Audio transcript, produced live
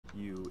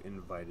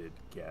invited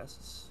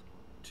guests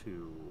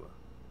to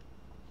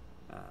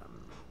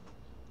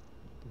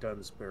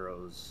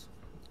Dunsparrow's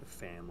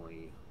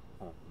family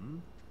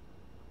home.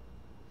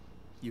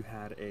 You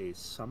had a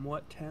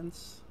somewhat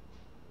tense,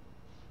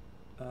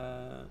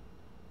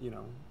 you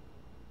know,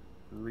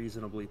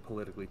 reasonably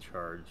politically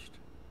charged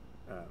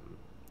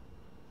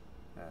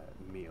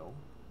meal,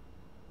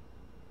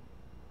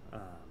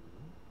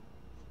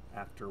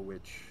 after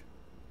which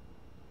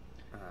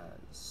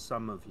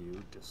some of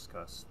you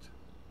discussed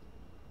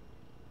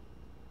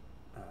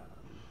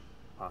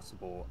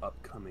possible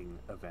upcoming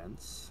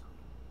events.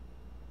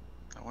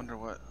 I wonder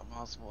what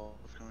possible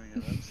upcoming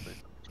events they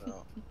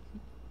talked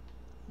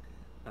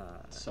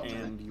about.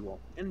 And you all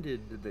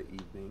ended the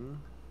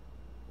evening,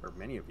 or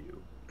many of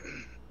you,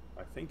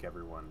 I think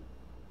everyone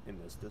in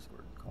this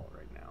Discord call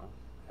right now,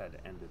 had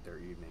ended their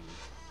evening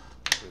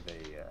with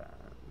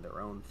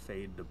their own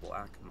fade to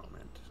black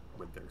moment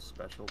with their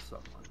special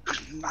someone.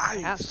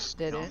 Nice. Cass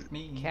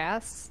didn't.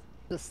 Cass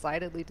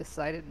decided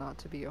not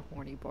to be a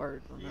horny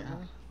bard.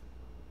 Remember?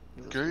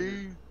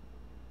 Gay.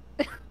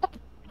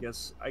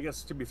 I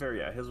guess to be fair,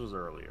 yeah, his was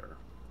earlier.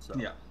 So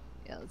yeah,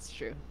 that's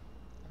true.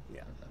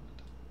 Yeah.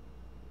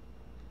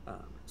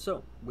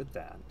 So with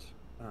that,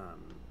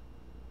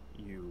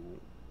 you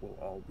will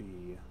all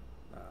be.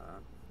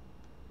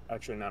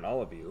 Actually, not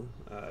all of you.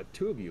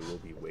 Two of you will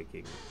be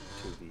waking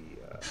to the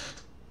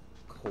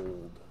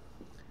cold,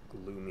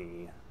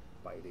 gloomy,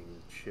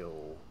 biting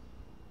chill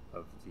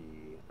of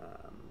the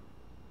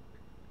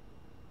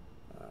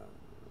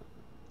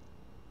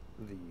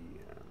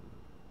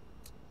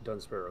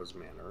Dunsparrow's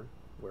Manor,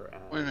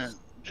 whereas... Wait a minute,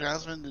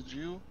 Jasmine, did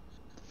you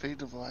fade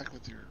to black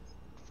with your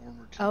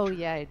former teacher? Oh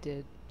yeah, I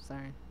did.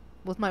 Sorry.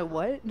 With my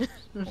what? What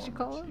did you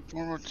call it?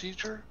 Former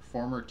teacher?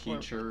 Former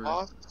teacher.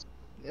 Boss?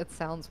 It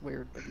sounds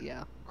weird, but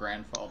yeah.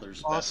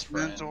 Grandfather's Boss, best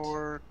friend.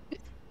 mentor.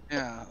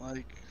 Yeah,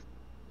 like...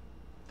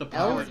 The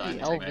power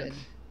dynamic. dynamic.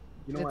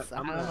 You know what?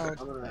 I'm gonna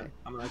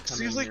come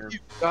Seems in like here. you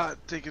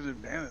got taken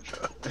advantage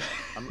of.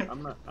 I'm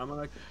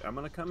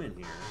gonna come in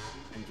here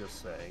and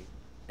just say,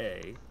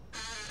 A,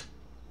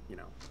 you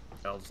know,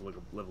 elves live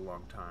a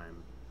long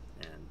time,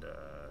 and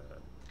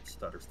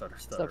stutter.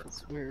 Stuff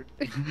is weird.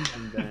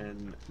 And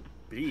then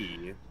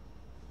B,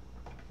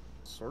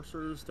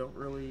 sorcerers don't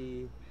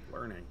really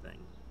learn anything,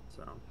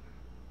 so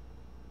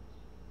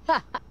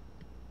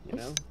you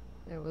know.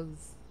 It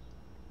was.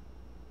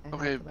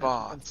 Okay,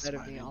 boss. Instead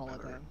of me all the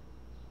time.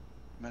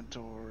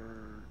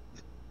 Mentor.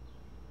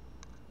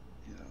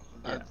 You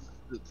know,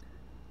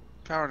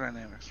 power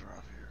dynamics are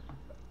off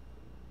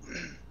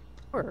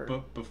here.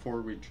 But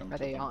before we jump, are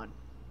they on?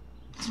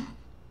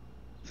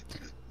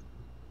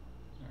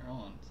 They're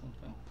on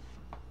something.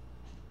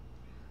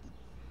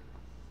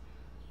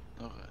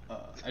 Okay.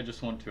 I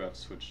just want to have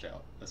switched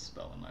out a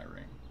spell in my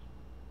ring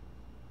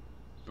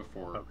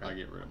before I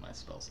get rid of my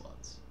spell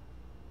slots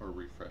or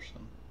refresh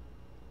them.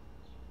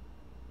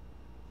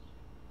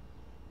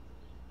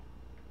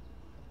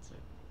 That's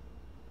it.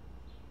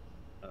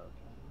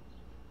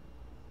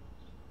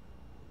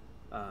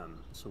 Okay.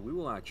 So we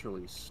will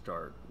actually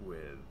start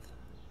with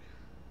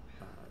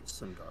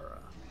Sangara.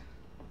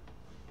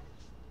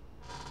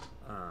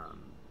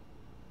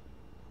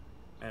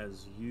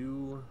 As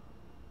you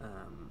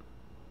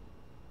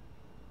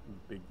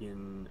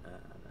begin,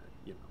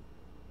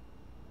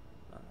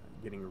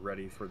 getting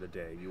ready for the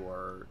day, you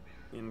are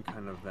in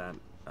kind of that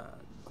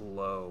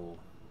glow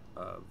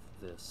of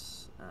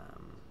this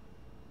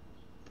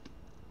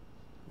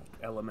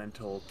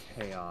elemental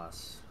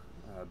chaos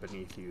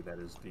beneath you that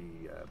is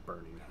the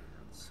Burning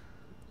Hands,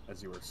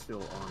 as you are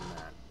still on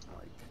that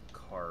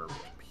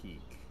carved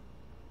peak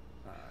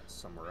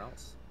somewhere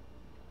else.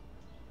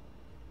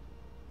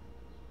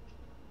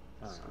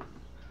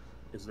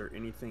 Is there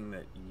anything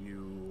that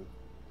you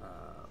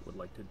would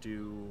like to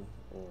do,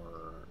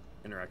 or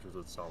interactions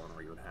with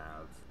Solinor you would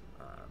have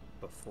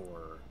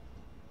before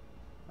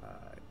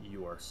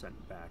you are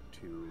sent back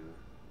to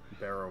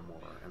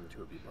Barrowmore and the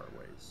two of you part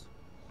ways?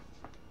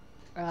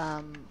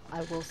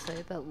 I will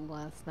say that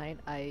last night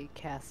I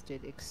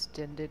casted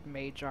extended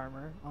mage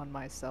armor on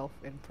myself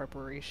in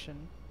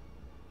preparation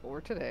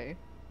for today.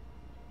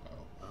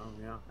 Oh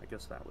yeah, I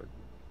guess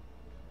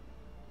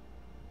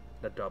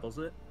that doubles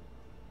it?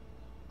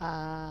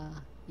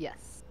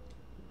 Yes.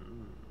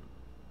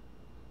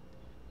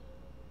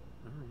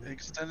 Right.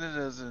 Extended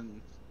as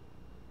in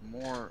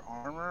more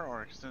armor,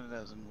 or extended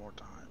as in more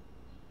time?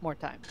 More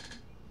time.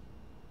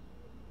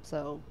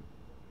 So,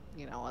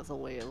 you know, as a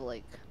way of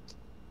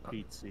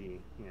Pizzy,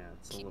 yeah,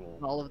 it's a little...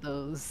 all of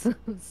those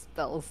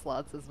spell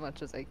slots as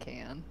much as I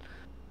can.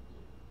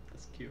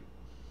 That's cute.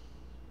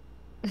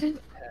 The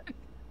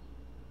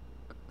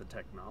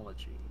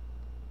technology.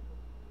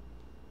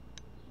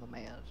 The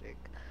magic.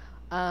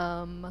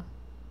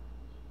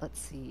 Let's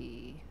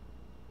see.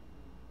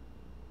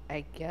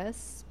 I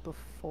guess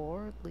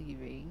before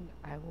leaving,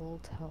 I will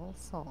tell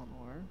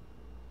Solinor.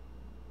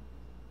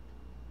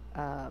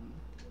 I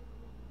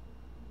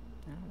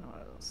don't know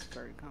how to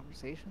start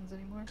conversations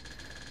anymore.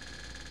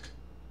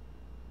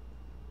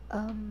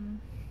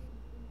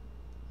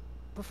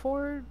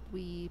 before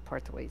we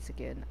part the ways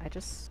again, I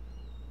just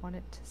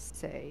wanted to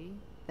say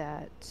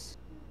that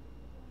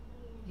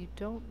you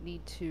don't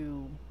need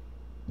to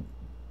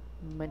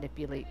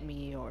manipulate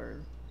me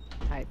or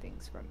hide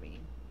things from me.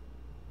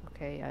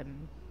 Okay,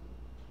 I'm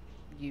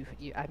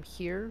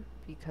here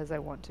because I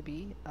want to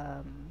be.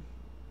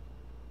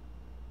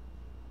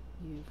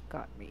 You've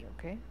got me,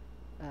 okay?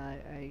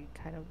 I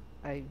kind of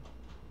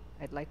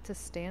I'd like to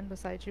stand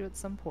beside you at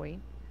some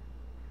point,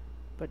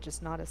 but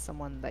just not as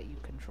someone that you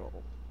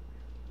control.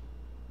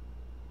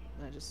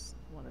 And I just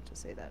wanted to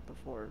say that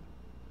before,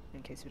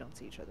 in case we don't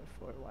see each other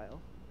for a while.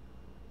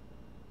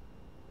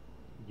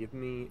 Give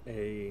me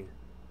a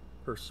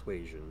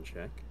persuasion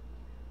check.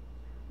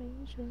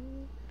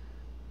 Persuasion.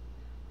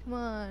 Come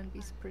on,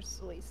 be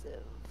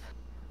persuasive.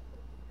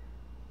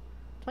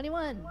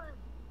 21.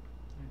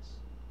 Nice.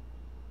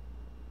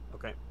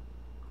 Okay.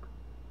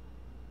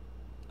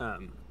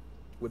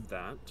 With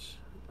that,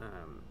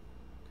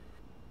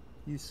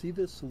 you see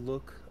this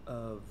look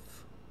of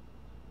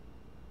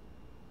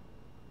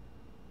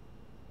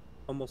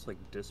almost like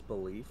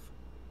disbelief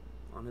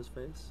on his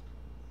face.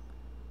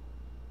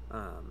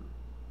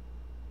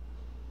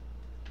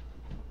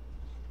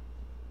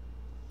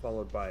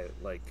 Followed by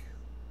like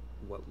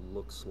what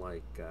looks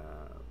like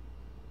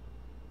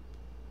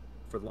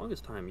for the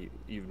longest time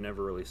you've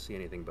never really seen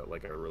anything but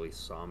like a really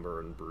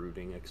somber and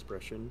brooding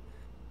expression,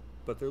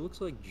 but there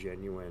looks like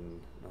genuine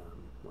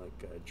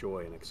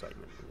joy and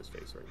excitement in his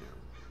face right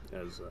now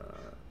as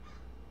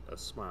a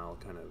smile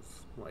kind of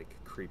like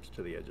creeps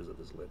to the edges of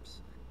his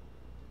lips.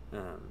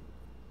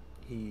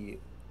 He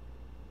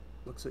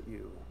looks at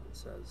you and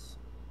says,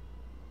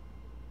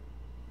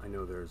 I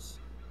know there's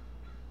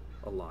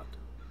a lot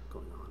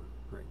going on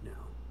right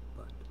now,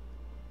 but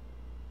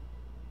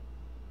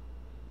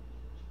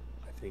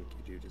I think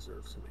you do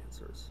deserve some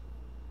answers.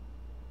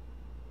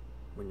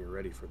 When you're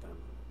ready for them,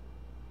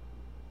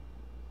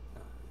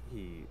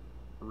 he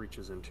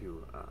reaches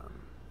into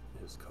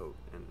his coat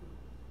and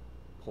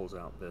pulls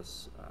out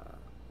this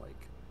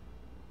like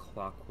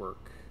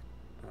clockwork.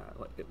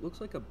 It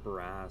looks like a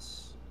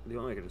brass. The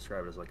only way I could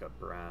describe it is like a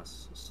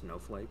brass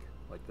snowflake,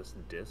 like this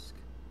disc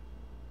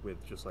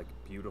with just like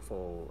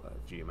beautiful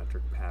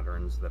geometric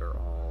patterns that are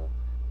all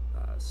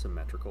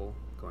symmetrical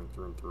going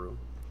through and through.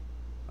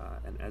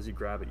 And as you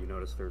grab it, you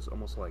notice there's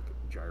almost like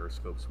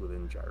gyroscopes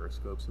within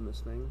gyroscopes in this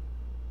thing.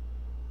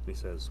 And he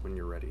says, when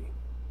you're ready,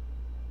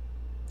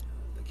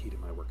 the key to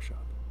my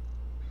workshop.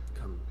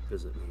 Come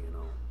visit me and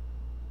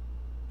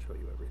I'll show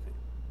you everything.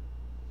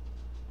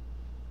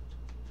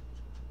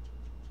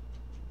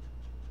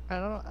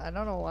 I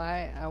don't know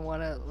why I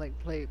want to like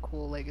play it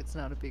cool like it's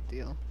not a big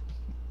deal.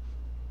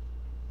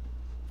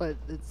 But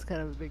it's kind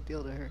of a big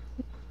deal to her.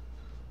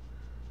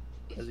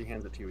 As he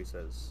hands it to you, he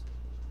says,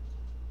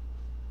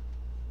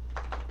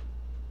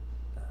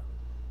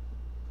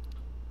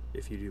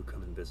 if you do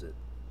come and visit,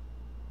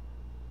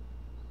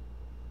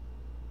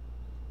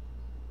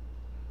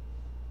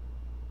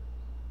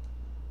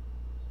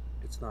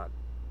 it's not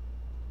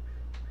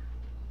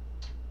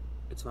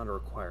a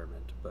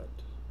requirement, but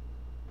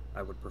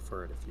I would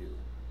prefer it if you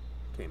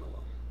came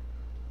alone.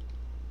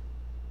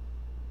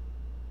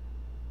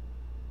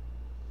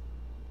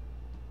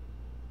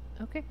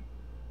 Okay.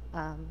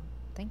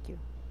 Thank you.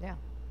 Yeah.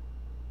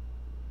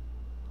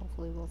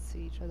 Hopefully we'll see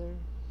each other.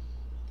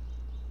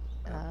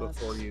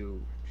 Before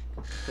you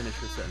finish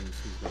your sentence,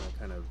 he's gonna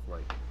kind of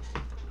like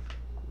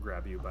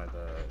grab you by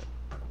the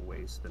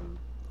waist and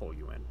pull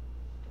you in.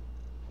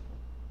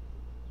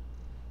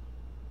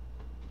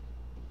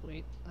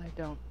 Wait, I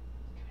don't.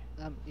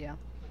 Yeah,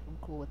 I'm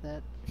cool with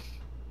that.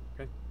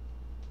 Okay.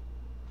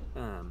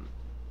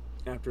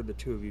 After the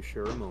two of you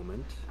share a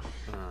moment,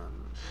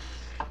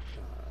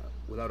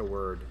 without a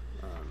word,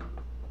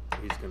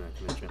 he's gonna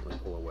kind of gently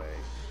pull away,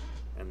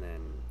 and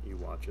then you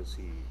watch as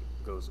he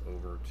goes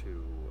over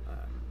to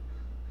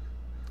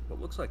what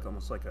looks like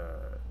almost like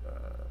a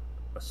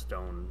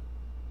stone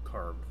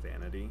carved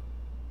vanity.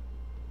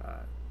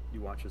 You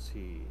watch as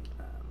he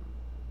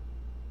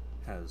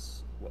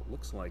has what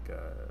looks like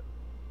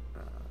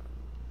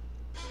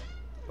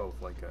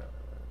both like a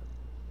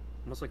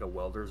almost like a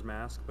welder's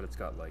mask, but it's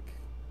got like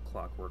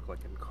clockwork,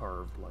 like and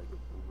carved like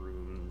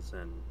runes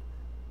and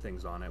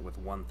things on it, with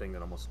one thing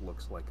that almost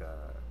looks like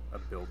a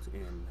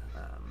built-in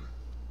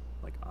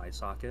like eye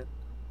socket.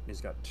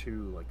 He's got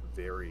two like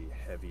very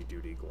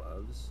heavy-duty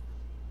gloves.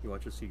 You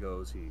watch as he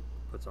goes, he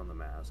puts on the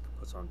mask,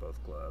 puts on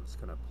both gloves,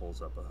 kind of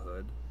pulls up a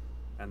hood,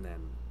 and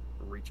then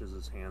reaches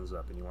his hands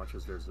up, and you watch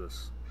as there's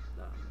this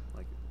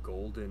like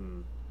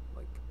golden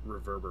like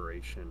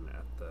reverberation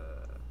at the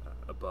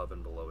above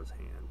and below his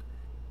hand,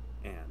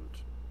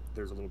 and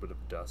there's a little bit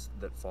of dust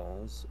that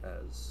falls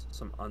as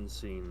some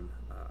unseen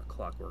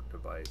clockwork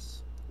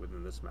device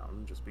within this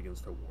mountain just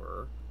begins to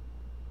whir,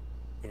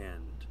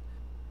 and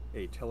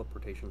a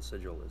teleportation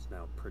sigil is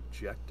now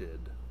projected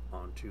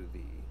onto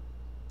the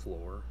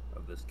floor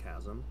of this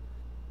chasm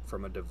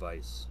from a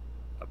device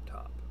up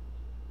top.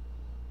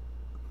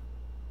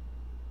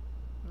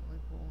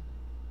 Really cool.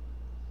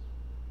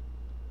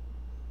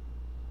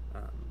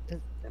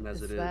 And as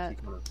Is it is, that- he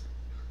kind of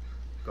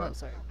Go Oh, ahead.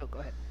 sorry. Oh, go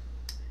ahead.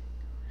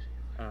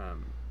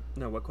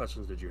 No, what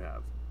questions did you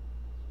have?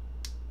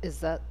 Is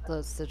that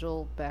the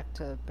sigil back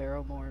to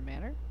Barrowmore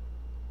Manor?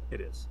 It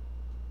is.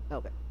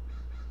 Okay.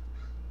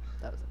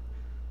 That was it.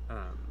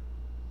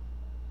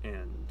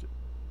 And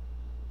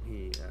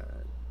he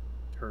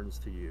turns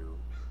to you,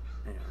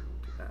 and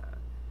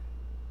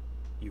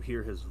you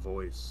hear his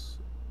voice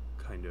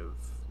kind of,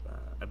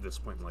 at this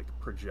point, like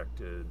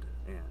projected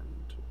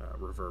and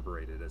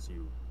reverberated as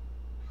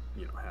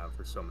have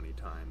for so many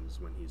times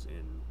when he's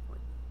in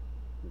like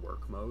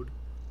work mode.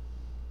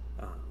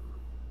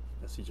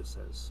 As he just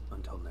says,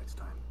 "Until next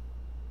time."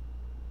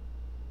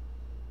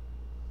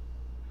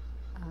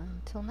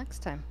 Until next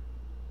time.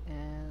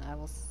 And I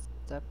will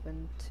step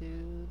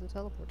into the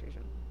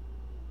teleportation.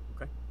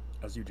 Okay.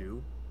 As you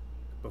do,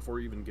 before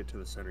you even get to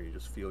the center, you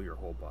just feel your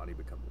whole body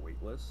become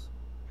weightless,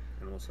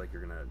 and almost like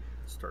you're gonna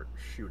start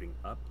shooting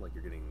up, like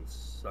you're getting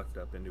sucked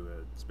up into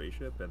a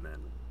spaceship, and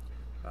then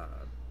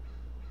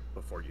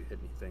before you hit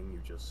anything, you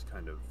just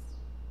kind of.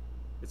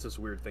 It's this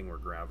weird thing where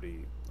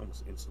gravity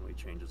almost instantly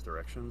changes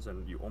directions,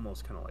 and you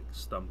almost kind of like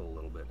stumble a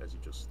little bit as you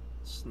just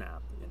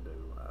snap into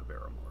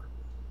Barrymore.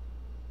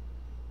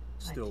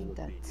 Still think with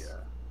that's-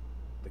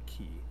 the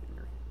key in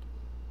your hand.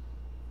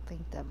 I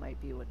think that might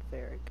be what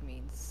Varric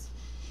means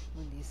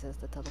when he says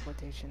the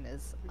teleportation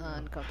is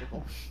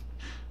uncomfortable.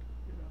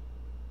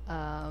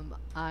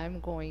 I'm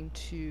going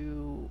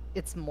to.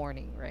 It's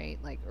morning, right?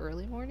 Like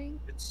early morning?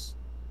 It's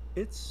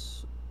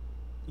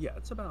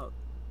about.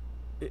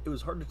 It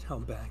was hard to tell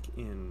back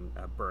in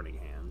Burning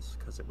Hands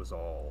because it was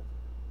all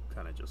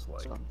kind of just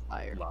like on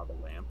fire. lava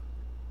lamp.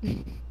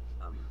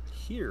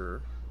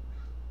 Here,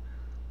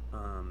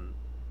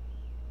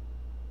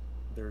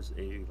 there's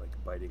a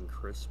like biting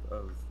crisp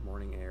of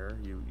morning air.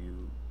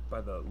 You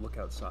by the look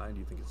outside,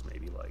 you think it's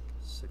maybe like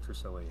 6 or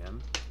so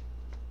a.m.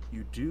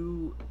 You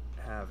do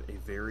have a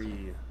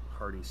very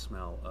hearty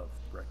smell of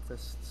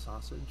breakfast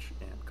sausage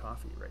and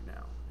coffee right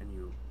now, and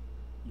you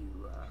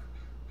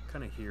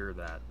kind of hear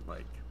that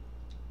like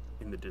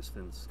in the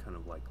distance, kind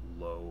of like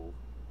low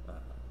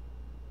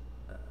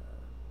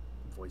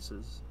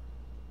voices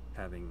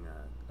having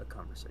a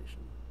conversation.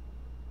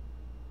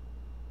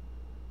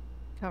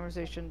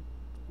 Conversation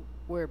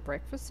where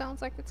breakfast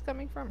sounds like it's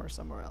coming from, or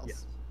somewhere else?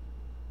 Yes.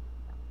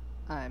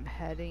 I'm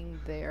heading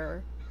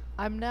there.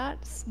 I'm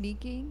not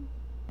sneaking,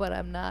 but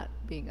I'm not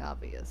being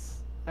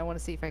obvious. I want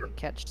to see if I Sure. can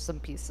catch some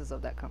pieces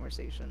of that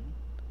conversation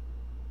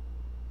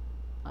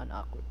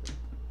unawkwardly.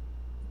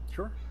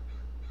 Sure.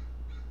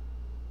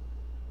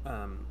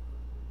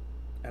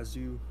 As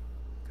you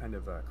kind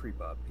of creep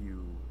up,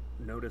 you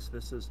notice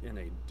this is in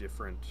a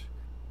different.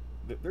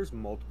 There's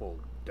multiple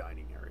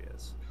dining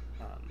areas.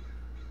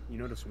 You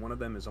notice one of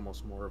them is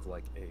almost more of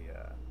like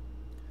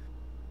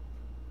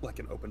like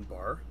an open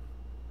bar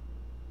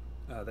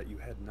that you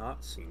had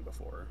not seen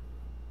before,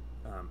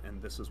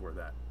 and this is where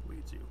that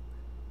leads you.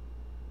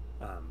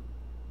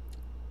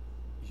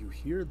 You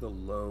hear the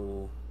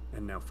low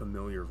and now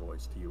familiar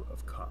voice to you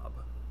of Cobb.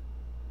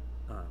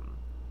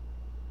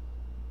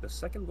 The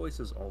second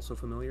voice is also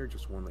familiar,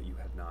 just one that you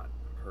had not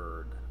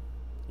heard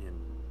in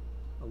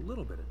a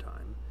little bit of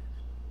time.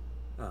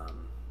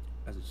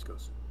 As it just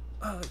goes,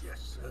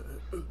 yes,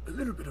 a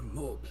little bit of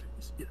more,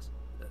 please. Yes,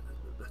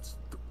 that's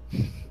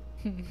a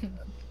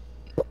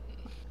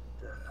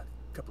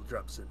couple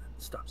drops in it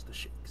stops the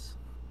shakes.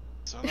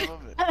 Son of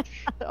a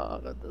bitch. Oh,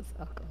 this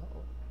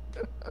alcohol.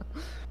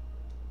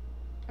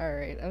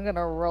 Alright, I'm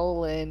gonna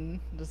roll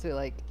in. Just be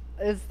like,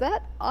 is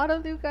that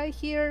Auto guy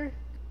here?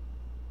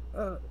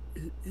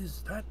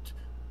 Is that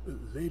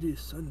Lady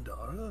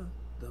Sundara,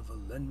 the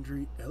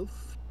Valendri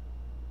elf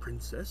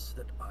princess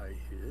that I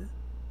hear?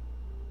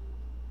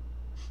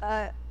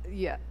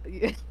 Yeah.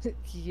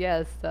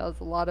 Yes, that was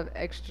a lot of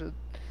extra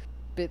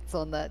bits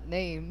on that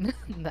name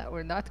that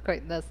were not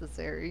quite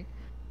necessary.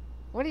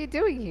 What are you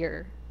doing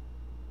here?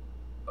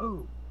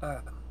 Oh,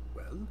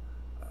 well,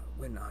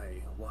 when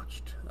I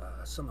watched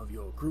some of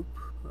your group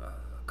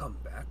come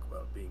back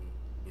while being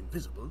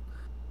invisible,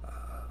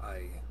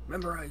 I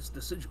memorized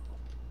the sigil,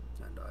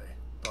 and I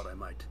thought I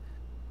might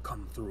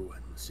come through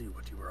and see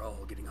what you were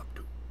all getting up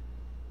to.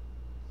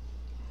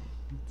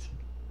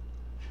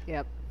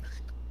 Yep.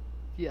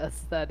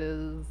 Yes, that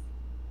is.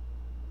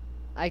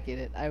 I get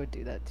it. I would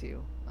do that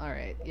too.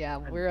 Alright, yeah,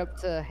 we're up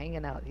to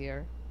hanging out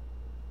here.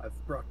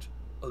 I've brought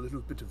a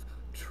little bit of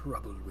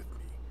trouble with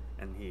me.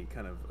 And he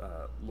kind of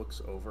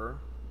looks over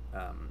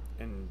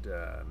and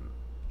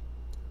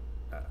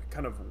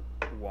kind of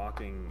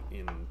walking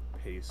in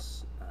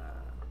pace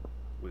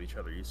with each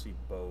other. You see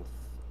both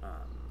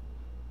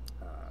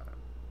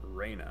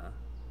Reyna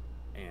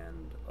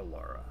and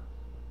Alara.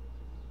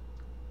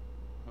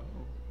 Oh.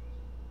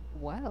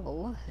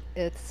 Well,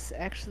 it's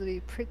actually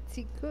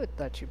pretty good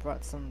that you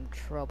brought some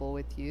trouble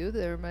with you.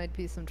 There might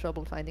be some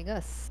trouble finding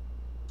us.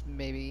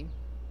 Maybe.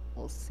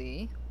 We'll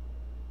see.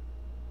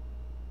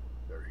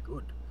 Very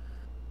good.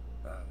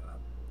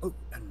 Oh,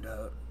 and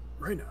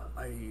Reyna,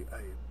 I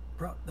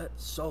brought that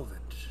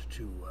solvent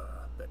to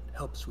that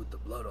helps with the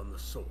blood on the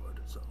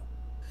sword. So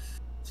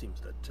it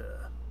seems that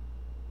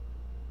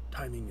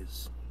timing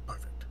is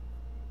perfect.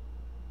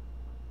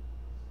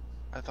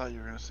 I thought you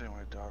were gonna say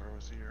my daughter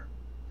was here.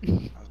 I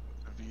was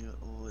about to be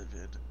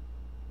livid.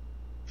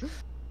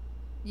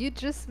 You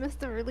just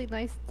missed a really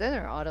nice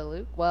dinner,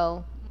 Luke.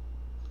 Well,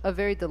 a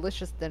very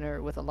delicious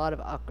dinner with a lot of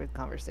awkward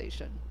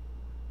conversation.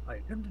 I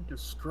attempted to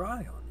scry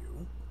on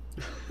you,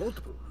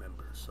 multiple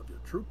members of your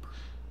troop,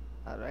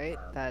 Alright,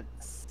 Um,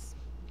 that's...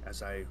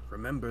 as I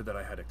remember that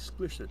I had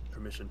explicit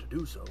permission to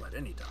do so at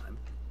any time,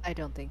 I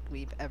don't think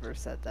we've ever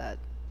said that.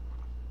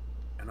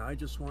 and I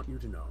just want you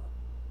to know,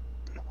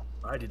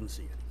 I didn't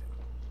see anything.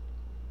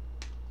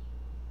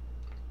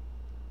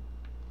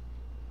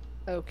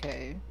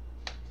 Okay.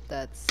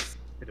 That's...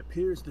 It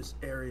appears this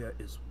area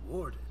is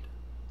warded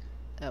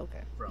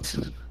okay. from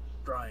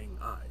prying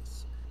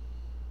eyes,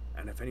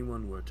 and if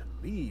anyone were to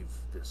leave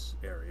this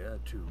area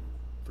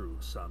through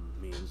some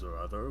means or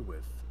other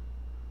with,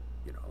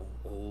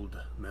 old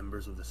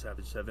members of the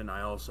Savage Seven,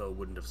 I also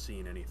wouldn't have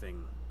seen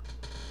anything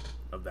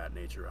of that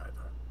nature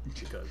either,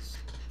 because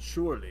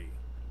surely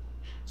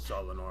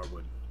Solinar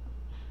would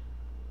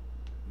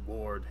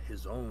ward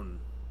his own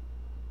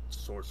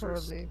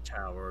sorceress Surely.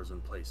 towers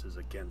and places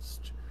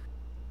against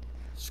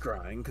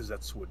scrying, because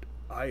that's what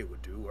I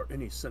would do, or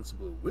any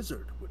sensible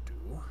wizard would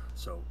do.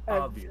 So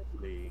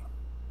obviously,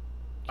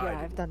 Yeah, I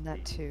I've didn't done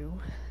that see too.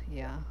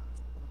 Yeah.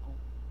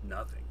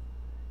 nothing.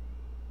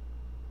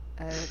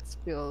 It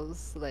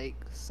feels like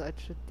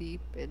such a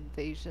deep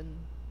invasion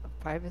of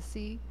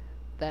privacy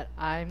that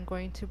I'm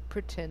going to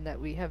pretend that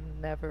we have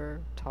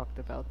never talked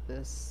about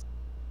this.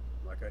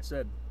 Like I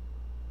said,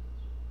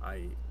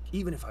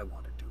 even if I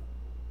wanted to,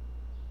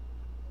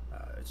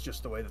 it's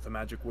just the way that the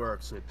magic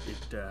works. It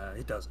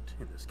doesn't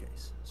in this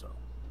case. So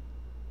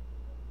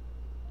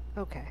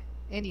Okay.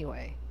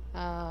 Anyway,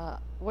 have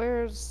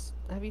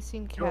you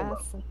seen you're Cass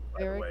welcome, and by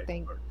the Eric?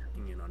 way, for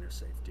checking in on your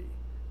safety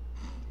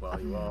while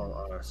you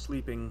all are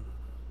sleeping,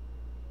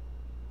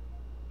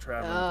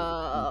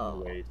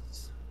 traveling through the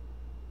wastes.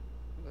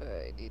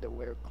 I need to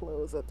wear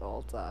clothes at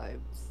all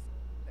times.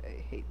 I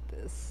hate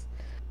this.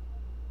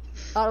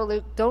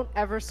 Luke, don't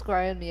ever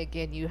scry on me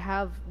again. You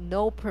have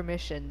no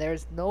permission.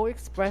 There's no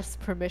express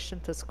permission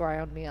to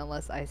scry on me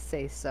unless I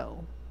say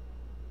so.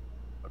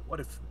 But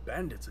what if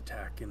bandits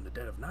attack in the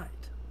dead of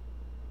night?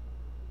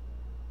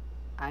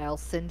 I'll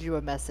send you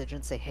a message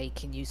and say, hey,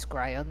 can you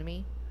scry on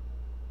me?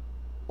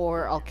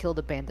 Or I'll kill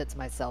the bandits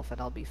myself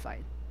and I'll be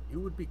fine. You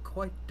would be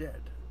quite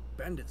dead.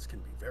 Bandits can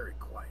be very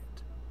quiet.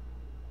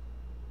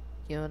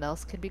 You know what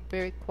else can be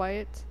very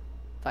quiet?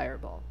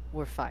 Fireball.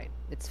 We're fine.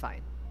 It's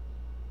fine.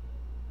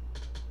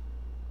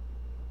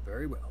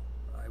 Very well.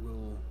 I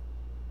will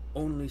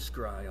only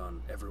scry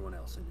on everyone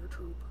else in your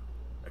troop,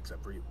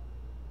 except for you.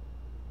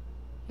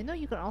 You know,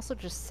 you can also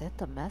just send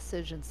a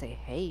message and say,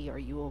 hey, are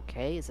you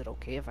okay? Is it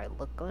okay if I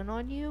look in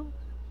on you?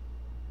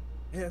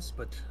 Yes,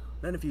 but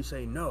then if you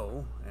say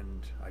no,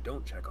 and I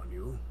don't check on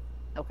you...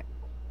 Okay.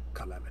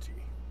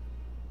 Calamity.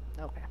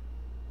 Okay.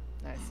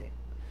 I see.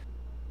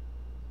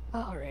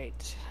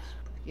 Alright.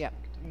 Yep.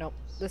 Nope.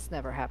 This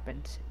never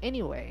happened.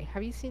 Anyway,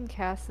 have you seen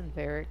Cass and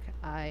Varric?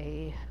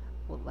 I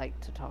would like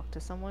to talk to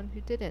someone who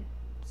didn't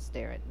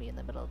stare at me in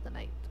the middle of the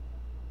night.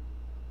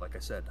 Like I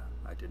said,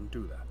 I didn't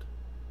do that.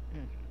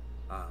 Mm.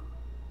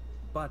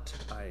 But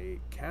I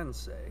can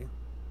say,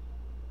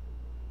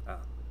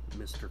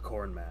 Mr.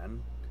 Cornman,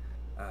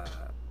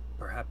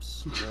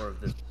 perhaps more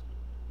of this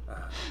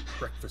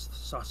breakfast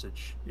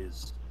sausage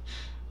is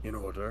in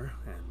order,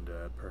 and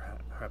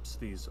perhaps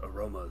these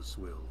aromas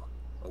will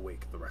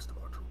awake the rest of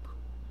our troop.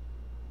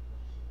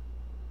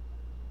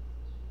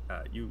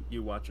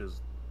 You watch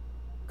as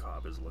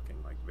Cobb is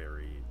looking like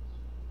very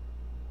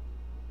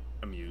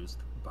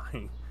amused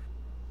by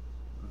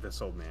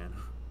this old man,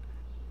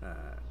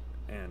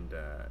 and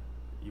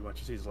you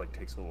watch as he's like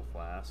takes a little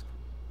flask,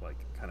 like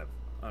kind of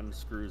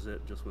unscrews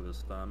it just with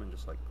his thumb and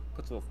just like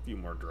puts a few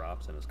more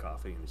drops in his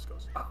coffee, and he just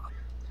goes, "Ah,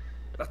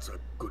 that's a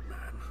good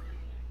man."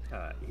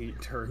 He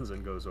turns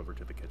and goes over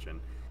to the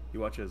kitchen. You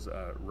watch as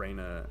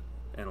Reyna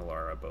and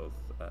Alara both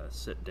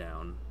sit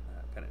down,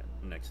 kind of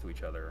next to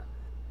each other,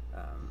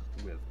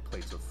 with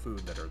plates of food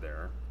that are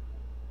there.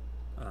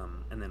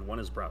 And then one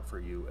is brought for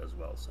you as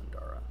well,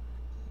 Sandara.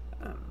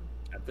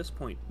 At this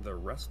point, the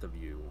rest of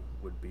you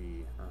would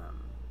be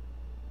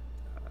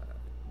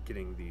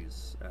getting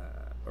these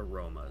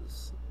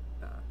aromas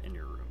in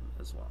your room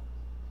as well.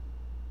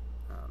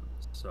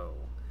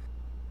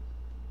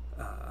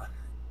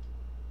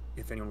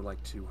 If anyone would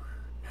like to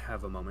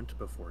have a moment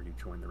before you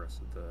join the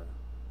rest of the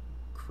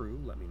crew,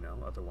 let me know.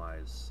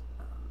 Otherwise,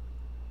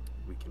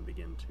 we can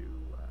begin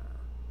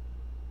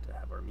to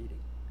have our meeting.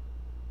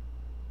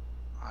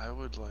 I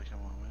would like a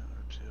moment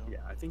or two.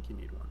 Yeah, I think you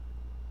need one.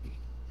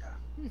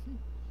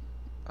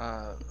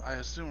 Yeah. I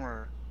assume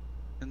we're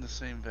in the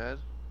same bed.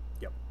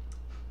 Yep.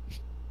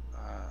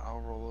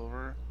 I'll roll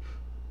over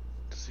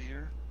to see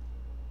her.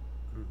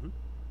 Mm-hmm.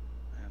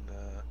 And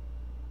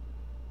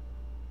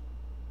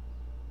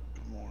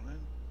good morning.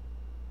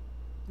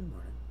 Good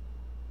morning.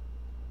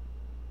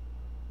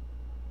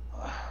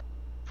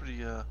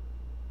 Pretty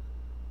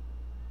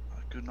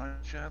good night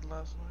you had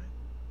last night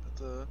at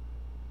the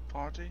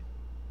party?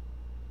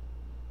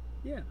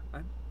 Yeah,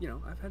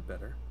 I've had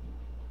better.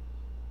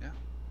 Yeah.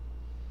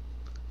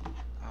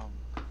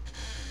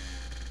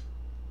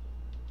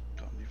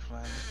 Got any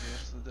plans for the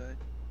rest of the day?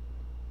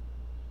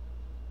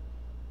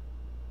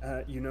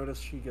 You notice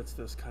she gets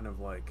this kind of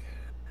like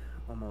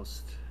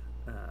almost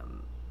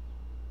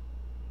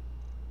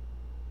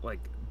like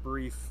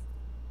brief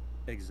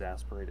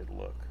exasperated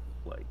look,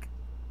 like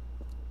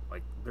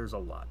there's a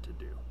lot to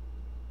do,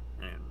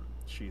 and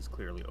she's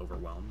clearly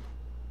overwhelmed.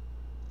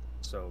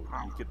 So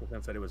you get the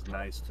sense that it was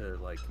nice to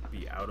like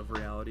be out of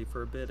reality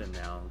for a bit, and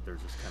now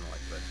there's just kind of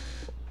like the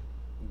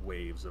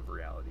waves of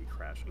reality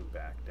crashing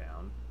back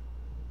down.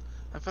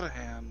 I put a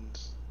hand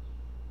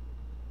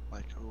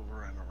like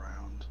over and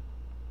around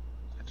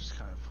and just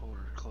kind of pull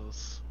her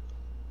close.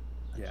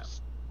 And Yeah.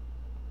 Just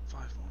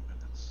 5 more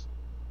minutes.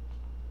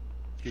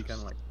 She kind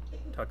of like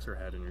tucks her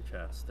head in your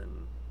chest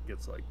and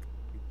gets like,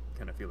 you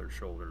kind of feel her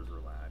shoulders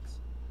relax.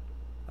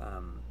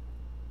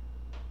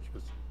 She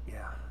goes,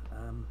 yeah,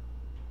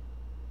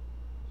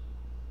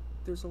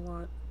 there's a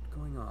lot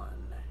going on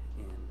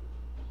in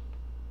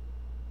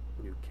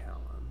New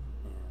Callum,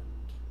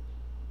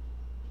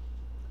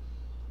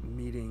 and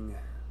meeting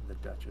the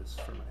Duchess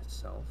for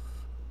myself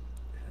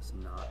has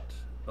not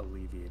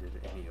alleviated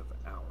any of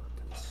our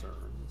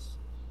concerns.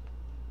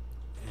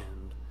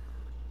 And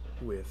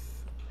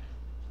with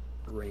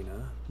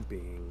Reyna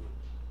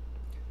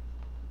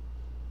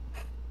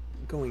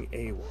going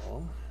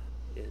AWOL,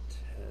 it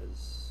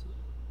has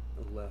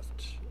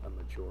left a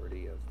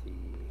majority of the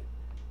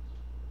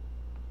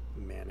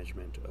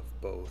management of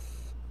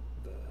both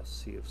the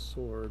Sea of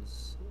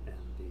Swords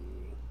and the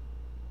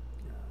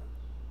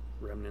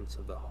remnants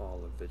of the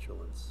Hall of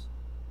Vigilance.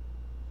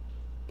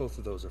 Both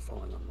of those are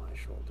falling on my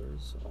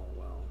shoulders, all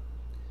while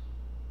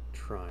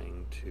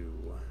trying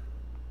to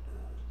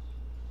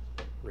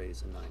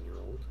raise a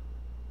 9-year-old.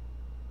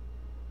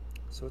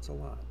 So it's a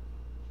lot.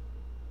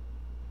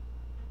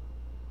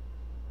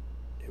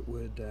 It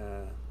would,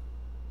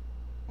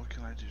 What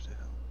can I do to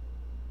help?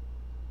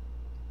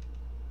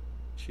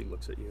 She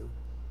looks at you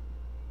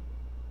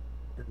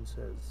and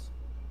says,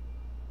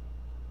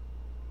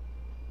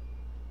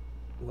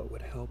 what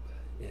would help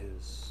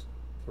is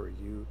for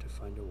you to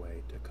find a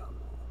way to come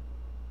home.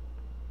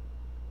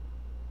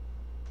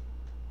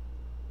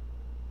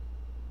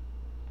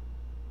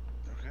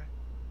 Okay.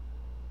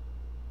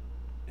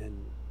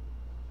 And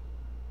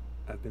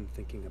I've been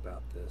thinking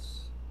about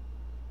this.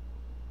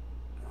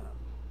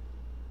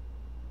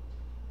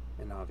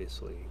 And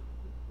obviously,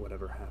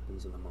 whatever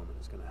happens in the moment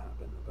is going to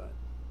happen, but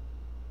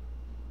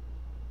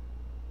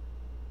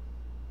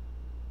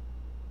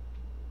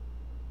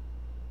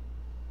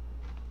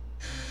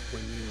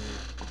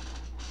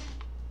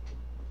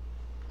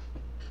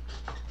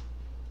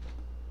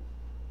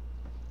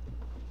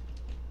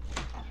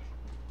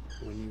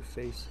when you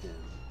face him,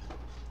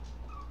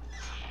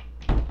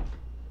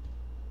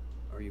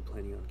 are you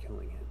planning on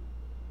killing him?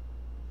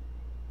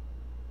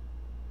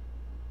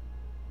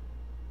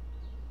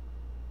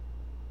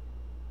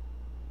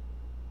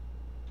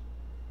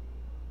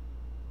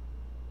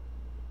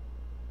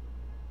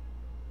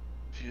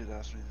 If you had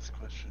asked me this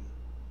question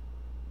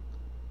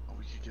a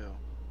week ago,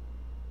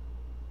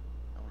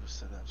 I would have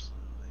said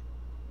absolutely.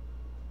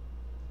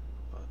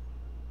 But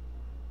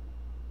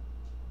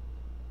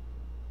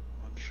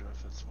I'm unsure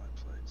if that's my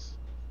place.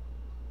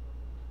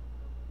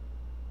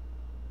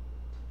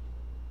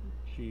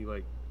 She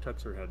like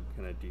tucks her head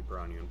kind of deeper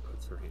on you and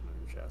puts her hand on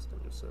your chest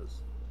and just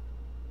says,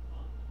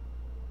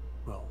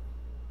 well,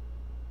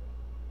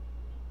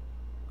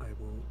 I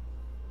won't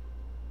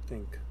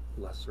think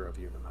lesser of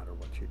you no matter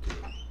what you do,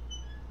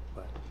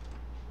 but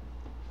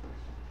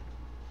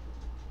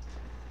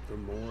the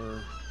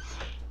more,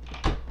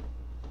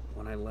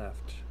 when I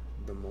left,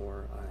 the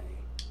more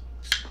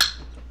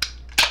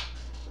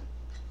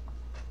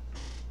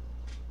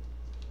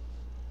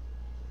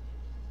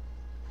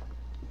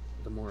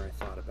I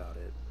thought about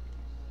it,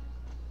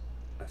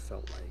 I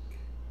felt like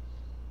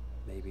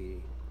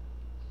maybe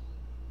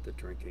the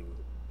drinking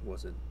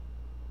wasn't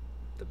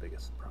the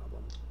biggest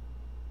problem,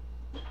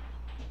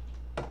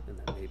 and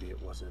that maybe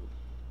it wasn't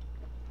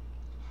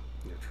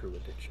your true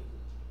addiction.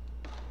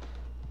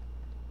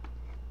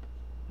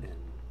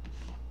 And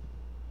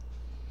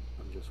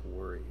I'm just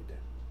worried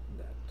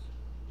that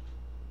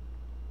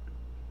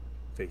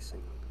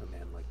facing a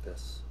man like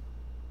this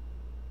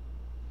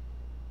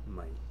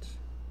might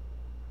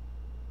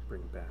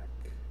bring back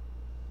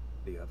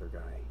the other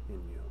guy in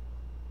you.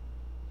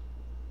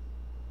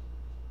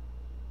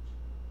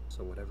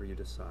 So whatever you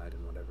decide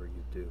and whatever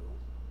you do,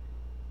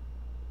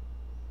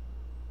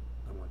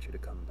 I want you to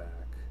come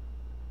back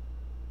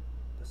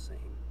the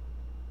same.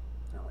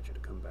 I want you to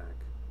come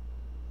back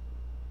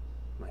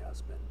my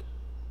husband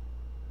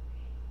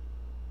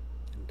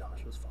and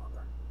Tasha's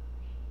father.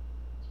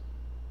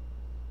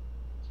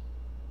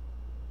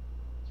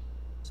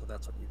 So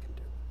that's what you can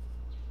do.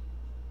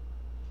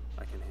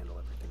 I can handle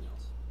everything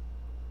else.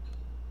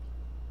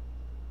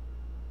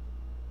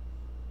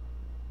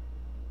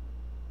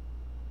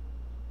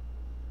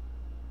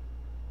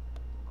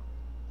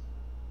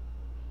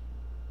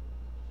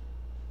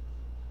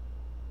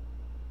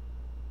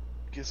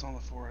 Kiss on the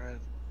forehead.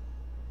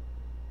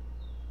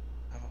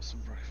 How about some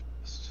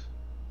breakfast?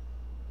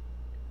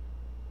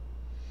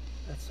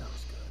 That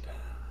sounds good.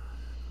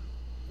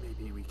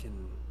 Maybe we can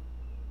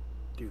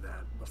do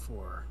that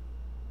before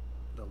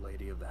the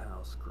lady of the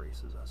house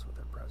graces us with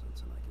her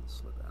presence and I can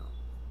slip out.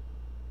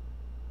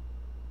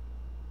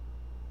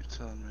 You're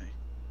telling me.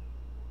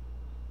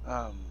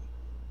 I'll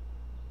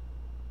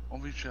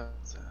meet you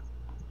outside.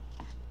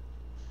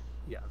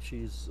 Yeah,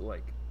 she's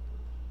like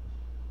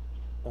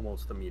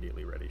almost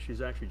immediately ready.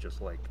 She's actually just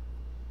like,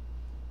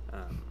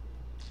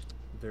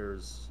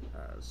 there's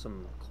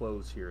some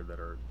clothes here that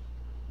are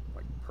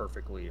like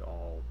perfectly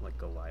all like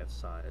Goliath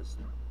sized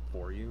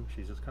for you.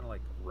 She's just kind of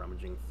like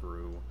rummaging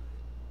through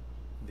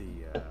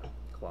the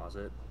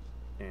closet,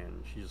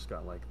 and she's just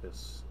got like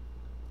this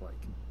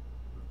like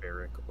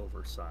Varric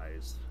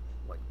oversized,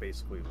 like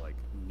basically like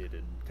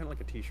knitted, kind of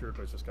like a t-shirt,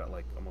 but it's just got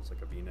like almost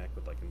like a V-neck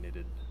with like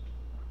knitted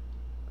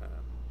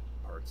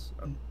parts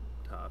up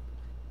top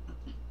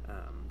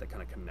that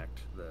kind of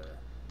connect the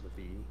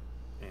V,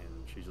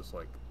 and she's just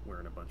like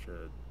wearing a bunch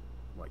of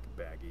like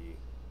baggy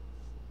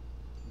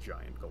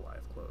giant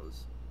Goliath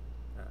clothes,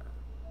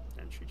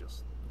 and she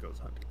just goes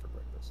hunting for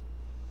breakfast.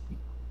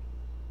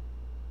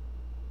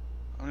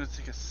 I'm gonna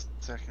take a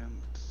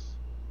second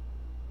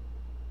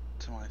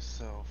to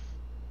myself.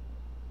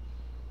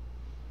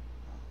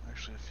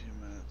 Actually, a few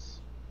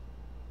minutes,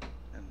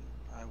 and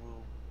I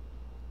will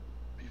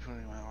be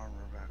putting my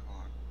armor back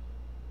on.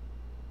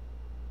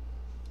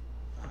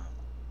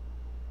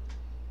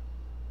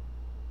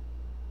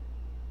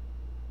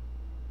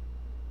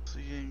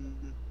 Seeing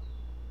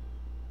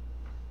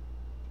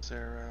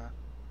Sarah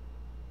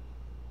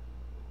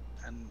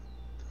and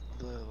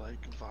the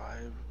like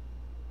vibe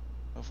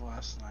of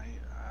last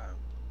night,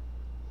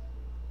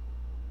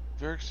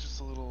 Varric's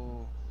just a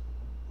little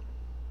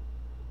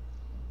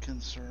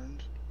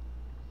concerned.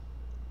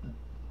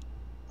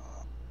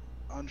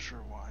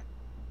 Unsure why.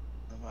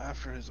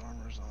 After his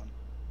armor's on,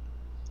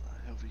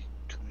 he'll be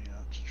coming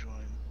out to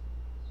join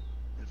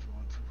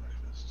everyone for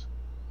breakfast.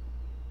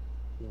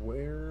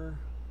 Where,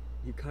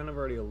 you kind of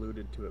already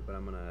alluded to it, but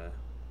I'm gonna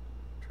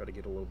try to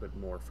get a little bit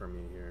more from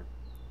you here.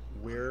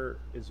 Where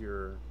is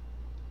your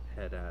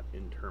head at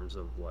in terms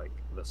of like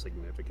the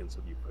significance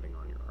of you putting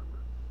on your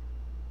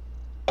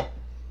armor?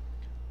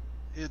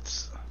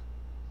 It's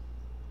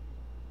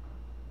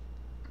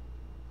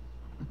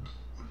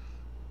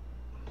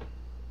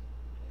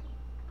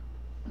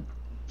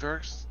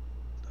Varric's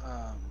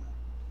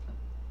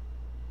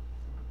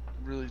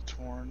really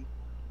torn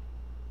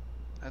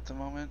at the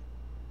moment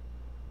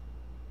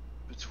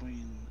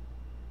between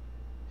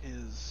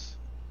his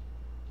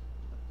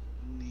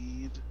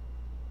need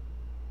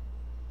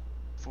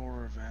for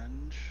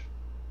revenge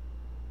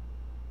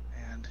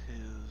and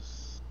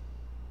his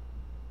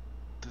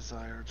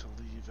desire to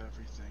leave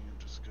everything and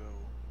just go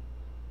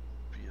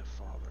be a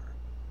father.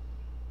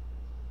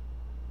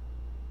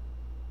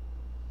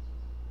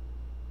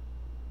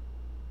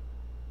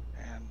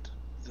 And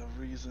the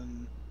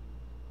reason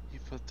he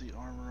put the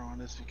armor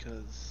on is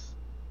because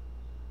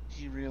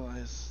he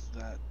realized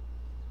that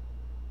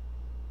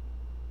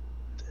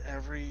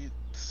every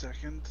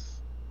second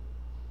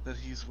that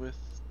he's with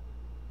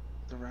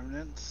the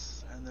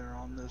Remnants and they're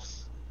on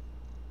this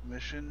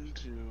mission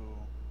to,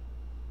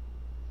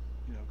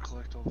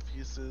 collect all the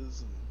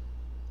pieces and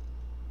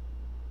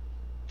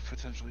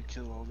potentially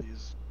kill all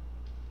these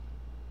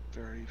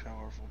very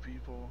powerful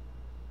people,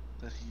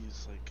 that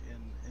he's like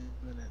in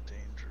imminent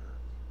danger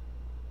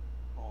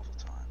all the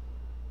time.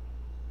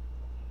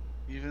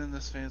 Even in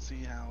this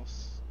fancy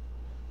house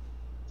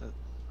that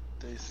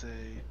they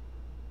say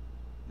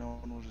no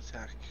one would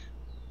attack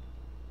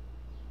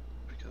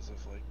because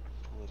of like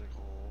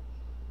political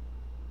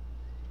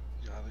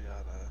yada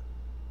yada,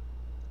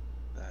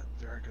 that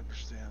Varric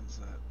understands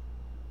that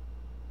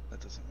that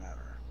doesn't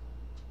matter.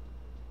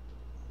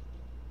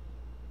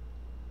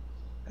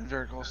 And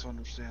Varric also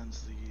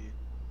understands the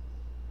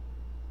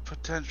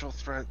potential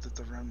threat that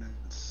the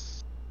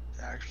Remnants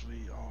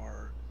actually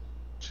are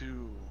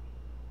to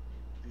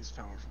these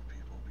powerful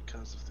people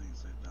because of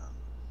things they've done.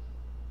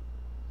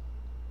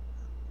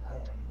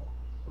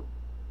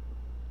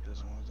 He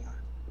doesn't want to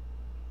die.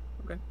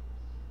 Okay.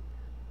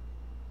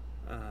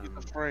 He's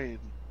afraid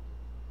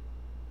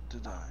to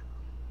die.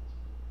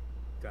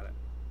 Got it.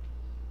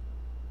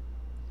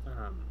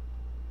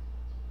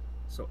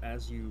 So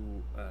as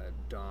you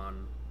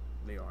don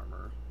the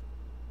armor,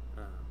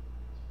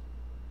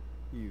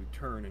 you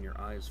turn and your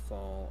eyes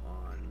fall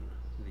on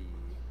the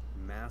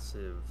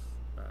massive.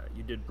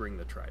 You did bring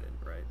the trident,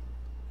 right?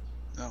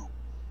 No,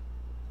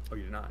 Oh,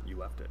 you did not. You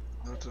left it.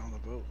 left it on the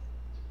boat.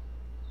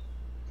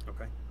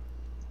 Okay.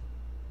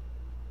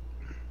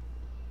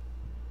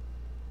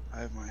 I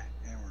have my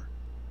hammer.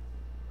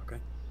 Okay.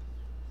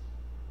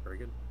 Very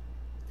good.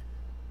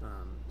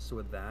 So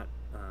with that,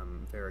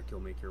 Varric, you'll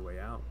make your way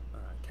out.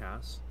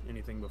 Cass,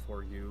 anything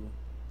before you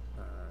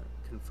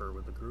confer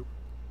with the group?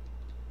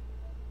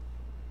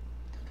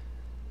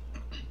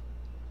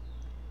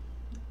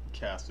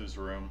 Castor's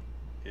room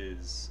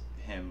is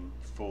him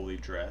fully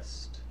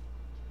dressed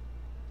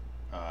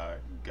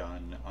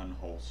gun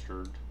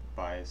unholstered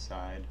by his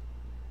side,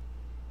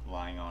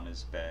 lying on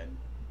his bed,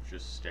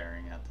 just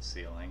staring at the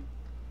ceiling.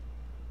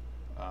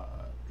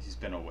 He's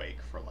been awake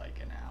for like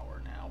an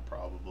hour now,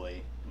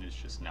 probably, and is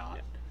just not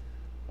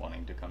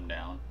wanting to come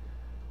down.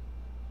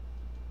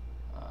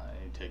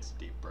 He takes a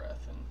deep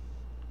breath and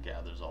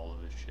gathers all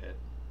of his shit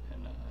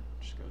and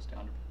just goes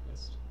down to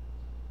breakfast.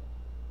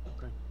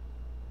 Okay.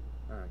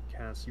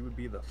 Cass, you would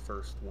be the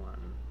first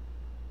one.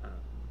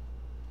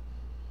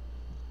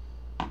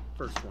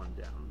 First one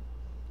down.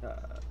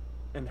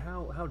 And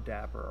how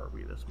dapper are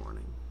we this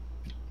morning?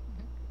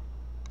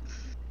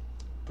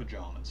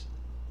 Pajamas.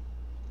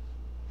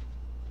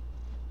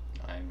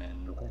 I'm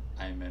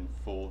in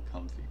full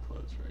comfy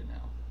clothes right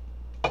now.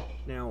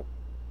 Now,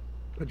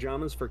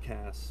 pajamas for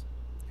Cass.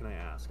 Can I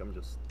ask? I'm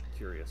just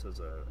curious as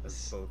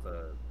both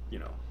a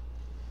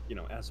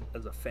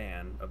as a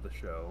fan of the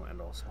show and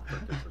also a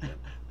participant.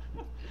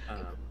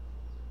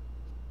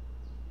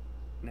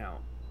 Now,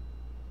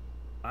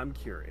 I'm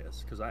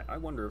curious because I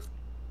wonder if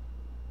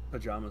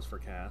pajamas for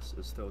Cass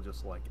is still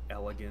just like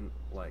elegant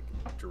like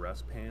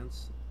dress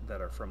pants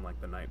that are from like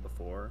the night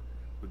before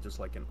with just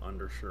like an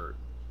undershirt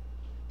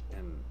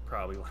and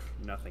probably like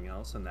nothing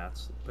else, and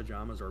that's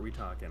pajamas. Or are we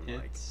talking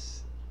like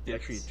you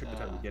actually took the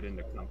time to get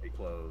into comfy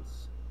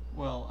clothes?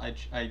 Well,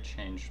 I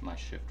changed my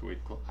shift weight.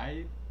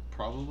 I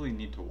probably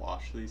need to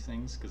wash these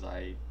things because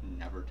I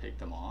never take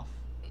them off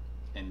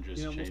and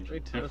just change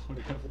it to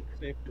whatever.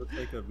 For the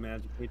sake of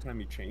magic, anytime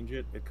you change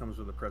it, it comes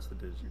with a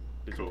prestidigitation.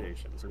 Cool.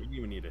 So you don't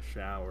even need a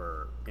shower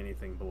or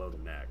anything below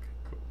the neck.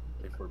 Cool.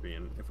 If we're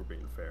being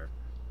fair.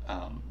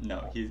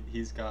 No,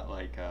 he's got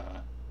like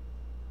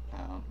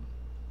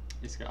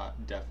he's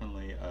got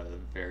definitely a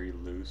very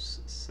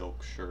loose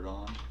silk shirt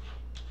on,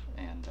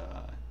 and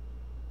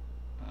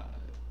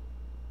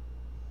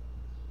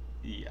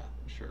yeah,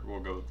 sure, we'll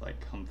go with like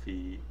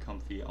comfy,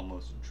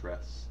 almost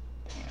dress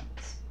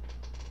pants.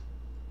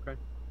 Okay.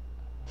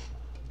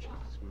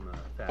 Some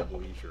fab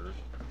leisure.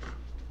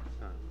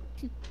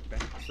 Okay,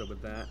 so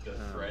with that, The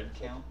thread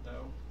count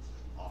though,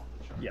 off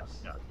the charts.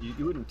 Yeah.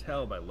 You wouldn't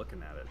tell by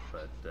looking at it,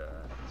 but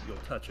you'll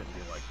touch it and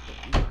be like, oh,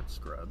 these aren't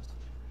scrubs.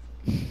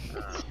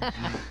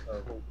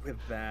 So with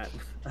that,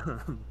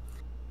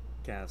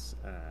 Cass,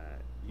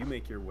 you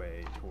make your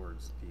way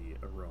towards the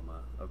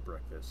aroma of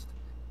breakfast,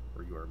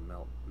 where you are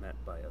met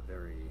by a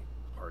very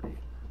hearty,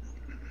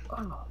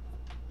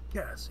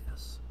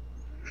 Cassius,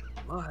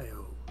 my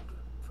old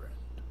friend.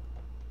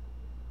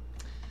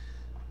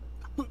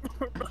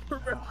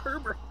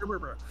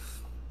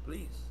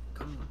 Please,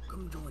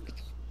 come join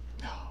us.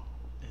 Oh,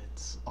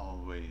 it's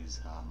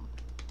always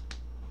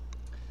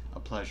a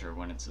pleasure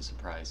when it's a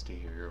surprise to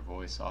hear your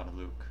voice,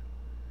 Audaluke.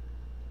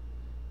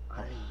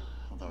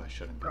 Although I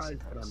shouldn't be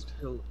surprised that I'm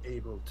still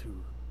able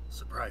to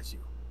surprise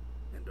you,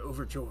 and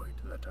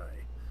overjoyed that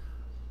I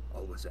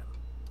always am.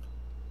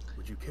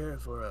 Would you care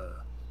for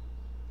a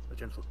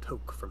gentle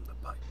toke from the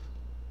pipe?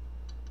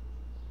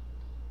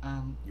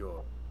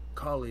 Your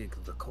colleague,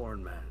 the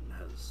Corn Man,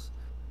 has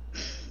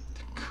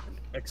an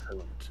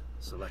excellent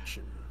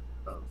selection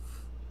of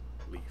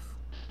leaf.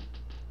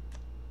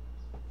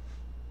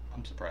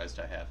 I'm surprised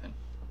I haven't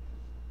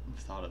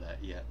thought of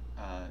that yet.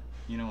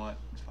 You know what?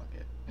 Fuck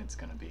it. It's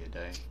gonna be a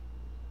day.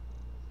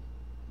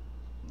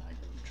 I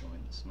go join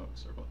the smoke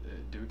circle.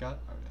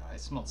 I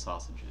smelled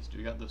sausages. Do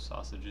we got those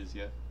sausages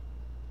yet?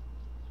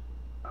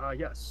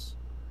 Yes.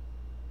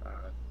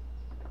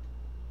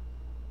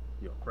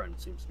 Your friend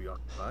seems to be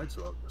occupied,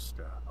 so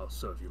I'll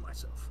serve you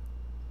myself.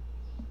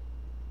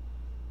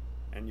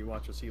 And you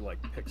watch as he like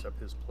picks up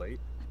his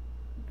plate,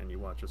 and you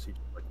watch as he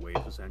like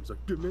waves his hand. He's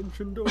like,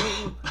 "Dimension door,"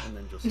 and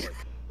then just like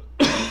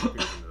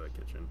disappears into the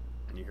kitchen,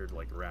 and you hear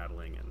like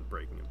rattling and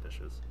breaking of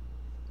dishes.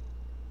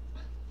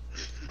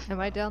 Am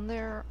I down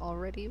there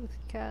already with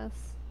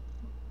Cass?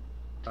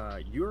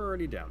 You're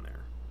already down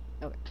there.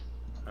 Okay.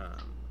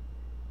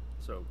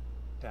 So,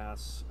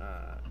 Cass,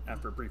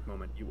 after a brief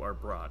moment, you are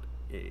brought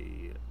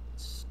a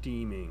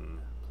steaming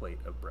plate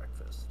of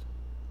breakfast.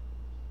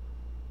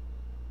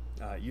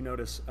 You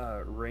notice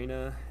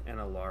Reyna and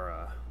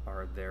Alara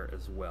are there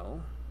as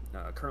well.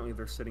 Currently,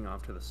 they're sitting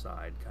off to the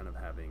side, kind of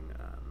having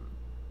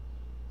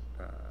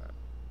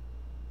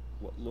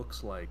what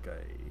looks like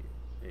a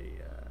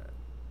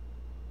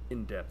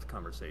in-depth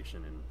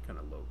conversation in kind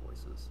of low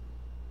voices.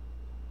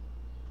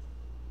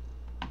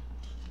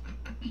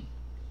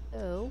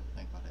 Oh.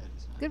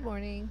 Good Here.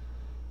 morning.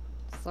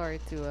 Sorry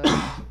to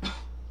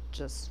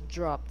just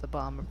drop the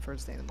bomb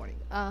first thing in the morning.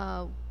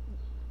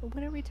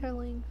 When are we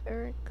telling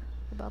Eric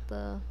about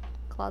the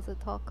closet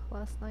talk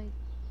last night?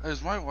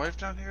 Is my wife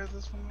down here at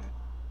this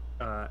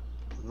moment?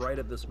 Right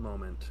at this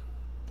moment,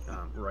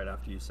 right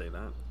after you say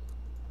that,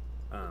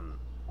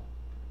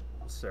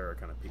 Sarah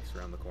kind of peeks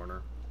around the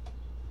corner.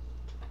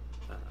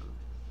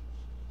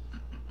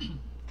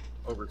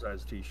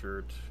 Oversized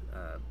t-shirt,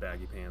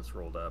 baggy pants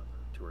rolled up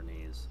to her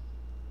knees.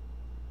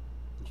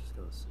 And just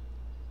goes,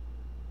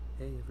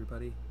 "Hey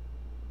everybody,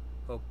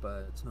 hope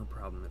it's no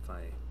problem if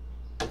I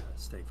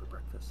stay for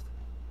breakfast.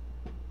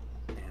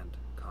 And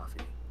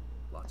coffee,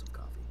 lots of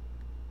coffee."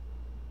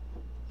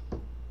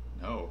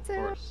 No, of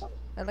Sarah, course.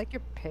 I like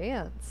your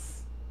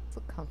pants.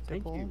 So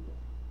comfortable. Thank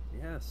you.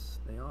 Yes,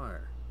 they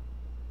are.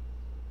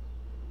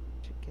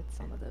 Should get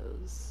some of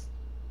those.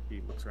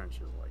 She looks around.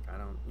 She's like, I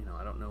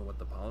don't know what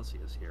the policy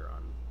is here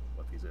on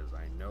what these is.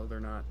 I know they're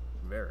not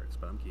Variks,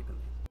 but I'm keeping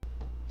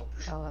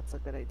these. Oh, that's a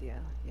good idea.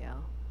 Yeah.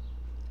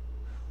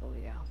 Oh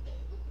yeah.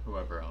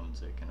 Whoever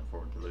owns it can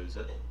afford to lose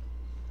it.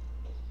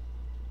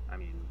 I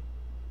mean,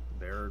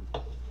 they're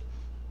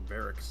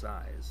Variks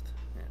sized,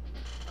 and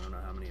I don't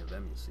know how many of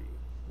them you see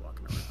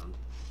walking around.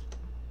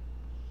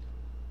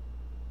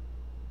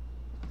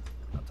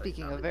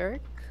 Speaking of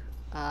Eric,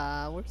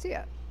 where's he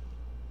at?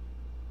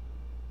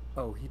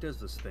 Oh, he does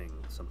this thing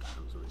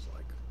sometimes where he's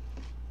like,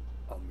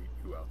 I'll meet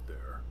you out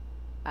there.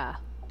 Ah,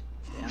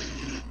 yeah,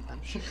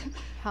 I'm sure.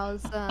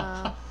 How's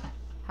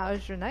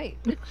your night?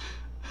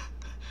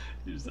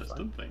 Use this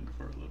to think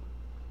for a little.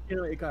 You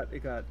know, it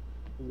got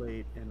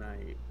late, and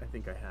I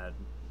think I had,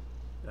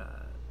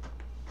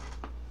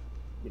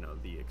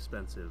 the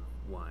expensive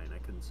wine I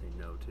couldn't say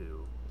no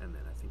to, and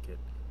then I think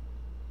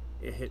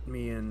it hit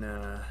me in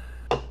the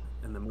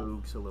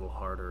moogs a little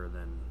harder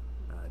than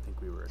I think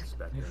we were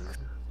expecting.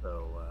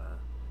 So,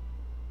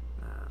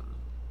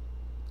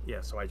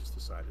 so I just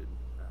decided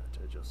to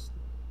just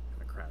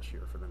kind of crash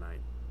here for the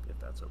night, if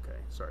that's okay.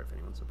 Sorry if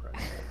anyone's surprised.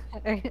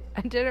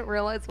 I didn't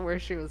realize where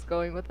she was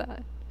going with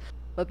that.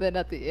 But then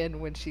at the end,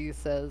 when she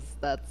says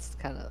that's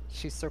kind of,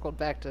 she circled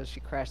back to she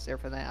crashed there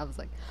for that, I was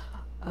like,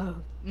 oh,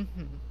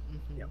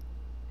 Yep.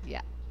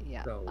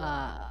 Yeah. So,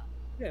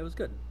 yeah, it was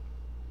good.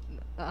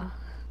 Uh,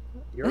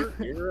 Your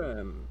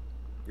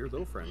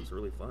little friend's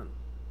really fun.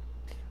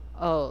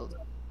 oh,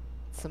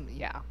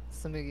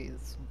 Samigi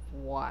is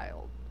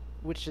wild,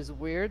 which is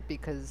weird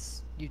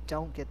because you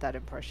don't get that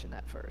impression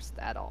at first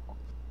at all.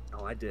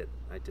 Oh, I did.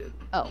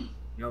 Oh,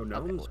 No,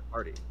 Gnome's okay.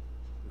 party.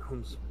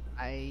 Gnome's.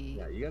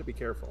 Yeah, you gotta be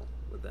careful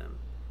with them.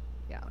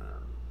 Yeah.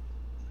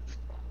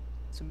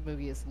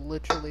 Samigi is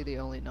literally the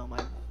only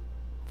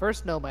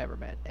first gnome I ever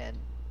met, and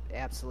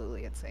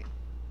absolutely insane.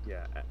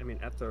 Yeah, I mean,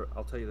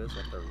 I'll tell you this,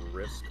 at the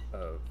risk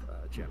of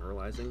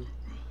generalizing,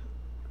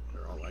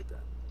 they're all like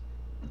that.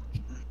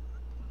 You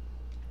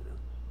know,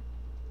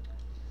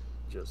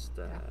 just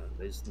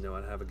they just know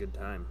how to have a good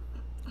time.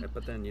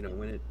 But then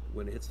when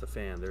it hits the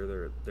fan,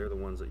 they're the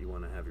ones that you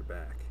want to have your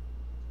back.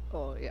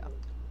 Oh yeah.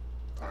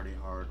 Party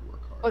hard,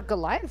 work hard. But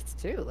Goliaths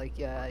too. Like,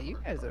 yeah, you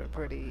guys are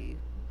pretty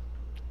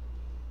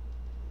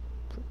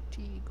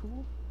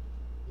cool.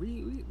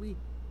 We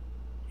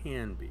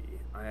can be.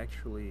 I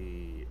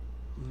actually,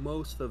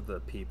 most of the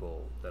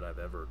people that I've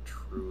ever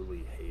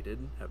truly hated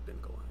have been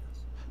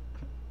Goliaths.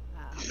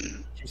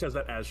 She says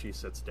that as she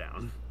sits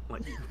down,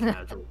 like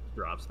casually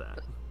drops that.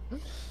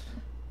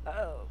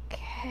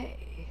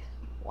 Okay.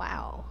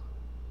 Wow.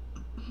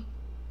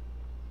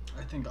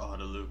 I think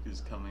Luke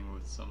is coming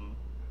with some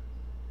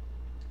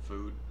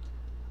food.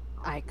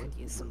 I could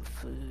use some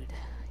food.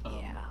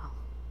 Yeah.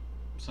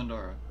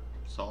 Sandara,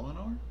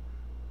 Solinor?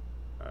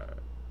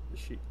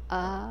 She.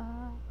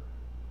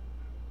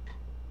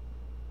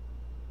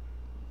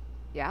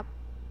 Yeah.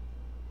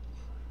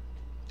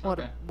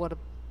 Okay.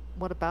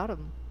 What about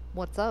him?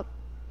 What's up?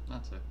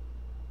 That's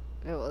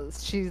it.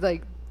 She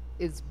like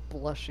is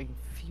blushing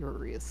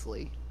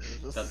furiously.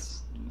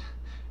 That's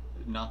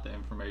not the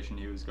information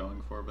he was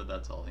going for, but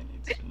that's all he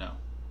needs to know.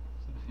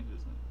 He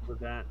doesn't. With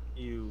that,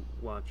 you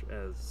watch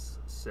as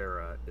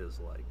Sarah is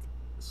like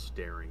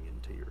staring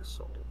into your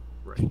soul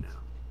right now.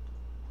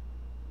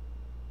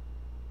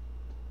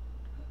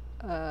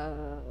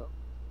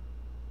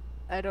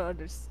 I don't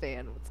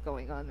understand what's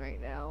going on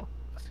right now.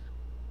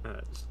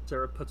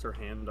 Sarah puts her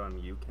hand on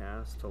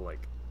UCAS to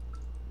like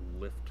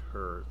lift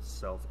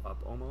herself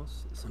up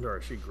almost.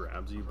 Sandara, she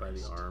grabs you by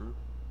the arm.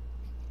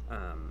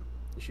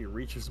 She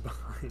reaches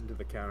behind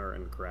the counter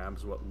and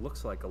grabs what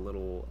looks like a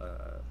little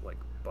like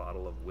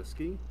bottle of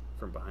whiskey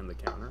from behind the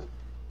counter,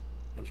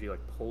 and she like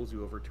pulls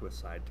you over to a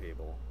side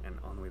table. And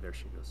on the way there,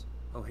 she goes,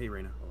 "Oh hey,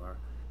 Raina, Alara."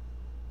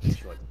 And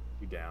she like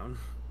you down,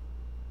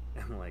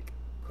 and like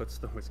puts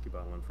the whiskey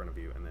bottle in front of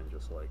you, and then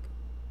just like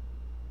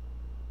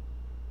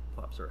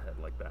plops her head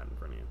like that in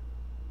front of you.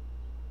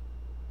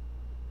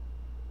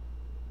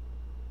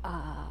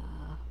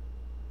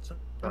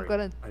 Sorry,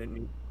 I didn't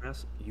mean to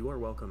ask. You are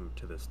welcome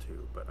to this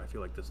too, but I feel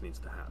like this needs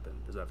to happen.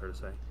 Is that fair to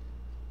say?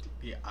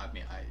 Yeah, I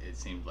mean, it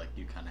seemed like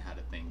you kind of had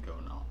a thing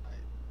going on.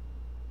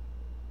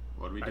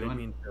 What are we I doing? didn't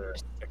mean to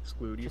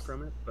exclude you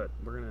from it, but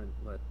we're gonna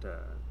let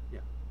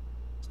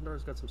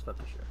Sandara's got some stuff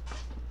to share.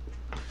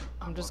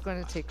 I'm just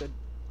going to take a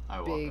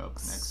big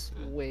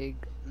swig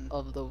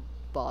of the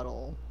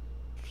bottle.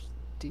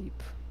 Deep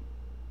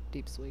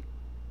swig.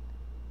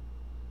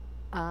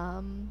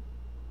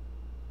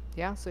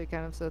 Yeah, so he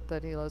kind of said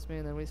that he loves me,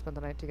 and then we spent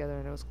the night together,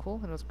 and it was cool,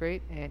 and it was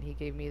great, and he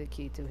gave me the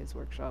key to his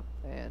workshop,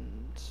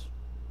 and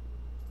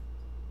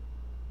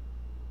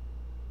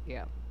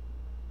yeah.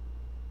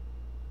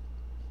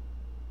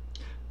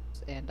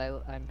 And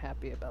I'm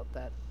happy about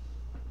that.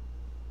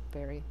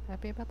 Very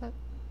happy about that.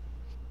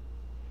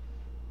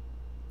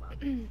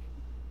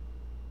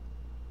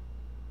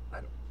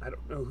 I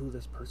don't know who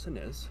this person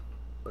is.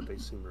 but they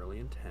seem really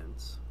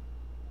intense.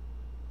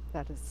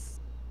 That is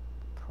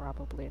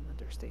probably an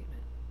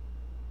understatement.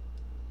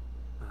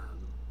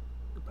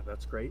 But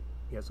that's great.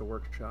 He has a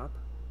workshop.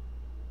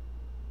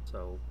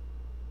 So,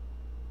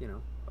 you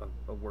know,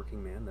 a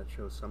working man, that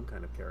shows some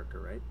kind of character,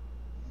 right?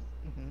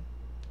 Mm-hmm.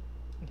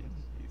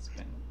 He's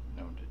been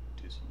known to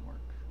do some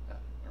work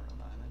around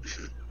the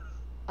island.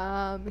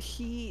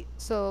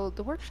 So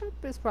the workshop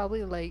is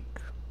probably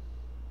like,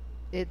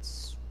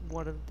 it's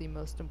one of the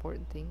most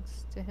important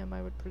things to him,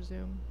 I would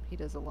presume. He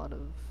does a lot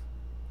of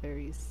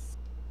very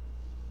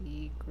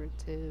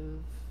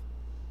secretive,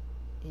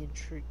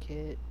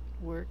 intricate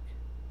work.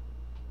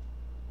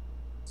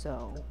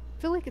 So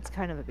I feel like it's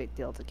kind of a big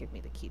deal to give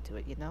me the key to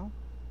it, you know?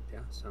 Yeah,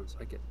 sounds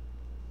like it.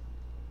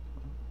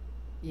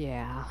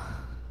 Yeah.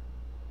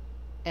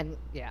 And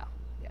yeah.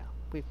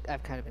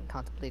 I've kind of been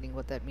contemplating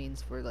what that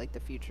means for like the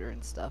future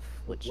and stuff,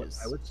 which What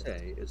is I would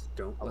say is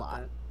don't a let lot.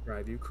 that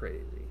drive you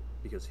crazy,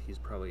 because he's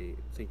probably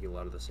thinking a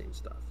lot of the same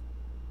stuff.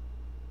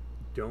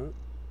 Don't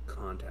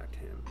contact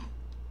him.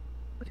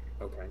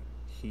 Okay?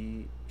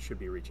 He should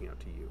be reaching out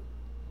to you.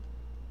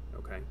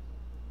 Okay?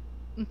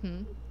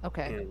 Mm-hmm.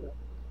 Okay. And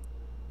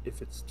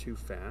if it's too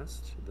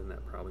fast, then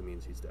that probably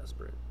means he's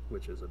desperate,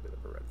 which is a bit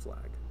of a red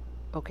flag.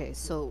 Okay,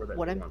 so Or that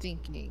what he I'm wants.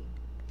 thinking,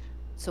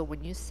 so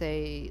when you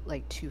say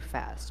like too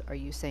fast, are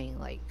you saying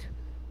like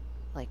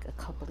a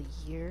couple of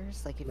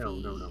years? Like if No.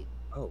 he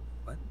Oh,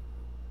 what?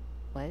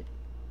 what?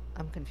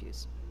 I'm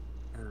confused.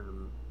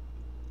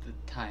 The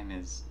time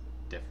is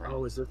different.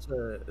 Oh, is this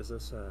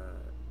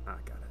got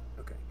it.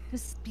 Okay.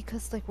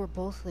 Because like we're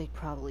both like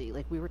probably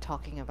like we were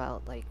talking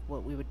about like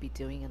what we would be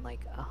doing in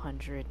like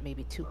 100,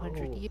 maybe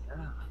 200 Oh, years.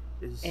 yeah.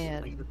 I guess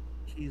And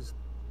he's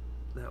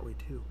that way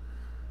too.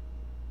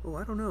 Oh,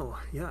 I don't know.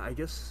 Yeah, I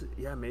guess,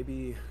 yeah,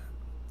 maybe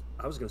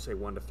I was gonna say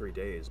 1 to 3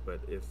 days,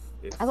 but if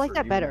I like for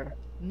that you better.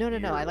 No,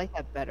 I you're like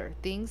that better.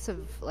 Things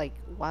have like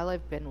while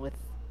I've been with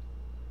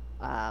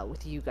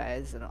you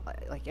guys and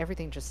like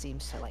everything just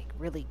seems to like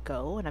really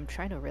go, and I'm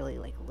trying to really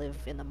like live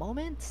in the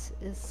moment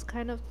is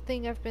kind of the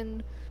thing I've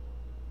been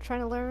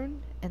trying to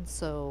learn. And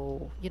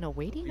so,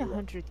 I'll tell waiting a you what,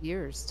 100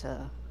 years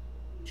to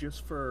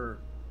just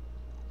for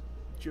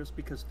just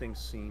because things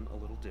seem a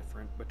little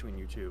different between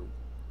you two,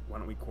 why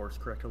don't we course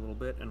correct a little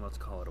bit and let's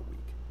call it a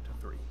week to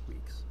 3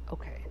 weeks?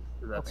 okay,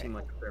 Does that okay, seem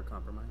like a fair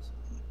compromise?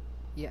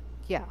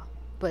 yeah.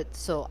 But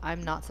so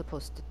I'm not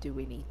supposed to do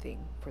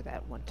anything for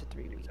that 1 to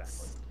 3 Exactly.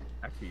 weeks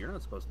Actually, you're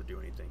not supposed to do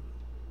anything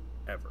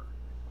ever.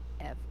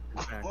 ever. In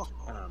fact,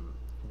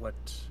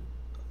 what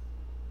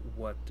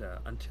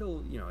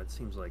until it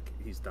seems like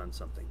he's done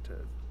something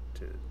to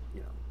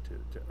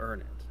to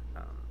earn it.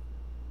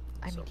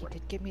 I So mean, he what?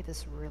 did give me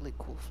this really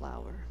cool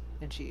flower,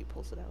 and she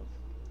pulls it out.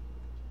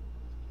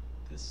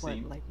 This What,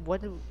 seems like,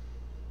 what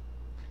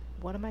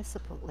am I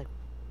supposed, like,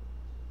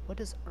 what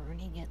does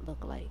earning it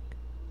look like?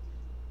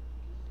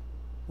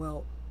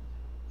 Well,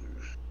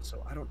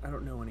 so I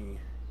don't know any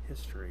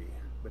history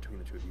between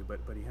the two of you, but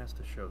he has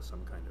to show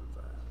some kind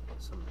of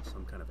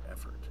some kind of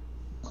effort.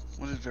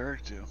 What did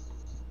Varric do?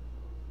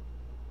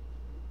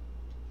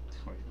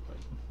 wait, what?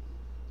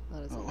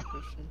 That is a Oh. good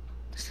question.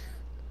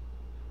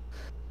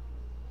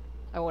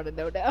 I want to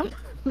know now,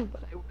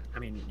 but I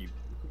mean,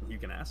 you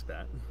can ask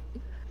that.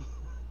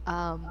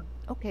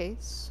 okay,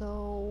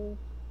 so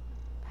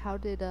how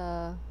did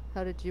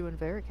you and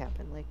Varric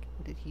happen? Like,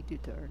 what did he do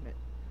to earn it?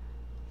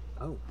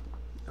 Oh,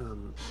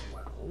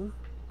 well,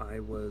 I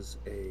was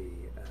a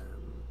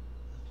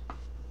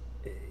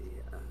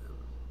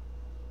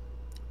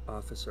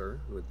officer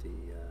with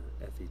the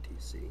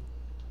FETC,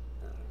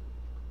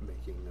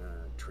 making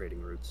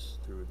trading routes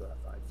through the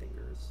Five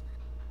Fingers.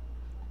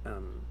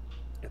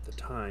 At the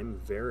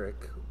time,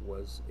 Varric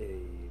was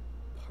a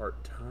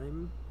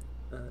part-time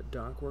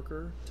dock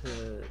worker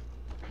to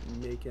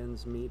make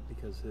ends meet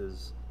because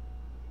his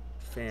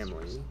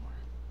family,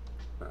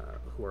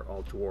 who are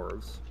all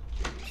dwarves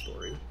in the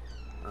story,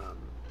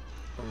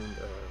 owned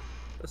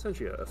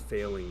essentially a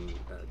failing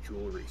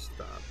jewelry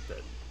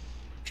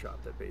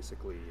shop that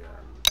basically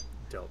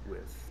dealt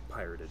with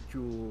pirated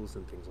jewels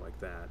and things like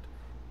that.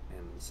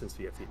 And since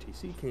the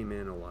FETC came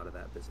in, a lot of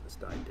that business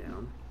died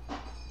down.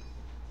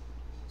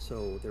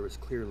 So there was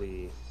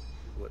clearly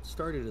what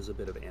started as a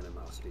bit of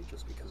animosity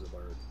just because of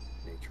our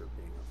nature of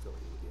being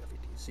affiliated with the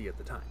FETC at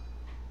the time.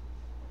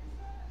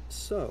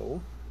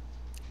 So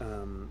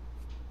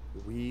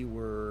we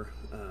were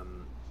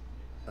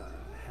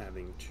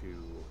having to,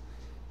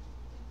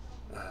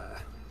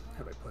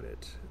 how do I put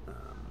it,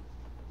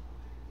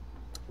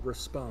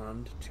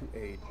 respond to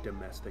a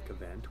domestic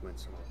event when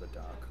some of the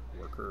dock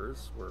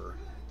workers were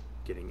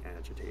getting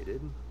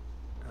agitated,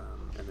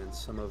 and then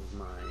some of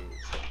my,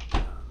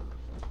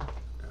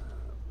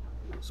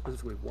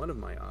 specifically one of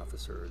my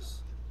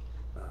officers,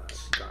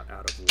 got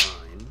out of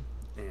line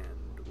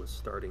and was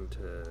starting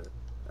to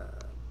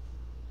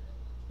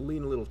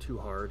lean a little too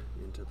hard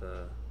into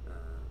the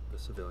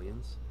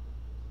civilians.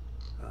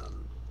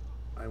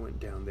 I went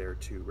down there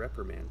to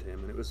reprimand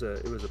him, and it was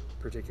a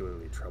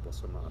particularly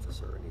troublesome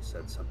officer, and he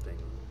said something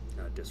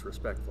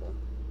disrespectful.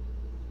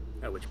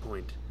 At which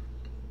point,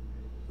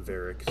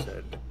 Varric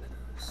said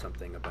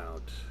something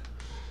about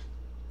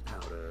how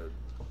to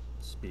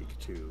speak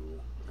to,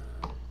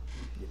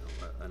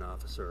 an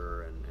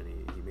officer, and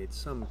he made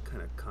some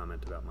kind of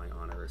comment about my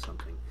honor or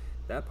something.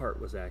 That part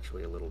was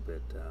actually a little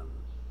bit,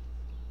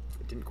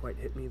 it didn't quite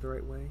hit me the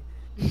right way,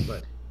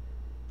 but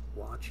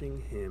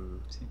watching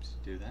him seems to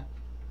do that.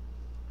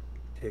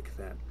 Pick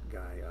that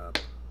guy up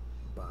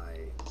by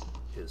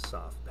his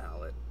soft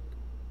palate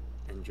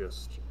and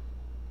just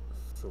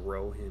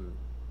throw him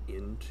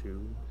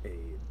into a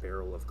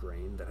barrel of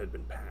grain that had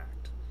been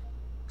packed.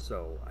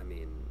 So, I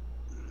mean,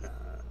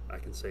 I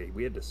can say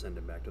we had to send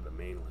him back to the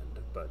mainland,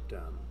 but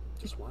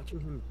just watching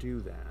him do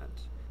that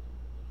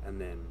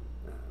and then,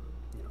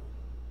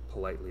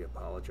 politely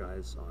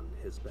apologize on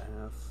his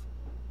behalf,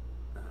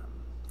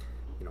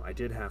 I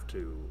did have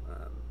to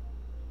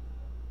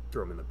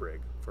throw him in the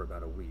brig for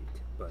about a week,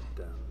 but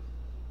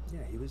yeah,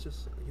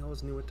 he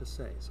always knew what to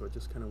say, so it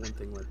just kind of one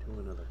thing led to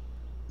another.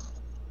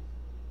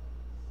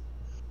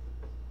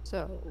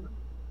 So,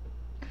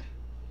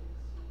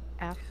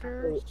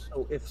 after...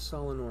 So if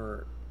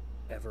Solinor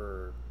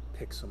ever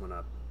picks someone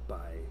up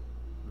by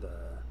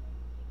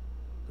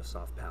the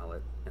soft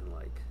palate and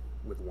like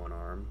with one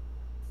arm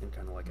and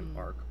kind of like an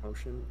arc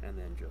motion, and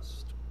then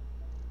just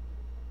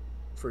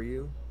for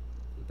you,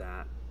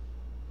 that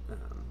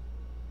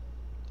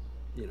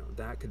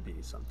that could be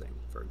something,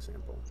 for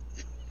example.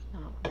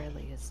 Not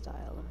really his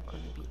style, I'm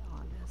going to be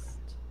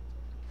honest.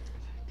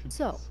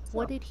 So,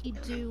 what did he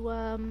do,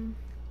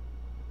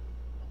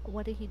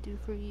 what did he do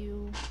for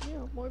you,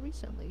 more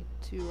recently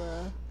to,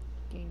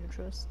 gain your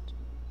trust?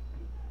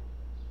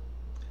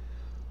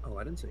 Oh,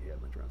 I didn't say he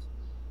had my trust.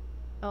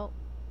 Oh,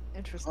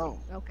 interesting. Oh.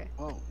 Okay.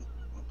 Oh. Okay.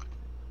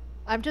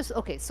 I'm just,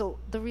 okay, so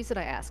the reason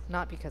I ask,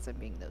 not because I'm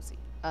being nosy,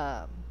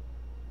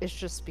 it's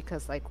just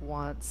because, like,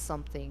 once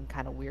something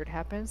kind of weird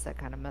happens that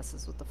kind of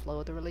messes with the flow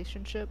of the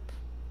relationship,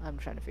 I'm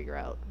trying to figure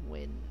out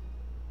when,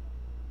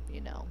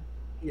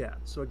 Yeah,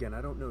 so again,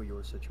 I don't know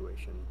your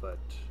situation, but...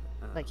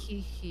 like,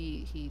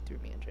 he threw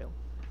me in jail.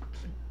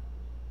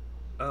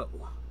 Oh,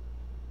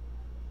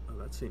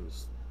 that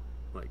seems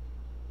like...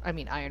 I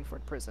mean,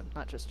 Ironford prison,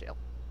 not just jail.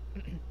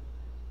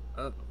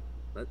 Oh,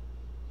 that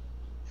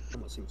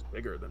almost seems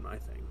bigger than my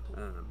thing.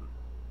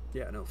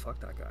 Yeah, no, fuck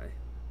that guy.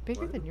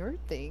 Bigger than your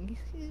thing?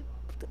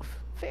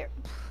 Fair.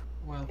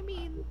 Well,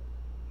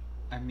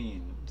 I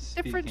mean,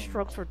 different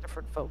strokes for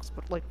different folks,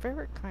 but like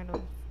very kind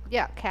of,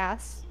 yeah,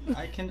 Cass.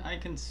 I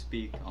can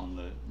speak on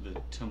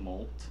the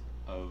tumult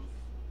of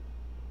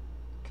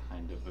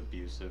kind of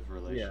abusive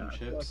relationships.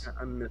 Yeah, I feel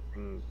like I'm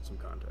missing some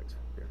context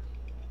here.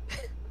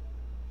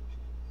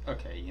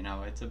 Okay,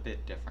 it's a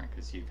bit different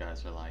because you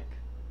guys are like,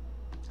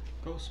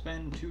 go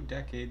spend 2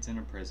 decades in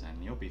a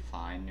prison, you'll be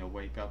fine, you'll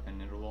wake up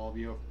and it'll all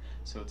be over.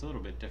 So it's a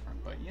little bit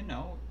different, but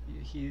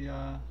he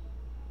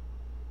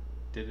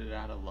did it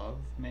out of love,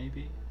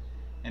 maybe.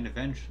 And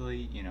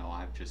eventually,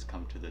 I've just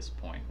come to this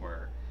point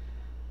where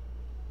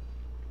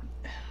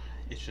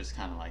it's just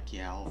kind of like,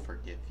 yeah, I'll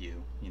forgive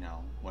you,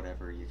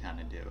 whatever you kind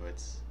of do.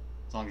 It's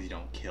as long as you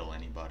don't kill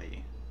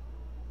anybody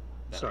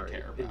that I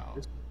care about.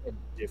 Is this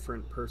a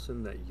different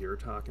person that you're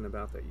talking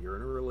about that you're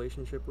in a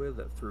relationship with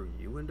that threw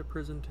you into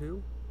prison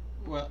too?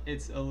 Well,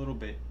 it's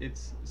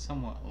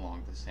somewhat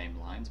along the same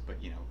lines,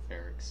 but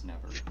Varric's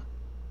never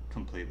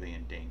completely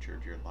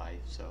endangered your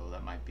life, so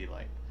that might be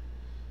like...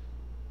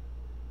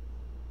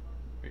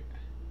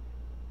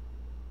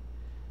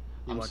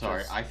 I'm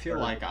sorry, I feel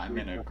like I'm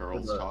in a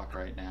girls' talk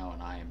right now,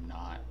 and I'm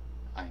not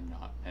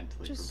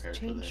mentally just prepared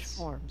for this. Just change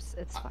forms,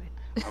 it's fine.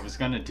 I was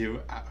gonna do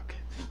it. Okay,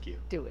 thank you.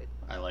 Do it.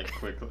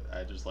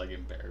 I just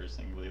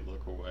embarrassingly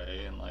look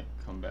away and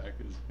come back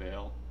as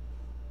Vale.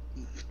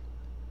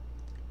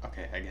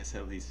 Okay, I guess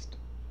at least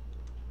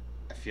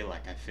I feel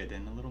like I fit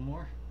in a little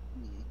more.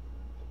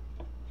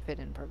 Fit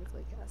in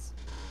perfectly, Cass.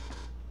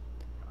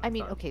 I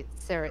mean, okay,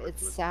 Sarah, it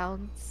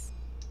sounds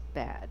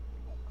bad.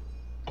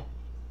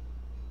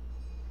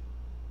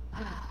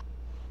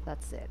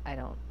 That's it.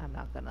 I'm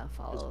not gonna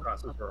follow. Just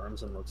crosses her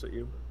arms and looks at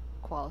you.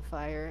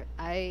 Qualifier.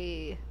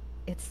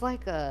 It's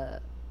like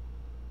a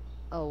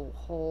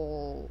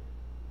whole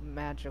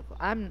magical...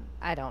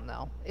 I don't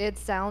know. It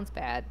sounds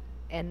bad,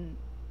 and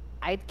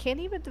I can't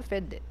even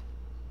defend it.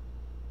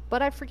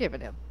 But I've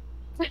forgiven him.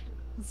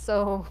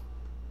 So,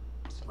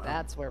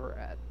 that's where we're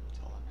at. That's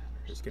all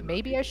that matters.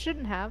 Maybe I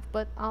shouldn't have,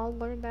 but I'll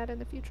learn that in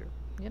the future,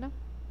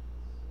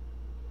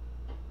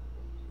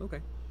 Okay.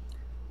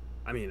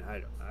 I mean,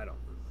 I don't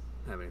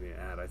have anything to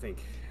add. I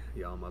think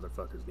y'all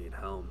motherfuckers need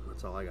helm.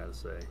 That's all I gotta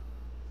say.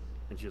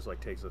 And she just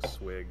takes a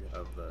swig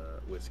of the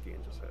whiskey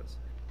and just says,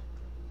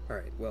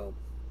 "Alright, well,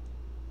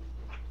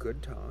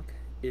 good talk.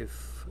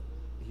 If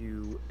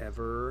you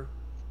ever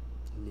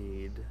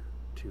need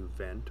to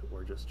vent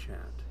or just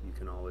chat, you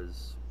can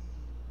always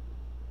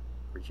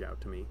reach out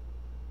to me.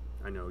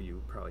 I know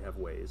you probably have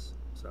ways,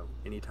 so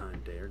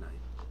anytime, day or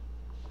night,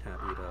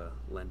 happy to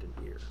lend an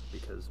ear,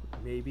 because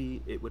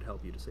maybe it would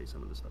help you to say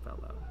some of the stuff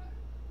out loud."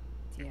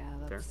 Yeah,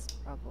 that's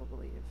Fair?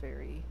 probably a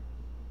very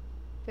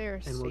fair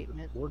And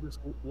statement.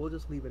 we'll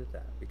just leave it at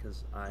that,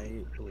 because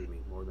believe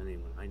me, more than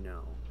anyone, I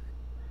know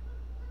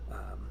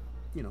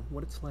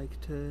what it's like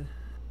to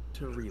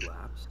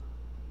relapse,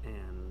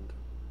 and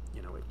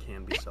it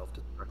can be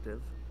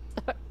self-destructive.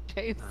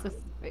 James's Um,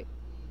 face.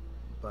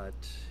 but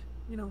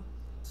you know,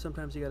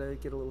 sometimes you gotta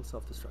get a little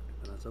self-destructive,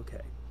 and that's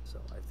okay. So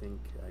I think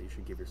you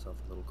should give yourself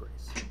a little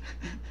grace.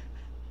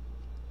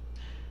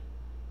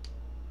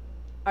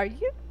 Are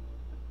you?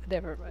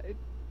 Never mind.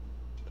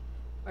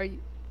 Are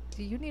you?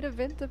 Do you need a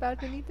vent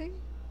about anything?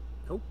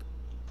 Nope,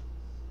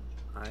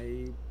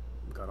 I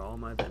got all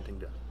my venting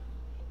done.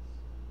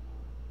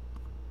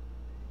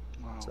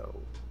 Wow. So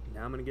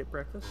now I'm gonna get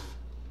breakfast,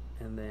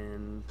 and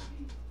then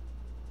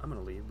I'm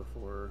gonna leave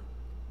before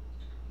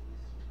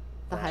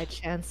The High that.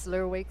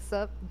 Chancellor wakes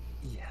up.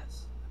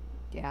 Yes.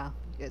 Yeah,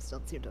 you guys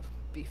don't seem to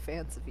be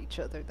fans of each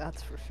other,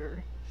 that's for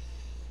sure.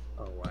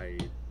 Oh, I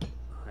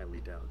highly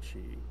doubt she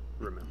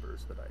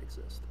remembers that I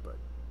exist, but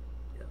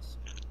yes.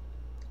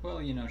 Well,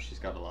 she's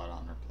got a lot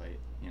on her plate.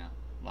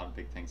 A lot of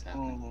big things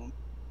happening.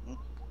 Oh,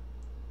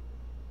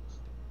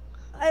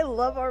 I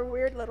love our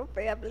weird little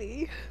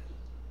family.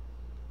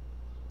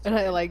 And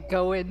I like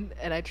go in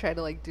and I try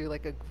to like do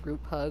like a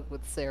group hug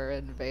with Sarah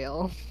and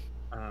Vale.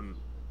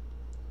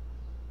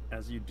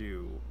 As you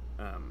do,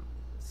 um,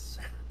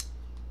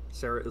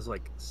 Sarah is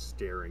like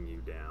staring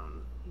you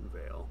down,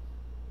 Vale,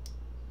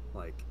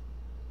 like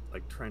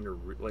trying to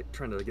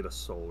trying to get a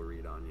soul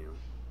read on you.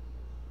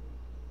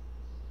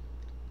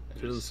 I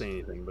She doesn't just- say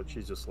anything, but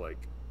she's just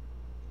like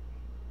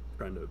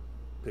trying to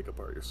pick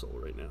apart your soul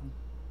right now.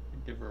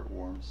 Give her a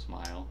warm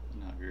smile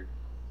and hug her.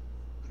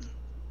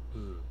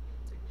 Hmm.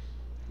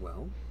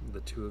 Well,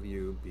 the two of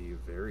you be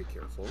very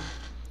careful.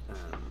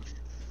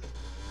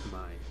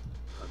 My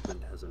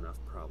husband has enough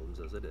problems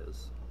as it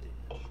is,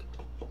 and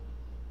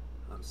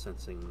I'm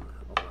sensing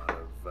a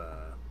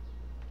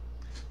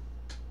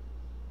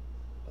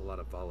lot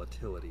of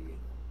volatility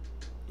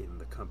in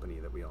the company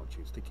that we all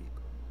choose to keep,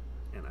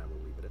 and I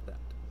will leave it at that.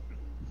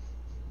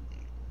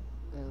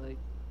 I like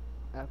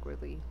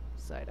awkwardly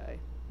side eye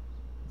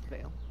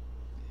Vale.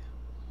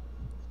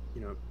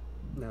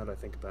 Now that I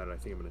think about it, I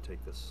think I'm going to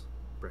take this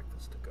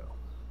breakfast to go.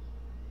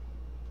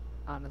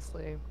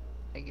 Honestly,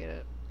 I get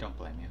it. Don't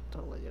blame you.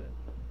 Totally get it.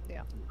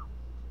 Yeah.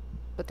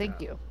 But thank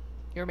you.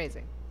 You're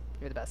amazing.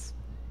 You're the best.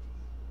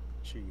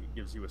 She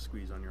gives you a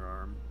squeeze on your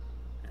arm,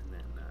 and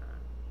then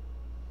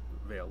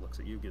Vale looks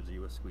at you, gives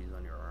you a squeeze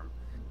on your arm,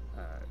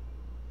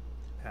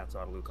 pats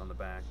Autoluke on the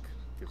back,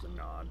 gives a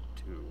nod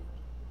to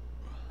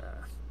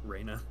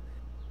Reyna,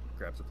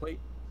 grabs a plate,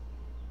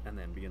 and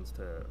then begins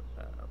to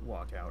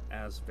walk out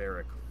as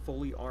Varric,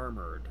 fully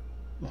armored,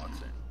 walks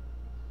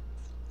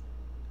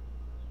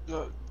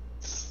in.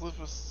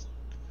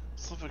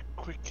 slip a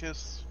quick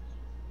kiss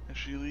as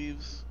she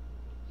leaves,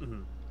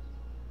 Mm-hmm.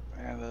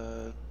 and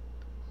a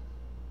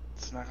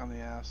smack on the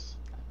ass.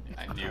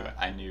 I knew it.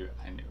 I knew it.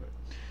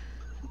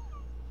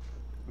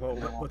 Well,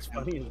 what's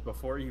funny is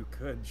before you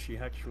could, she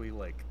actually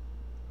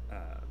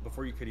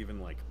before you could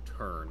even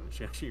turn,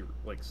 she actually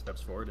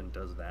steps forward and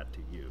does that to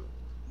you.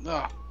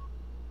 No,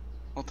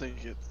 I'll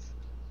take it.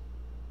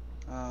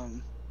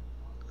 And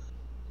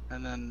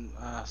then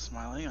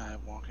smiling, I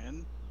walk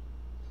in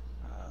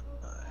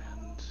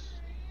and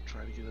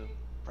try to get a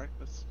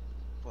breakfast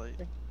plate.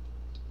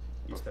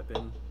 You step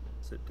in,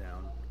 sit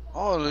down.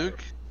 Oh,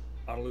 Luke.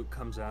 Autoluke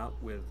comes out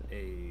with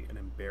an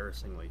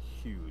embarrassingly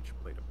huge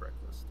plate of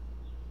breakfast.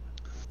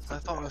 I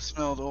thought I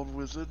smelled old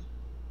wizard.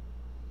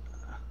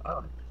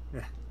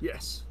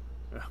 Yes,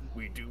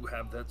 we do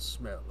have that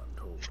smell, I'm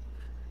told.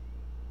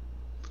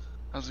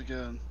 How's it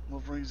going?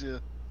 What brings you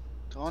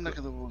to our neck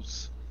of the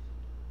woods?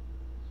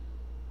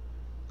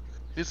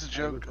 It's a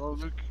joke. Oh,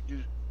 Luke,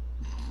 you.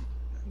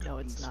 No,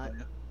 it's not.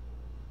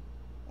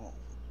 Well,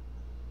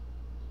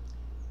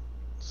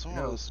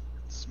 someone No. else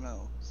can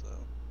smell, so.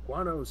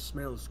 Guano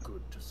smells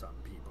good to some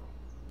people.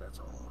 That's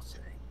all I'll say.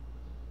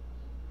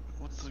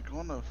 What's the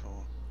guano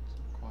for?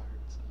 Acquired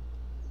some.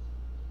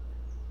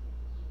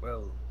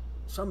 Well,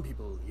 some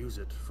people use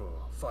it for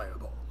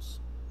fireballs,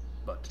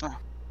 but Ah.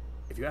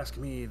 if you ask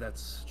me,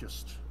 that's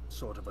just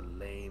sort of a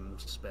lame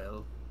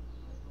spell,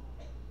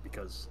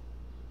 because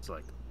it's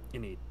like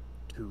any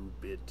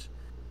 2-bit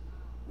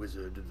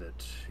wizard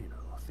that,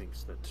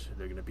 thinks that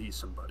they're gonna be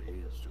somebody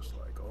is just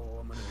like, oh,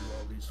 I'm gonna do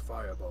all these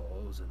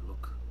fireballs and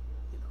look,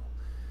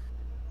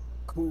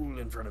 cool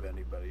in front of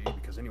anybody,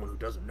 because anyone who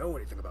doesn't know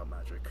anything about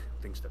magic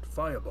thinks that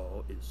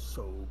fireball is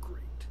so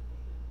great.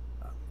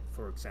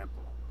 For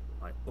example,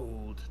 my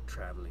old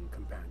traveling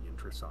companion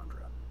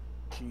Trissandra,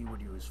 she would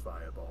use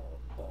fireball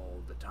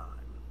all the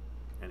time,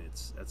 and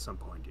it's at some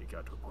point it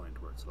got to a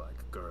point where it's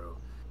like, girl,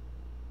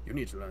 you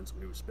need to learn some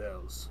new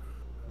spells,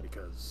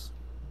 because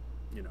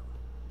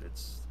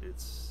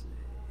it's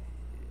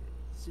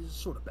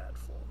sort of bad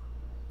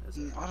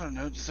form. I don't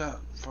know, just that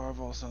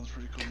fireball sounds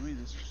pretty cool to me.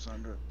 This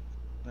Sandra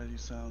lady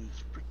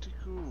sounds pretty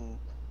cool.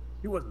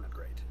 He wasn't that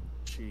great.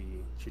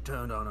 She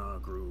turned on our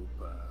group.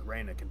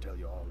 Reyna can tell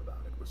you all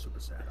about it. It was super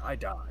sad. I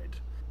died.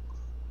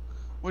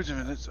 Wait a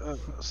minute,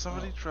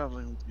 somebody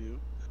traveling with you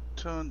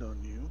turned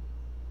on you.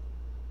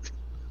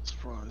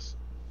 Surprise.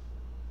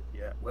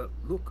 Yeah, well,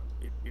 look,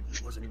 it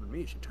wasn't even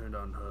me. She turned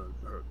on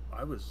her.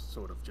 I was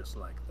sort of just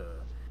like the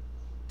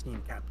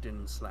team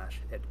captain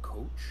slash head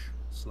coach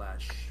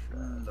slash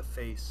the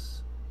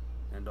face,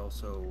 and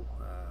also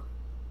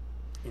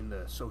in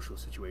the social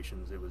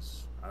situations,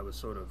 I was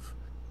sort of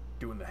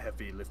doing the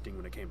heavy lifting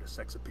when it came to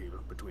sex appeal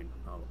between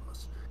all of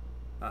us.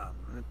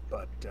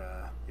 But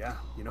yeah,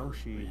 you know,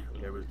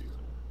 there was.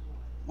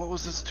 What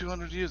was this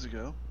 200 years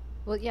ago?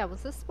 Well, yeah,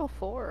 was this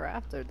before or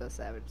after the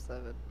Savage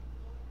Seven?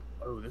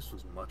 Oh, this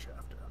was much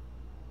after.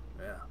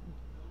 Yeah.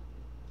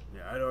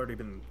 Yeah, I'd already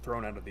been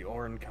thrown out of the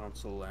Oran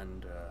Council,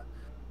 and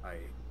I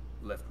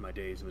left my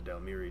days in the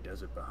Dalmiri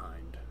Desert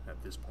behind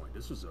at this point.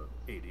 This was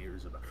 8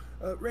 years ago.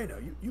 Reyna,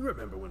 you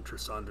remember when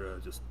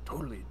Trissandra just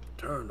totally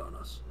turned on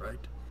us, right?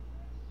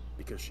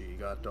 Because she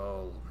got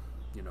all,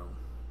 you know,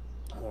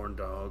 horn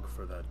dog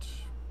for that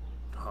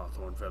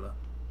Hawthorne fella.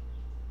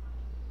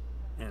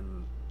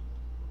 And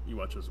you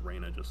watch as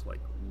Reyna just, like,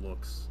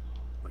 looks,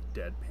 like,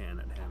 deadpan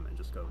at him and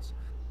just goes,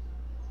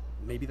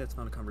 maybe that's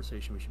not a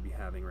conversation we should be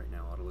having right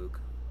now, Autoluke.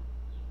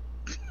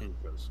 And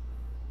he goes,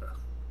 ugh.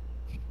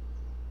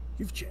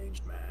 You've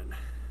changed, man.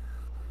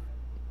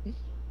 You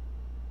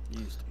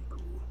used to be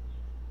cool.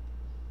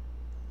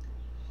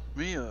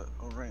 Me or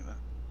Reyna?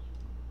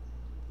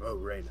 Oh,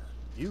 Reyna,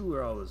 you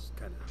were always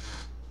kind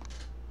of...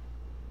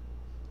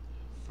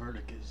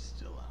 Verdict is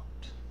still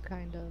out.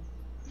 Kind of.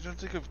 You don't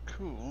think I'm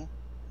cool?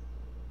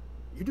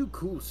 You do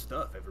cool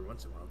stuff every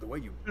once in a while. The way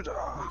you... Dude,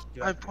 punched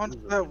I that punched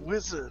wizard, that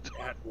wizard.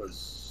 That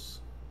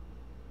was...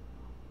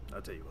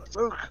 I'll tell you what.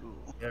 So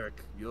cool.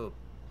 Eric, you're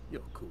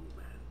cool,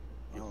 man.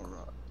 You're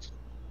cool.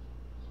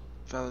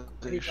 Alright.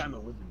 Anytime a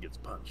Validation. wizard gets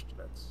punched,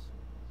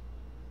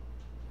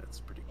 that's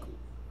pretty cool.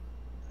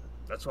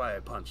 That's why I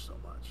punch so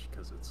much,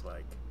 because it's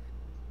like...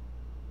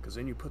 Because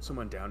then you put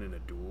someone down in a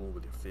duel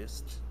with your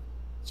fist,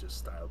 it's just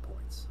style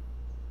points.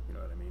 You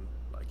know what I mean?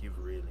 Like, you've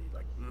really,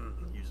 like,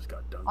 you just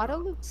got dunked on.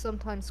 Autoluke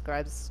sometimes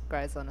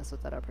scries on us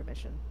without our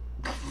permission.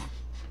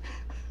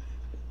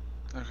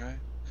 Okay.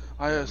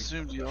 I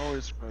assumed you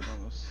always spread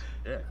on us.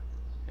 Yeah.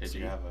 Hey, do See?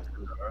 you have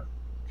a?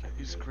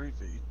 He's creepy.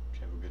 Do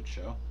you have a good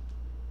show?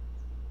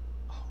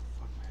 Oh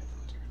fuck my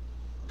headphones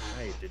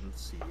are. I didn't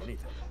see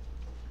anything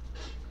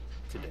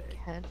today.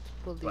 Can't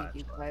believe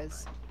you Flashlight.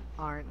 guys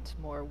aren't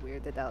more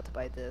weirded out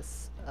by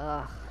this.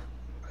 Ugh.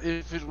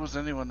 If it was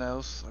anyone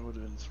else, I would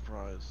have been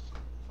surprised.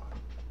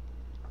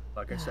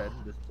 Like I said,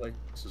 this place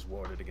is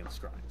warded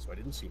against scrying, so I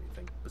didn't see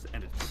anything.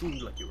 And it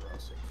seemed like you were all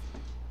safe.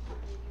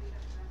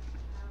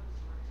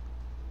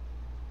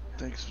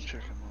 Thanks for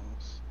checking on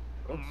us.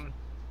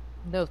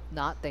 No,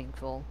 not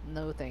thankful.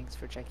 No thanks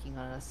for checking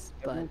on us.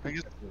 I But won't I be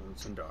guess- checking on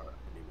Sandara anymore.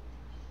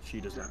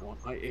 She does not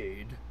want my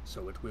aid,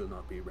 so it will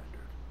not be rendered.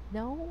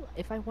 no,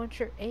 if I want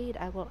your aid,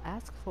 I will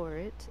ask for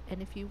it.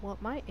 And if you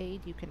want my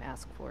aid, you can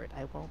ask for it.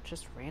 I won't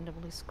just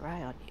randomly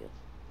scry on you.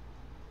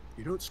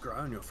 You don't scry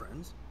on your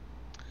friends?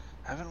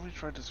 Haven't we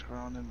tried to scry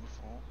on him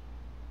before?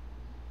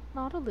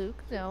 Not a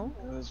Luke, no.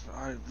 I'm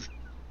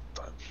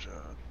sure.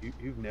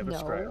 You've never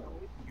No. scryed on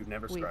me. You've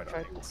never We've scryed on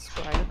tried to anyone.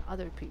 scry on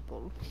other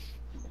people.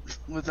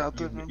 Without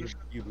the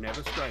You've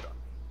never scryed on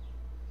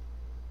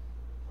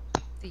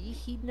me. See,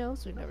 he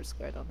knows we never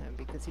squared on him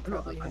because he No,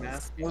 probably I'm has.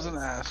 asking. He wasn't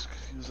asked.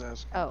 He was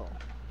asking. Oh,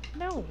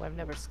 no, I've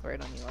never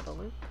squared on you,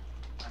 Autoluke.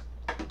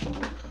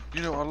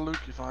 You know,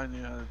 Autoluke, if I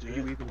knew how to Do do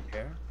you it. even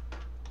care?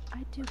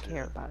 I do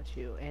care about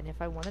you, and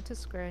if I wanted to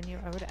square on you,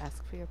 I would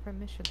ask for your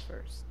permission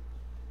first.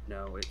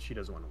 No, she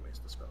doesn't want to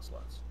waste the spell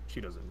slots.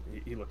 She doesn't.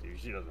 He looked at you.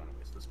 She doesn't want to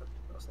waste the spell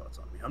slots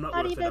on me. I'm not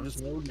Not worth it. I'm even just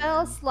an old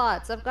spell man.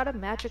 slots. I've got a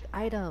magic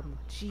item.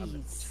 I'm a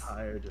Jeez.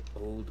 tired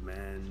old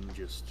man,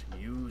 just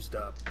used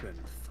up and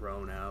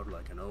thrown out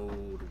like an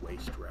old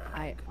waste rag.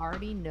 I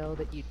already know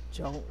that you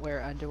don't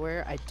wear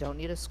underwear. I don't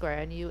need to square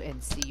on you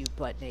and see you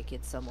butt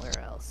naked somewhere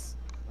else.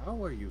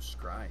 How are you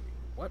scrying?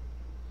 What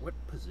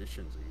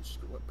positions are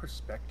you? What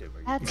perspective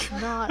are you? That's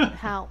taking? not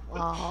how.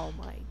 Oh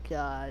my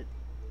god.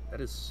 That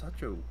is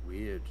such a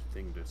weird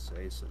thing to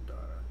say,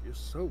 Sandara. You're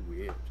so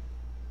weird.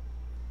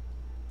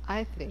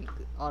 I think,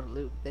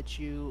 Autoluke, that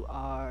you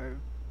are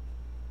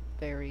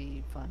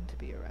very fun to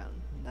be around.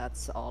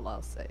 That's all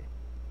I'll say.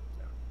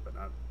 Yeah, but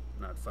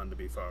not fun to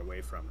be far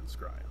away from and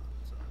scry on.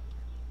 So.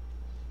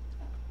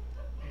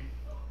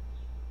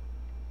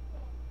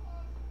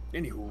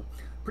 Anywho,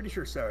 pretty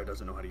sure Sarah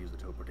doesn't know how to use the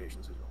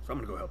teleportation sigil, so I'm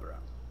gonna go help her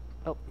out.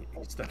 Oh,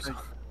 He steps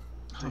off.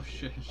 Oh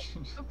shit.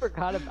 I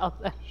forgot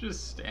about that.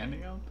 Just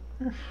standing out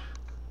there.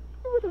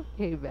 I would have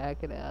came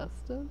back and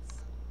asked us.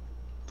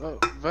 Oh,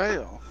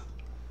 Vale.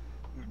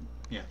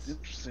 Yes.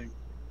 Interesting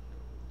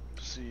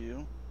to see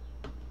you.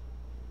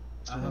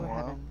 It's Uh, been a We're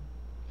while. having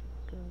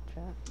good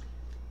chat.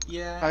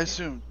 Yeah. I it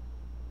assumed.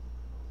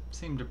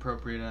 seemed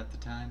appropriate at the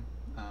time.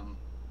 I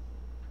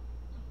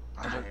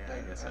I don't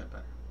guess I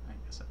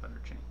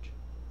better change.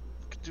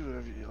 You can do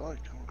whatever you like.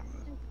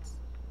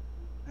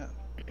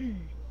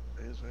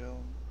 May as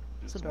well.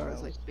 do something Sandara's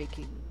else. like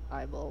baking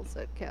eyeballs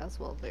at Cass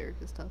while Varric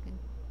is talking.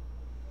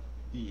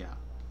 Yeah.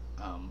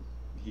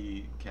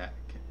 He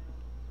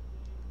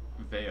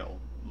Vale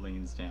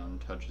leans down,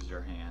 touches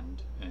your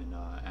hand, and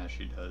as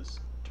she does,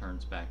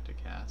 turns back to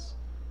Cass.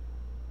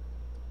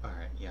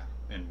 Alright, yeah,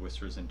 and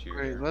whispers into your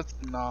Great, ear. let's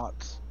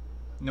not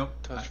Nope.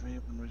 touch me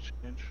when we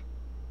change.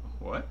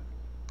 What?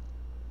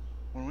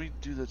 When we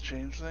do the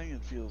change thing,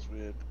 it feels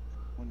weird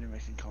when you're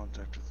making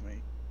contact with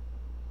me.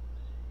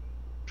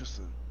 Just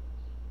a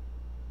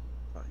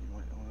thought you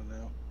might want to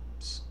know.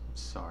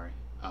 Sorry.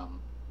 Is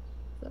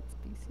that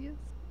specious?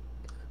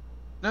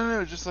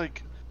 No, just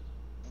like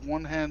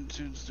one hand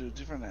tunes to a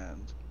different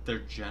hand. They're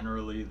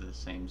generally the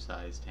same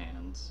sized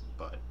hands,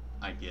 but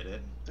I get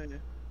it. They're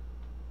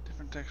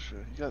different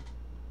texture. You got,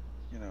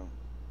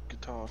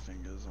 guitar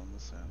fingers on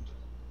this hand.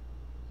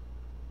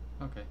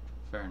 Okay,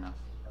 fair enough.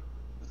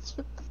 It's,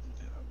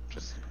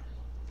 just,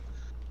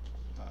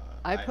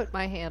 I put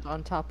my hand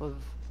on top of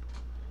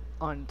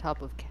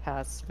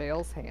Cass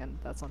Vale's hand.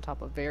 That's on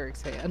top of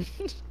Varric's hand.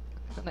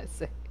 And I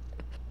say,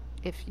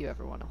 if you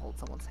ever want to hold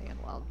someone's hand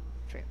while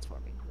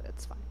transforming,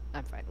 it's fine.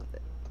 I'm fine with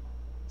it.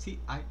 See,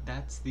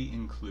 that's the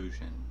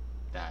inclusion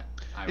that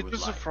I it would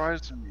just like.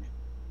 surprised me.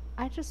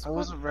 I just I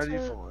wasn't want ready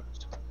to- for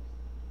it.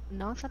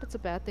 Not that it's a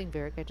bad thing,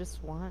 Varric. I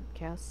just want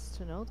Cass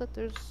to know that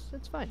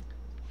it's fine.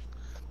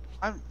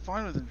 I'm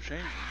fine with him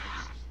changing.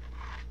 Just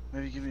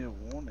maybe give me a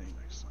warning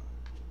next time.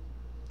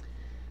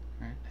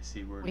 Alright, I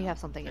see we're We not have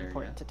something there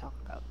important yet. to talk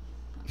about.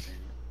 Not there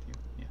yet with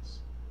you. Yes.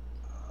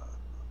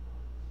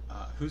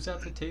 Who's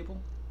at the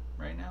table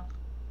right now?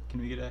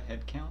 Can we get a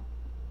head count?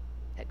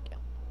 Head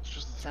count. It's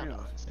just the Sound three of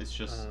off. us. It's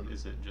just.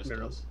 Is it just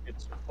No, us?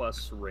 it's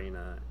plus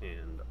Reyna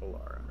and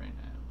Alara. Right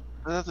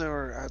now. I thought they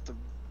were at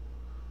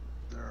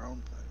their own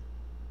thing.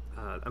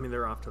 I mean,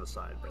 they're off to the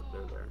side, but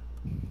they're there.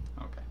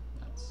 Okay,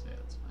 that's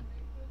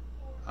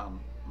fine.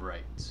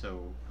 Right.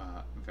 So,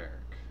 Varric.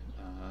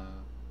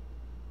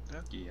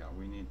 Yeah,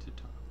 we need to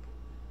talk.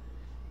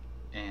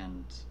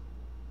 And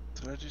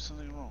Did I do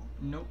something wrong?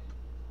 nope,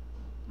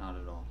 not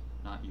at all.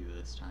 Not you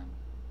this time.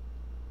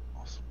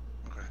 Awesome.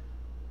 Okay.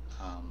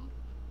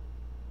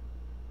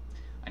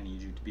 I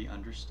need you to be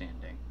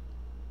understanding.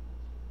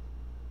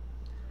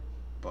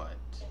 But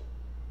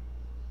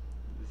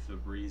the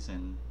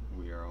reason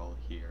we are all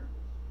here,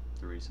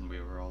 the reason we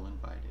were all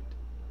invited,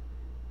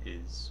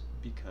 is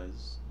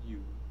because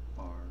you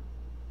are.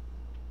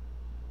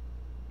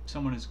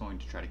 Someone is going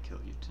to try to kill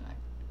you tonight.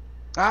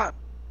 Ah!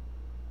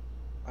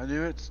 I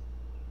knew it.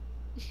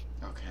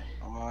 Okay.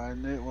 I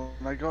knew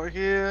when I got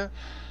here.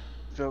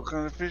 Felt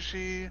kind of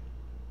fishy.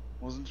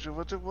 Wasn't sure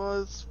what it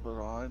was,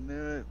 but I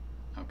knew it.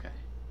 Okay.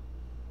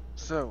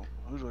 So,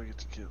 who do I get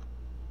to kill?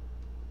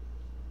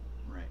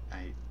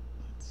 Right.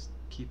 Let's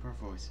keep our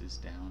voices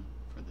down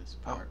for this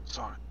part. Oh,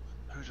 sorry.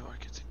 Who do I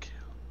get to kill?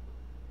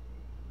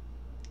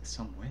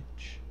 Some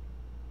witch.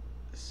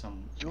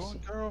 Your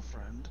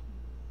girlfriend?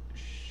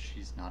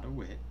 She's not a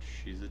witch.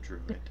 She's a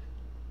druid.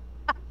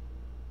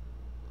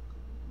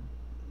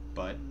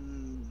 But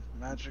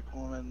Magic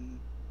woman,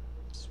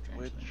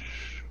 strangely.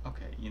 witch.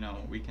 Okay,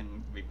 we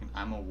can.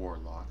 I'm a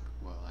warlock.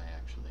 Well, I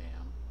actually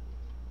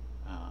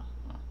am.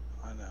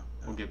 I know.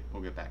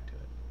 We'll get back to it.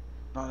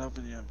 Not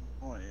helping you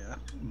more, yeah.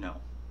 No.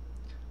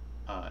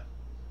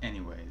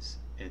 Anyways,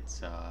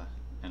 it's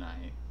and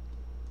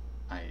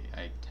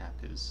I tap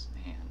his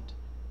hand.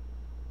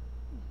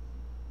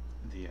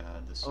 The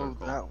circle.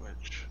 Oh, that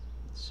witch.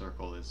 The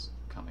circle is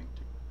coming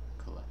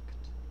to collect.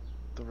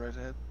 The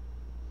redhead.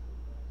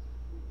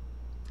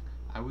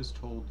 I was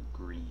told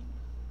green.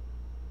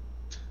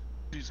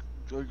 She's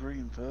a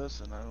green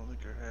person. I don't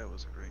think her hair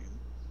was green.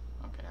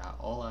 Okay,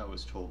 all I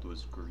was told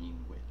was green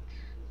witch.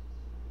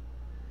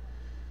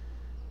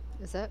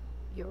 Is that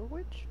your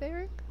witch,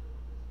 Varric?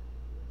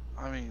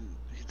 I mean,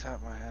 he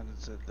tapped my hand and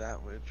said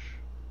that witch.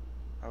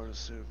 I would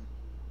assume.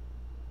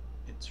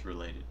 It's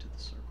related to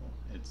the circle.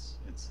 It's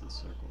the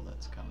circle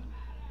that's coming.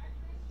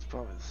 It's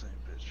probably the same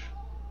bitch.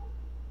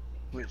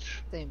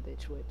 Witch. Same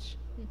bitch witch.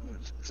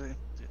 Same.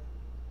 Yeah.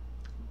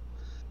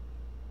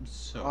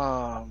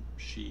 So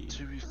she.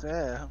 To be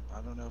fair,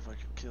 I don't know if I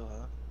could kill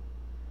her.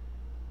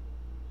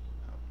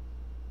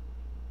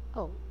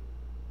 Oh.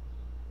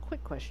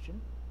 Quick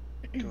question.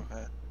 Go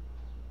ahead.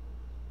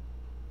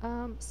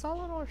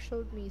 Solinor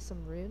showed me some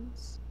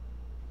runes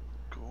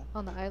Cool.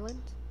 on the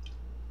island.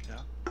 Yeah.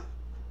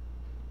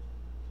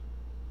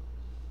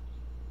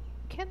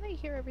 Can they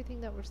hear everything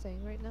that we're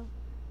saying right now?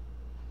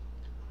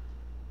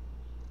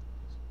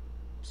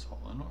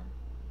 Solinor?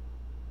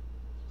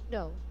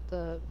 No,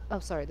 the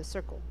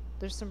circle.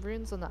 There's some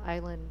runes on the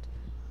island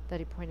that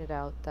he pointed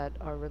out that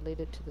are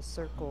related to the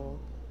circle,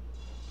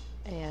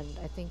 and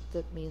I think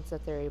that means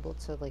that they're able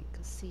to like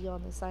see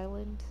on this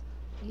island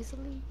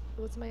easily.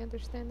 Was my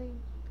understanding.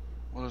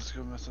 Well, let's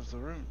go mess up the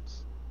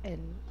runes.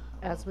 And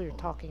as we were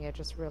talking, I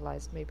just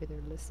realized maybe they're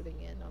listening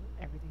in on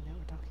everything that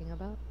we're talking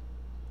about.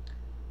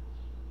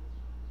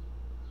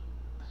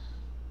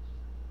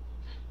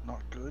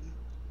 Not good.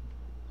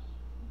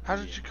 How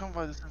did Yeah. you come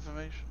by this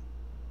information?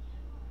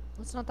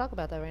 Let's not talk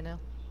about that right now,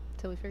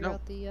 till we figure No,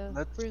 out the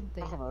Let's rune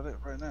thing. talk about it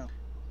right now.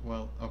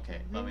 Well,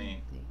 okay. The Let rune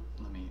me.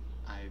 thing.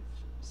 I've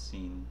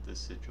seen the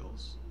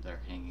sigils. They're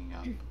hanging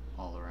up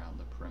all around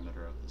the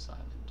perimeter of this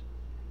island.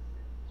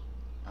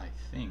 I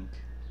think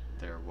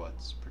they're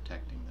what's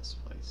protecting this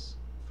place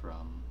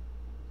from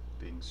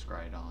being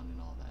scryed on and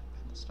all that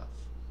kind of stuff.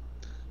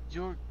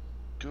 Your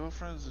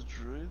girlfriend's a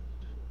druid?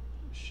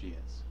 She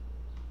is,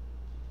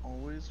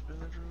 Always been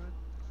a druid?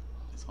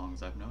 as long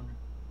as I've known her.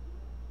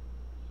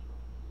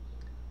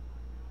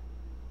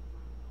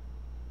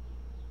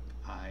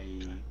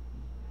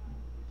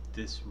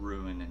 This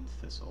ruin and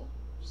thistle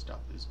stuff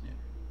is new.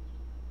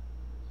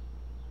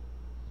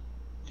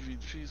 You mean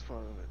she's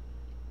part of it?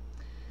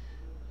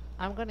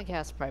 I'm gonna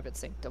cast Private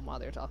Sanctum while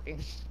they're talking.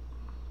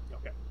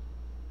 Okay.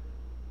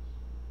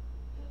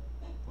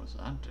 What's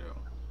that do?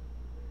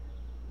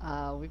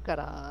 We've got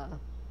a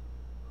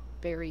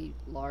very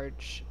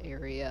large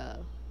area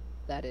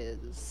that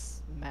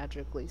is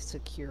magically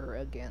secure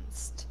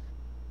against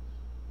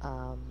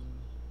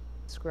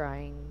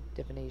scrying,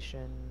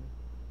 divination,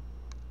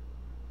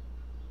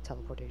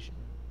 teleportation.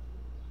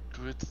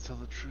 Do we have to tell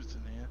the truth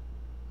in here?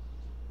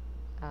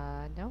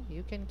 No,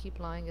 you can keep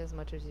lying as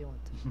much as you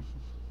want.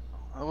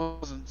 I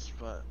wasn't,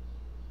 but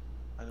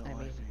I don't I like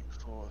mean- being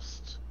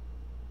forced.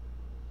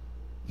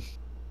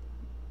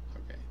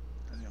 Okay.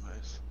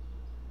 Anyways.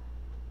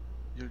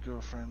 Your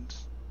girlfriend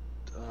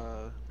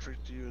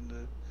tricked you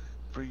into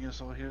bringing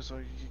us all here so I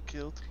could get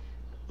killed?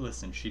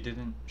 Listen, she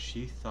didn't.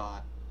 She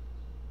thought.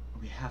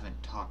 We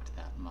haven't talked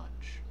that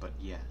much, but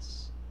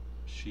yes.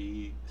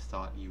 She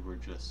thought you were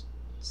just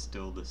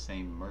still the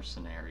same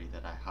mercenary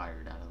that I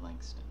hired out of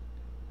Langston.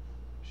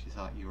 She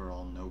thought you were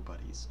all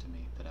nobodies to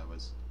me that I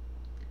was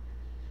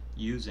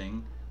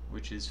using,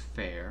 which is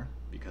fair,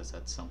 because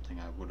that's something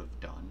I would have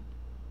done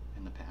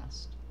in the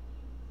past.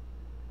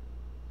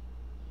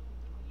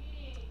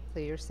 So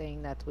you're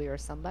saying that we are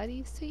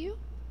somebodies to you?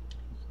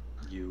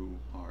 You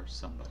are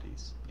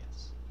somebody's,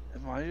 yes.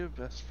 Am I your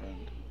best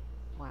friend?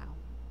 Wow.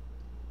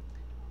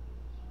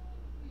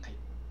 I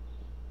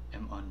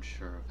am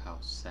unsure of how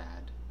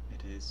sad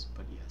it is,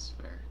 but yes,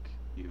 Varric,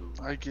 you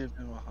I give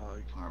him a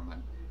hug. are my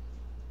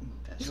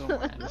best You're my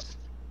friend. best.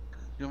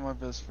 You're my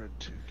best friend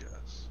too,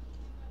 guys.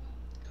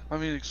 I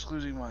mean,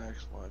 excluding my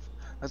ex-wife.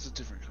 That's a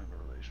different kind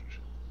of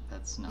relationship.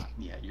 That's not,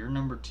 yeah, you're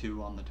number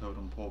 2 on the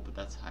totem pole, but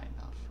that's high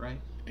enough,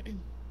 right?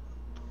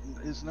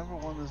 Is number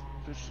one this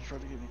bitch to try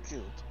to get me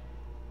killed?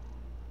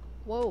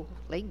 Whoa,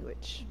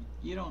 language.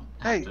 You don't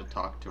have Hey, to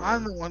talk to her.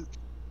 I'm the one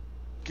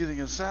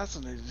getting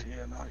assassinated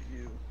here, not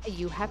you.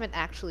 You haven't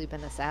actually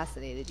been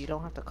assassinated. You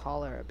don't have to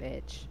call her a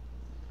bitch.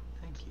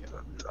 Thank you.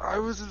 I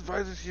was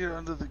invited here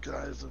under the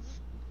guise of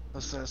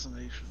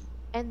assassination.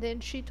 And then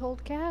she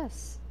told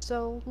Cass.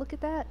 So look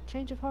at that.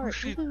 Change of heart.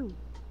 she- Woohoo.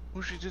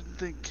 Who she didn't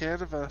think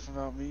cared enough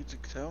about me to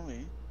tell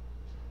me.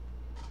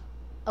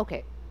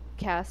 Okay.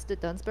 Cass, did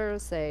Dunsparrow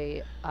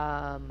say,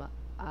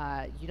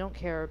 you don't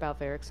care about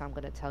Varric, so I'm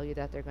going to tell you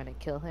that they're going to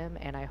kill him,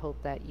 and I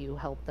hope that you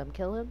help them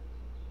kill him?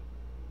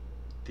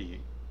 The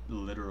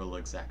literal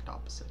exact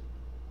opposite.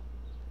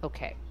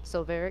 Okay.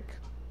 So, Varric,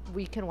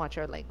 we can watch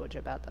our language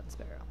about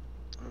Dunsparrow.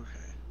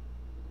 Okay.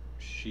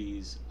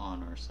 She's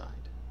on our side.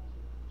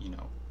 You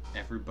know,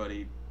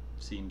 everybody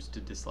seems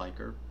to dislike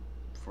her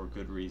for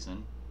good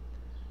reason.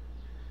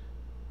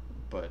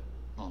 But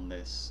on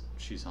this,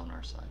 she's on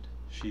our side.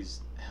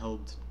 She's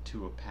held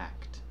to a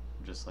pact,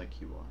 just like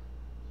you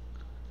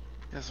are.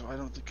 Yeah, so I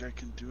don't think I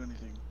can do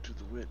anything to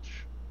the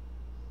witch.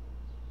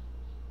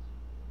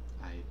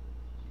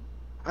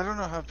 I don't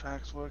know how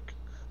pacts work.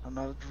 I'm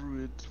not a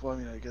druid. Well, I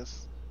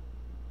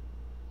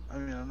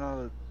mean, I'm not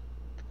a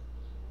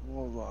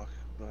warlock,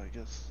 but I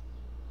guess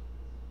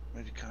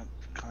maybe kind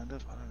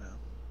of. I don't know.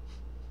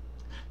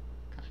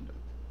 Kind of.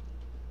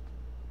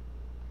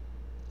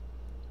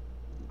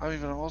 I mean,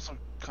 but I'm also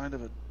kind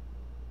of a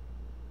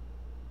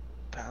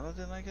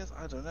paladin, I guess.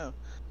 I don't know.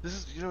 This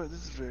is, you know what?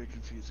 This is very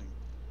confusing.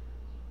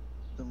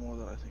 The more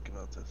that I think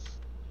about this.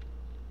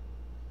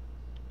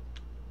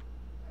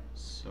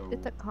 So,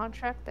 Did the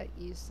contract that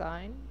you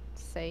signed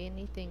say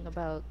anything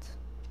about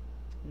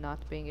not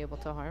being able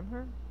to harm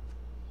her?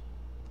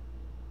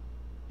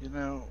 You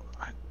know,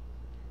 I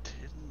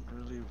didn't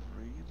really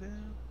read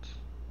it.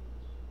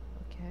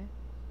 Okay.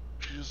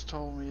 She just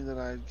told me that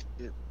I'd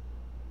get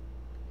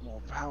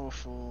more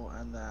powerful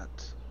and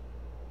that,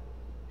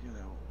 you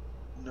know,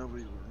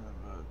 nobody would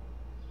remember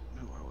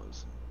who I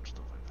was and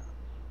stuff like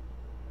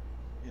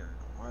that. You know,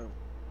 my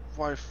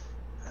wife,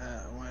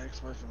 my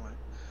ex-wife and my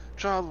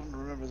child wouldn't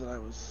remember that I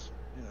was,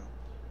 you know,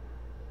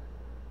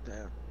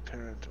 their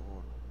parent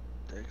or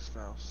their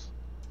ex-spouse.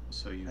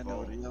 so And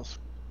nobody else.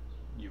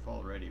 you've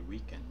already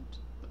weakened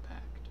the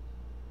pact.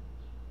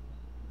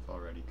 You've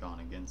already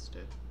gone against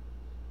it.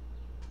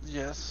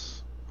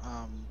 Yes.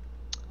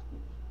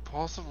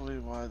 Possibly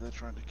why they're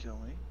trying to kill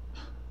me.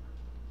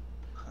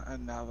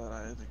 And now that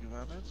I think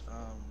about it,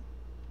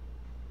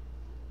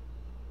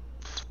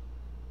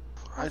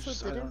 I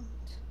don't.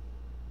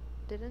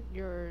 Didn't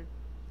your,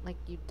 like,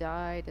 you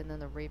died and then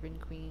the Raven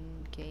Queen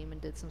came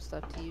and did some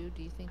stuff to you?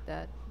 Do you think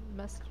that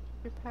messed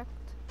your pact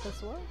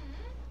as well?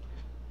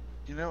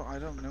 You know, I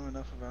don't know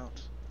enough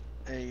about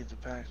A, the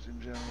pact in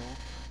general,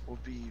 or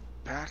B,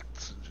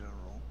 pacts in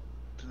general,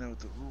 to know what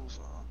the rules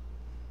are.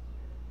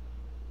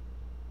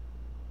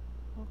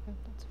 Okay,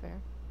 that's fair.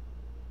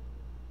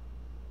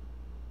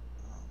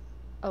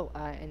 Oh,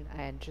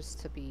 and just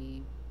to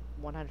be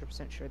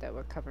 100% sure that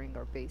we're covering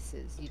our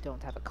bases, you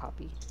don't have a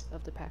copy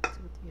of the pact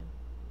with you.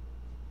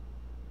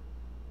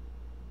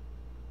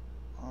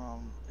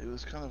 It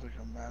was kind of like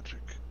a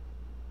magic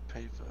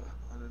paper.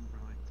 I didn't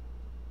really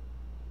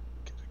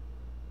get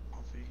a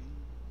copy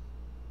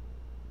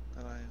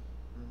that I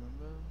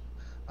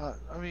remember.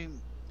 I mean,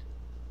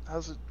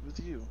 how's it with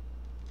you?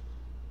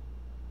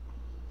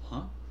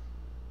 Huh?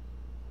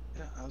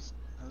 Yeah, how's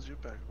your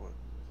back work?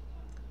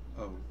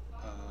 Oh,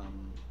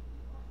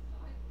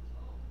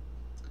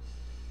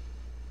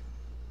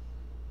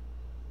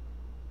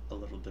 a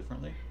little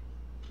differently.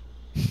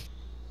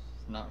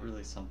 Not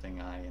really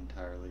something I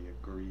entirely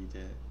agree to.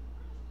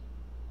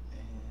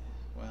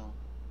 Well,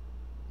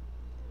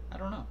 I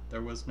don't know.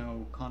 There was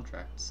no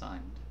contract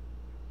signed.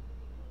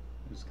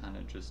 It was kind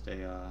of just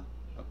a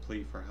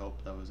plea for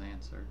help that was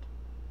answered.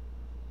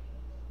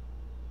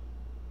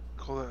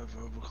 Call that a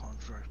verbal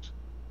contract.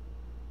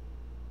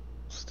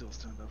 Still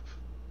stand up.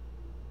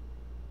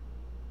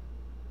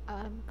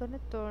 I'm gonna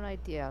throw an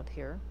idea out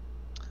here.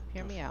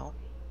 Hear Go me for it. out.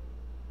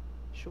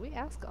 Should we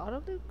ask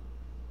Autoluke?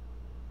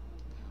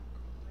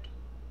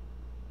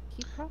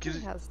 He probably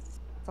it- has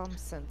some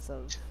sense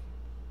of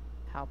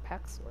how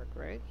pacts work,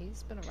 right?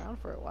 He's been around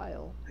for a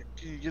while.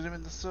 Can you get him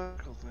in the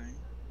circle thing?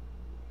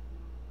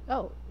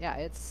 Oh,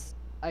 yeah,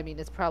 I mean,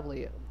 it's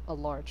probably a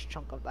large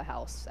chunk of the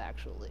house,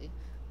 actually.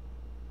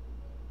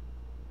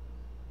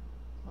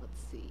 Let's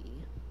see.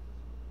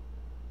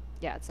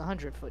 Yeah, it's a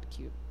 100-foot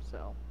cube,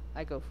 so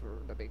I go for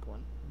the big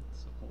one.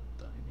 It's a whole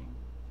dining.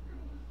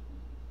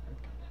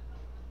 Okay.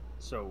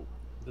 So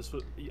this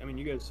was. I mean,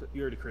 you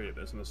already created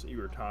this, and this you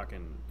were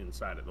talking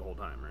inside it the whole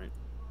time, right?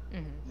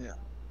 Mm-hmm. Yeah.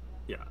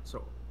 Yeah.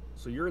 So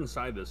you're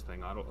inside this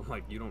thing. I don't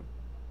like you don't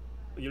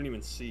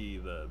even see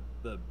the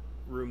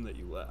room that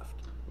you left.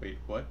 Wait,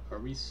 what? Are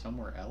we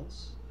somewhere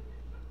else?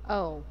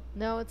 Oh,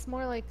 no, it's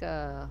more like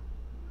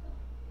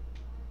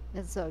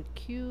it's a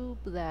cube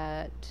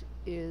that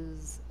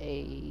is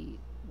a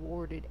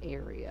warded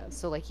area.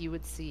 So, like, you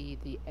would see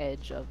the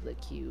edge of the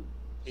cube.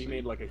 He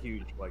made like a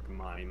huge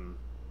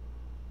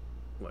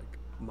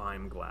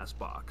mime glass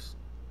box.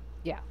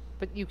 Yeah,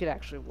 but you could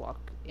actually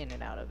walk in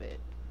and out of it.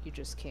 You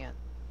just can't.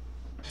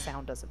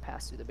 Sound doesn't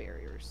pass through the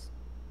barriers.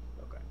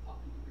 Okay.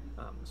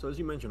 So as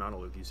you mentioned,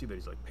 Analuke, you see that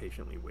he's like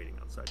patiently waiting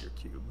outside your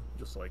cube,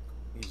 just like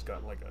he's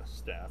got like a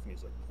staff and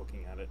he's like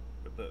poking at it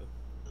with the.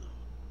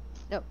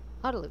 No,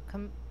 Autoluke,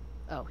 come.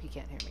 Oh, he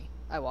can't hear me.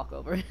 I walk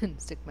over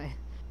and stick my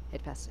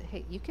head past it.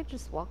 Hey, you could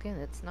just walk in.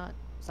 It's not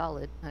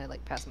solid. I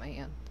like pass my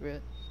hand through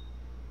it.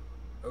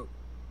 Oh.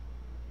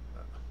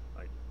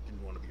 I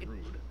didn't want to be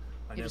rude.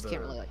 You just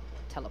can't really like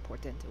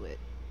teleport into it.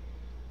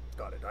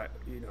 Got it.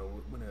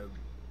 When a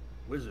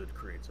wizard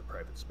creates a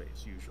private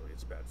space, usually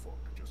it's bad form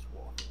to just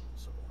walk in.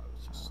 So I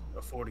was just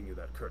affording you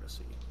that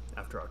courtesy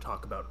after our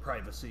talk about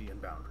privacy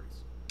and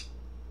boundaries.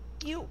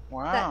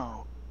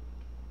 Wow.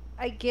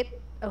 I get.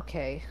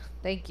 Okay,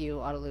 thank you,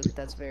 Autoluke.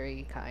 That's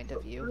very kind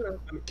of you.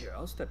 I mean,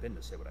 I'll step in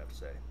to say what I have to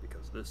say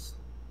because this.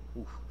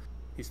 Oof.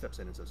 He steps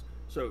in and says,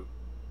 "So,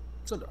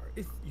 Sundar,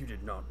 if you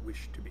did not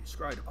wish to be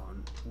scried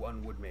upon,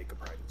 one would make a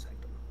private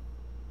sanctum,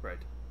 right?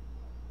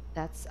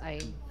 That's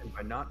And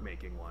by not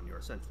making one, you're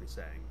essentially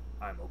saying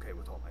I'm okay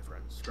with all my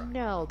friends scrying.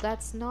 No,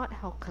 that's not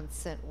how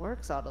consent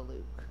works,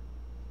 Autoluke.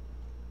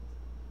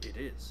 It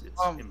is.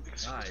 It's excuse me.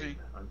 implied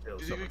until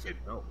Did you someone get- says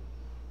no.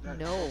 No,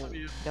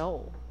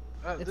 no,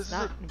 This it's is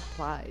not it.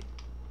 implied.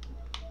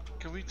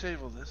 Can we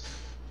table this?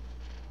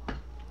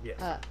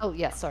 Yes, Oh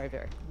yeah, sorry,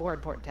 very more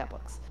important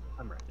tablets.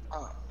 I'm ready.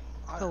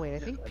 Oh wait, I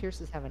think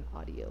Pierce is having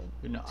audio.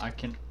 No, I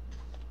can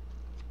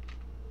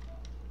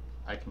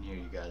hear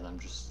you guys. I'm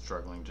just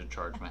struggling to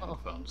charge my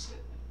headphones.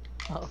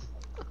 Oh,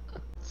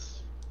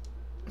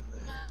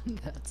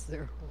 that's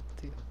their whole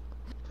deal.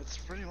 That's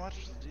pretty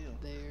much the deal.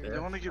 There. They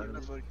want to get rid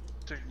of like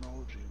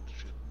technology and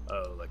shit.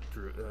 Oh, like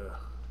druids.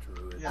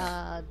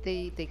 Yeah.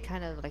 They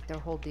kind of like their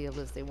whole deal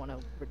is they want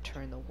to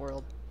return the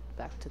world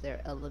back to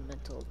their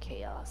elemental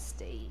chaos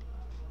state.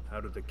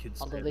 How do the kids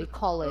Although stand they it?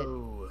 call it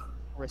Oh,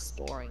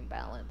 restoring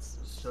balance.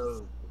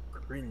 so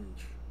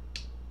cringe.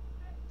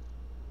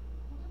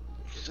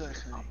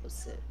 Exactly.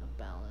 Opposite of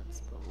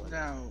balance, but what?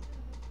 Now,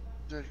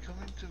 they're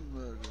coming to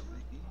murder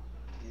me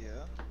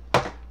here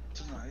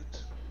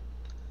tonight.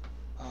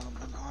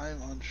 And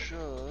I'm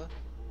unsure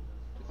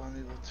if I'm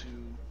able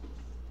to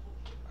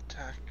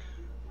attack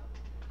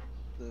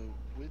the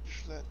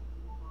witch that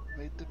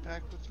made the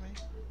pact with me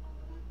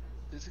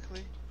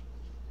physically.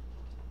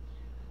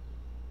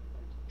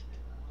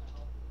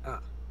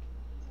 Ah.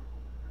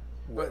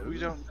 But we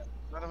Well, don't.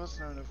 None of us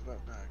know enough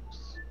about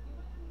pacts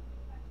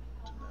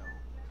to know.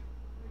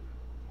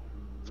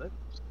 let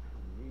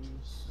me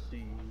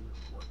see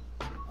what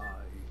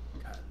I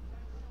can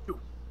do.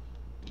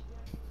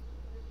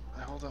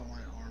 I hold out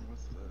my arm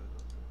with the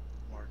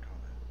mark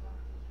on it.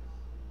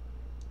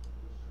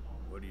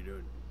 What are you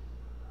doing?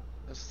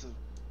 That's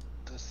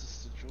the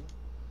sigil.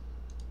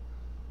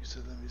 You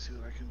said let me see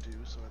what I can do,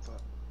 so I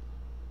thought.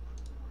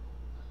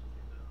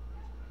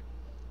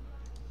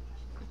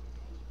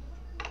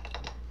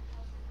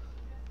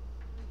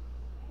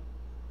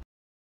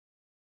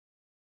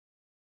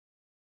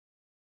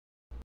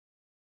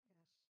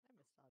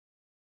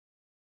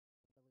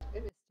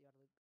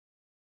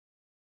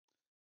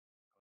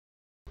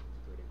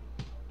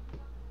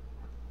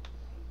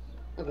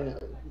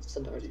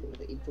 Sandar's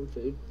gonna eat some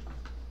food.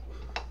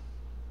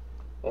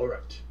 All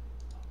right.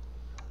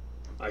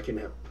 I can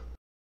help.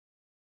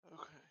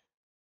 Okay.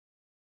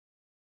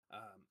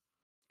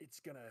 It's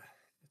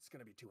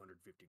gonna be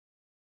 250.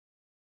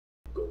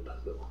 Gold,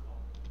 though.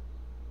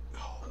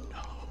 Oh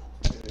no.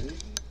 Okay.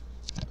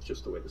 It's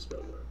just the way the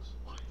spell works.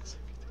 Why is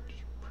everything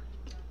just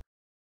breaking?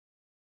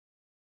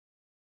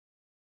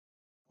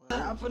 Well,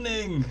 What's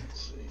happening?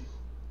 let's see.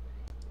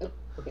 Oh,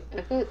 okay.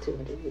 I've got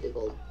 250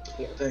 gold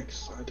here.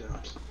 Thanks, I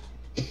don't.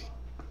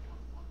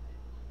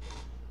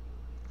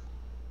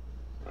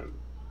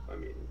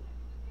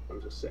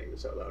 I'm just saying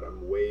this out loud.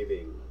 I'm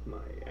waiving my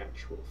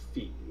actual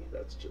fee.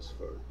 That's just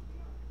for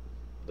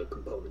the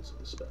components of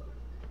the spell.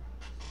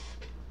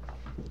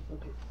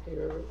 Okay.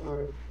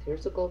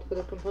 Here's the gold for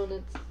the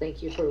components.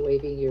 Thank you for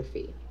waiving your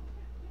fee.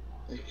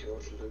 Thank you,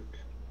 Luke.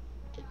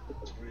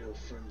 That's a real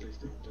friendly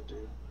thing to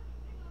do.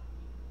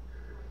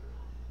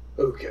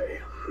 Okay.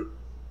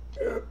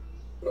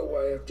 Know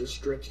why I have to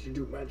stretch to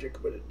do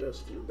magic, but it does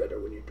feel better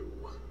when you do.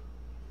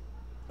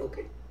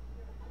 Okay.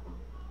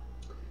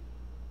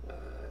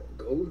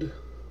 Gold.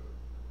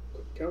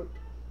 Quick count.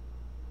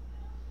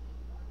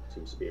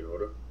 Seems to be in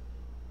order.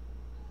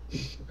 I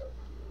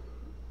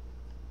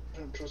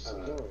don't trust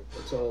the dog.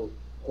 Let's all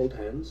hold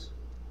hands.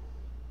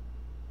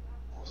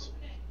 Awesome.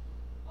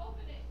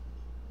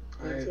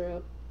 Hands are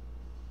up.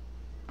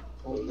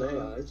 Hold Close our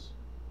hands.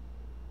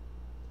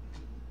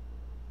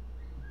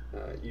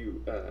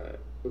 eyes.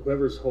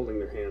 Whoever's holding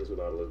their hands with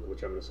Autoluke,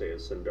 which I'm going to say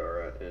is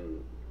Sandara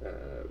and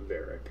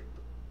Varric,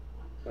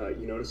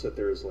 you notice that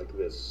there's like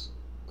this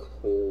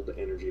cold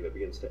energy that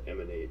begins to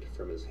emanate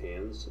from his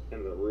hands,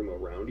 and the room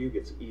around you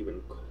gets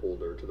even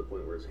colder to the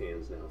point where his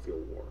hands now feel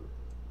warm.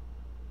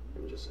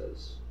 And it just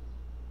says,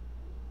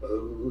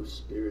 "Oh,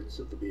 spirits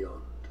of the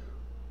beyond,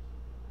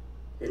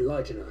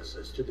 enlighten us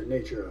as to the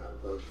nature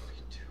of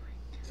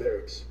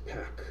Varric's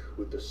pack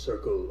with the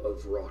circle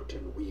of rot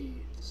and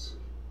weeds.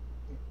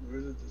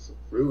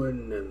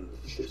 Ruin and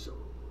thistle.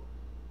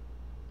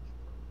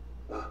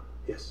 Ah,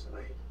 yes,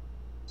 I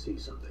see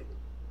something.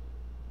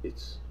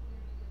 It's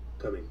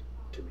coming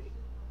to me.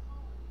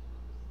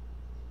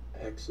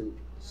 Accent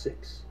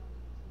 6.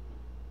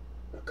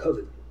 A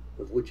coven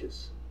of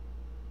witches,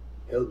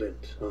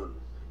 hell-bent on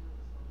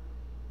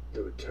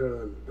the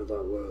return of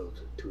our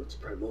world to its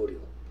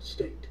primordial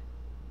state.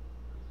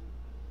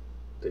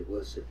 They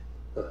worship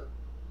a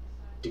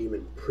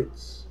demon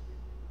prince,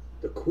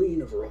 the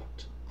Queen of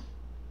Rot.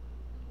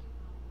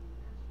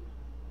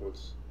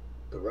 Once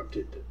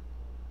corrupted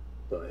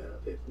by her,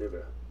 they've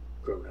never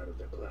grown out of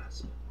their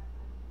clasp.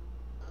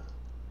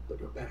 But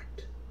your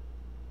pact,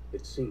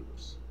 it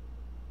seems,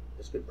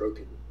 has been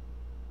broken.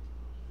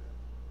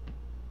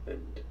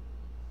 And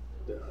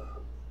there are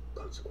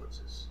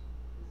consequences.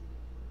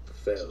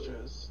 Fell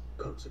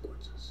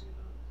consequences.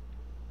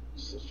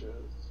 Such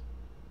as?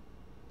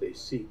 They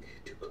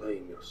seek to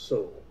claim your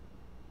soul.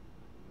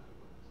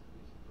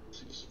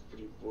 Seems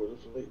pretty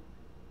boilerplate.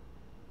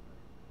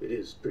 It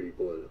is pretty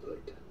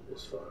boilerplate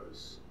as far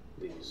as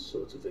these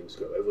sorts of things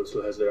go. Everyone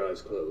still has their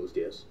eyes closed,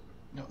 yes?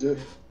 No. Yeah.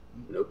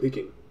 No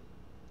peeking.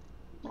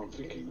 I'm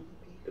thinking.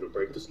 It'll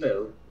break the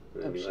spell,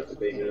 and then you'll have to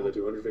pay me another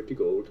 250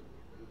 gold.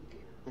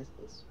 Eyes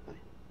closed. Fine.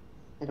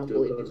 I don't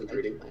Still believe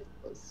concentrating. you. Eyes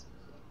closed.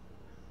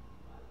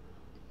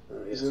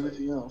 Is Yes, there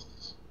anything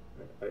else?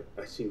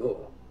 I see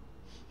more.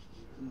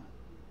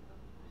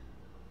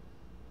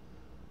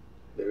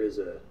 There is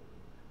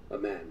a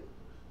man,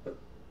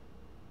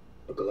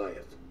 a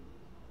Goliath.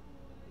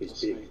 He's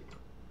That's big. me.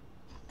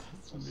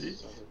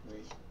 Sounds like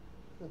me.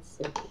 Let's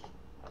see.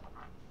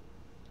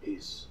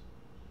 He's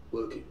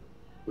working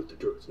with the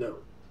druids. No,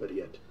 but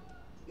yet,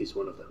 he's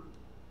one of them.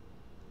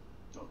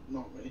 No,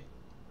 not me.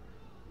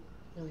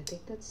 No, I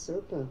think that's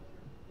Serpa.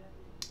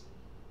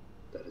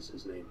 That is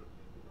his name.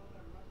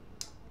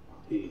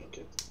 He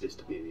Okay. is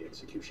to be the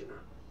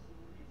executioner.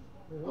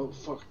 Oh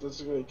fuck, that's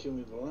the guy who killed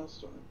me the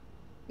last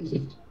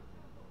time.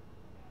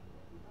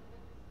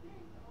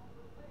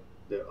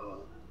 There are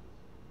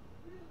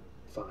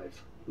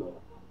 5 more.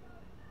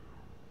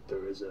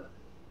 There is a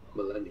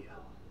Millennia,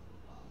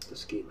 the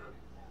schemer,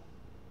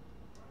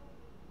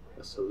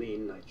 a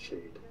Selene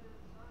Nightshade,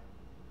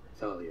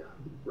 Thalia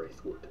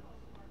Wraithwood,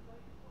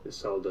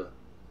 Isalda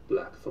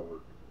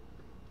Blackthorn,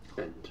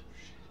 and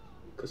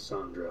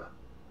Cassandra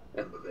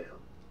Embervale.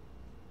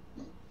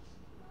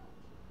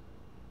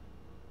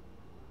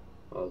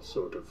 All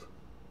sort of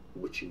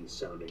witchy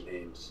sounding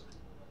names,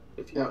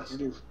 if you Yeah, ask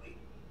pretty- me.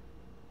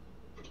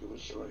 Pretty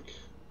much like.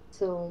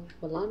 So,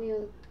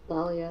 Melania,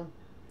 Thalia,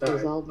 I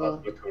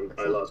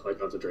Isalda. lost my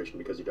concentration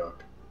because you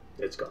docked.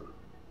 It's gone.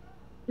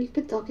 We've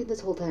been talking this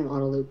whole time,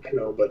 Autoluke. I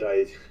know, but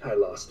I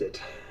lost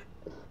it.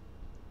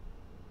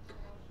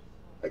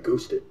 I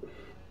goosed it.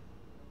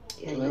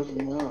 Yeah, Can I you open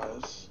did. my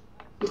eyes?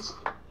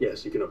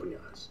 Yes, you can open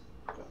your eyes.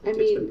 I It's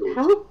mean, been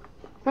goosed.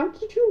 how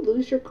did you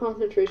lose your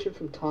concentration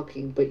from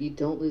talking, but you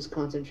don't lose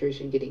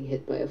concentration getting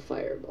hit by a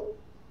fireball?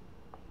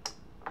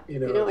 You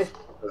know, You know, I I've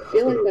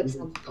feel got like a that's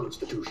weak something.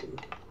 constitution.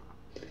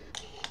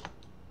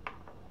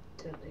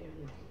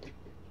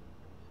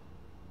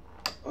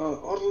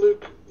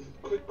 Luke,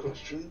 quick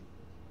question.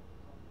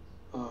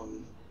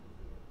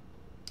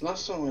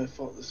 Last time I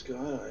fought this guy,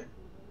 I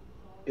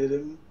hit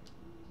him,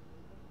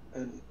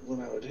 and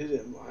when I would hit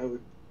him, I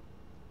would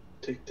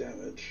take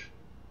damage.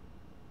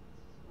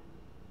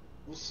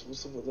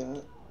 What's up with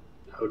that?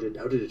 How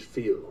did it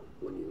feel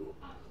when you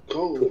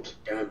Cold.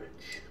 took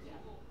damage?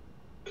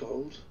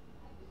 Cold.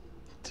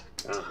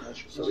 Ah,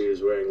 Magical. so he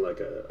was wearing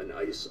like an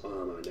ice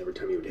armor, and every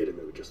time you would hit him,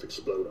 it would just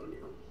explode on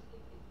you.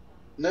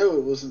 No,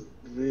 it wasn't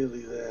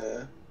really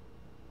there.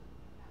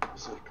 It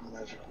was like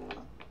magical.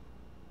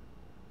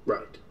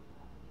 Right.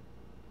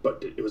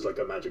 But it was like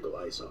a magical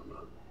ice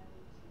armor.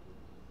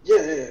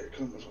 Yeah,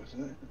 kind of like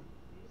that.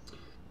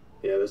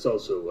 Yeah, there's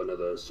also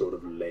another sort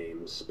of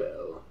lame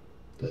spell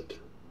that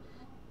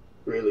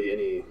really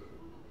any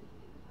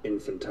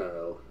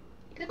infantile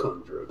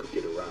conjurer could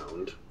get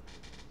around.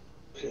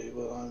 Okay,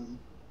 well, I'm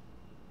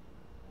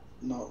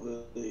not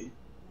really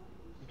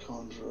a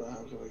conjurer.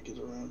 How could I get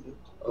around it?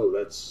 Oh,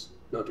 that's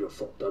not your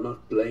fault. I'm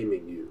not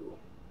blaming you.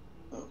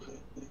 Okay,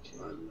 thank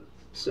you. I'm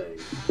saying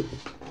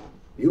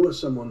you are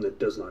someone that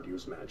does not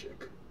use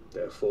magic.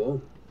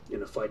 Therefore,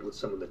 in a fight with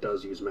someone that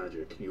does use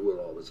magic, you will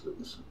always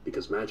lose.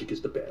 Because magic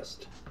is the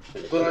best.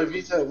 And But I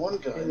beat that one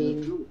guy. I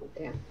mean,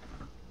 yeah.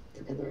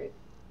 Together, right?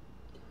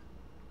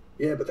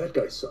 Yeah, but that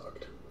guy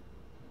sucked.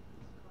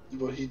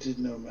 But he did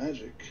no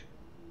magic.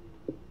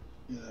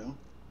 You know?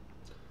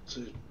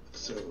 So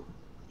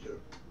you're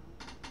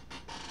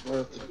right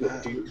off the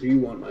bat. Do you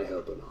want my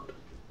help or not?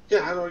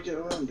 Yeah, how do I get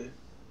around it?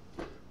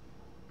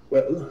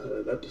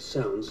 Well, that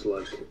sounds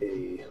like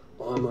a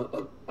armor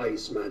of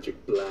ice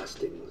magic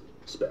blasting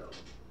spell.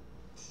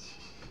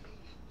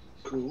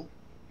 Cool.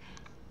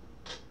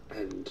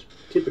 And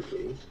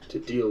typically, to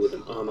deal with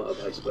an armor of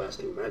ice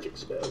blasting magic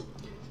spell,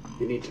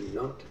 you need to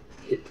not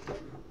hit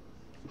them.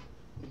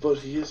 But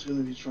he is going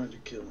to be trying to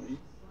kill me.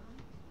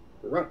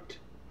 Right.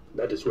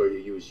 That is where you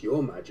use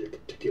your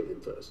magic to kill him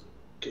first.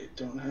 Okay,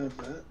 don't have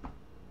that.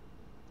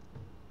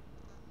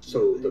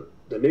 So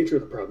the nature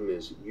of the problem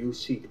is you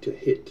seek to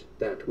hit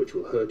that which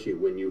will hurt you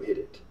when you hit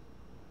it.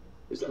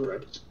 Is that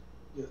right?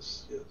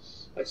 Yes,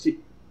 yes. I see.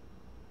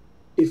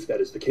 If that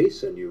is the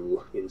case, and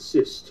you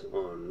insist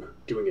on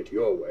doing it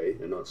your way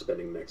and not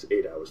spending the next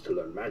 8 hours to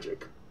learn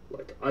magic,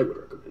 like I would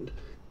recommend,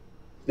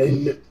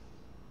 then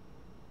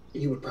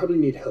you would probably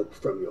need help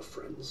from your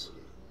friends.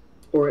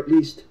 Or at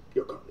least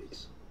your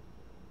colleagues.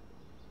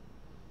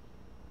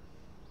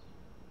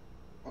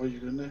 Are you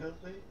going to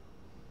help me?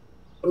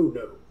 Oh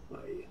no,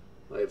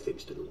 I have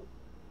things to do.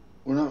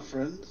 We're not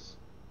friends?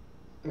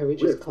 Are we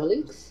just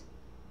colleagues?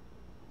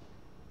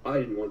 I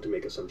didn't want to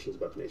make assumptions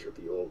about the nature of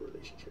your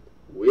relationship.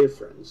 We're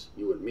friends.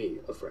 You and me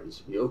are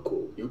friends. You're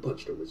cool. You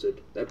punched a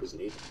wizard. That was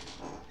neat.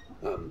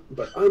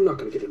 But I'm not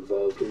going to get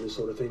involved in this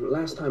sort of thing.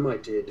 Last time I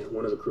did,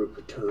 one of the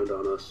group turned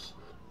on us,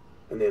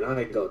 and then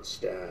I got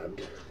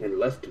stabbed and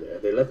left there.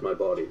 They left my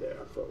body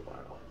there for a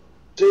while.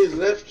 They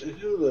left?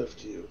 Who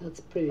left you? That's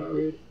pretty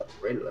rude.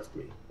 Ren left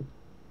me.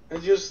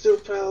 And you're still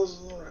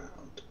pals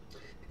around?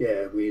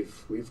 Yeah,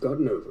 we've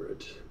gotten over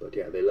it. But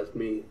yeah, they left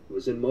me. It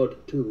was in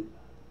mud, too.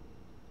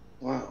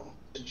 Wow.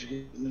 Did you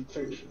get an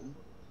infection?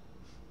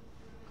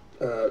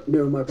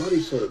 No, my body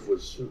sort of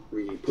was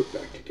re-put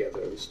back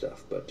together and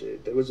stuff, but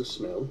there was a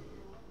smell.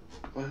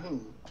 By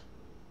whom?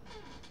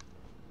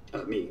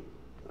 Me.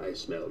 I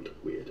smelled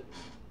weird.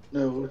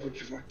 No, who put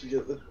you back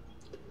together?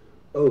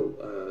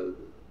 Oh,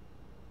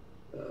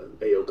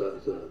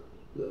 Aoka,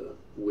 the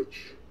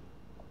witch.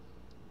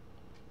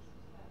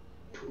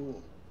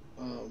 Cool.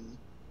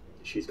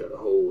 She's got a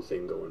whole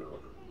thing going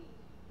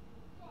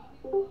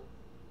on.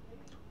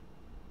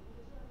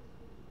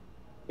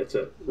 It's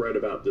right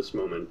about this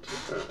moment,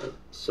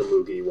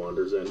 Samugi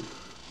wanders in.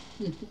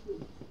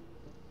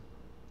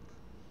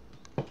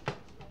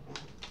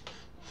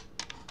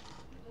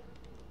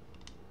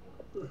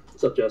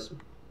 What's up, Jess?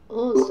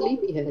 Oh,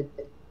 sleepyhead.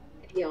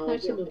 Y'all. Hi,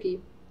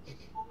 Samuki.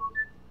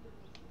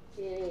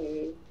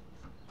 Yay.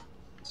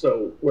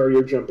 So, where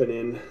you're jumping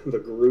in, the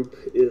group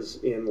is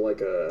in like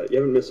a... You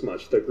haven't missed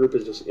much. The group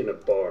is just in a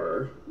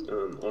bar.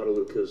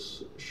 Autoluke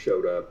has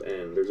showed up,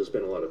 and there's just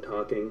been a lot of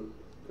talking.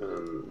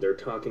 They're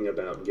talking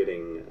about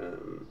getting...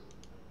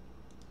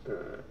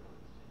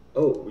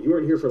 oh, you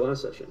weren't here for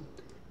last session.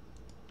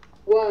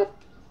 What?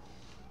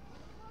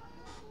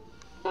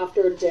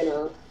 After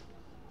dinner.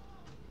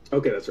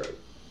 Okay, that's right.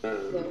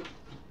 Yeah.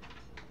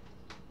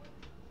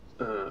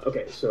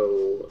 Okay,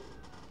 so...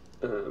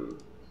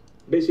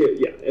 basically,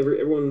 yeah,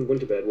 everyone went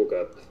to bed, woke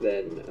up,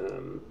 then...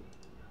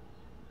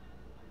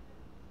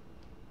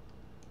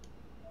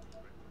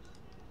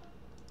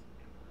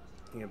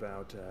 Thinking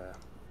about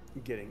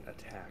getting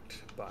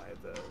attacked by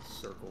the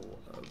Circle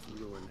of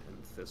Ruin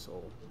and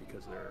Thistle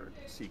because they're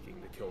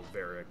seeking to kill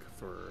Varric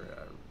for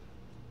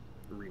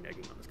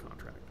reneging on his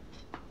contract.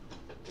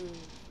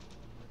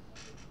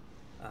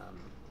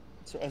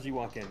 So as you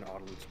walk in,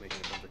 Autoluke's making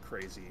a bunch of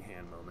crazy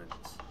hand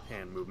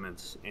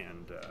movements,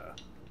 and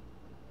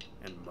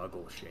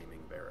Muggle shaming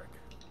Varric.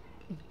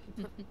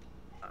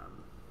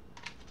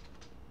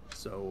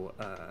 So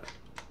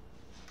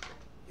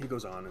he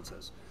goes on and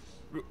says,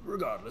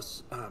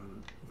 Regardless,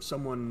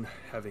 someone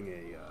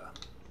having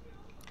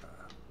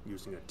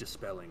using a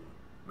dispelling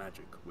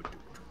magic would do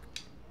the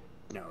trick.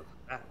 Now,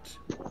 that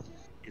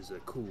is a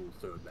cool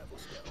third level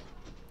spell.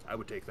 I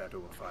would take that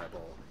over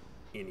Fireball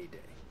any day.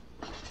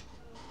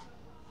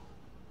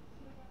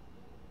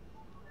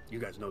 You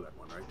guys know that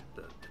one, right?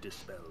 The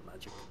dispel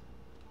magic.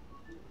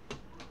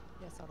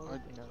 Yes, I I,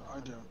 believe we know that I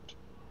one. don't.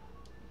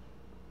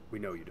 We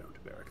know you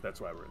don't, Barrick.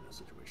 That's why we're in this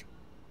situation.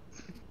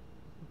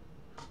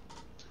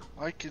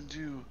 I can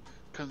do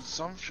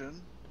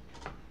consumption.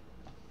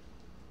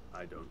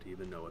 I don't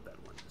even know what that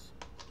one is.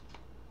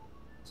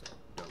 So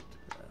don't.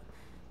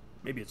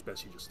 Maybe it's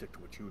best you just stick to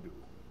what you do,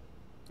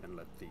 and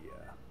let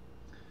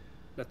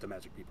the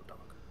magic people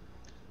talk.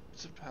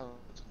 It's a paladin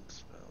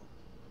spell.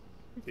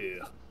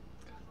 Yeah.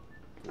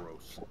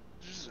 Gross.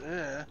 Just,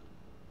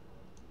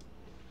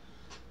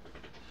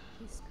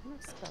 He's kind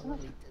of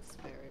spelly, this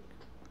Varric.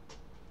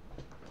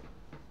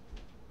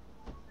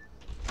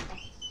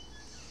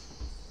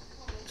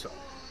 So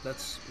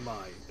that's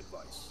my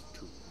advice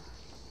to.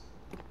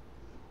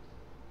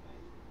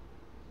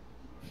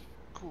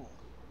 Cool.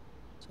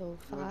 So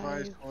The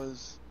advice 5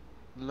 was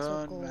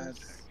learn circles.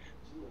 magic.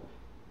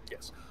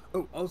 Yes.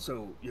 Oh,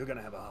 also, you're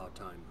gonna have a hard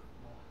time.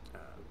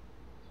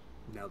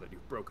 Now that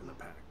you've broken the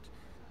pact,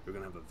 you're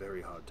gonna have a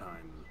very hard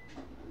time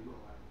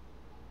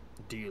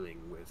dealing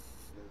with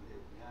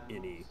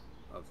any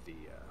of the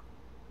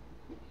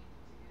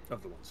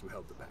ones who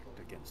held the pact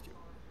against you.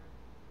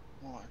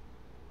 Why?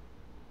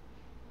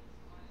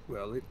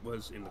 Well, it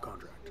was in the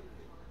contract.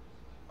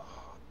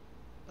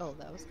 Oh,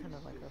 that was kind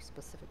of like our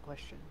specific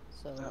question.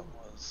 So That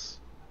was.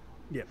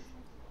 Yeah.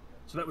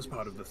 So that was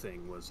part of the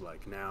thing. Was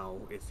like now,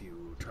 if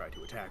you try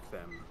to attack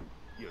them,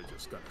 you're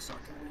just gonna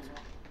suck at it.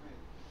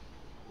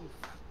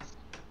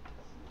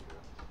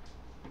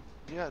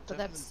 Yeah, But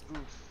definitely that's-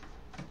 oof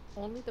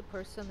only the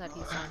person that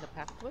he signed a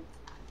pact with?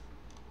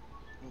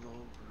 for the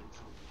whole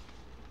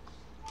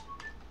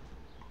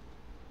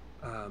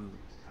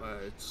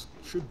group. It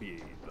should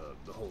be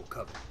the whole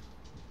coven.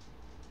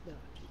 No,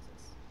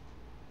 Jesus.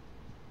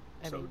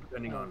 So,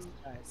 depending on-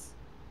 surprised.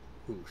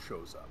 Who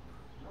shows up.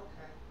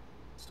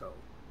 So,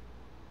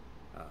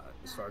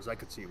 as far as I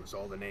could see, was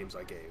all the names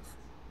I gave,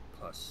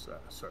 plus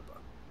Serpa.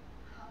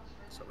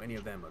 So any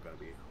of them are going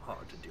to be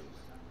hard to deal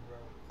with.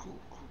 Cool.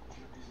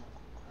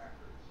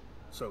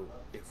 So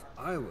if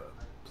I were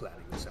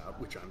planning this out,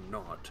 which I'm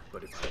not,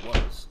 but if I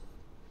was,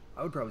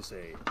 I would probably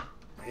say,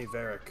 hey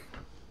Varric,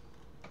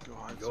 Go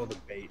hide you're the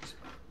bait.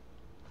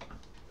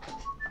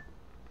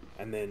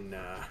 And then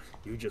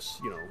you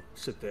just,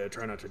 sit there,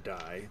 try not to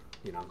die,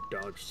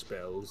 dodge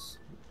spells,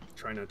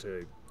 try not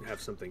to have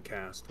something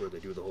cast where they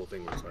do the whole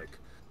thing where it's like,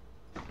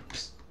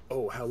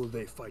 oh, how will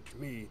they fight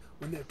me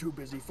when they're too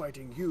busy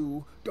fighting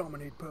you,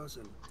 dominate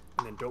person?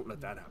 And then don't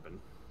let that happen,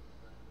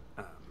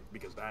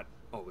 because that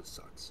always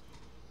sucks.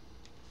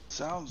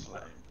 Sounds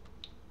lame.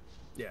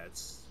 Yeah,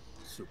 it's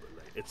super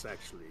late. It's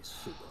actually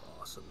super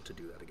awesome to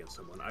do that against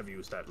someone. I've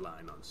used that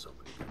line on so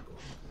many people.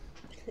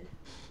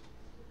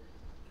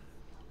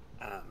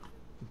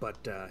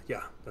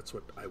 Yeah, that's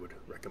what I would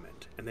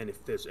recommend. And then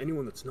if there's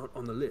anyone that's not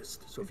on the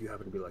list, so if you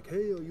happen to be like,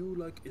 hey, are you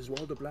like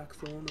Iswalda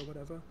Blackthorn or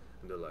whatever?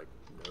 And they're like,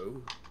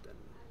 no, then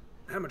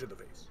hammer to the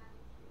face.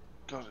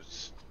 Got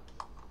it.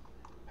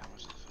 How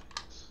much the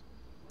face?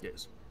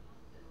 Yes.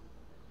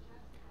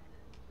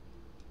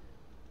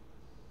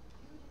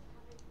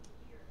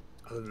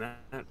 Other than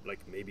that, like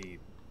maybe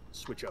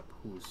switch up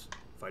who's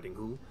fighting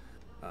who.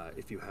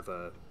 If you have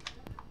a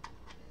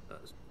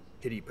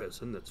pity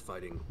person that's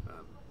fighting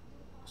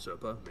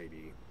Serpa,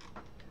 maybe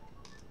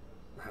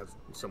have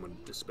someone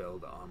dispel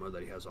the armor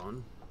that he has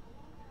on.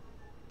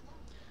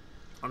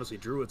 Honestly,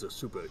 druids are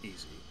super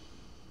easy.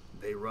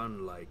 They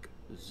run like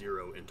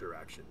 0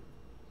 interaction.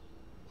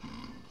 What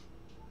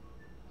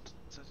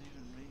does that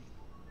even mean?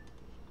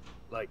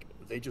 Like,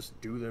 they just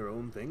do their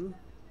own thing,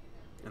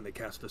 and they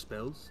cast the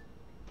spells,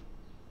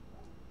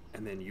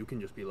 and then you can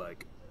just be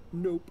like,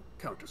 nope,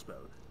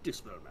 counterspell,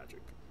 dispel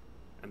magic.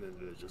 And then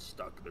they're just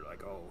stuck. They're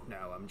like, oh,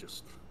 now I'm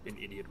just an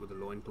idiot with a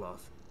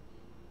loincloth.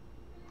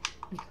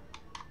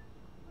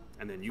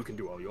 And then you can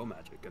do all your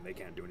magic, and they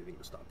can't do anything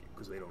to stop you,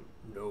 because they don't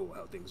know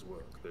how things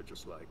work. They're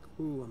just like,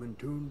 oh, I'm in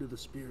tune to the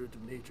spirit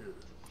of nature.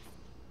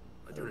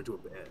 I turn into a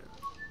bear.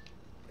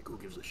 Like, who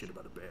gives a shit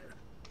about a bear?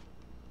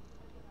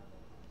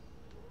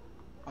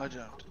 I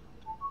don't.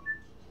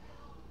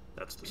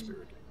 That's the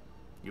spirit.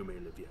 You may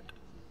live yet.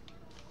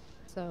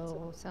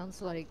 So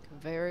sounds like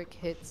Varric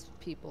hits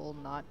people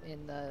not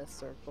in the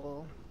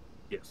circle.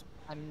 Yes.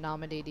 I'm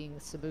nominating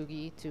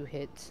Sabugi to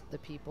hit the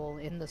people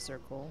in the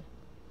circle,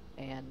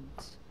 and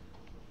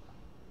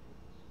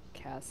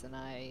Cass and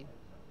I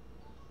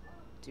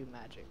do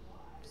magic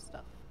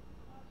stuff.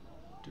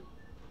 Do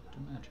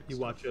magic. You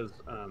stuff. watch as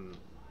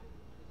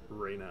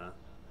Reyna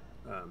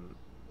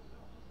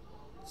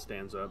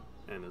stands up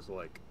and is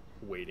like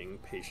waiting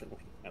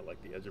patiently at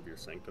like the edge of your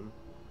sanctum.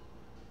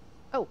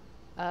 Oh,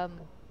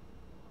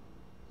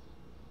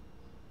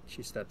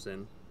 She steps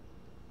in.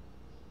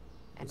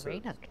 and So-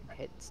 Reyna can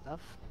hit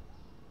stuff.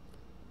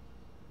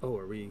 Oh,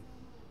 are we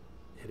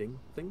hitting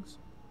things.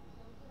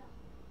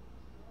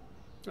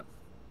 Oh.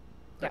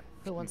 Yeah.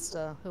 Who wants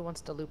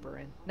to loop her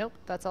in? Nope.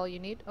 That's all you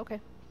need. Okay.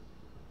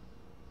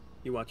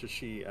 You watch as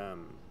she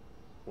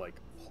like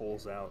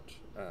pulls out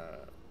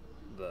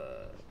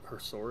her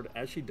sword.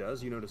 As she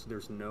does, you notice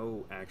there's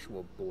no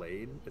actual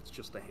blade. It's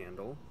just the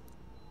handle.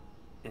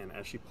 And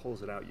as she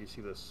pulls it out, you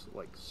see this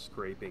like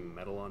scraping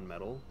metal on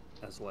metal,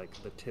 as like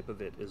the tip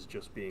of it is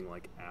just being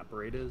like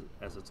apparated,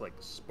 as it's like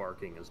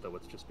sparking, as though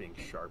it's just being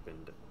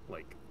sharpened,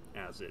 like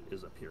as it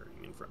is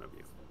appearing in front of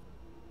you.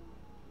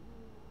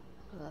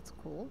 Well, that's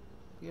cool.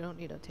 You don't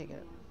need to take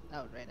it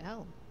out right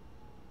now.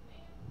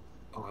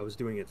 Oh, I was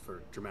doing it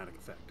for dramatic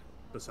effect.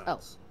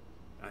 Besides,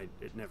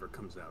 it never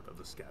comes out of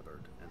the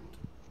scabbard, and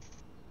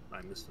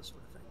I miss this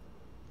sort of thing.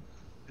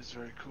 It's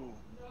very cool.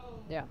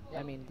 Yeah.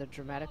 I mean, the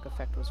dramatic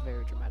effect was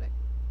very dramatic.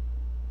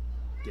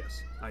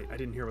 Yes, I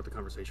didn't hear what the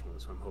conversation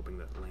was, so I'm hoping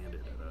that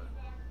landed at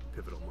a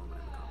pivotal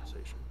moment in the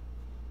conversation.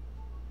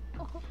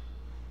 Oh.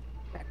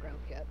 Background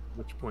cat. At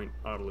which point,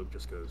 Autoluke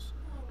just goes,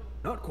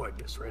 "Not quite,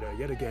 Miss Raider.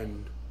 Yet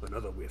again,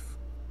 another whiff."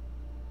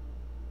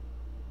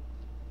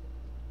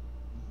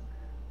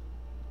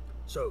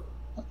 So,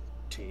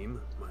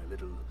 team, my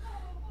little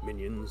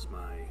minions,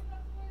 my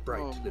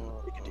bright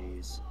little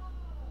pickadees,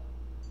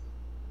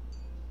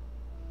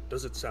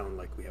 does it sound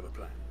like we have a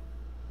plan?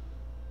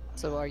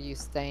 So are you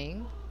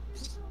staying?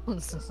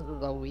 This is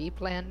the we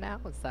plan now?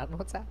 Is that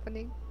what's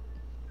happening?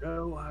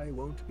 No, I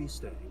won't be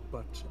staying,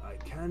 but I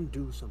can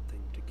do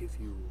something to give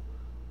you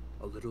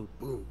a little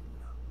boon.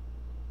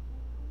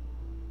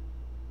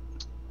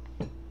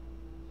 Okay.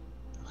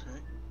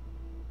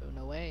 Oh,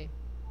 no way.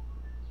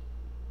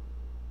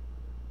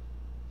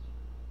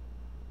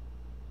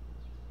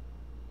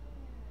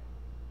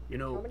 You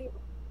know, How many?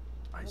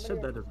 I how said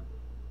many that as...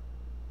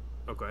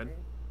 Oh, go ahead.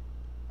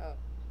 Oh,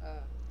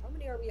 how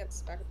many are we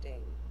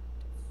expecting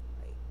to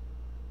fight?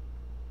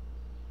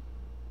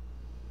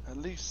 At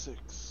least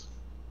 6.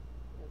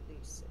 At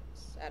least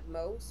 6. At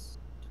most?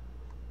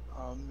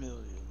 A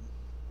million.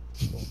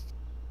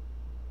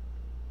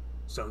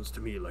 Sounds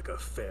to me like a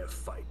fair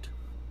fight.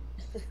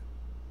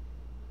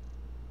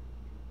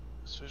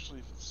 Especially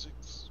if it's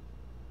 6.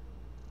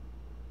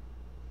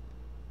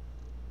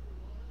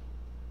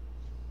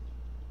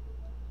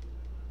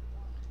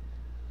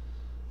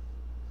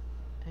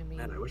 I mean,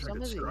 Man, I wish I some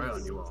could of scry on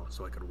these you all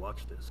so I could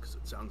watch this, because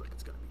it sounds like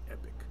it's going to be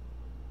epic.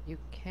 you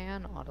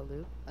can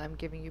autoloop. I'm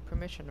giving you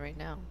permission right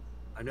now.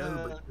 I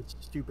know, but it's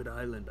a stupid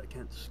island. I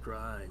can't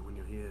scry when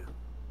you're here.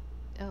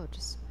 Oh,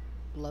 just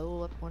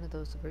blow up one of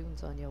those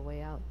runes on your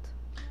way out.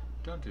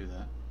 Don't do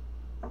that.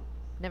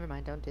 Never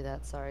mind, don't do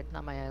that. Sorry,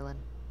 not my island.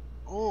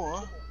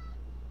 Or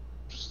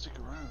just stick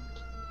around.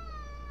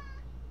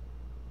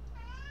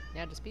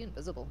 Yeah, just be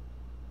invisible.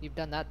 You've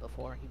done that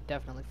before. You've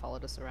definitely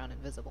followed us around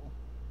invisible.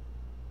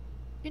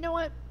 You know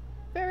what?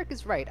 Varric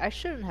is right. I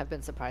shouldn't have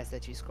been surprised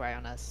that you scry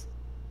on us.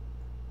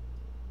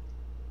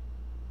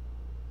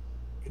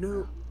 You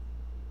know,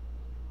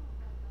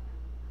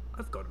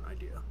 I've got an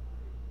idea.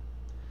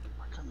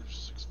 I kind of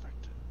just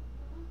expect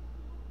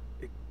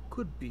it. It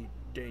could be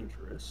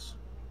dangerous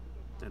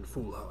and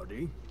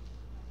foolhardy.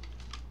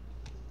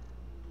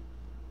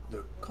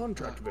 The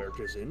contract Varric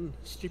is in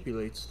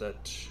stipulates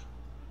that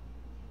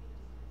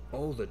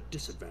all the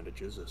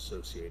disadvantages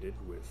associated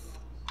with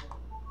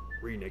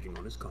reneging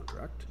on his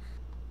contract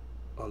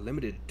are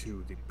limited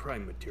to the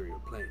prime material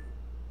plane.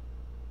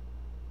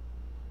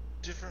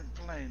 Different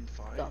plane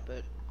fight. Stop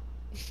it.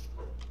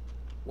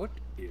 What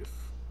if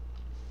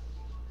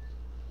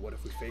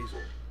we phase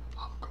it?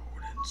 I'm going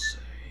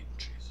insane.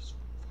 Jesus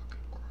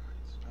fucking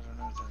Christ. I don't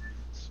know what that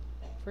means.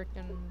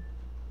 Frickin'.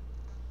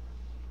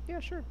 Yeah,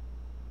 sure.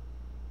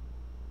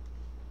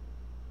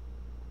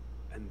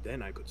 And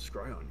then I could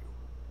scry on you.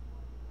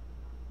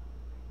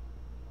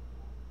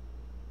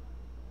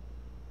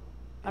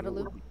 And what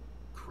Autoloop. would be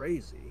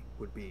crazy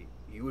would be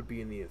you would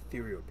be in the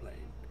ethereal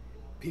plane.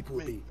 People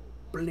would be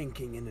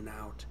blinking in and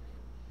out,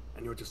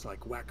 and you're just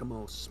like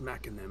whack-a-mole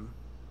smacking them,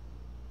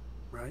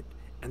 right?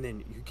 And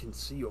then you can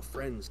see your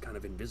friends kind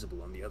of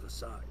invisible on the other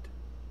side.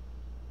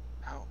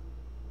 How?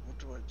 What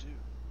do I do?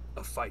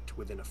 A fight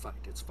within a fight.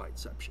 It's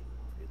fightception.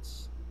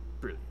 It's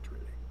brilliant,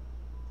 really.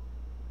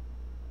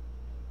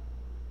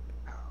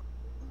 How?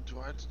 Do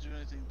I have to do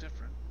anything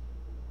different?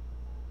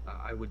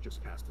 I would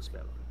just cast the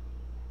spell.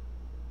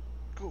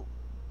 Cool.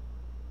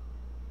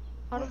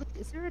 Autoloop,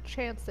 is there a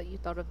chance that you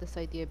thought of this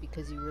idea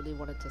because you really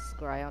wanted to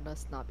scry on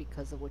us, not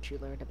because of what you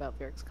learned about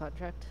Varric's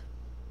contract?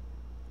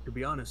 To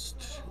be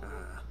honest,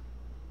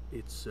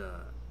 it's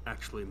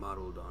actually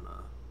modeled on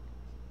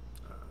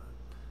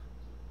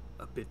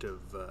a bit of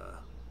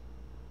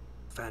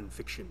fan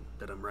fiction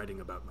that I'm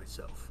writing about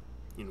myself,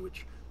 in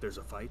which there's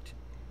a fight,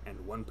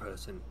 and one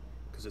person,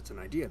 because it's an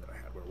idea that I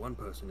had, where one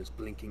person is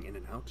blinking in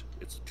and out.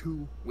 It's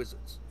 2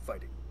 wizards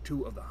fighting,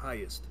 2 of the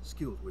highest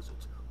skilled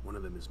wizards. One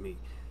of them is me,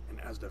 and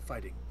as they're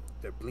fighting,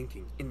 they're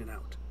blinking in and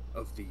out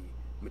of the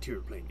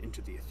material plane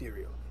into the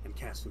ethereal and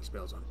casting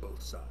spells on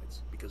both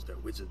sides because their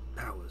wizard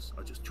powers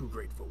are just too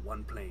great for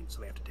one plane,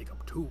 so they have to take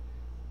up 2.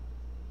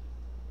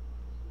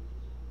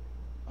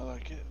 I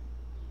like it.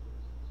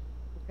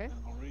 Okay. and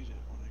I'll read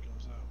it when it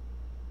comes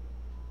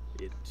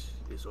out.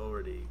 It is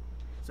already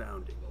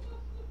sounding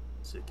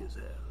sick as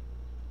hell.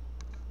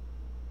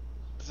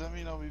 Does that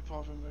mean I'll be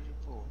popping back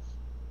and forth?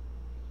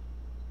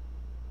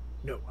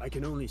 No, I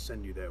can only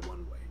send you there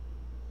one way.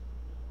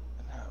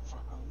 And for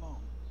how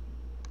long?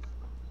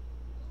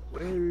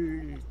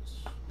 Well,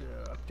 it's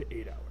up to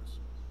 8 hours.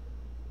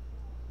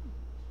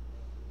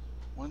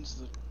 When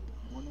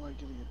am I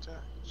getting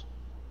attacked?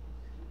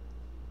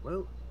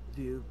 Well,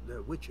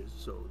 they're witches,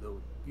 so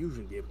they'll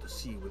usually be able to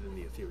see within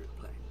the ethereal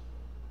plane.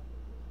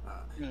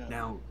 Yeah.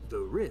 Now, the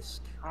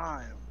risk...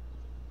 Time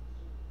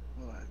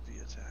will I be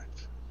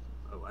attacked?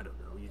 Oh, I don't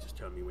know. You just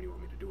tell me when you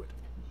want me to do it.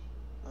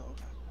 Oh,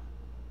 okay.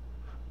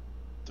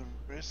 The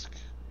risk?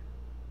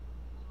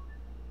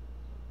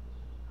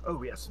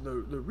 Oh, yes. The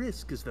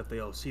risk is that they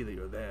all see that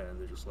you're there, and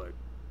they're just like,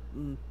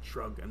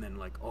 shrug, and then,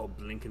 like, all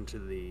blink into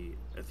the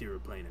ethereal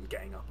plane and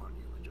gang up on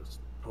you and just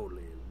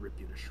totally rip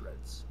you to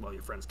shreds, while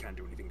your friends can't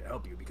do anything to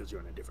help you because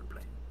you're in a different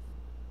plane.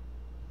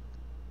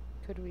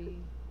 Could we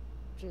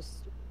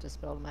just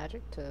dispel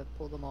magic to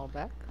pull them all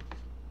back?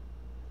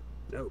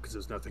 No, because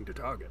there's nothing to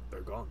target.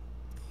 They're gone.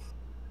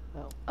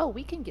 Oh,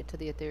 we can get to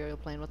the ethereal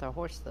plane with our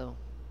horse, though.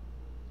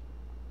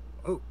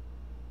 Oh,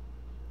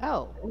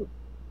 Oh,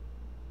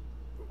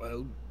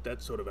 well,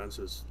 that sort of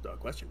answers our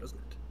question, doesn't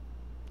it?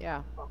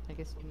 yeah. I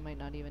guess you might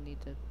not even need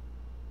to.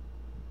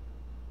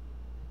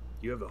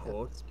 You have a That's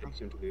horse that fine. takes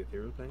you into the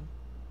ethereal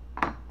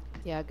plane?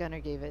 Yeah, Gunnar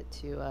gave it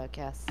to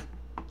Cass.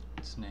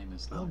 Its name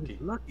is Oh, Lucky.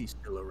 is Lucky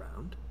still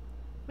around?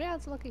 Yeah,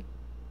 it's lucky.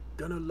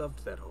 Gunnar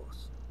loved that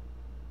horse.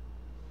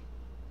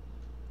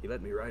 He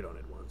let me ride on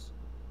it once.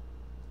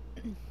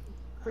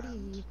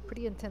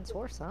 Pretty intense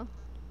horse, huh?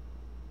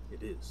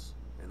 It is,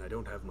 and I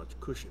don't have much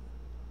cushion.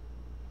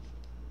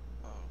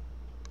 Oh.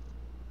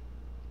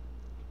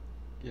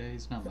 Yeah,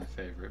 he's not my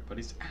favorite, but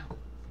he's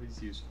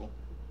useful.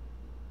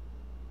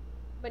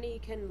 How many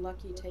can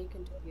Lucky take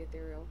into the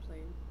ethereal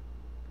plane?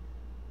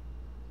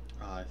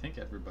 I think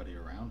everybody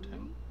around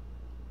him.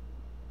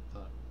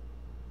 But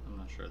I'm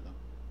not sure though.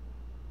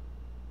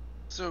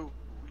 So,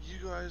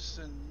 you guys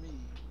send me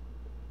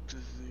to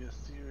the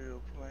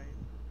ethereal plane?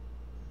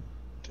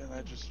 Can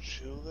I just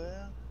chill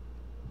there?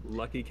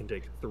 Lucky can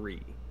take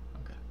 3.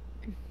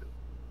 Okay.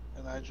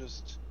 And I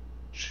just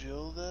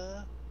chill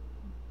there?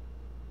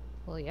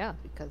 Well, yeah,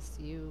 because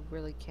you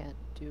really can't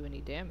do any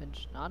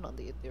damage not on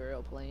the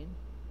ethereal plane.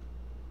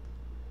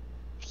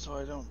 So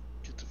I don't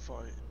get to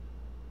fight.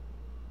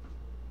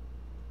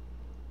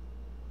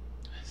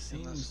 Unless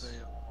Seems. they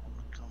all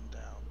come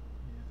down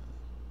Yeah.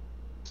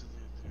 to the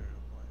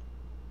ethereal plane.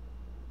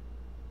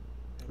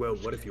 In Well,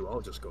 which what if case- you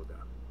all just go down?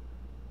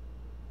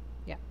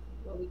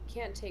 Well, we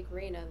can't take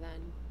Reyna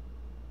then.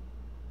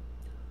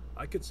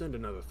 I could send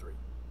another 3.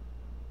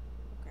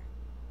 Okay.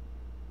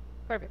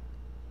 Perfect.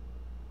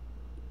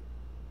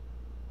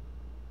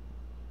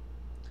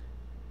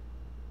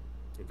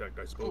 In fact,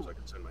 I suppose I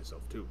could send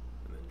myself 2,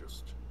 and then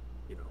just,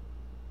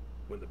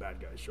 when the bad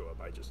guys show up,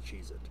 I just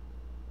cheese it.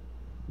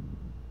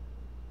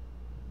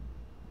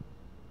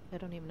 I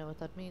don't even know what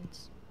that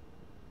means.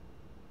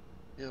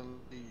 He'll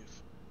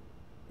leave.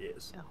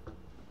 Yes. Oh.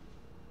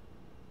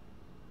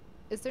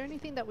 Is there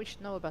anything that we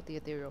should know about the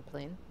ethereal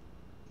plane?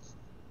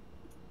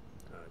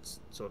 It's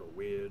sort of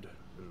weird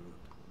and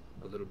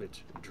a little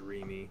bit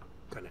dreamy,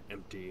 kind of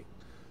empty,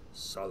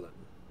 sullen.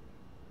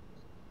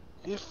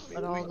 If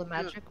But we all the could-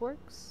 magic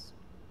works?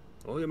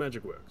 All your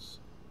magic works.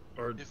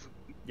 Or, If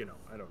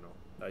I don't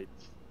know.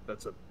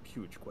 That's a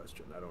huge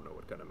question. I don't know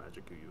what kind of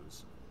magic you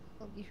use.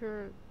 Well,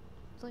 you're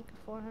like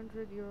a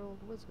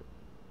 400-year-old wizard.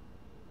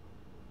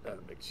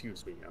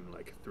 Excuse me, I'm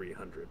like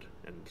 300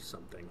 and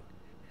something.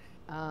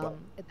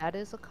 That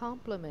is a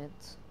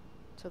compliment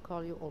to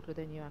call you older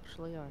than you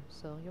actually are,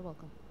 so you're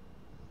welcome.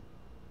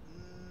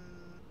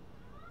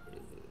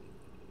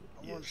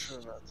 I'm not sure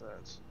about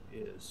that.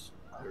 Yes,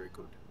 very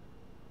good.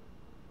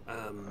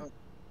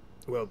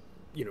 Well,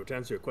 to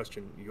answer your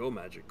question, your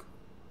magic,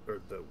 or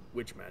the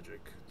witch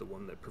magic, the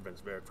one that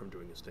prevents Varric from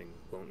doing his thing,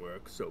 won't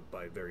work. So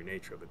by very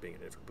nature of it being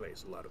in a different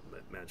place, a lot of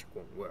magic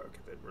won't work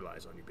if it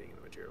relies on you being in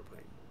the material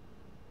plane.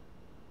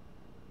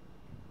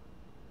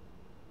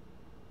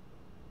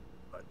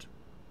 But,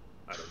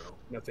 I don't know.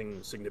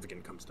 Nothing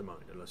significant comes to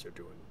mind unless you're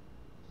doing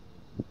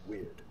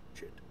weird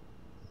shit.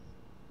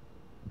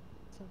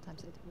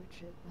 Sometimes I do weird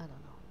shit. I don't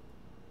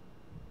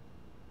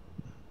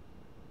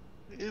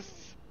know.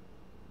 If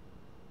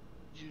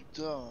you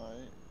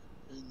die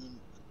in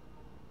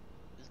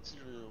the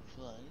ethereal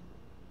plane,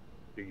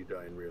 Do you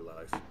die in real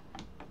life?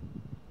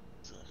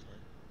 exactly,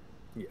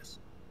 Yes.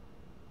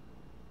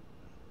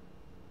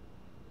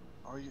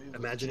 are you able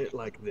Imagine to it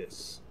like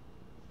this.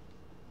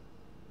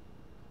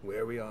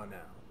 Where we are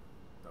now,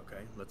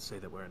 okay? Let's say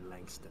that we're in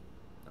Langston,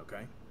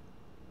 okay?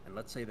 And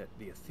let's say that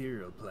the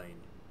ethereal plane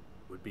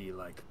would be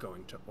like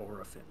going to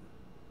Orphan.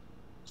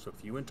 So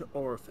if you went to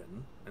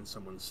Orphan and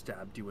someone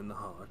stabbed you in the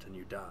heart and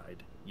you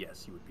died,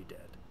 yes, you would be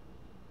dead.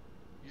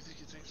 You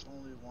think it takes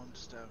only one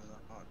stab in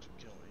the heart to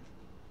kill me?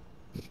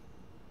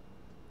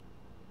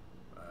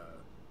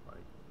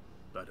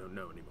 I don't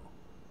know anymore.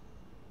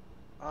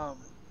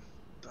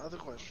 The other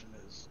question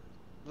is,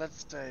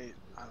 let's say,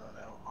 I don't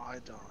know, I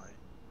die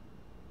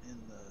in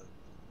the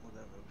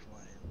whatever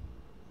plane.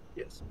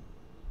 Yes.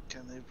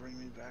 Can they bring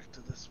me back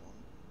to this one?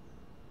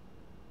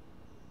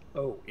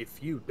 Oh,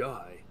 if you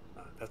die,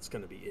 that's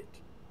gonna be it.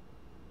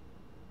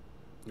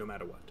 No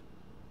matter what.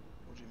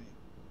 What do you mean?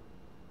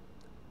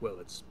 Well,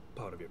 it's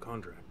part of your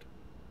contract.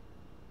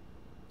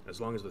 As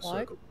long as the What?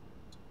 circle...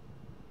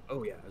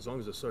 Oh yeah, as long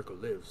as the circle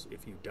lives,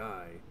 if you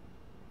die,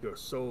 your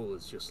soul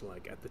is just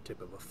like at the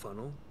tip of a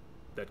funnel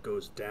that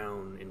goes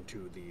down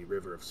into the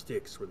River of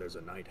Styx where there's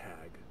a night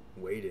hag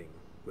waiting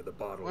with a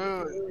bottle with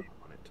your Wait. name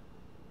on it.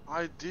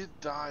 I did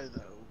die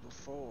though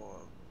before,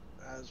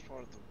 as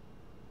part of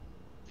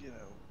the,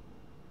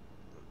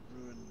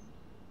 ruin.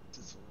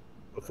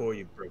 Before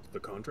you broke the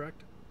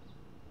contract?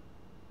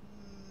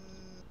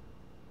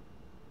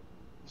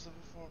 Was that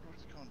before I broke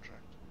the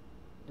contract?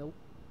 Nope.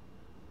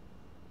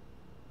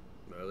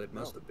 Well, it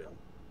must have been.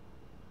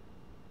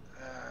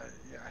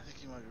 Yeah, I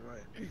think you might be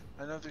right.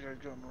 I don't think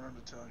I'd gotten around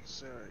to telling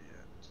Sarah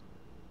yet.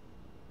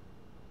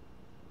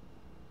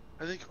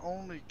 I think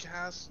only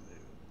Cass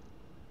knew.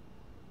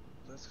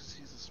 That's because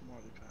he's a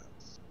smarty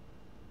pants.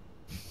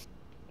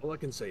 All I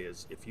can say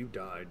is, if you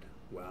died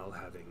while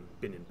having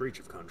been in breach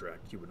of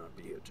contract, you would not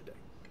be here today.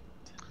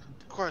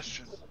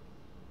 Question.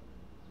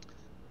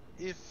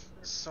 If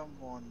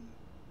someone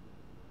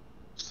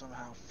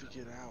somehow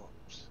figured out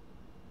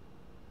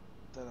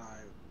that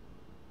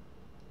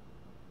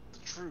the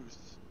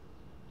truth,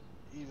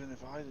 even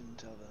if I didn't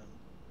tell them,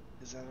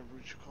 is that a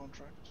breach of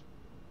contract?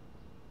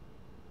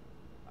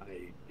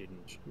 I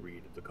didn't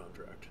read the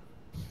contract.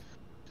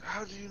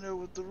 How do you know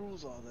what the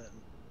rules are then?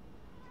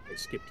 I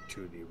skipped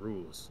to the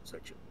rules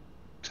section.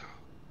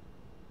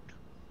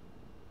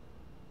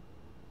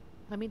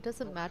 I mean,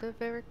 doesn't matter,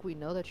 Varric. We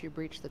know that you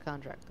breached the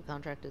contract. The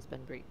contract has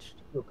been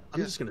breached. Look, I'm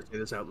Yes. just going to say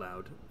this out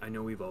loud. I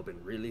know we've all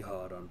been really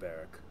hard on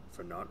Varric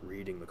for not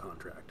reading the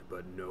contract,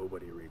 but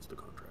nobody reads the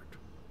contract.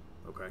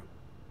 Okay? I'm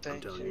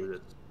Thank telling you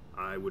this.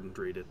 I wouldn't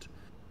read it.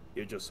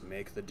 You just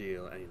make the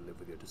deal and you live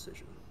with your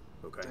decision.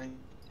 Okay? Thank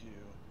you.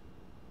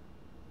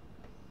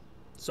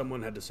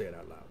 Someone had to say it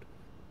out loud.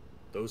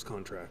 Those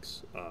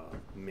contracts are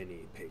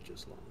many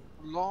pages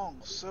long.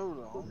 Long, so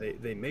long.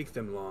 They make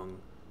them long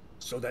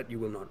so that you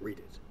will not read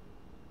it.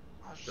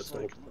 I was That's just the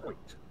whole like,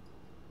 point.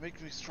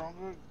 make me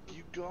stronger.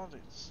 You got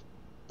it.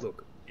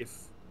 Look,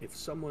 if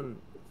someone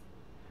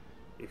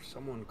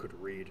could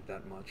read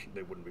that much,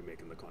 they wouldn't be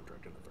making the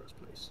contract in the first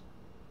place.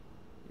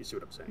 You see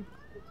what I'm saying?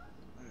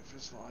 If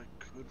it's like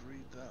I could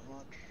read that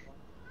much,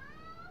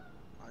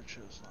 I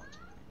chose not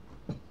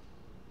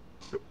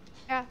to.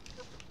 Yeah.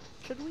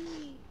 Should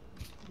we?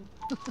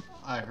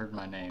 I heard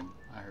my name.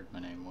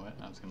 What?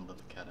 I was gonna let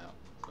the cat out.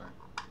 Sorry.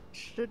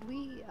 Should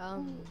we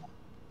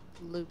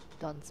loop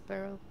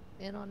Dunsparrow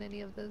in on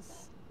any of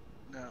this?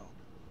 No.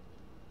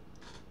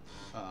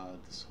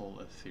 This whole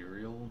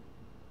ethereal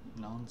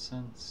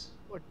nonsense.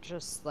 Or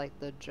just like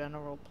the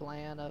general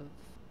plan of,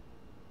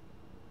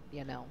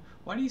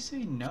 Why do you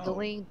say no?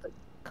 filling the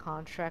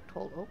contract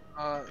hold?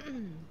 Oh.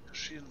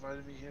 She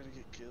invited me here to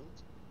get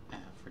killed.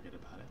 Forget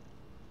about it.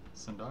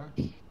 Sundar?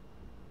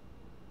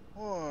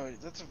 Boy,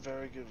 that's a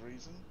very good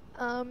reason.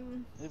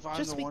 If I'm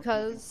Just the one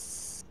who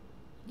because,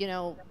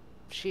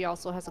 she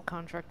also has a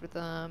contract with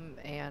them,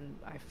 and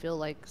I feel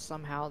like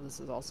somehow this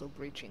is also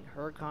breaching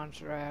her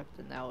contract,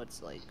 and now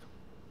it's like,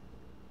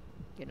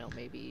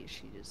 maybe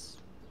she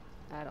just,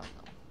 I don't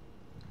know.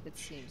 It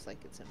seems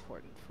like it's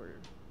important for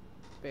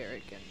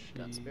Barrick and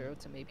Dunsparrow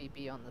to maybe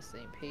be on the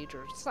same page,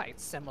 or cite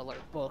similar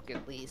book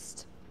at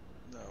least.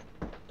 No.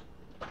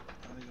 I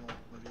don't even want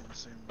to be in the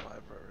same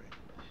library.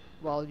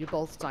 Well, you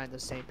both signed the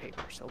same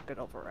paper, so get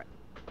over it.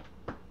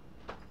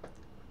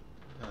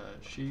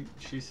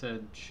 She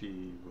said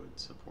she would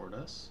support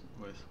us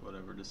with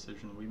whatever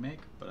decision we make,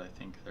 but I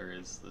think there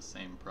is the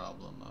same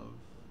problem of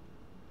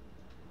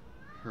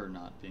her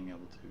not being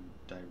able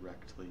to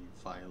directly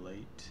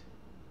violate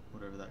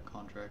whatever that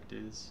contract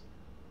is.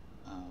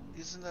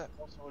 Isn't that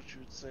also what you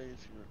would say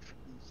if you were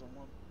tricking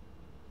someone?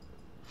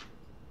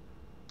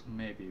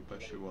 Maybe,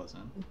 but she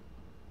wasn't.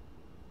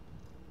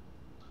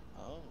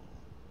 Oh.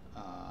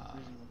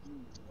 Reading the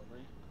news,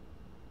 sorry.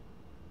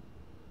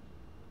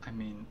 I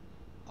mean,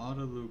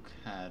 Autoluke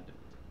had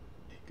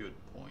a good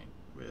point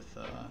with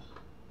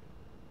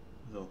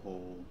the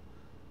whole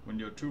when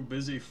you're too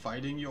busy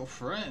fighting your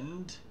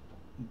friend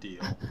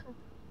deal.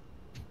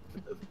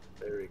 A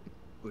very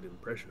good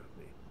impression of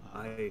me.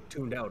 I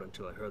tuned out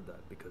until I heard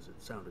that because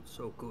it sounded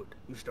so good.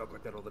 You should talk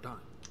like that all the time.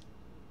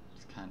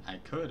 I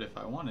could if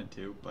I wanted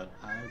to, but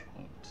I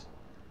won't.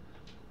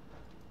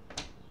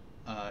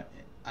 I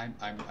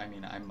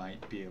mean, I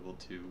might be able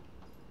to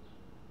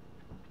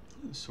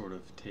sort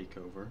of take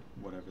over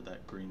whatever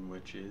that Green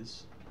Witch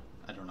is.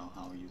 I don't know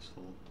how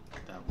useful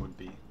that would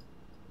be.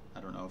 I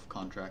don't know if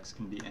contracts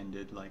can be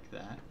ended like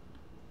that.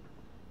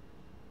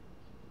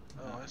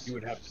 Oh, I see. You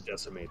would have to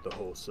decimate the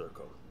whole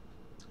circle.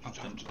 You'd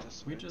have to We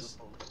decimate the just.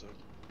 poster.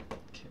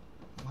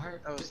 Why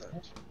How is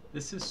that?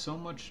 This is so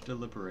much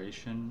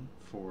deliberation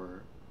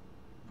for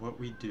what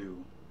we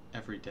do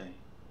every day.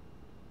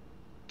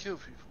 kill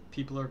people.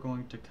 People are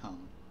going to come.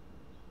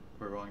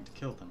 We're going to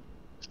kill them.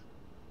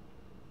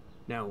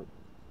 Now,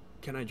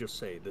 can I just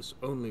say, this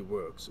only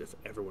works if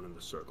everyone in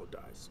the circle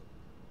dies.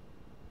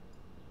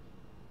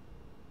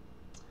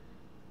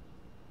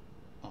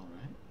 Alright.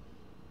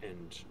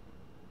 And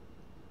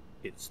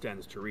it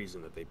stands to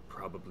reason that they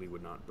probably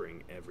would not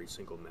bring every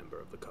single member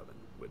of the coven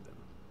with them.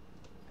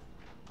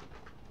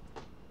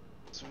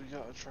 So we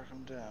gotta track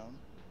them down.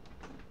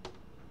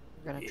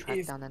 We're gonna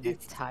track down an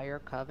entire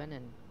coven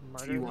and Do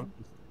murder you them? want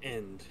this to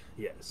end?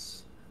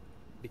 Yes.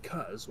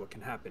 Because what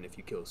can happen if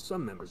you kill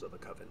some members of the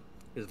coven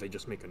is they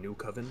just make a new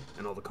coven,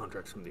 and all the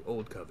contracts from the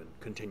old coven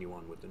continue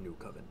on with the new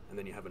coven, and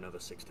then you have another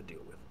 6 to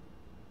deal with.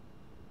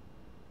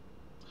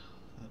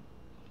 That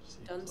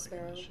seems Dun like an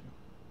Sparrow. issue.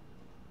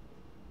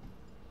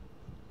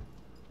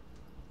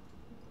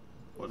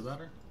 What about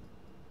her?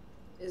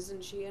 Is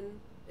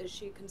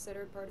she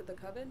considered part of the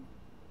coven?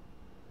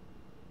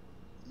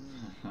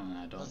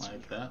 I don't That's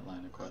like that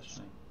line of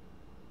questioning.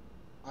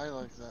 I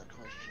like that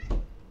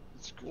question.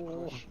 It's a good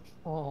question.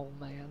 Oh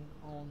man,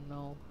 oh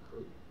no.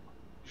 You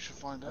should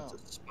find That's out.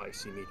 a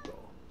spicy meatball.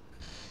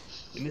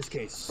 In this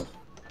case,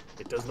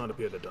 it does not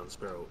appear that Dun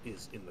Sparrow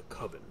is in the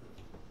coven.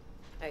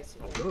 I see.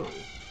 Although,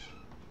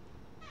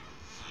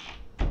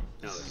 now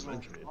This that is you all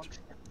mention it,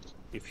 contract.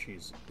 if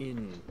she's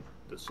in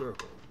the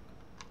circle,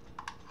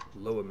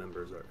 lower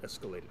members are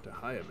escalated to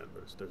higher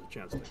members. There's a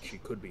chance that she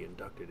could be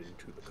inducted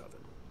into the coven.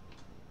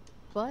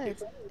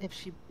 But if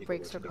she it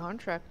breaks her works out.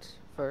 contract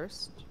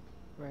first,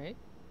 right?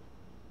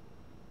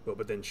 Well,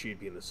 but then she'd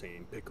be in the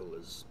same pickle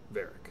as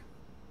Varric.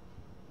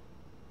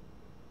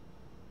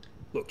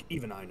 Look,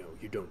 even I know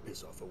you don't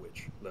piss off a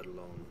witch, let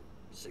alone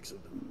 6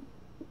 of them.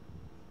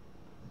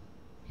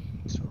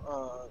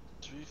 So,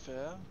 to be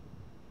fair,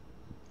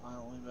 I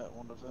only met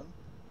one of them.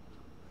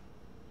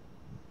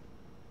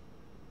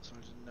 So I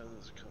didn't know there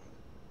was a coven.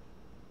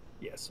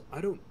 Yes, I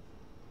don't...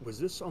 Was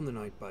this on the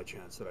night by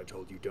chance that I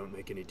told you don't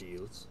make any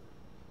deals?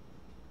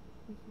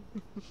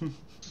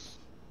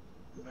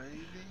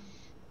 Maybe?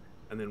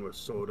 And then we're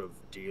sort of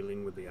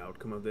dealing with the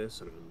outcome of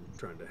this, and I'm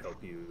trying to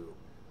help you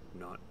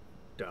not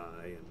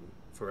die and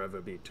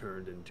forever be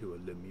turned into a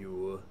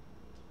lemure.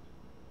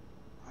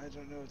 I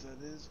don't know what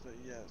that is, but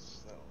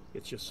yes, that was.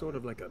 It's just sort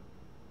of like a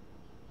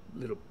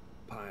little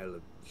pile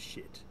of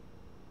shit.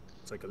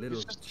 It's like a little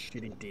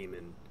shitty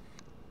demon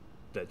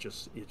that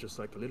it's just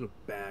like a little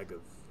bag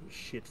of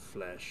shit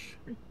flesh,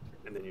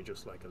 and then you're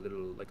just like a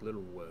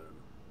little worm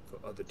for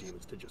other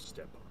demons to just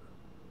step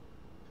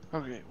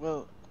on. Okay,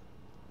 well,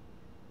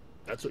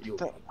 That's what you'll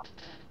be.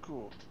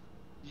 cool.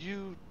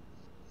 You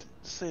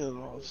say a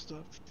lot of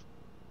stuff,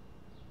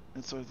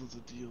 and so I thought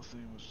the deal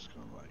thing was just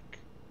kind of like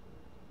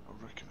a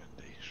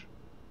recommendation.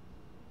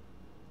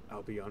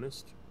 I'll be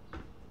honest.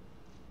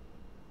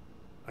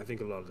 I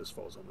think a lot of this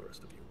falls on the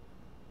rest of you.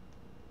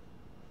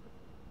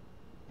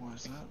 Why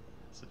is that?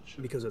 As it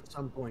should. Because at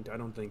some point, I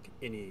don't think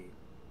any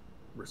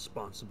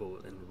responsible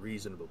and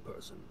reasonable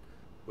person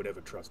would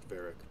ever trust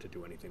Varric to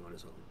do anything on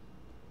his own.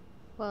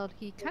 Well,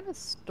 he kind of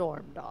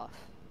stormed off.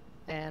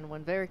 And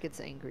when Varric gets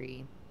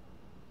angry,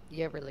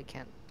 you really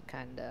can't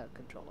kind of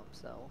control him,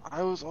 so...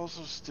 I was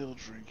also still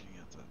drinking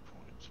at that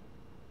point.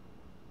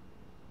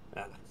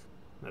 Ah,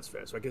 that's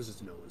fair. So I guess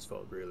it's no one's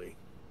fault, really.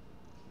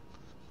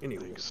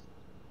 Anyway, Thanks.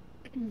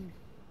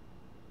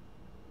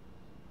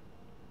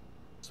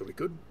 so we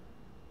good?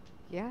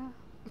 Yeah,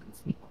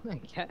 I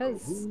So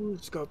guess.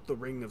 who's got the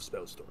Ring of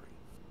Spell Story?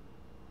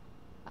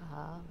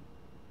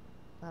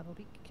 That'll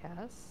be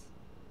Cass.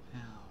 Yeah,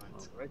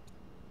 it's All right.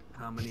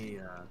 How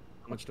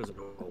much does it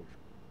hold?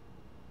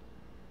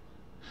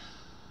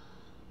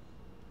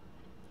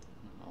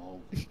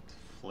 I'll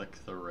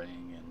flick the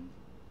ring and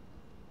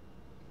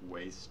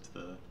waste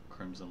the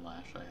crimson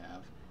lash I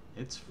have.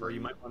 It's Or free.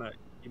 you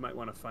might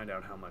want to find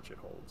out how much it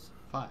holds.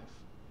 5.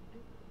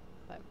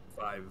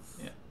 5.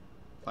 Yeah.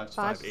 5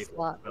 5 5 8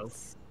 level spells.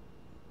 slots.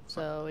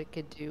 So it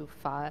could do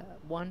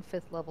 1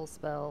 5th level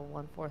spell,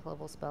 1 4th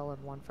level spell,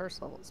 and 1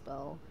 1st level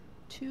spell.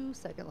 2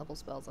 2nd level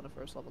spells and a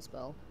 1st level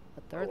spell.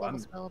 A 3rd level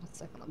spell and a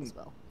 2nd level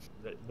spell.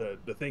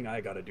 The thing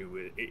I gotta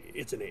do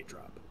it's an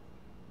 8-drop.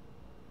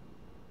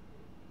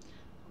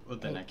 Well,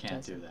 then I It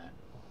can't do doesn't. that.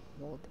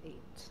 Hold 8.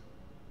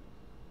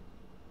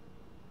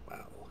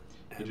 Wow.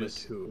 You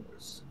just-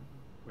 Amateurs.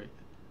 Wait,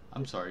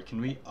 I'm sorry. Can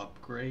we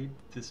upgrade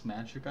this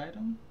magic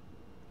item?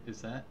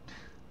 Is that?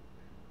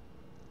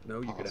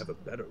 No, you could have a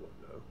Possible. better one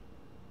though.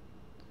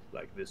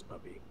 Like this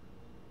puppy.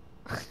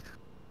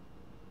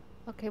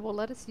 Okay, well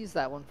let us use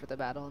that one for the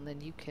battle, and then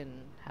you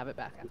can have it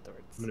back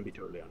afterwards. I'm gonna be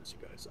totally honest,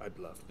 you guys. I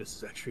bluffed. This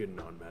is actually a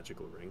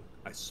non-magical ring.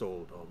 I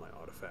sold all my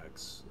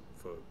artifacts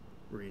for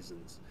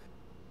reasons,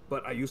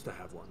 but I used to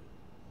have one.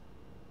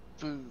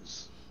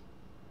 Booze.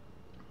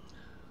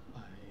 I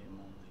am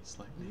only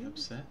slightly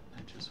upset.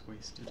 I just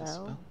wasted a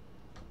Well. spell.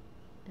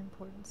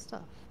 Important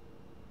stuff.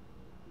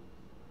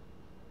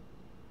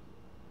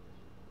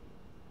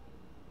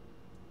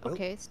 Well-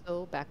 Okay,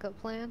 so backup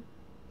plan?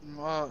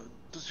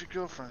 Does your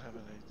girlfriend have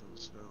an 8th level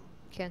spell?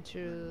 Can't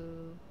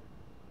you...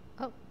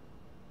 Oh,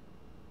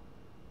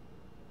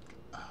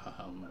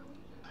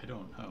 I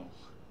don't know.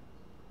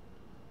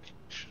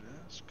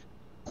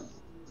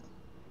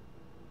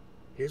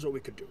 here's what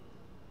we could do.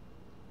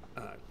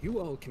 You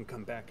all can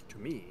come back to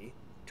me,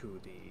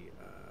 to the,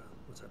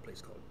 what's that place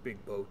called?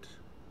 Big Boat,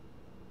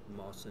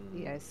 Mawson.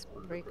 The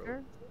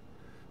icebreaker?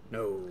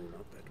 No,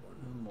 not that one.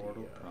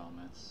 Immortal The,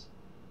 Promise.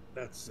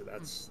 That's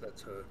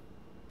her.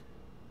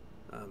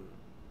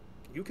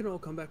 You can all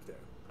come back there.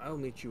 I'll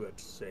meet you at,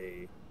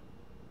 say,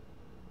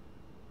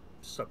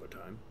 supper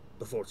time,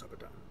 before supper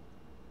time.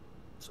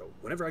 So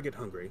whenever I get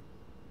hungry,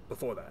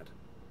 before that,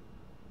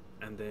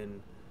 and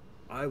then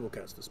I will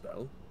cast the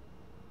spell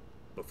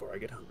before I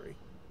get hungry,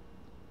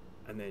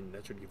 and then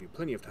that should give you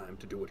plenty of time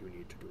to do what you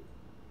need to do.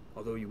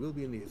 Although you will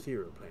be in the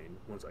ethereal plane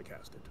once I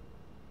cast it.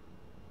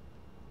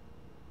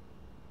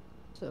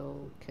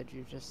 So, could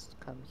you just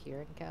come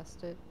here and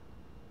cast it?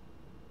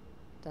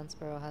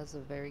 Dunsborough has a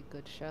very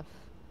good chef.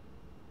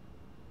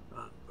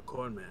 The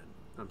corn man.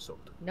 I'm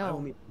sold. No. I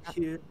will meet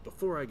you here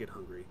before I get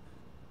hungry.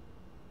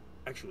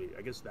 Actually,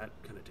 I guess that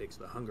kind of takes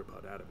the hunger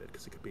part out of it,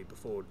 because it could be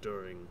before,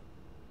 during,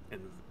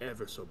 and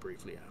ever so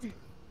briefly after.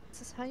 Is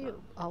this how you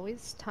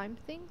always time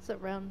things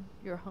around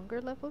your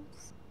hunger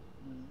levels?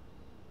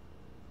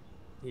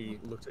 He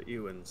looks at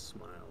you and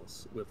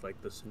smiles with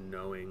like this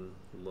knowing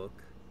look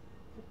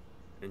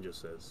and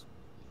just says,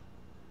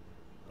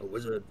 "A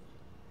wizard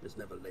is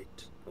never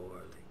late or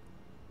early."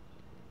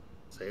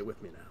 Say it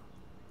with me now.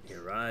 He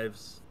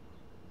arrives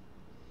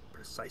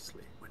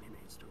precisely when he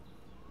needs to.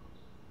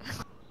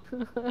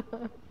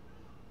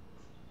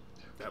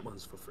 That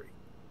one's for free.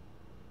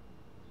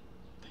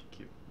 Thank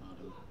you,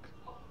 Autumn,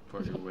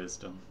 for your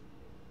wisdom.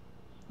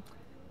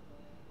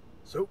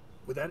 So,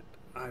 with that,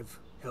 I've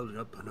held it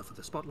up enough of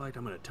the spotlight.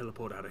 I'm going to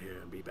teleport out of here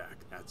and be back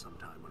at some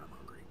time when I'm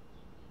hungry.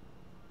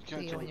 You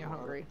can't See you when you're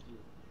teleport. hungry.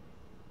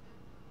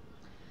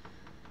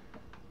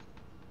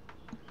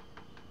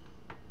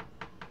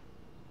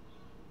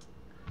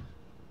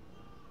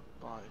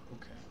 Bye.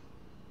 Okay.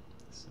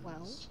 This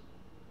Well?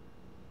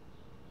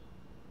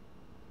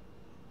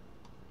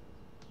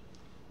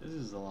 This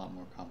is a lot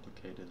more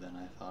complicated than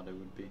I thought it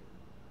would be.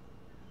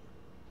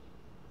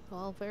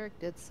 Well, Varric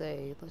did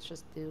say, let's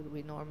just do what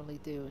we normally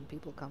do, and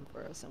people come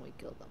for us and we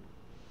kill them.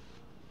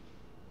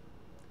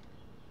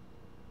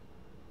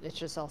 It's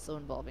just also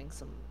involving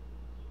some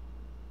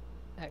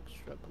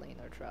extra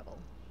planar travel.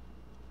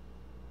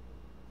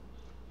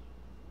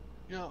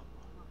 Yeah.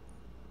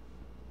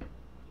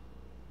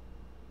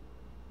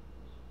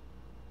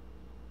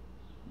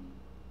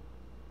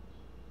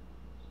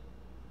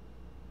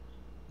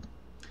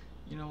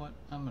 You know what?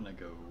 I'm gonna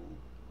go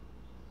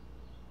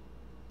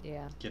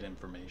Yeah, get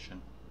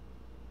information.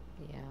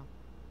 yeah.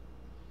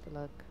 Good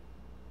luck.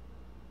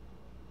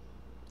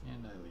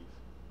 And I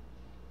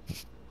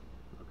leave.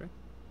 Okay.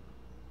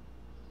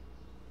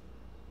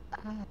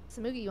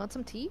 Samugi, you want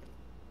some tea?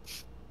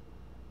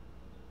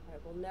 I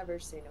will never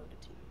say no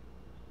to tea.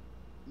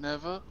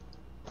 Never.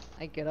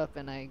 I get up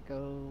and I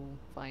go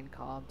find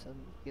Cobb to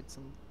get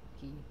some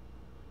tea.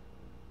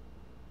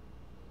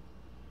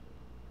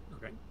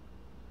 Okay.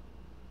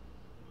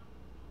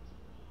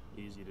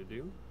 Easy to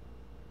do.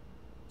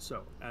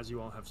 So, as you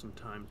all have some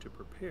time to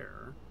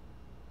prepare,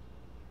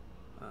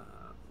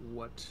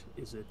 what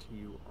is it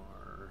you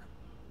are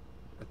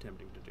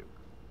attempting to do?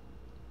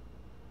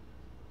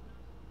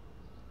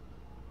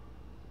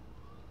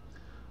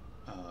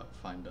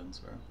 Find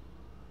Dunsborough.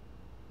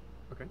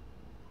 Okay.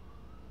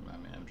 I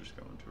mean, I'm just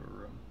going to a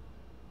room.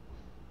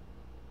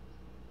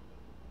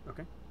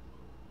 Okay.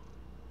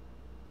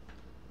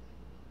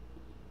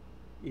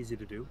 Easy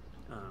to do.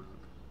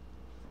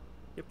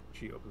 Yep,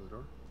 she opens the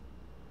door.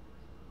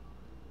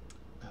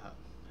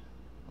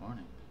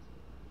 Morning.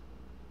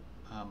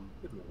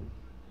 Good morning.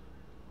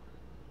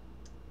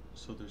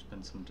 So there's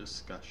been some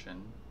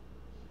discussion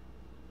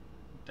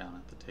down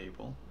at the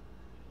table.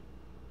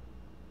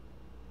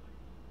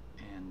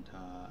 And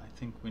I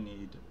think we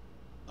need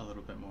a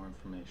little bit more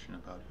information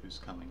about who's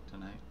coming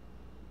tonight.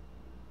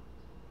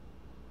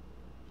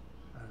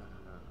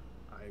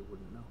 I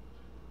wouldn't know.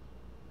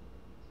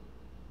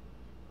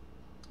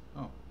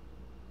 Oh.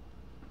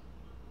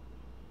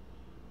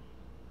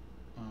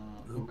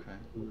 Okay.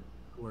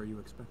 Who are you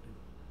expecting?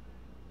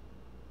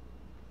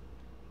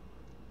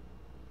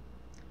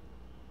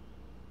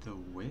 The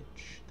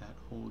witch that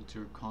holds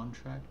your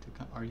contract to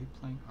come. Are you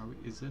playing? Are we?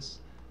 Is this?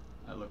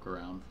 I look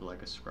around for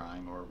like a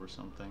scrying orb or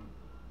something.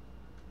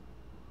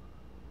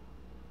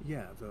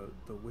 Yeah,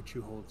 the witch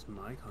who holds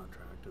my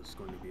contract is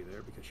going to be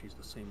there because she's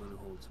the same one who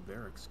holds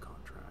Varric's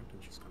contract,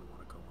 and she's going to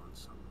want to go on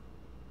some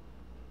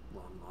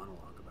long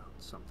monologue about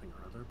something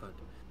or other, but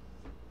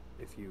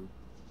if you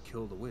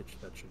kill the witch,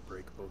 that should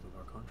break both of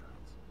our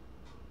contracts.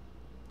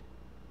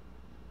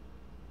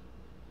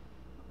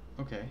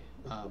 Okay.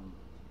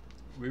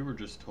 We were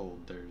just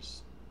told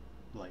there's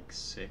like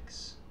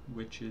 6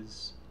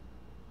 witches.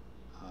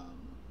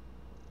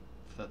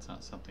 If that's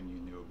not something you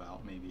knew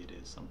about, maybe it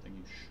is something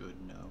you should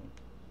know.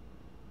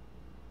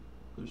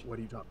 What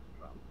are you talking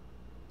about?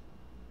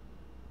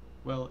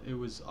 Well, it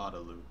was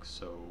Luke,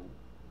 so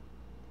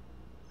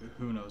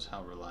who knows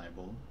how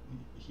reliable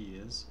he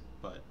is,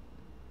 but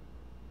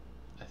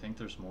I think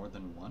there's more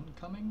than one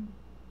coming.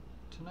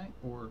 tonight,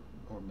 or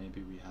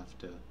maybe we have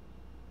to.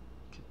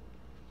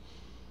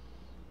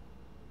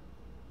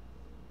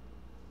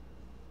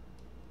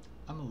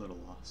 I'm a little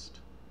lost,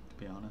 to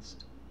be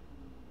honest.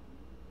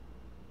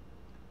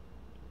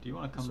 Do you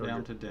want to come So down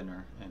you're- to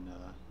dinner and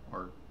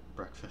or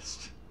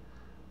breakfast?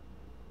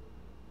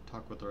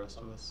 Talk with the rest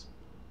of us.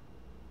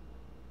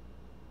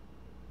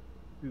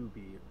 To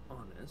be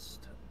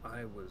honest,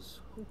 I was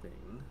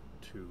hoping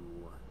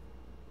to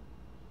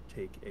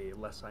take a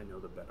less I know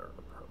the better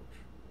approach.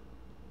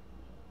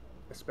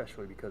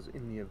 Especially because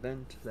in the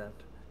event that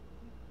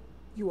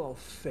you all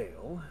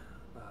fail,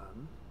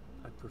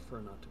 I'd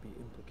prefer not to be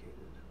implicated.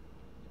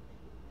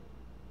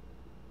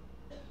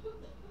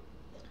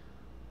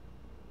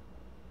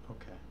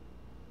 Okay.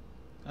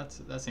 That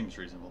seems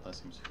reasonable. That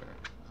seems fair.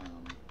 I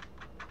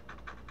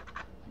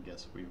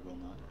guess we will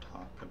not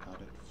talk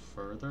about it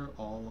further.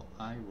 All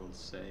I will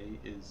say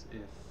is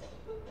if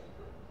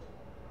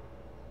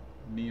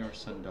me or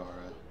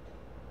Sundara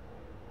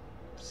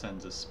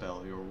sends a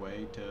spell your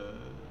way to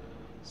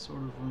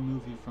sort of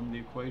remove you from the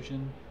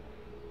equation,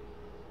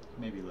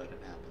 maybe let it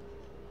happen.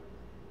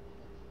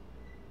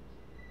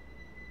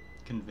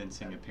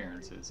 Convincing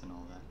appearances and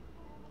all that.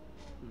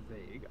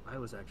 Vague. I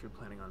was actually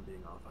planning on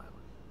being off island.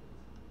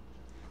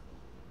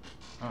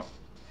 Oh.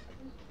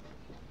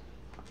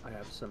 I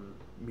have some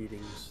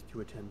meetings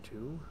to attend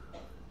to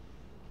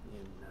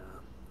in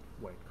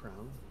White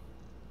Crown,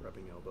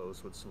 rubbing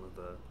elbows with some of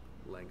the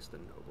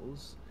Langston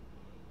nobles,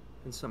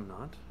 and some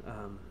not.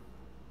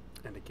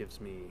 And it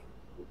gives me,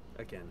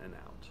 again, an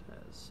out,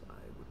 as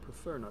I would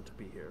prefer not to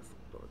be here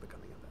for the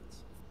coming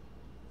events.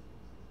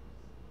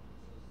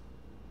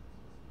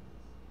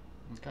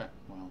 Okay,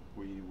 well,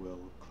 we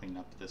will clean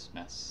up this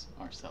mess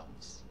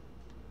ourselves.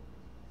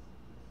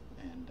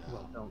 And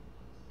Well,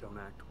 don't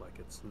act like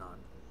it's not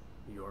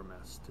your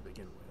mess to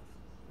begin with,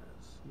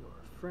 as your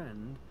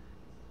friend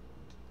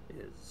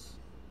is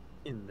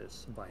in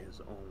this by his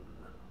own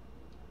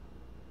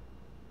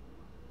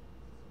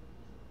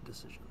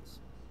decisions.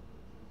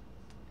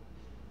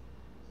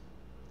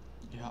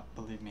 yeah,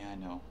 believe me, I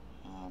know.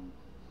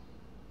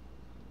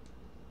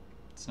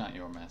 It's not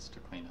your mess to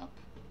clean up.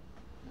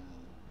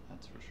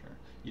 That's for sure.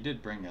 You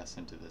did bring us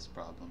into this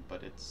problem,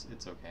 but it's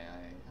okay.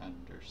 I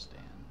understand.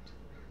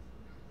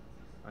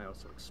 I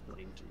also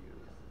explained to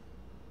you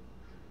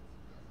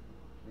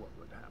what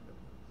would happen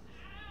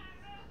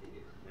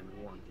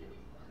and warned you.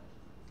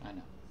 I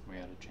know. We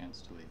had a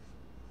chance to leave.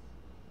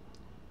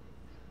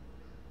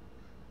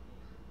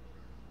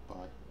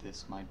 But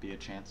this might be a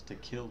chance to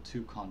kill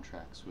 2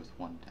 contracts with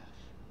 1 death.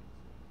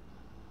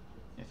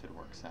 If it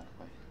works that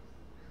way.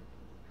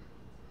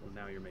 Well,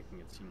 now you're making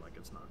it seem like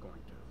it's not going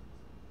to.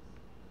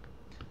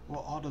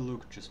 Well,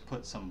 Autoluke just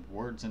put some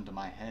words into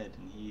my head,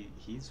 and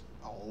he's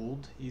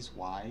old, he's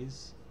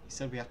wise. He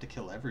said we have to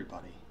kill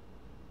everybody.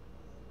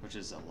 Which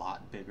is a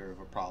lot bigger of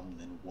a problem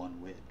than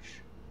 1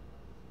 witch.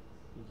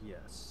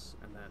 Yes,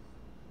 and that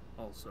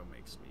also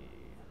makes me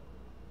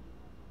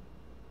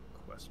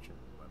question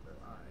whether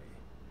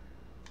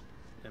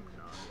I am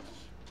not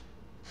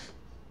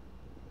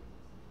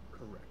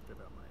correct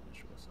about my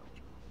initial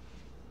assumption.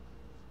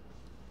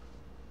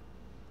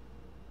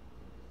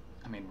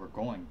 I mean, we're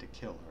going to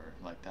kill her.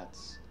 Like,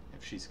 that's...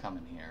 If she's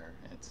coming here,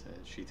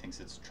 she thinks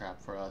it's a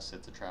trap for us,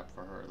 it's a trap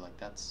for her. Like,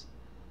 that's...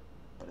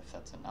 But if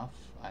that's enough,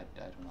 I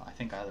don't know. I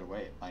think either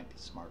way, it might be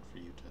smart for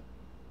you to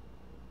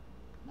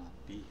not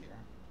be here.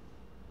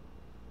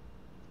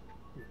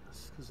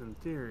 Yes, because in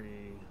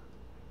theory,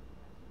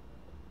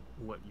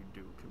 what you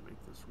do can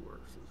make this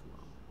worse as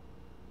well.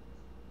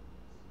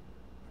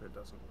 But it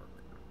doesn't work.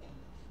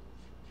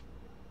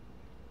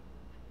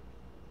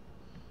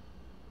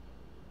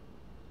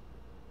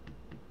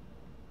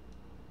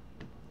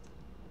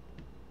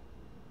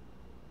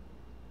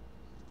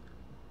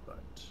 But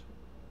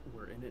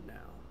we're in it now.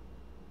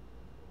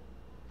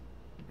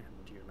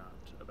 And you're not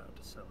about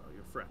to sell out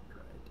your friend,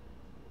 right?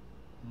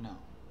 No.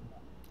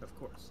 Of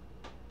course.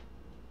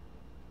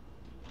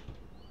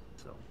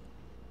 So,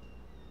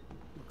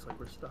 looks like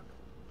we're stuck.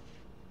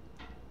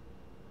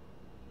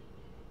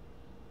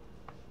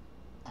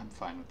 I'm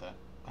fine with that.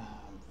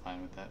 I'm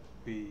fine with that.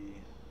 We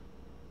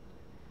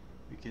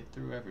get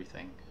through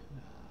everything.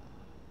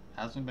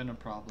 Hasn't been a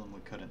problem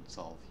we couldn't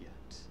solve yet.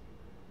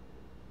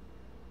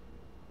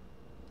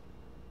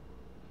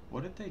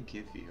 What did they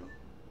give you?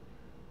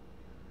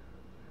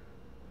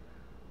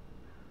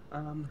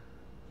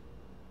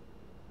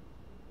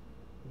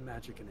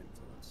 Magic and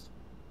influence.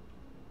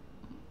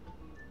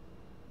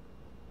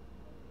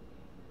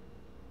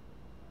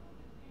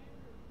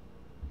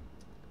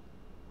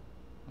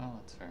 Well,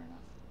 that's fair enough.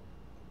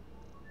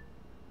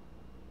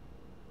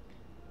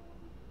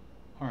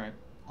 Alright,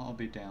 I'll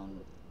be down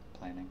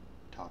planning,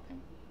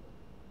 talking.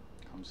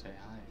 Come say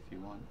hi if you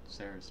want.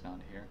 Sarah's not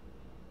here.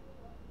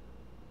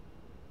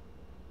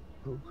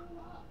 Who?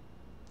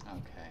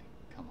 Okay,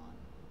 come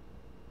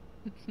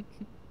on.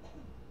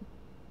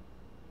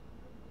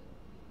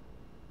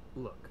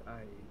 Look,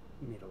 I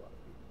meet a lot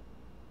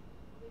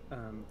of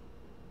people.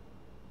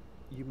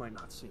 You might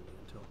not see me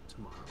until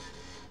tomorrow.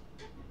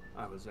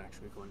 I was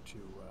actually going to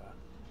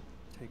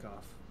take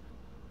off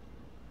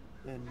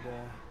and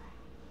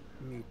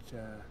meet,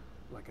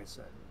 like I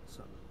said,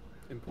 some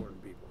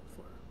important people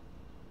for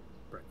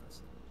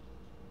breakfast.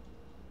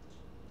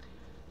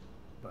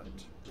 But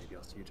maybe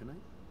I'll see you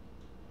tonight.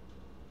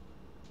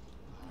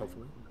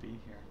 Hopefully. I'll be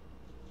here.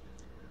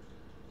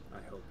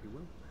 I hope you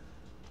will.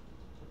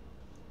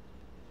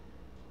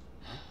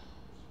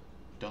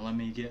 Don't let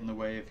me get in the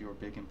way of your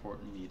big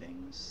important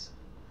meetings.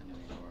 I know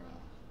you're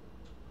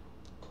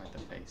quite the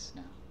face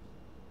now.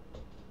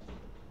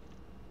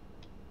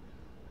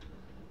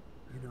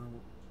 You know,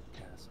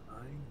 Cass,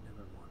 I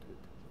never wanted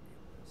any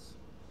of this.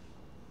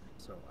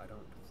 So I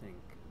don't think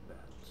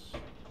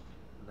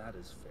that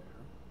is fair.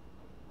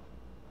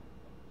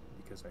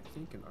 Because I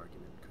think an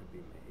argument could be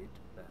made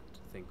that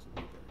things would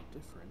be very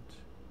different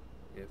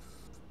if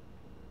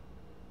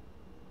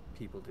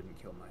people didn't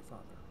kill my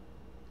father.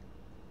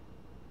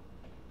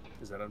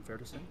 Is that unfair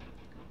to say?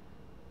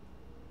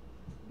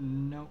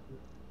 No.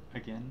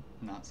 Again,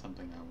 not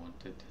something I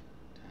wanted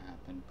to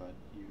happen, but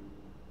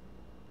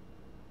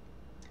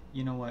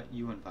you know what?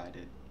 You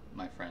invited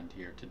my friend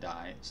here to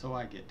die, so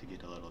I get to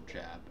get a little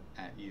jab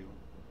at you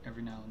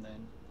every now and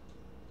then.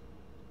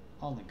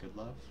 All in good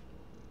love.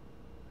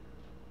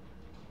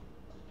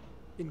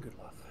 In good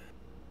love.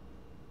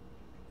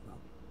 Well,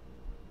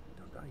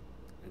 don't die.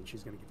 And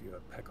she's gonna give you a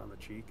peck on the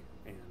cheek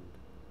and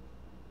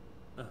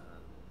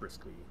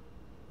briskly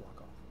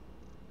walk off.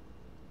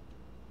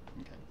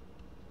 Okay.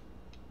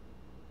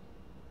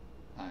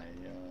 No,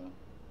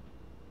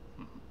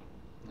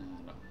 I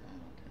don't care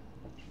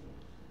that much.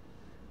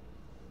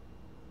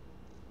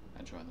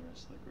 I join the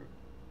rest of the group.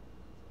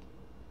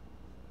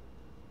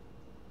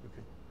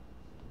 Okay.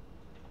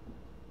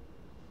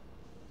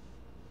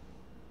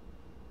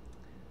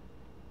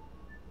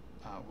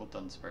 Will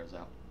Dunsparrow's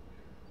out.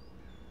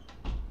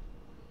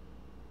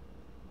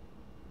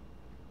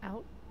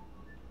 Out?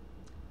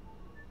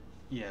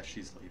 Yeah,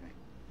 she's leaving.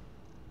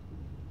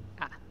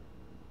 Ah.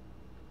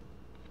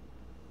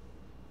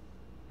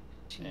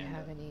 Do you And,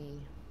 have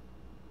any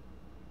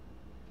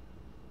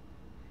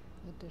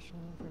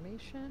additional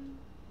information?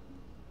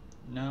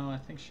 No, I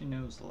think she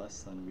knows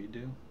less than we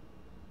do.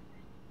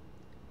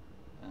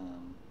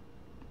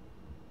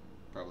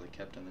 Probably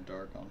kept in the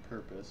dark on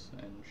purpose,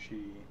 and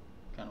she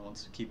kind of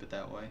wants to keep it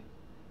that way,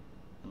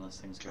 unless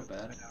things go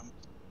bad.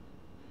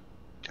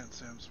 Can't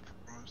say I'm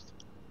surprised.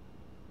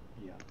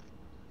 Yeah.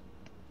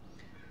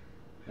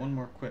 One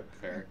more quip,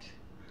 Varric,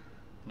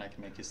 and I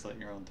can make you slit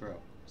your own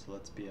throat. So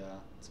let's be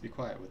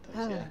quiet with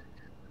those, yeah?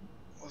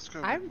 Let's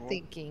go. I'm big boy.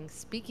 thinking,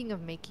 speaking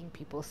of making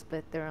people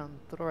split their own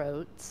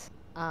throats,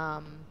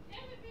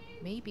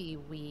 maybe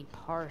we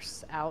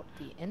parse out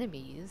the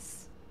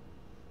enemies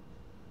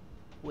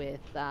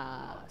with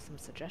some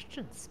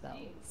suggestion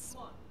spells.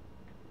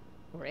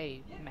 Or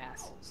a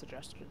mass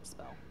suggestion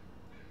spell.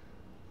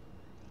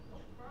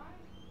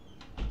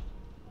 You know,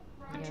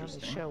 they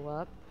Interesting. show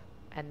up,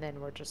 and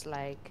then we're just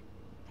like,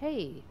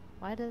 hey,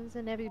 why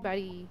doesn't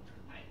everybody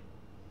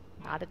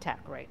not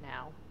attack right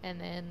now?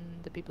 And then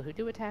the people who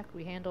do attack,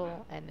 we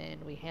handle, and then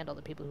we handle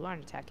the people who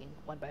aren't attacking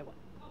one by one.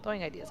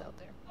 Throwing ideas out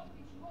there.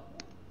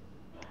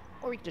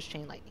 Or we could just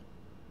chain lightning.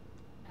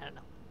 I don't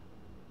know.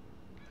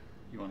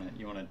 You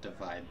wanna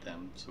divide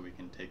them so we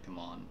can take them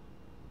on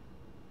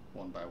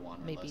one by one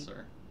or Maybe.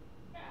 lesser.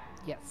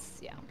 Yes,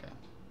 yeah. Okay.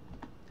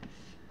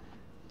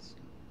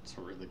 It's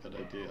a really good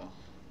idea.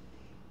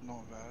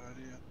 Not a bad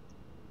idea.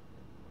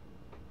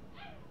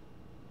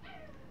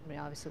 I mean,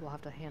 obviously we'll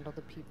have to handle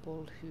the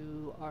people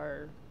who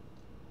are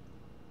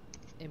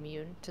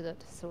immune to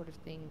that sort of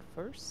thing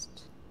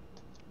first.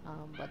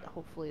 But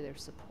hopefully their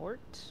support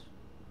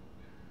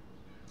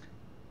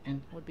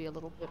And would be a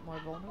little bit more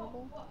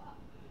vulnerable.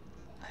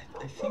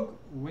 I think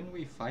when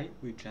we fight,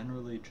 we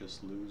generally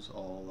just lose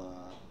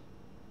all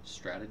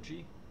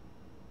strategy.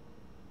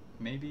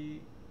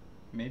 Maybe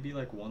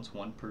like once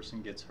one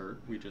person gets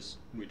hurt, we just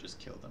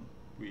kill them.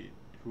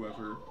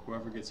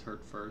 Whoever gets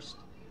hurt first,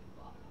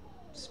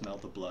 smell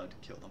the blood,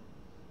 kill them,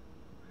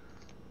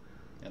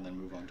 and then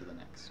move on to the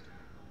next.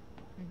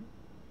 Mm-hmm.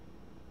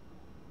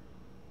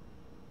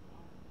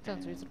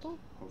 Sounds And reasonable.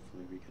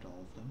 Hopefully we get all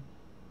of them.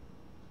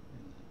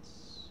 And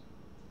that's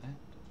that.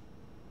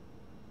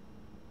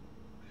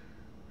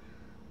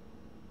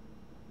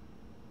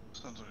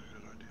 Sounds like a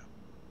good idea.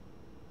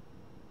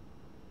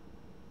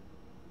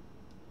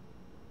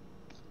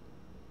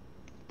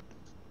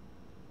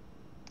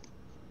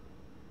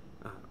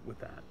 With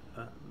that,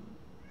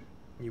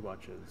 you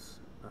watch as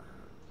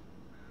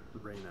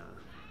Reyna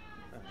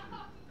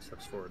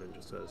steps forward and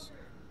just says,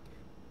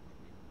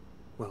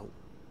 well,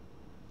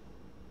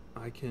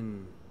 I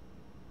can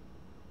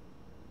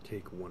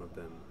take one of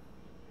them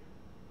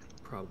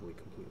probably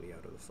completely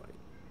out of the fight.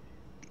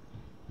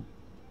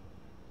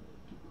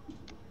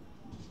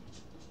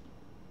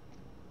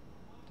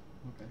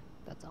 Okay.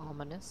 That's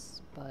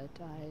ominous, but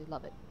I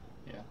love it.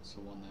 Yeah. So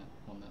one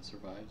that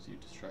survives, you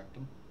distract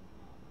them.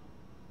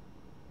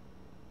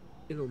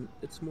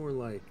 It's more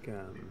like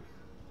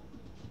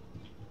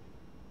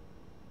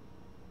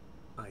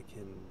I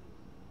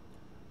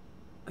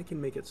I can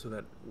make it so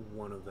that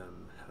one of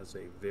them has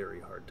a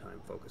very hard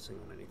time focusing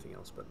on anything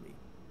else but me.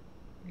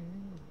 Mm.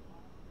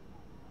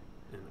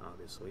 And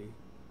obviously,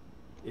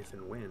 if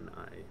and when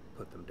I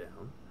put them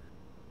down,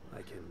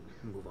 I can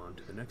move on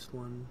to the next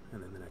one,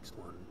 and then the next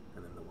one,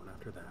 and then the one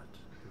after that,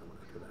 and the one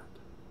after that.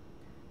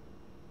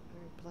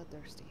 Very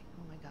bloodthirsty.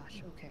 Oh my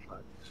gosh. Okay.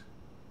 But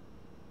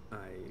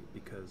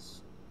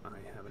because I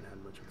haven't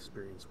had much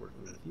experience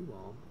working with you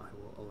all, I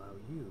will allow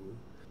you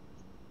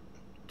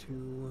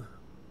to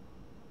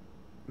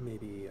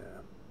maybe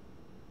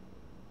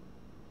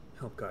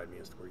help guide me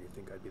as to where you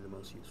think I'd be the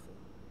most useful.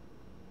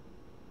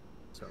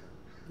 So,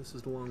 this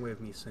is the long way of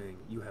me saying,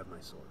 you have my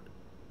sword.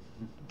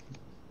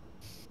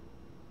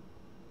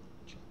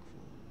 Chock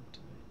full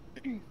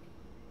of today.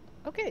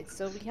 Okay,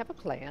 so we have a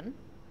plan.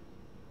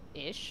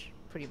 Ish,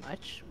 pretty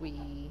much.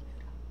 We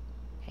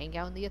hang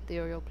out in the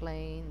ethereal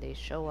plane, they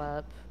show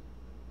up,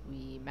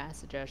 we mass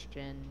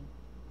suggestion,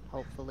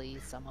 hopefully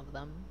some of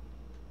them.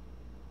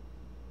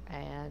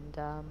 And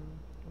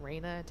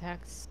Reyna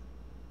attacks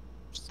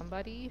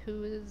somebody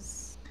who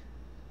is,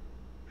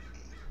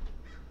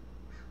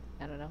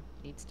 I don't know,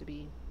 needs to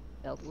be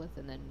dealt with,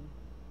 and then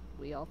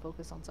we all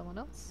focus on someone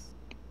else.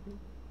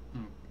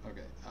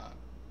 Okay,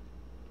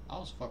 I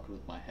was fucking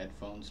with my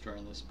headphones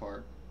during this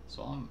part,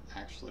 so I'm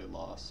actually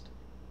lost.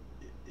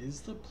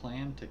 Is the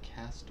plan to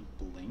cast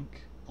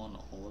Blink on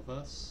all of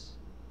us?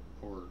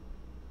 Or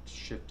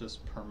shift us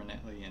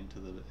permanently into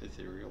the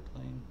ethereal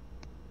plane?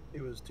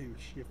 It was to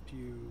shift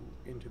you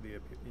into the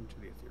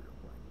ethereal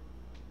plane.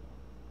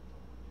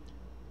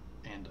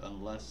 And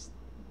unless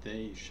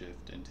they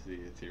shift into the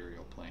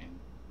ethereal plane,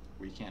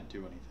 we can't do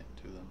anything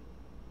to them.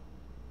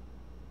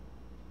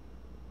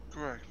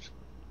 Correct.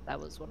 That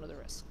was one of the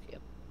risks,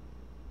 yep.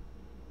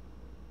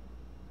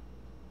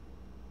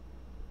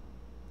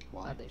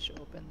 Why? They show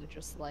up and they're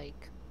just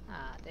like,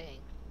 ah, dang.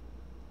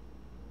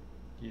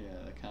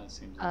 Yeah, that kind of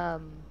seems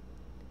like...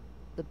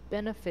 The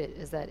benefit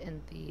is that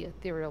in the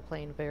ethereal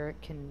plane,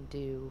 Varric can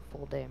do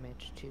full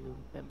damage to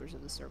members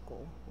of the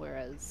circle,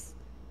 whereas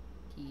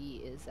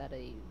he is at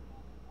a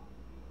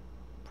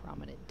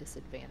prominent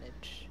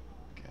disadvantage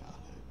Got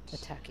it.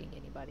 attacking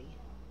anybody.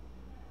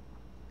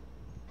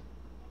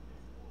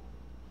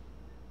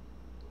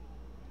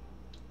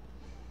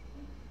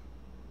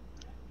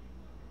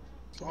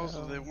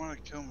 Also, they want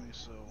to kill me,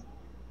 so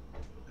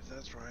if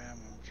that's where I am,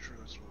 I'm sure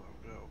that's where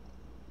I'll go.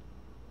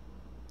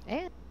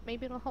 And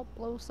maybe it'll help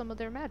blow some of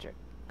their magic,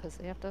 because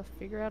they have to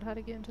figure out how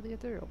to get into the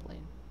ethereal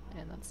plane,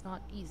 and that's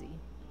not easy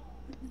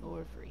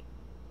or free.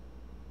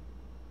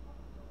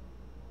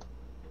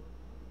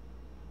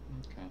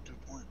 Okay.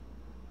 Good point.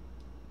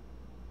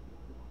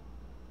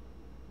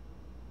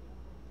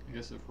 I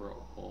guess if we're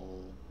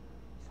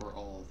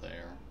all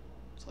there,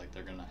 it's like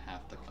they're gonna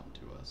have to come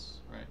to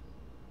us, right?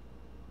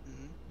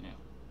 Mm-hmm. Yeah.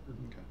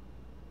 Okay.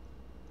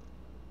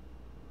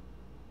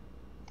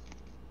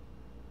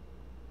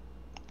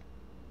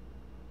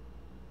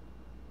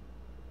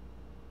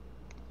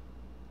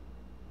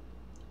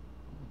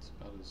 Well, it's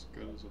about as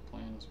good as a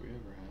plan as we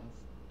ever have.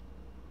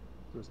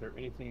 So is there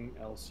anything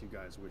else you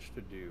guys wish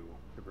to do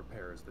to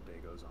prepare as the day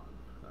goes on?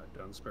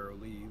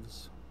 Dunsparrow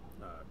leaves,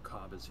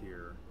 Cobb is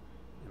here,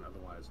 and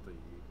otherwise the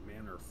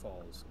manor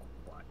falls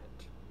quiet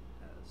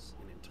as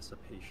in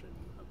anticipation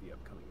of the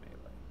upcoming melee.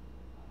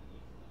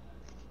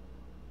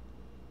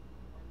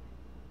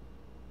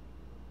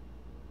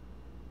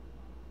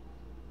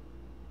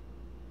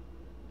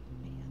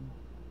 Man,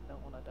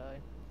 don't want to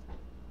die.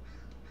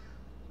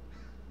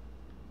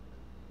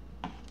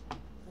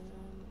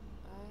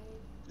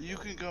 You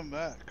can come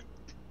back.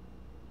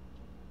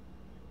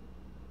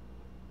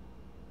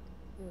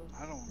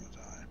 I don't want to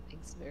die.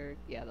 Thanks, Varric.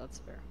 Yeah, that's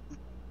fair.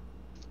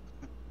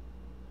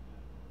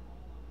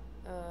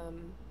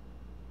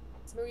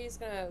 Smokey's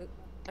gonna.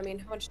 I mean,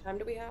 how much time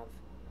do we have?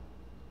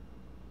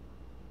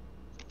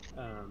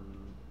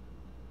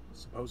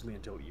 Supposedly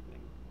until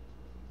evening.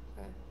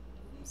 Okay.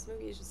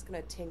 Smokey's just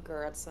gonna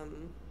tinker at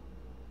some.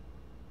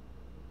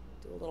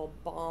 Do a little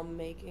bomb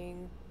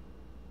making.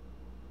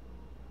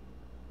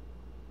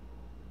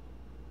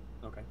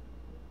 Okay.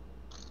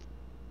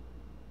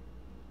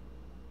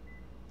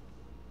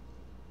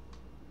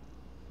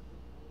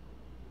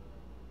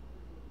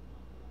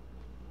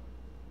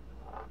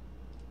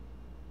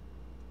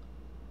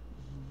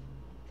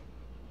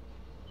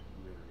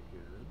 Very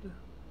good.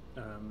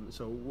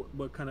 So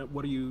what kind of,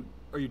 what are you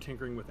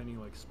tinkering with any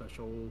like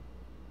special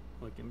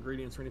like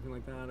ingredients or anything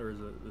like that, or is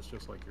this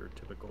just like your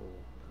typical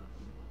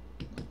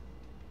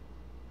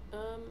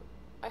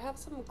I have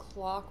some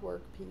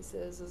clockwork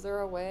pieces. Is there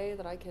a way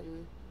that I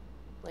can,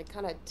 like,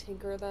 kind of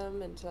tinker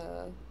them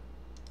into,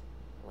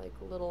 like,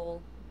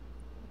 little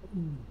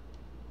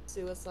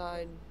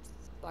suicide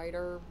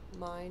spider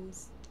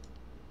mines?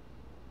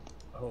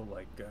 oh,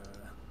 like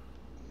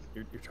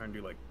you're trying to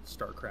do like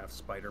StarCraft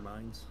spider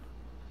mines?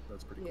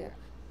 That's pretty Yeah.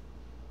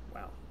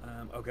 cool.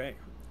 Wow. Okay.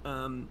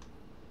 I'm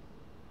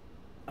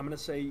gonna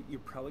say you're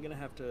probably gonna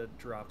have to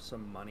drop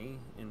some money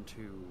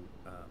into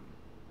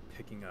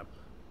picking up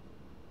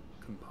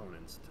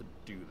components to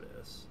do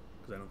this,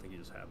 because I don't think you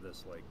just have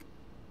this like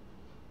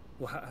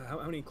Well,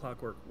 how many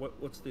clockwork?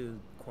 What's the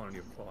quantity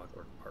of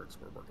clockwork parts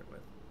we're working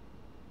with?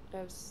 I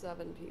have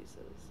 7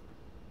 pieces.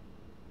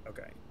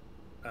 Okay.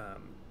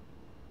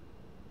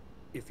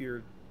 If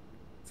you're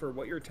for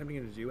what you're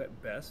attempting to do,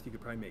 at best, you could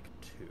probably make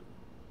 2.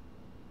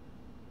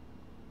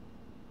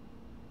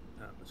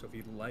 So if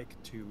you'd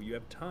like to, you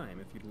have time.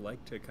 If you'd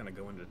like to kind of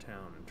go into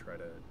town and try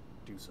to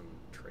do some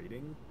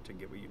trading to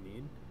get what you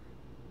need,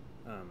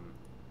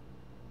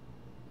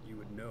 you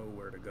would know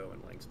where to go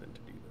in Langston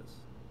to do this.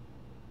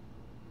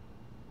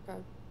 Okay.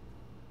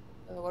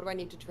 What do I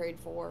need to trade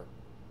for?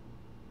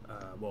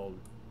 Well,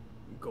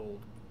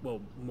 gold.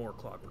 Well, more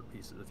clockwork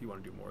pieces if you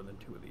want to do more than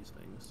 2 of these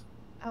things.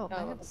 Oh,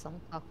 I Oh. have some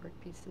clockwork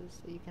pieces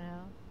that you can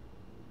have.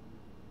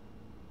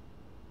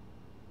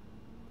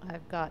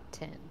 I've got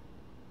 10.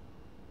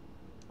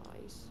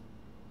 Nice.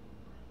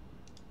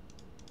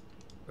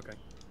 Okay.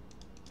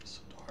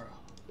 Sodara.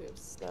 We have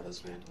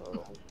 17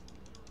 total.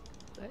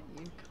 Is that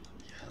you?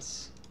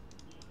 Yes.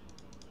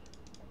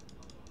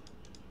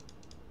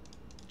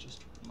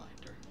 Just a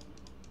reminder.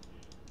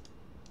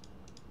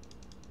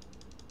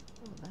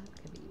 Oh, that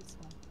could be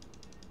useful.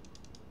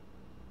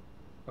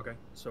 Okay.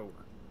 So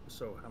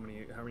how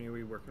many are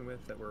we working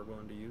with that we're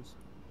willing to use?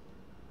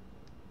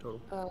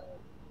 Total.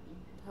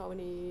 How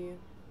many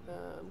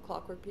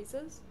clockwork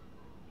pieces?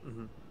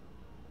 Mm-hmm.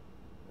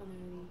 I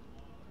mean,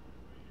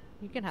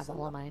 You can have Some-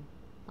 all of mine.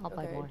 I'll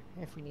buy okay. more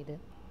if we need it.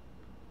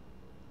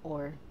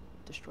 Or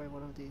destroy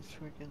one of these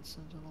freaking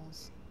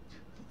sentinels.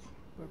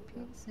 Or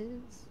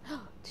pieces.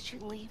 Did you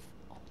leave?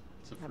 Oh,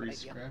 It's a Have an free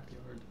idea.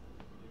 scrapyard.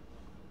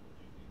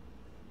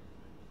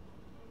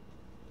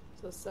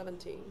 so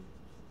 17.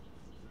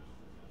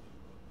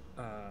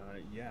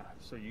 Yeah.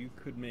 So you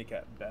could make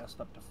at best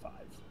up to 5,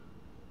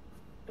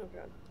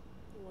 Okay.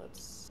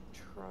 Let's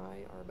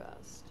try our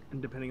best.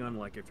 and depending on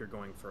like if you're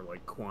going for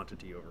like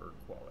quantity over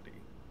quality.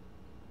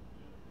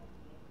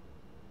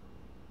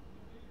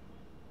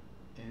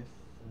 If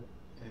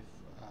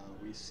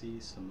we see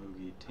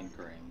Samugi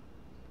tinkering,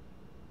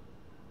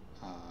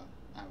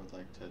 I would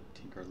like to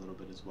tinker a little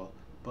bit as well.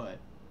 But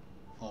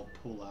I'll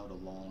pull out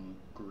a long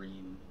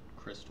green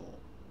crystal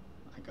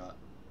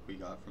we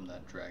got from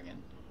that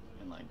dragon,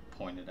 and like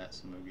point it at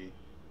Samugi.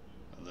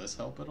 Will this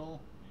help at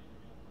all?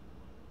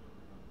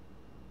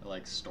 It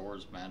like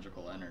stores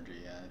magical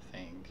energy, I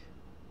think.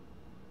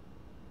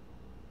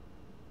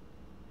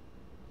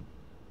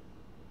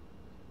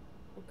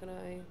 What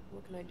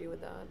can I do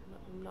with that?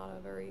 I'm not a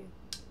very.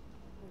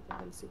 I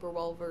think I'm super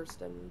well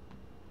versed in.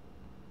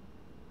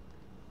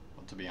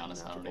 Well, to be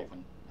honest, I don't Magical.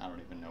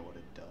 even know what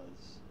it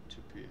does. To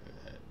be,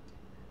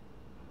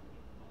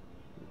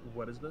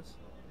 What is this?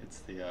 it's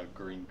the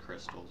green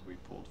crystals we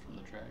pulled from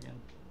the dragon,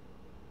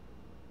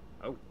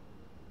 Oh,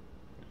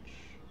 which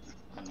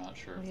I'm not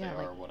sure Oh, if yeah, they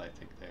like- are what I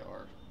think they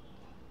are.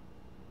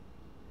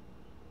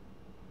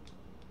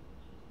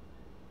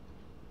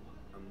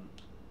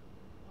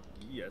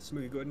 yeah.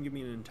 Smoothie, go ahead and give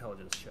me an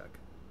intelligence check.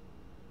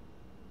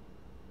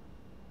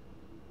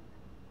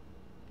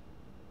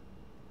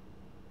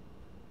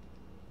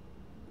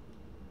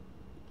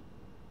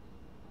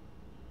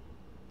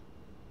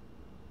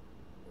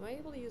 Am I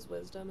able to use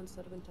wisdom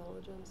instead of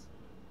intelligence?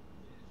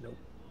 Nope.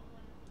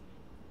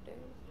 Dang.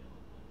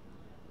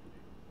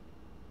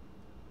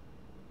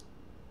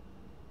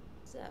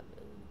 7.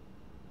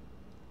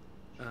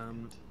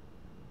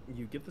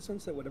 You get the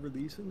sense that whatever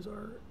these things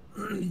are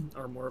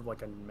are more of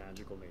like a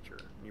magical nature,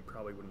 and you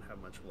probably wouldn't have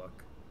much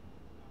luck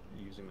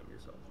using them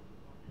yourself.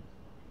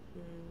 Hmm.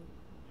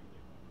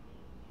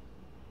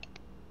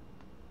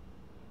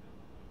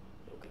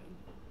 Okay.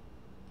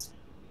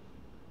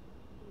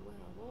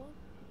 Well,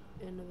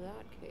 in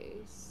that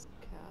case,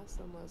 Cass,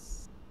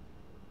 unless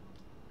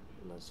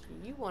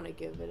you want to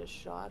give it a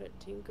shot at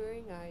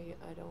tinkering, I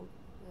don't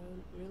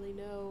really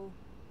know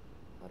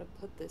how to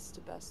put this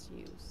to best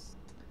use.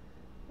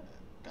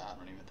 I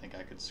don't even think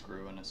I could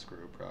screw in a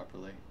screw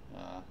properly.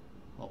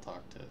 I'll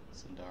talk to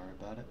Sindara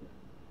about it.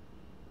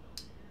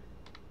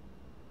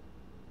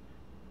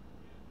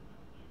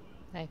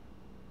 Hey,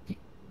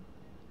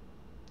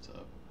 So,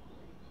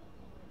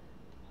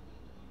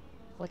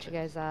 what you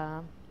guys,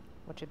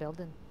 what you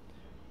building?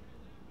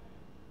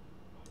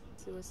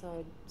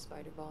 Suicide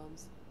spider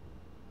bombs.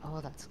 Oh,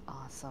 that's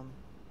awesome.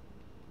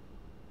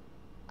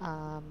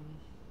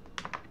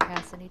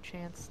 Cass, any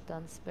chance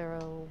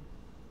Dunsparrow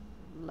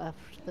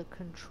left the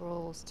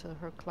controls to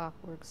her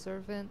clockwork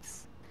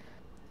servants?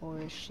 Or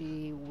is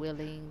she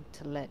willing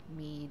to let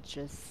me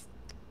just,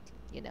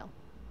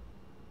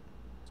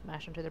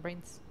 smash into their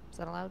brains? Is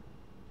that allowed?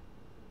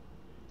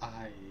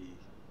 I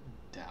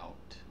doubt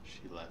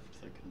she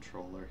left the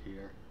controller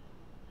here.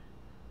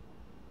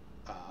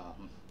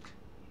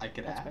 I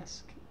could That's fair.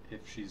 ask if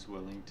she's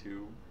willing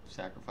to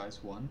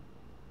sacrifice one.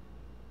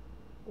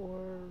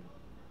 Or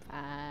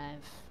 5?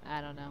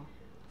 I don't know.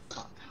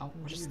 How?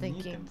 What do just you need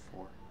thinking. them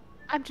for?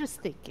 I'm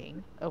just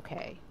thinking,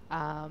 okay,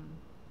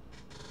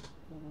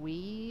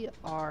 we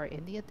are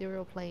in the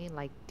ethereal plane,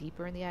 like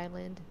deeper in the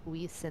island.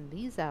 We send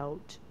these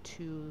out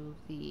to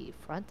the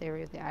front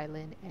area of the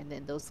island, and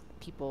then those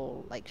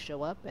people like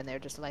show up and they're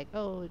just like,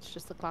 oh, it's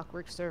just the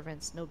clockwork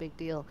servants, no big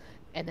deal.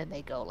 And then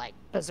they go like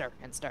berserk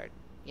and start,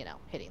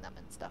 hitting them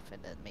and stuff,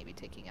 and then maybe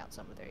taking out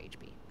some of their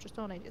HP. Just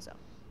throwing ideas out.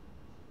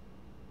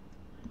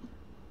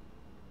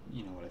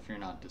 You know what? If you're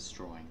not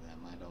destroying them,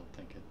 I don't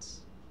think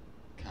it's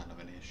kind of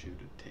an issue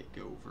to take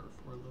over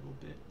for a little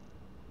bit.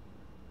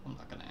 I'm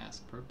not gonna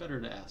ask for it.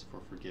 Better to ask for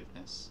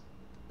forgiveness.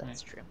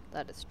 That's true.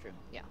 That is true.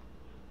 Yeah.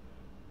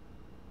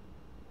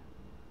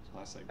 So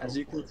I say go As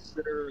you for it.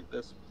 consider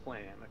this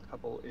plan, a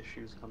couple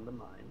issues come to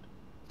mind.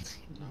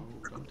 No,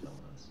 don't tell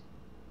us.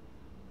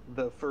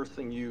 The first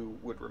thing you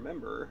would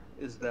remember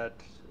is that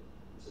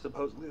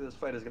supposedly this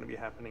fight is going to be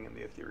happening in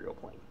the ethereal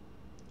plane.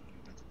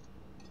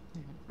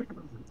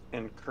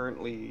 And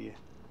currently,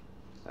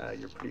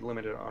 you're pretty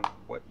limited on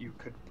what you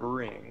could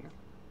bring.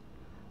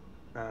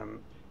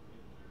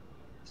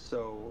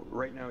 So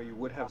right now you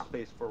would have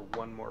space for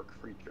one more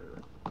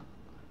creature.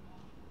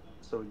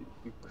 So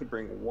you could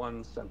bring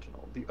one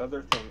sentinel. The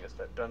other thing is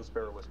that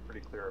Dunsparrow was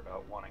pretty clear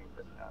about wanting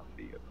to have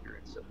the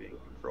appearance of being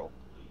neutral.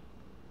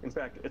 In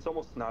fact, it's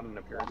almost not an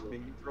appearance of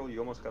being neutral. You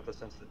almost got the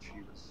sense that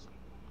she was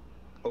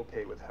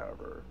okay with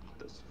however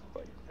this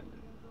fight ended.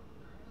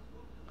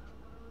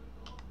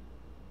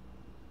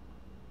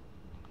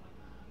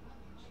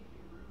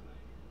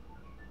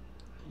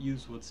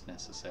 Use what's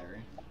necessary,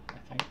 I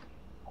think.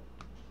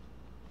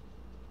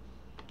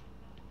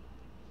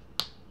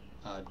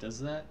 Does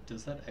that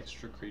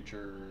extra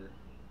creature,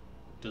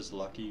 does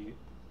Lucky,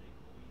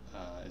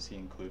 is he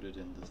included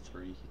in the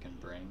 3 he can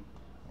bring,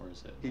 or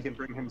is it? He can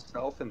bring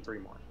himself and 3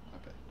 more.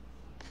 Okay.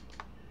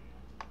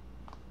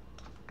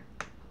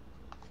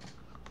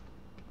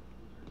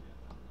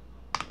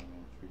 I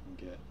mean, if we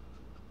can get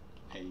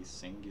a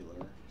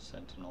singular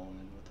sentinel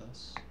in with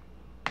us.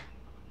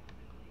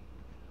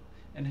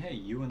 And hey,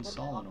 you and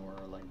Solinor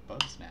are like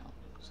buds now,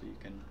 so you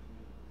can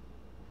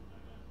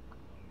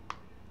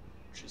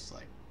just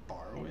like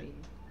borrow it.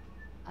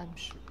 I'm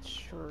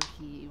sure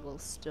he will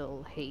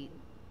still hate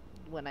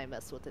when I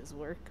mess with his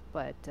work,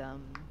 but yeah.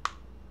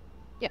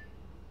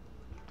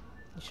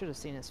 You should have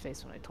seen his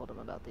face when I told him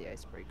about the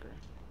icebreaker.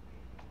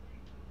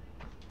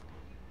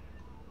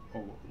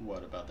 Oh,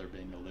 what about there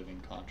being a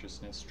living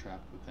consciousness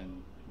trapped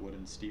within wood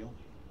and steel?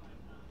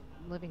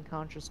 Living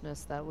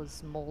consciousness that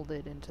was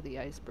molded into the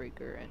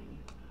icebreaker and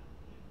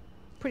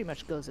pretty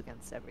much goes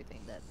against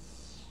everything that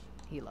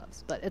he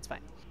loves, but it's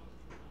fine.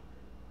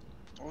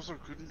 Also,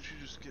 couldn't you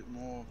just get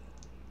more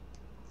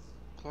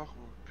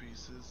clockwork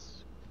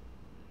pieces?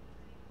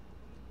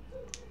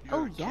 You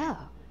Oh got a key. yeah.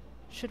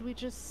 Should we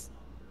just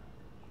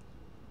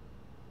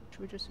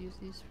use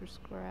these for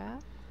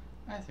scrap?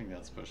 I think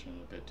that's pushing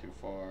it a bit too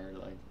far.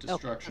 Like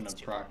destruction that's of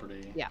too far.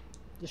 property. Yeah.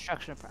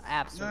 Destruction of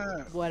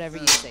absolutely. No, Whatever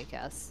no. you say,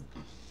 Cass.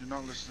 You're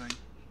not listening.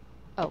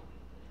 Oh.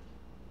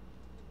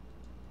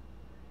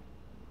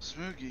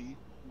 Smoogie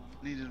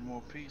needed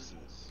more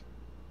pieces.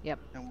 Yep.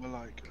 And we're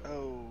like,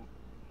 oh,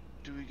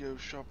 do we go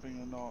shopping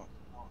or not?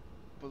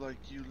 But like,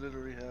 you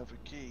literally have a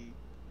key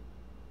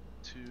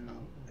to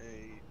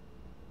a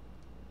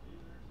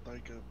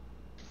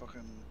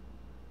fucking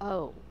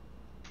Oh.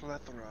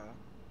 plethora.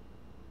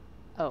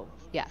 Oh.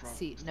 Yeah. Properties.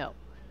 See, no.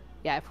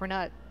 Yeah, if we're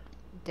not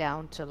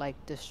down to like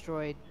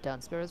destroy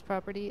Dunsparrow's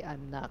property,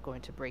 I'm not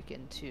going to break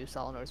into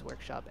Solinor's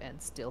workshop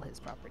and steal his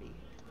property.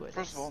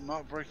 First of all,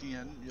 not breaking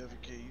in, you have a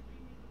key.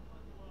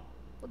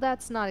 Well,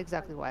 that's not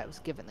exactly why I was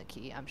given the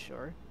key, I'm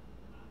sure.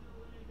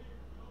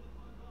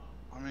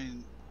 I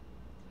mean,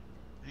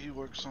 he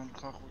works on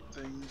clockwork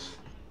things.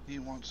 He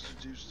wants to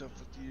do stuff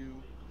with you.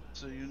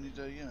 So you need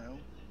to,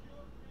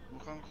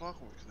 work on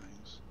clockwork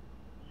things.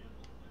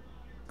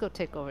 Go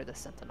take over the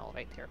Sentinel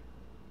right here.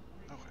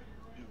 Okay.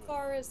 You As will.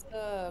 far as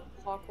the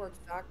clockwork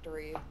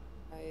factory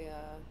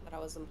that I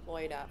was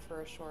employed at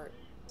for a short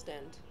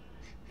stint,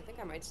 I think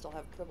I might still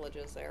have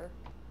privileges there.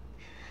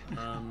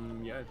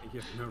 Yeah, I think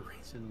you have no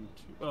reason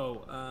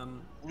to.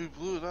 We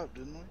blew it up,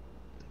 didn't we?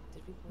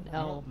 Did we?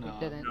 No, No, we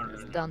didn't. no, no,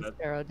 no,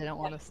 Dunsparrow didn't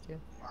want us to.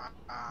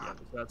 Yeah,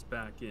 that's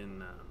back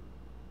in.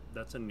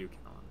 That's in New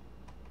Callan,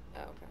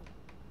 Oh, okay.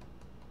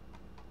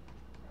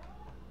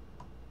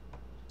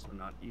 so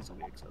not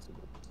easily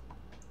accessible.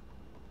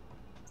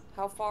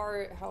 How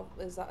far? How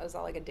is that? Is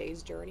that like a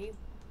day's journey?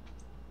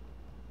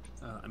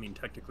 I mean,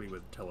 technically,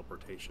 with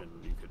teleportation,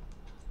 you could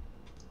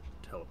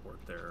teleport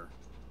there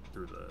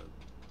through the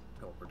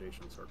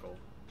teleportation circle.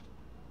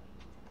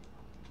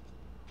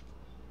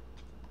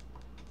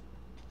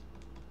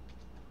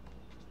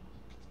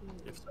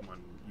 If someone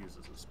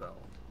uses a spell.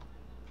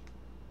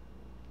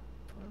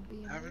 For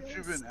being Haven't real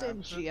you been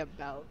stingy absent?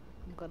 about.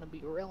 I'm gonna be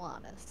real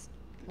honest.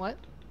 What?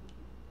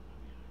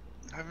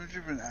 Haven't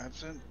you been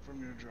absent from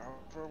your job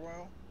for a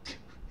while?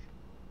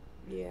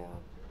 Yeah.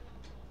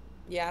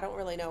 Yeah, I don't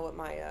really know what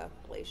my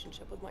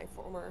relationship with my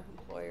former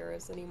employer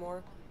is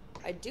anymore.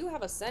 I do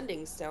have a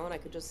sending stone. I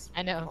could just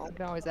I know. You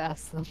can always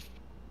ask them.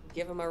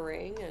 give him a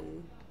ring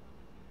and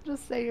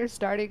Just say you're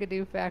starting a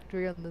new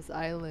factory on this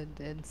island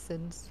and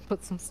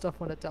put some stuff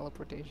on a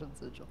teleportation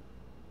sigil.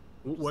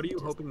 What are you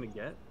hoping to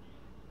get?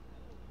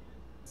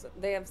 So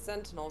they have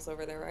sentinels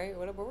over there, right?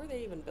 What were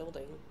they even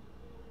building?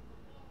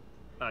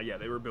 Yeah,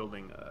 they were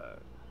building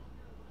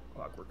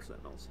clockwork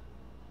sentinels.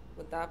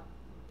 Would that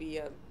be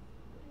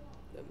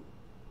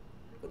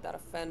would that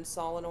offend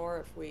Solinor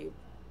if we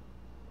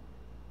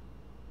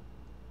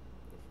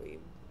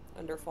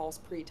under false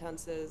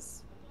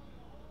pretenses?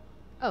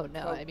 Oh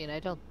no, Oh. I mean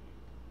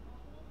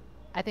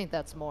I think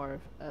that's more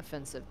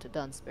offensive to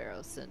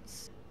Dunsparrow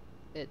since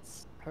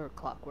it's her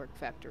clockwork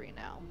factory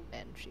now,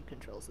 and she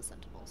controls the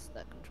sentinels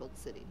that control the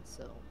city.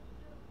 So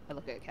I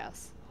look at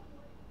Cass.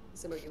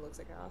 Somebody looks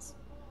at Cass.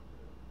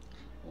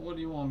 Well, what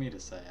do you want me to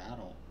say? I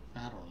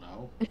don't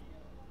know.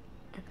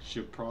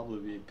 She'll probably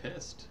be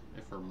pissed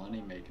if her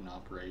money-making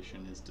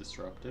operation is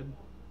disrupted,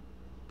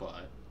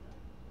 but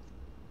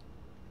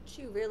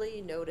She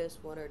really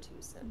noticed one or two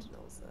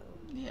sentinels,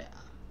 though. yeah,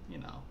 you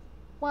know.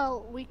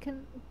 Well, we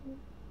can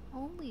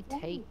only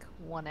take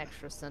one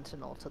extra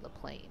sentinel to the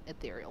plane,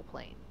 ethereal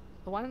plane.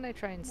 So why don't I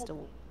try and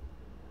still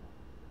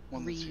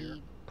One that's here.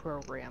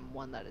 reprogram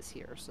one that is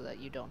here so that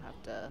you don't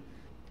have to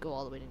go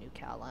all the way to New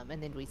Callum,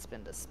 and then we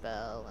spend a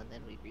spell, and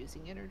then we're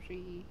using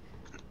energy.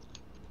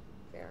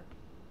 Fair.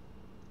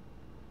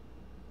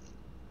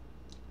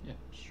 Yeah,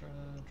 just try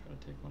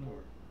to take one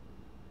over.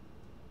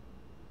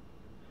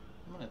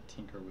 I'm gonna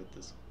tinker with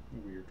this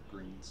weird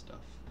green stuff.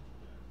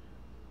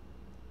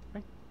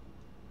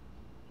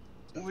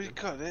 We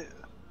cut it.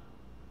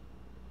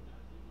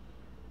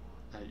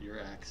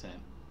 Your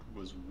accent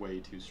was way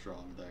too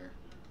strong there.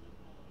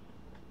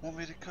 Want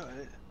me to cut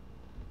it?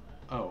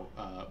 Oh,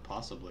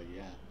 possibly,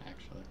 yeah,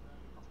 actually.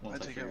 Once I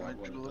think figure out might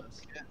what do it look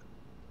does. again.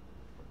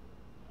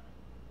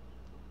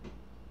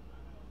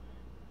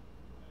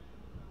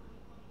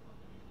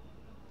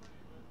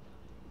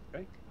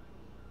 Okay.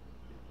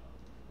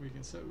 We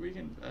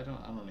can I don't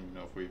even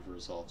know if we've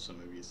resolved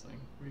Samugi's thing.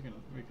 We can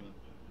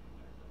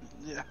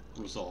Yeah.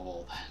 resolve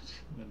all that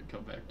and then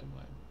come back to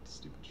my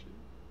stupid shit.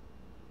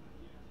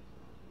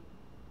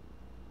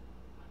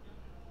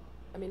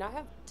 I mean, I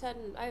have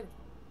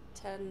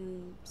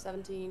 10,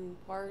 17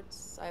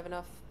 parts. I have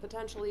enough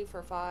potentially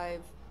for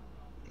 5.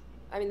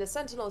 I mean, the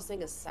Sentinels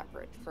thing is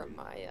separate from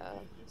my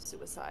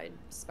suicide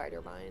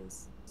spider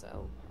mines,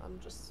 so I'm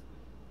just,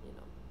 you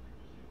know,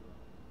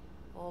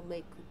 I'll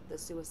make the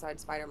suicide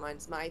spider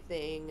mines my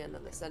thing, and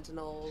then the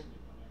Sentinel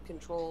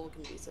control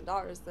can be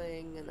Sandara's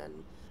thing, and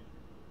then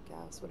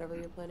Gas, whatever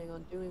you're planning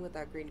on doing with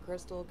that green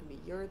crystal can be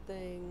your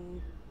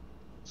thing.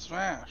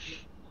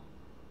 Smash.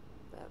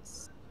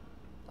 That's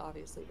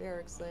obviously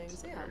Varric's thing.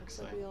 So yeah, Varric's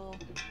so thing. we all got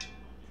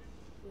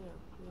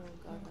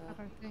Got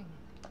our thing.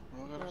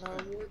 Well, got our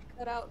work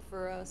cut out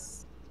for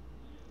us.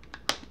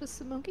 Does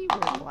Samugi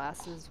wear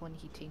glasses when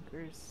he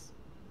tinkers?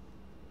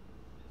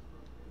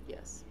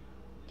 Yes.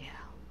 Yeah.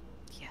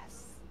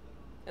 Yes.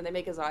 And they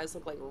make his eyes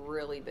look like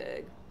really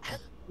big.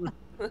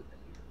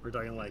 We're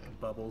talking like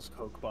Bubbles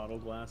Coke bottle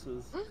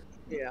glasses.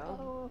 Yeah.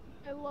 Oh,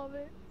 I love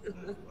it.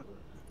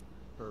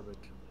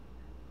 Perfect.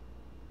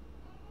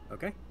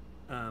 Okay.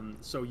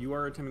 So you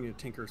are attempting to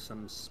tinker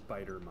some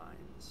spider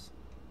mines.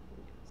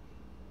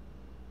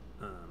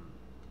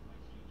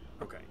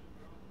 Okay.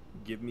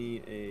 Give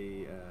me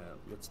a,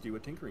 let's do a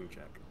tinkering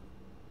check.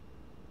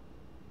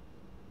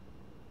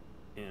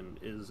 And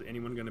is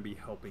anyone going to be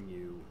helping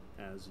you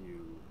as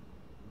you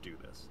do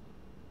this?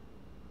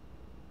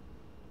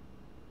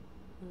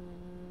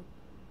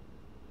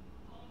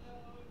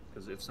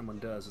 Because if someone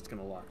does, it's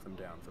going to lock them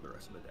down for the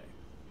rest of the day.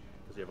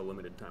 Because you have a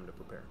limited time to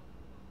prepare.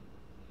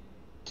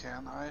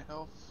 Can I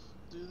help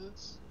do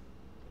this?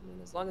 I mean,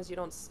 as long as you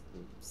don't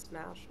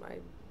smash my...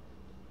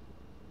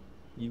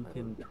 You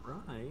can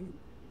try.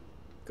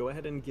 Go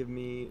ahead and give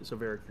me... So,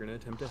 Varric, you're going to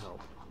attempt to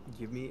help.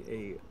 Give me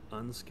a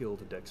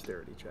unskilled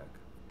dexterity check.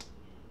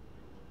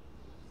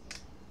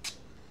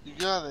 You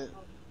got it.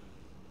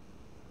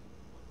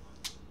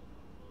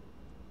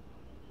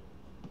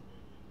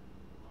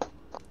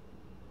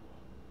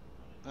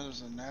 That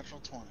is a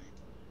natural 20.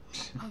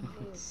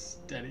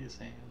 Steady as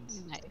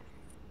hands. Nice.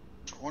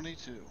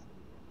 22.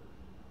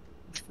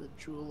 It's the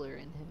jeweler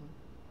in him.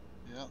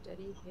 Yep.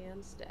 Steady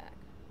hand stack.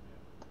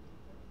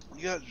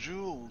 You got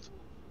jeweled.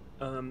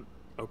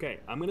 Okay,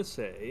 I'm going to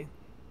say,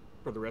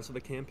 for the rest of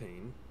the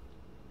campaign,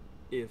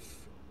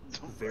 if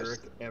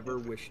Varric ever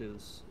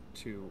wishes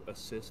to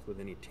assist with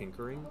any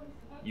tinkering,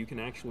 you can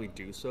actually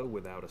do so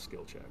without a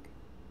skill check.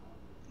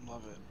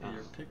 Love it. Hey,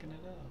 you're picking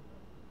it up.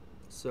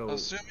 So,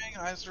 Assuming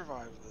I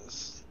survive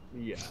this.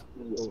 yeah.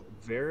 So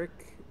Varric,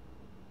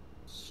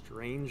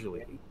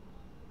 strangely,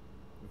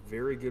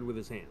 very good with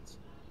his hands.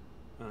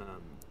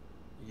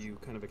 You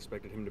kind of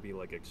expected him to be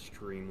like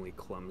extremely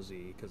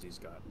clumsy because he's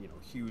got, you know,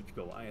 huge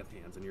Goliath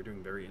hands, and you're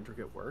doing very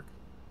intricate work.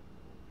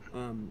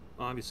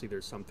 Obviously,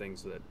 there's some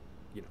things that,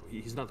 you know,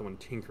 he's not the one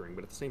tinkering,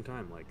 but at the same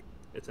time, like,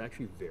 it's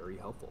actually very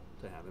helpful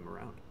to have him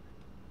around.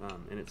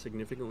 And it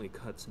significantly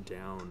cuts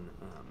down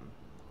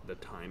the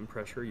time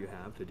pressure you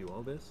have to do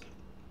all this.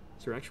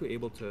 So you're actually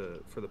able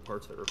to, for the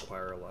parts that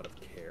require a lot of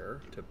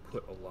care, to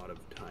put a lot of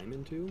time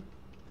into.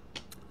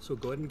 So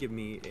go ahead and give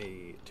me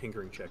a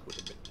tinkering check with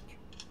advantage.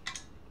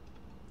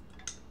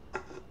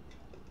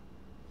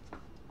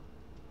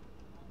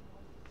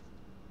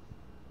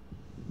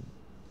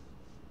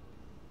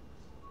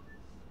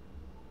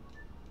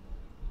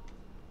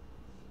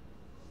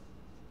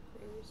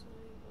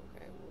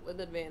 Okay, with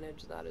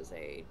advantage, that is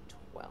a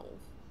 12.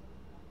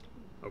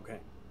 Okay.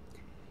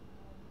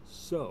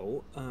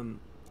 So,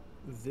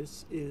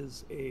 this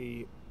is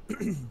a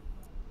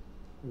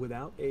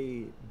without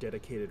a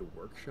dedicated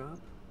workshop,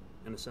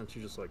 and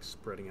essentially just like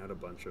spreading out a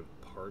bunch of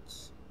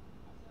parts,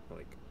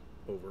 like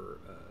over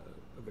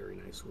a very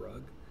nice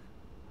rug.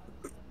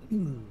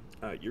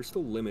 You're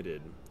still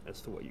limited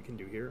as to what you can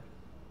do here,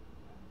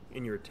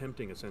 and you're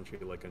attempting essentially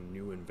like a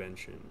new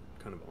invention,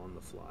 kind of on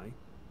the fly.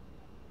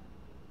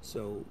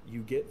 So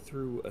you get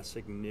through a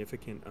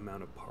significant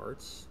amount of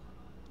parts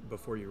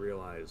before you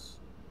realize,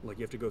 like,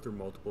 you have to go through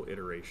multiple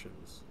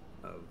iterations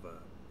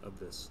of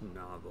this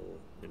novel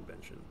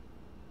invention.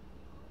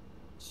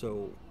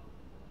 So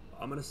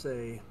I'm gonna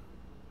say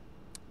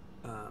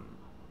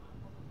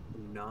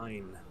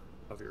 9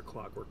 of your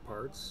clockwork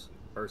parts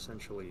are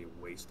essentially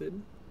wasted,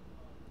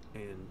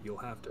 and you'll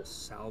have to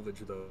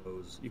salvage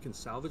those. You can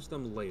salvage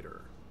them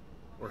later,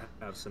 or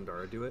have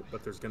Sindara do it,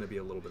 but there's going to be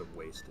a little bit of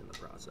waste in the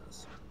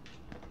process.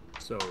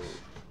 So,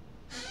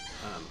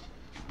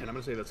 and I'm going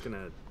to say that's going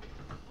to,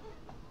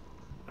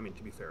 I mean,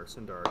 to be fair,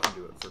 Sindara can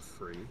do it for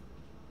free,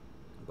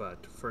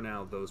 but for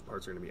now, those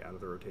parts are going to be out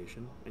of the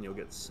rotation, and you'll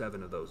get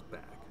 7 of those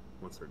back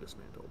once they're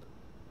dismantled.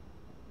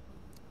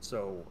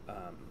 So,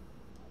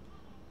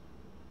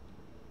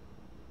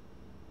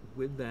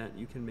 with that,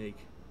 you can make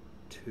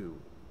 2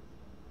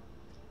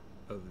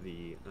 of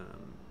the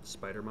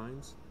spider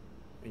mines,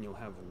 and you'll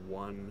have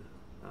one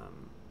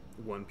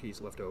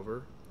piece left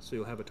over. So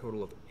you'll have a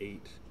total of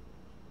 8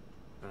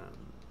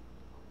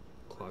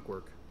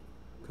 clockwork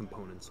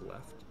components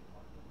left,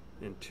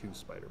 and 2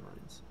 spider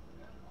mines.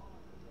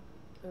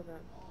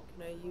 Okay.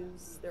 Can I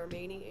use the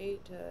remaining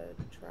 8 to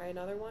try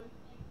another one?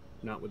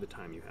 Not with the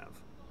time you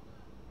have.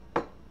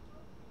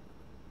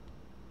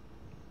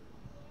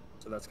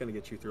 So that's going to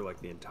get you through like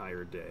the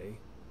entire day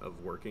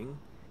of working,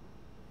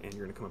 and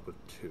you're going to come up with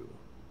 2,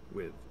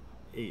 with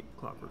 8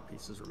 clockwork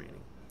pieces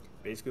remaining.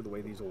 Basically, the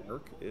way these will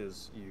work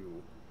is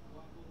you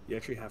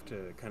actually have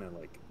to kind of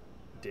like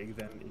dig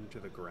them into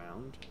the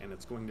ground, and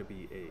it's going to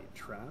be a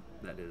trap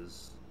that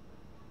is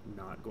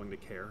not going to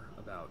care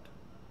about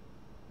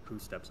who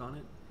steps on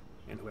it,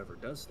 and whoever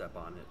does step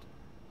on it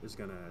is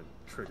going to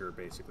trigger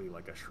basically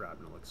like a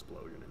shrapnel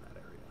explosion in that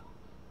area.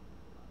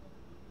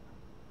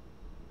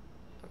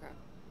 Okay.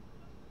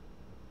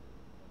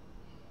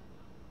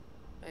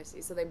 I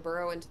see. So they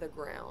burrow into the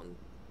ground.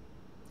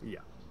 Yeah.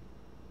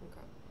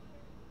 Okay.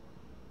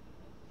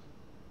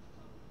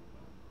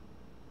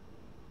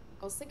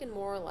 I was thinking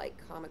more like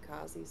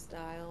kamikaze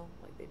style,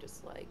 like they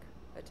just like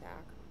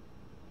attack,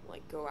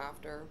 like go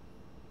after.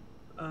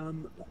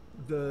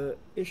 The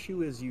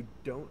issue is you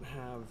don't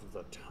have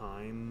the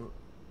time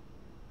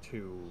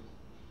to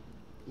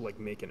like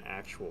make an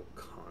actual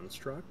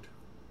construct.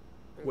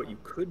 Okay. What you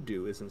could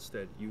do is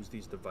instead use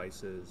these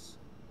devices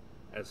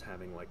as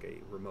having like a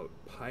remote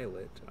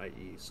pilot,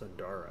 i.e.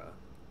 Sundara,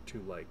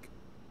 to like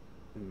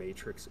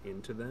matrix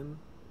into them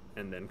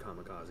and then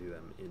kamikaze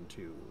them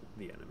into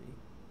the enemy.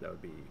 That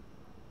would be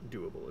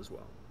doable as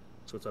well.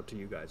 So it's up to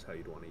you guys how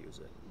you'd want to use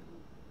it.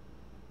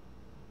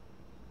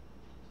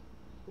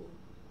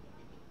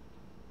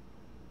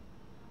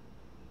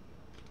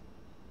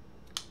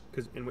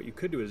 And what you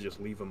could do is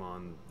just leave them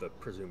on the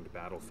presumed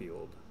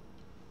battlefield,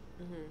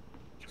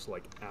 just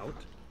like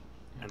out,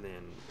 and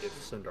then if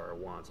Sundara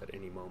wants, at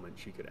any moment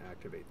she could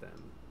activate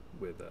them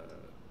with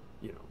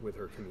with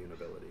her commune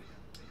ability.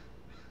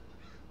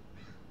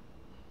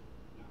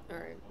 All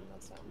right,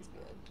 that sounds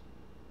good.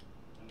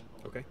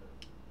 Okay.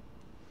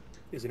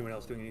 Is anyone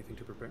else doing anything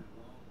to prepare?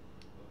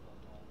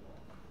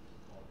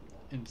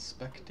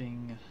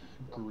 Inspecting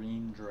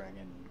green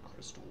dragon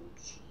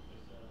crystals.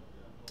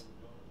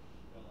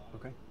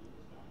 Okay.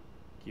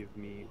 Give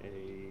me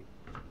a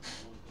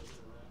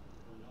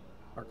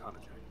Arcana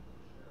check.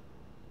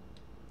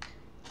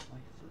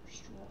 My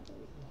first roll.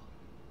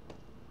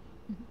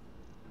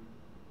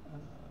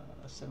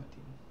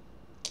 17.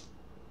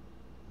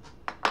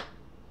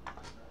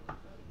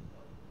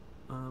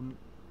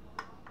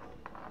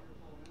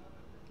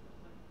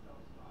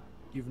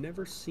 You've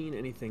never seen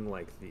anything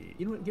like the...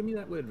 You know what? Give me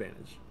that with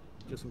advantage,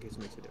 just in case it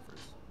makes a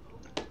difference.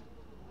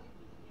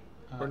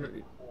 Or no,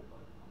 It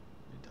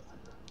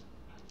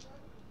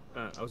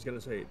doesn't. I was going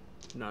to say,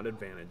 not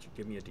advantage.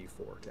 Give me a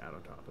d4 to add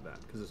on top of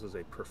that, because this is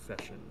a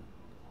profession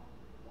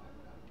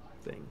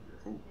thing.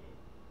 Ooh.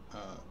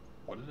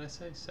 What did I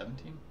say?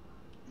 17?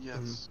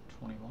 Yes.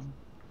 21?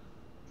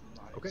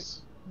 Nice. Okay.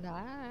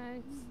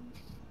 Nice.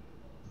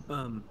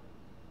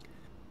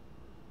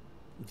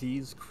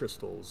 These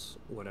crystals,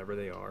 whatever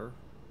they are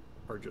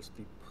just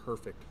the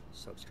perfect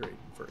substrate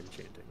for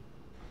enchanting.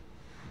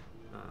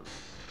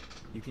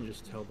 you can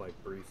just tell by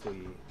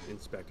briefly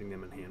inspecting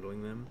them and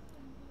handling them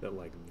that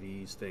like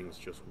these things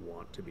just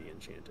want to be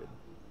enchanted.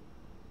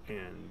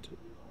 And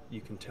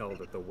you can tell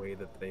that the way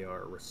that they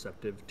are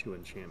receptive to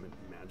enchantment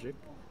magic,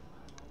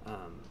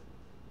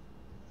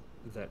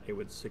 that it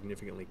would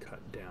significantly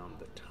cut down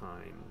the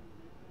time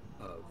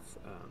of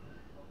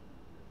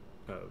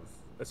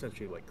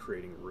essentially like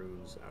creating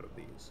runes out of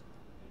these.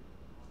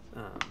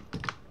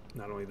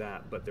 Not only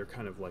that, but they're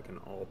kind of like an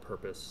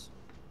all-purpose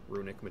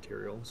runic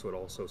material, so it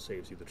also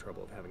saves you the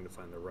trouble of having to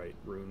find the right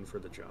rune for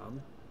the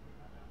job.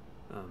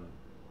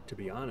 To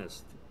be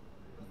honest,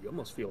 you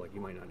almost feel like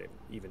you might not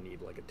even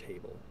need like a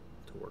table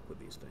to work with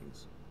these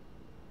things.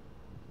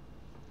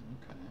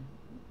 Okay.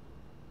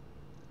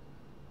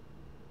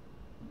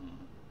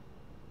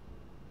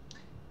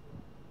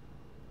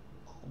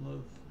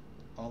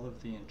 All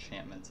of the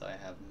enchantments I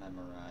have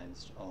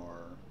memorized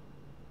are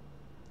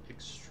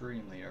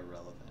extremely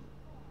irrelevant.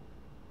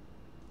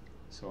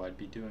 So I'd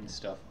be doing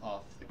stuff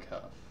off the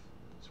cuff,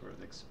 sort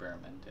of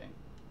experimenting.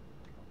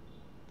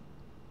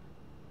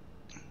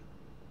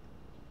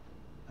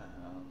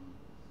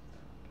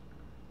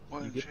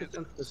 What You get the sense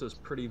enchantments? this is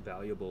pretty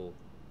valuable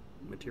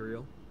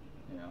material,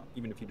 Yeah.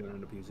 even if you don't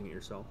end up using it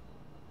yourself.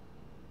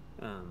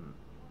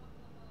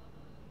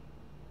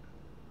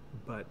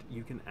 But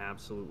you can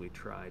absolutely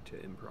try to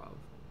improv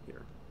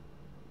here.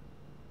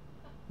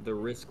 The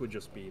risk would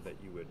just be that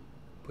you would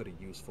put a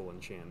useful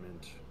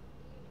enchantment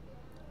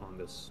on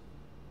this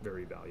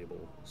very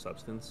valuable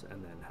substance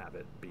and then have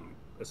it be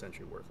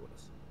essentially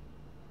worthless.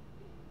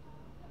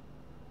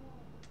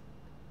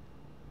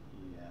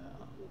 Yeah.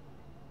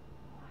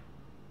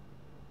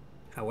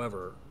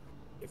 However,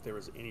 if there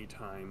was any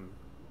time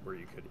where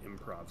you could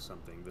improv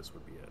something, this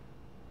would be it.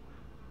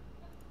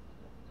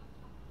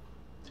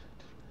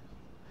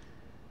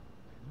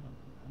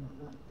 I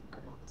don't like the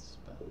great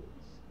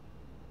spells.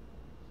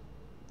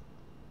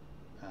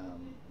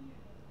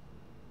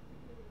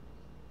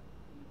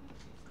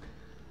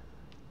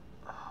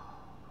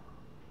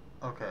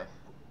 Okay.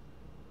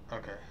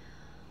 Okay.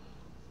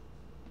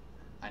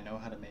 I know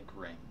how to make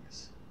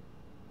rings.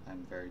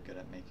 I'm very good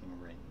at making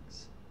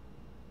rings.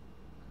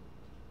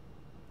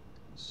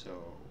 So,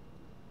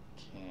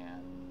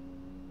 can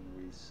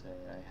we say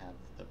I have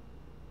the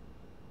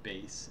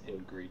base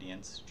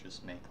ingredients to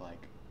just make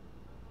like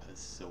a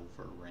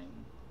silver ring?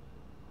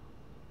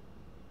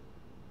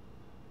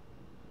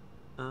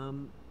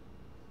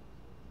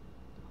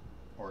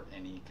 Or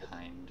any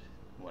kind,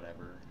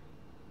 whatever.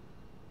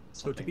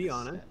 So to Something be set.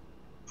 honest,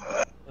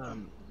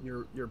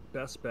 your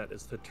best bet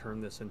is to turn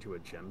this into a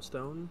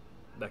gemstone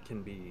that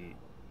can be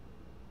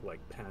like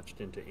patched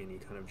into any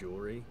kind of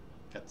jewelry.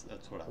 That's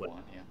what I Like,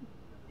 want, yeah.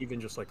 even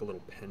just like a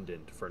little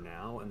pendant for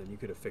now, and then you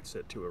could affix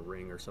it to a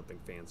ring or something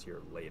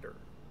fancier later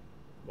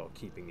while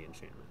keeping the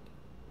enchantment.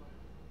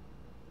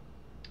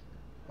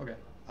 Okay.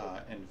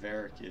 And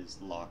Varric is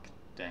locked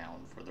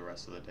down for the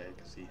rest of the day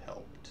because he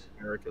helped.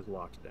 Eric is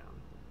locked down.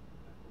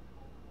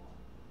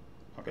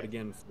 Okay. But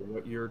again, for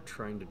what you're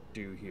trying to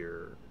do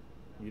here,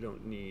 you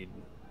don't need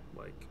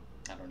like.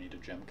 I don't need a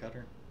gem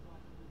cutter.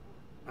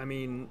 I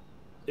mean,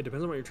 it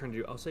depends on what you're trying to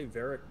do. I'll say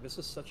Varric, this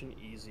is such an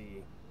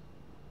easy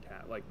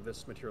like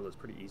this material is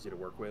pretty easy to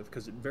work with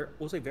because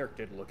we'll say Varric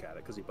did look at it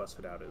because he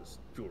busted out his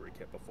jewelry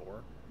kit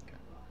before. Okay.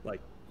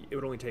 Like it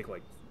would only take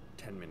like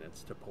 10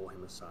 minutes to pull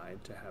him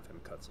aside to have him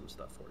cut some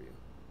stuff for you.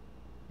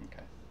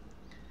 Okay.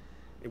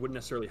 It wouldn't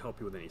necessarily help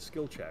you with any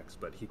skill checks,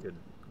 but he could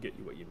get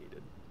you what you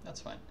needed. That's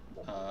fine.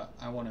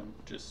 I want him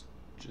just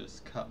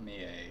cut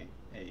me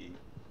a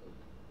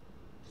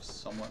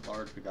somewhat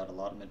large. We got a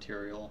lot of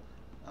material,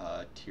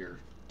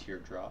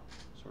 teardrop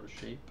sort of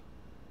shape,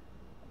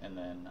 and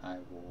then I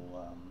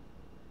will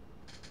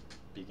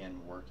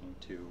begin working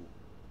to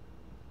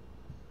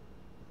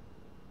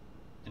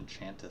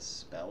enchant a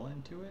spell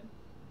into it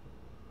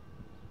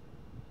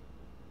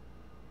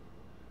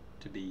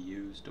to be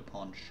used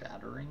upon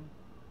shattering.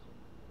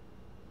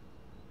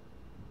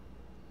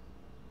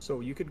 So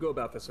you could go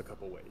about this a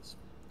couple ways.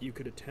 You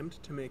could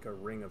attempt to make a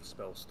ring of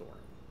spell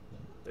storing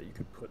that you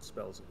could put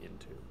spells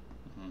into.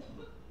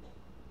 Mm-hmm.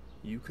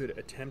 You could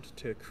attempt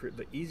to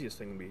the easiest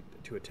thing would be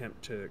to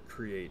attempt to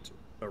create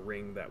a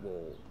ring that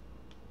will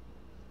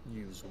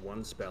use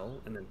one spell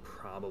and then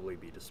probably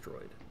be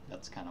destroyed.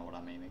 That's kind of what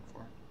I'm aiming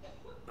for.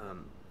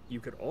 You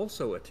could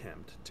also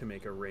attempt to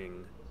make a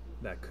ring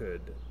that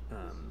could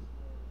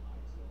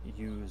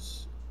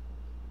use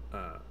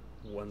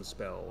one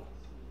spell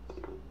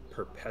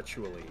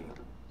perpetually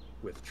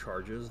with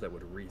charges that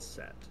would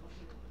reset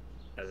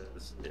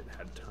as it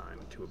had time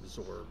to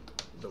absorb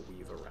the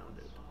weave around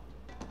it.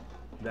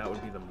 That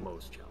would be the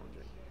most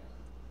challenging.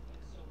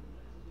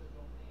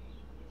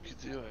 You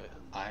could do it.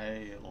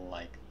 I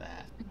like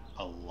that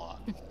a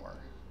lot more.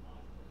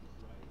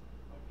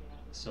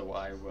 So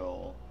I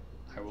will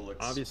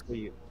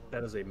Obviously,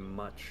 that is a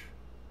much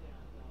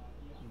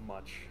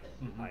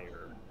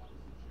higher.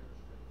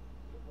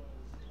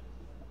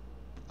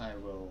 I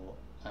will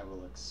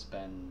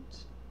expend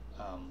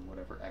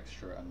whatever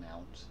extra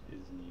amount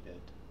is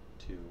needed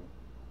to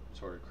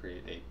sort of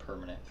create a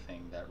permanent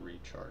thing that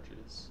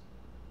recharges.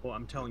 Well,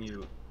 I'm telling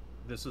you,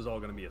 this is all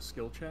going to be a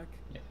skill check.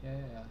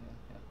 Yeah.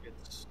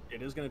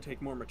 It is going to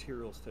take more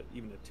materials to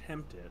even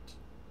attempt it.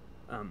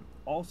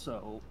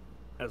 Also,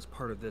 as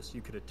part of this,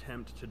 you could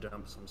attempt to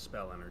dump some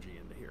spell energy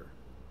into here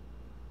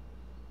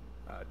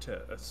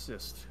to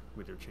assist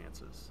with your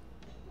chances.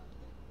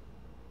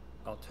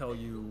 I'll tell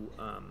you,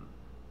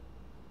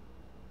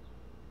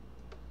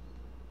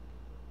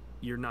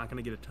 you're not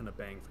going to get a ton of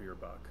bang for your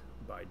buck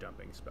by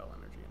dumping spell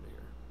energy into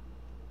here,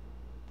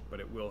 but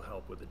it will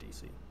help with the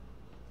DC.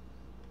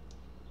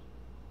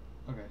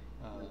 Okay.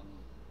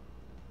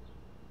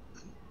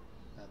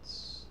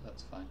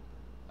 That's fine.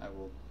 I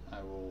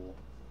will.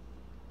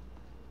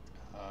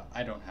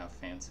 I don't have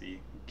fancy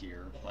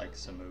gear like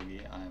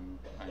Samugi. I'm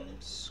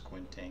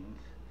squinting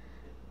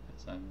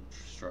as I'm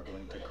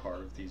struggling to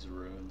carve these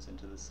runes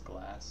into this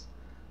glass.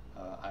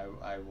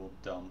 I will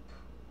dump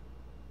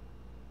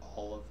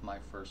all of my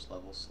first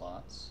level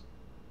slots,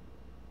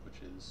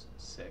 which is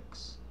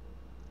 6,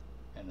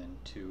 and then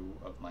 2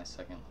 of my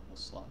second level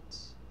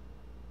slots,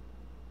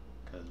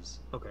 because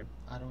Okay.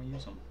 I don't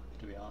use them,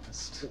 to be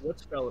honest. What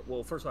spell?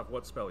 Well, first off,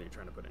 what spell are you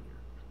trying to put in here?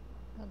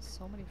 That's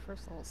so many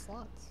first level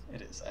slots.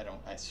 It is.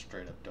 I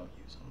straight up don't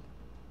use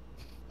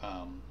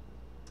them.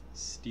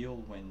 Steel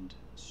Wind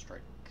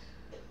Strike.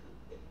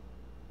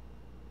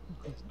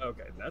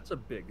 Okay, that's a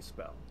big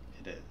spell.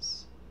 It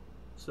is.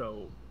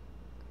 So,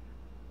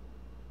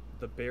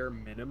 the bare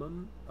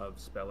minimum of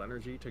spell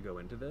energy to go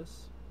into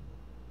this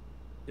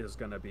is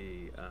going to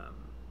be,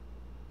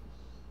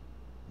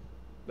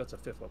 that's a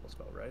 5th level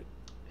spell, right?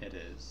 It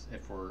is.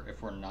 If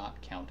we're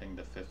not counting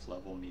the 5th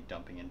level, me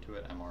dumping into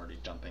it, I'm already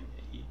dumping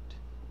 8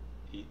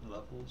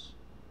 levels.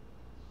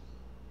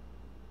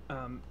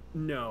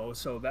 No,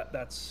 so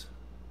that's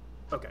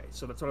okay.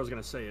 So that's what I was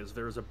going to say. Is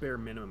there's a bare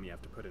minimum you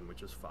have to put in,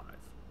 which is 5.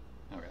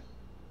 Okay.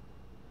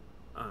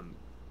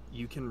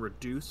 You can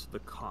reduce the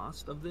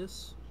cost of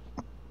this.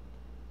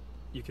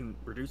 You can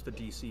reduce the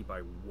DC by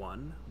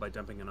 1 by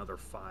dumping another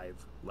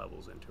 5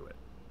 levels into it.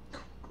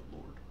 Good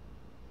lord.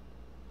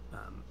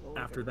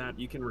 After that,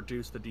 you can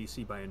reduce the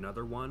DC by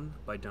another 1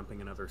 by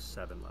dumping another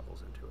 7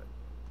 levels into it.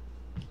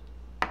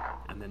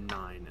 And then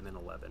 9, and then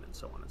 11, and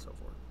so on and so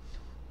forth.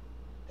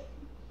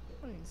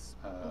 How many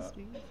spells do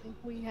you think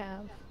we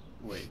have?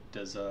 Wait,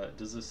 does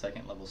the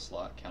second level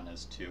slot count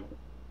as 2?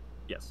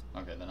 Yes.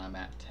 Okay, then I'm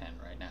at 10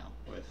 right now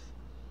with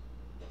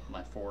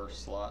my 4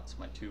 slots,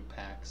 my 2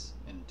 packs,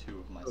 and 2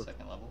 of my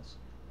second levels.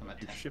 I'm at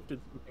 10.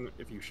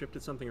 If you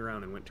shifted something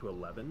around and went to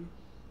 11,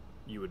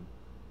 you would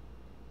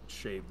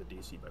shave the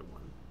DC by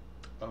 1.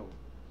 Oh,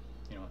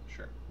 you know what?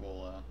 Sure.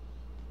 We'll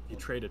you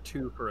trade a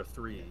 2 for a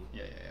 3.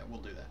 Yeah. We'll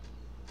do that.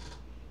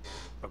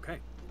 Okay.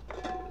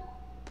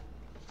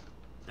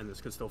 And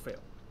this could still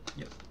fail.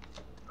 Yep.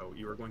 So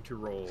you are going to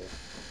roll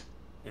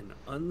an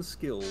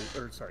unskilled,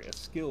 or sorry, a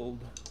skilled.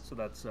 So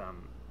that's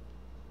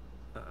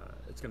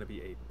it's going to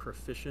be a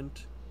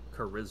proficient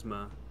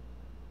charisma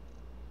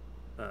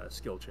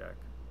skill check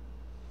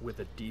with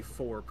a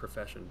D4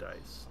 profession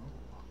dice. Oh,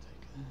 I'll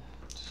take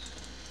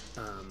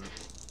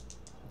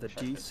that. The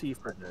DC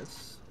for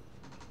this,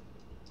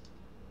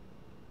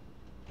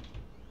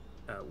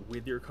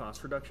 with your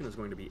cost reduction, is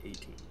going to be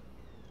 18.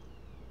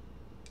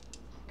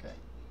 Okay.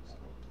 So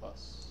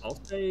plus.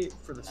 I'll say,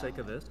 for the sake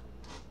of this,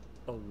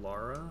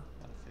 Alara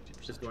Got a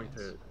 50% is going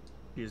chance. to.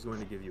 She is going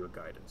to give you a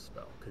guidance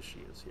spell because she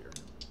is here,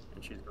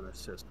 and she's going to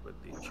assist with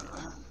the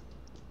enchantment.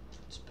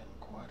 It's been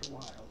quite a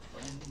while,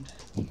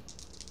 friend.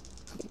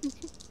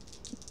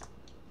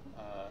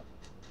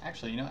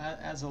 Actually, you know,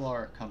 as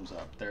Alara comes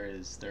up, there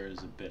is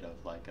a bit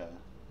of like a.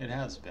 It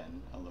has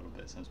been a little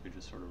bit since we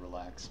just sort of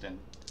relaxed and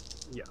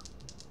Yeah.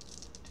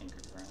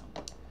 tinkered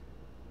around.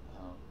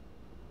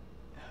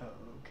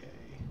 Okay.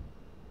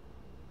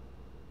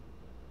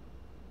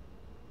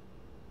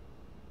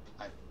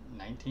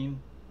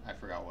 19? I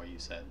forgot what you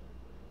said.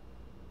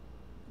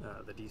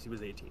 The DC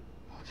was 18.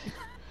 Okay.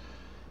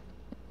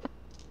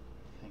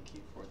 Thank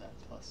you for that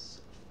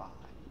plus 5.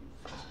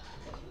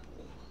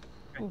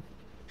 Oof.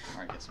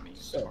 Or I guess me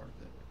is So- part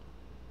of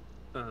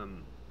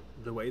it.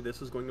 The way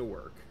this is going to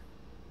work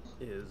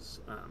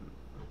is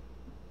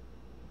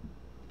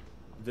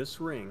this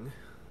ring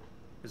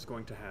is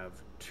going to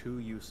have 2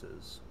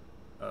 uses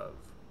of,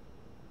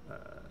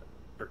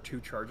 or 2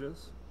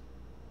 charges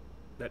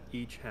that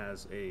each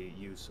has a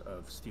use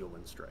of Steel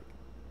Wind Strike.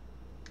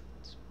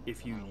 It's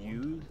If you more than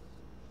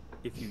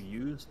I want.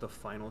 use the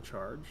final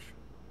charge,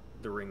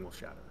 the ring will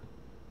shatter.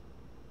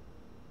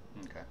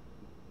 Okay.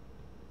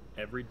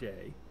 Every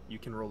day you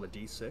can roll a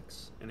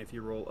d6, and if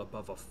you roll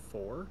above a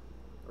 4,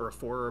 or a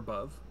 4 or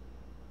above,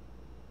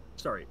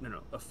 sorry,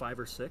 no, a 5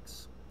 or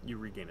 6, you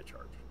regain a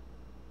charge.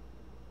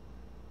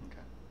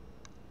 Okay.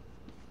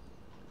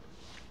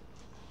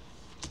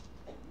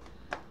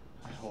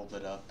 I hold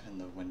it up in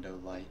the window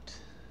light,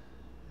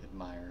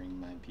 admiring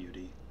my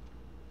beauty.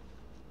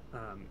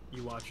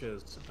 You watch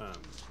as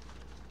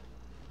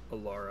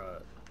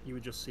Alara, you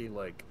would just see,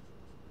 like,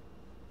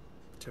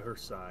 to her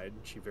side,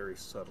 she very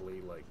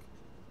subtly, like,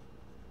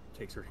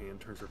 takes her hand,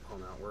 turns her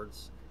palm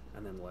outwards,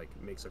 and then like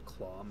makes a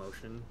claw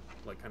motion,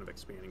 like kind of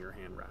expanding her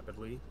hand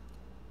rapidly,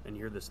 and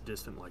you hear this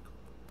distant like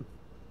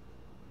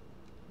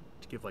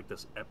to give like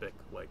this epic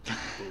like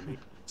booming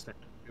sound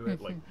to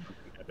it, like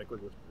something epic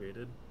was just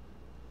created.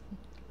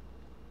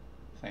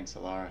 Thanks,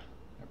 Alara.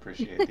 I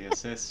appreciate the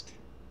assist.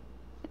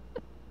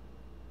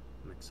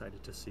 I'm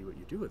excited to see what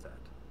you do with that.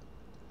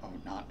 Oh,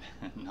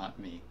 not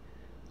me.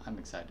 I'm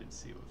excited to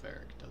see what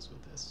Varric does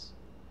with this.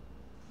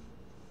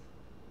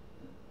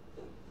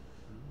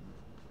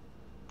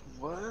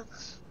 What?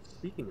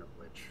 Speaking of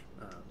which,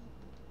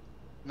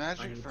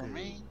 Magic need for to-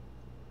 me?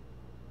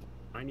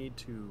 I need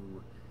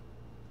to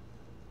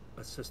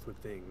assist with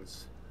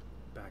things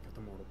back at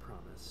the Mortal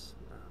Promise.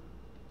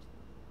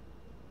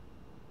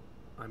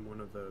 I'm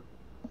one of the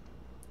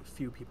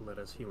few people that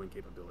has healing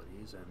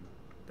capabilities, and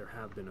there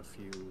have been a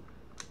few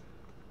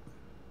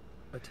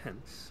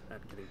attempts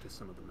at getting to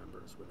some of the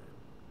members within.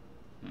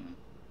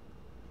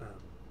 Hmm.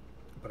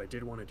 But I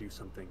did want to do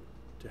something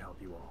to help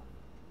you all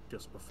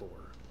just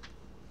before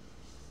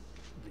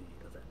the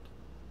event.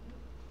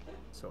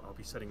 So I'll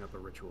be setting up a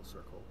ritual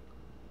circle,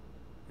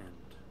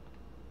 and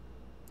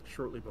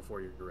shortly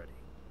before you're ready,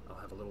 I'll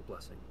have a little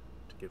blessing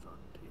to give on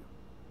to you.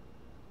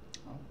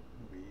 Oh,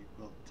 we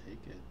will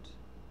take it.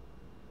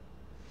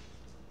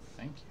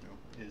 Thank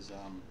you.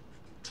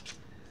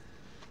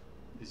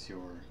 Is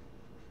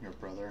your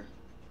brother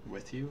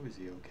with you? Is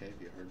he okay?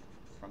 Have you heard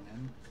from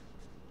him?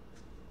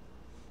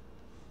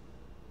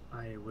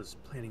 I was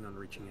planning on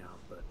reaching out,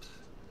 but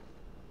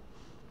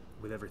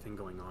with everything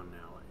going on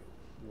now,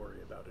 I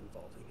worry about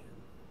involving him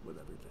with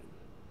everything.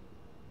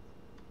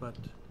 But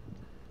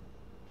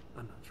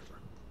I'm not sure.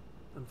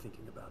 I'm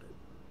thinking about it.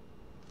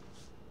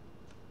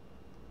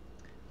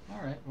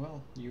 Alright,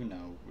 well, you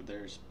know,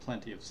 there's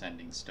plenty of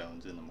sending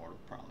stones in the Mortal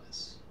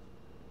Promise.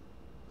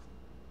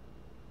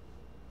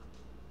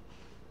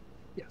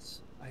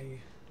 Yes, I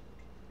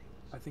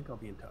think I'll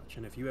be in touch,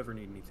 and if you ever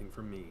need anything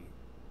from me,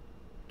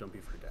 don't be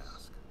afraid to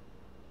ask.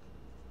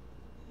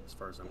 As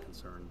far as I'm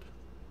concerned,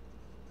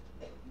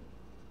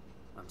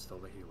 I'm still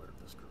the healer of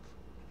this group.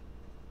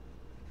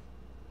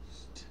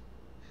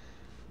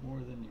 More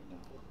than you know.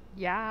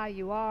 Yeah,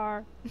 you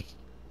are.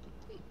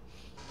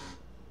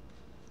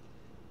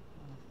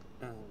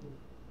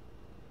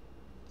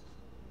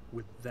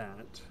 With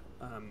that,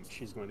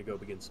 she's going to go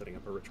begin setting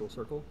up a ritual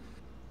circle.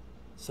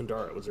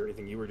 Sandara, was there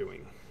anything you were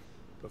doing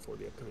before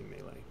the upcoming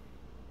melee?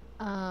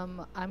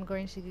 I'm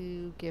going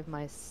to give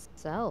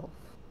myself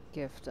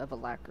gift of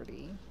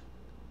alacrity.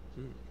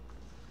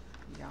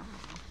 Yeah.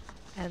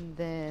 And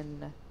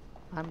then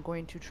I'm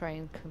going to try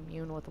and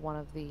commune with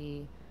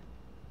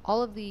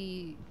all of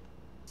the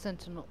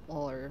sentinel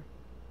or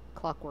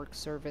clockwork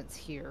servants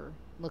here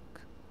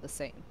look the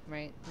same,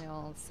 right? They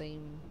all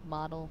same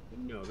model.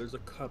 No, there's a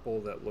couple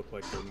that look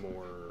like they're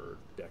more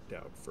decked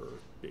out for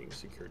being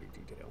security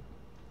detail.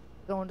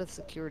 Going to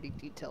security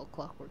detail,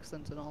 clockwork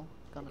sentinel.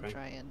 Gonna Okay.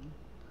 try and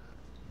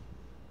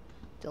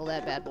kill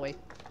that bad boy.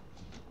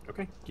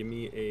 Okay, give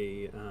me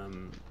a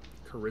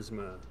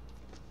charisma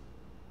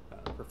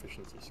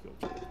proficiency skill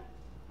check.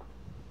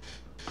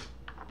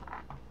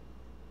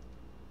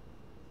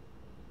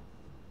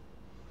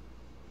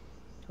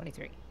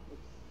 $23.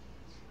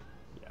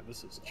 Yeah,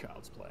 this is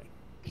child's play.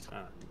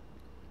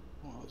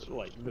 Well, it's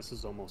Like this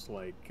is almost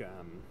like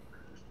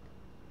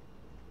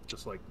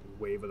just like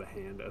wave of the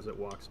hand as it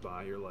walks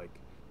by. You're like,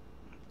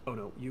 oh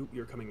no,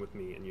 you're coming with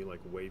me, and you like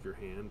wave your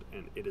hand,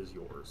 and it is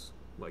yours.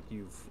 Like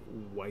you've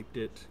wiped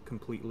it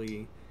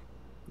completely.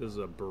 This is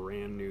a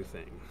brand new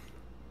thing.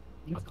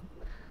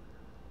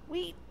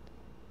 Wait.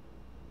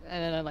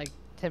 And then like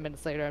 10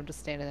 minutes later, I'm just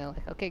standing there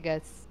like, okay,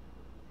 guys,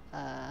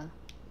 I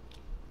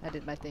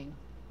did my thing.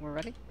 We're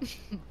ready.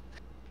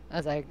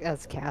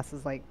 as Cass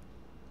is like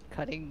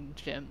cutting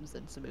gems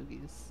and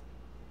samugis,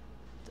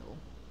 still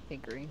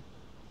tinkering.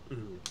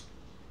 Mhm.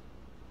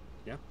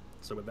 Yeah.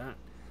 So with that,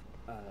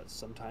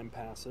 some time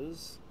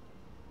passes.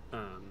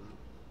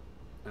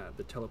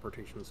 The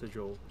teleportation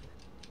sigil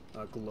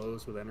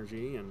glows with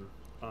energy, and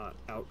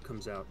out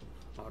comes out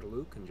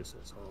Audeluk and just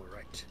says, "All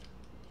right,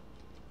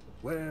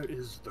 where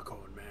is the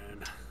corn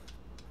man?"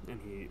 And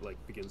he like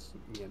begins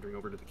meandering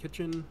over to the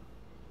kitchen.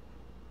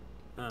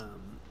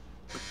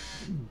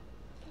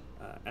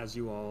 As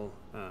you all,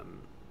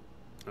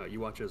 you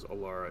watch as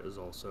Alara is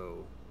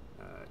also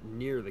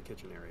near the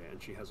kitchen area,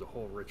 and she has a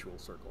whole ritual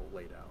circle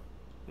laid out.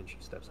 And she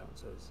steps out and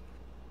says,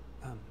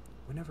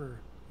 "Whenever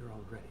you're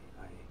all ready,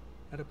 I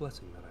had a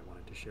blessing that I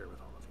wanted to share with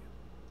all of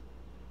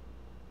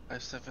you." I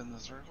step in the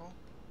circle.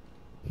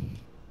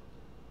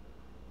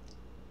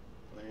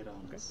 Lay it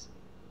on Okay. us.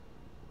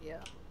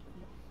 Yeah.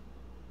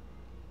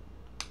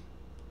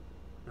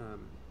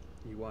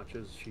 You watch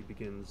as she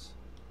begins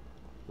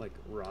like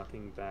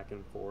rocking back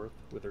and forth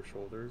with her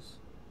shoulders,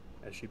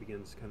 as she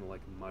begins kind of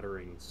like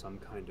muttering some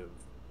kind of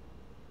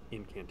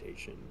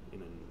incantation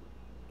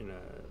in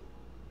a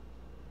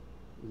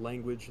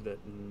language that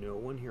no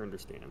one here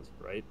understands,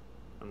 right?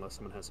 Unless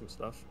someone has some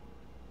stuff.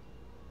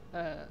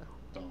 Don't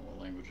know what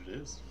language it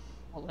is.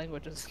 What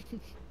languages?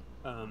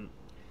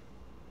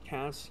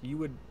 Cass,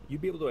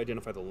 you'd be able to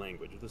identify the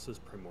language. This is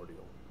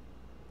primordial.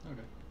 Okay.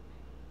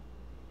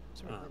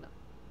 Certainly Um, not.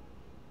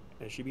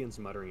 As she begins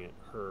muttering it,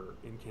 her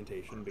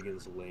incantation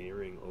begins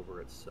layering over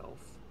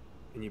itself,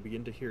 and you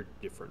begin to hear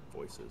different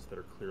voices that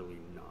are clearly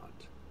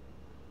not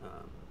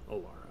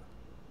Alara.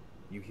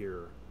 You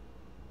hear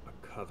a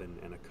coven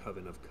and a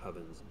coven of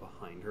covens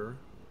behind her,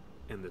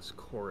 and this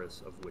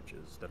chorus of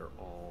witches that are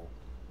all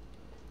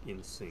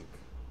in sync,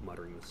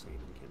 muttering the same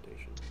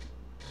incantation.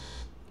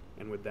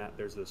 And with that,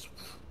 there's this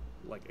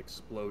like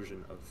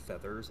explosion of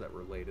feathers that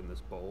were laid in this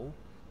bowl,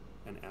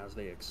 and as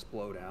they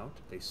explode out,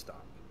 they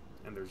stop.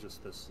 And there's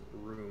just this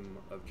room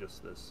of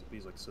just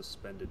these like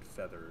suspended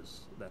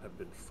feathers that have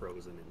been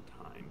frozen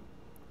in time,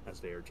 as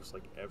they are just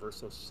like ever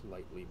so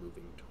slightly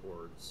moving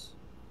towards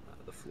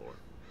the floor.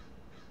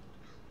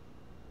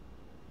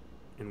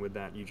 And with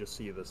that, you just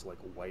see this like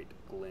white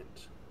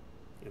glint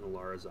in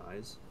Alara's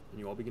eyes, and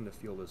you all begin to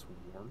feel this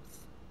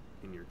warmth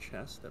in your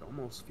chest that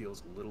almost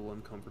feels a little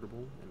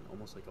uncomfortable and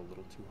almost like a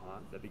little too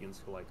hot, that begins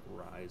to like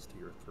rise to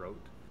your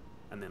throat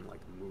and then like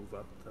move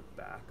up the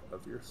back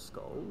of your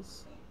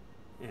skulls,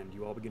 and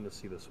you all begin to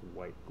see this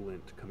white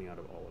glint coming out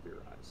of all of your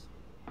eyes.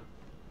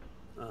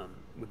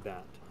 With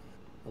that,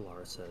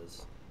 Alara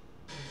says,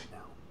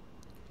 "Now,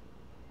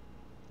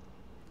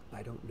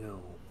 I don't know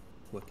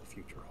what the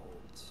future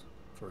holds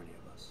for any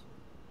of us.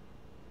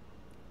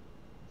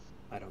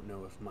 I don't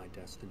know if my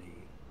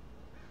destiny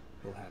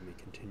will have me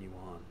continue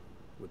on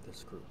with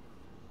this group.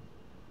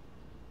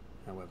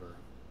 However,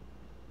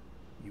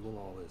 you will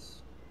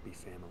always be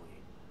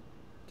family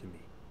to me."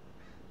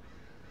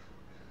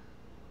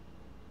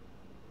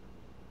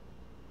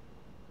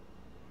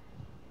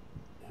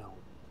 Now,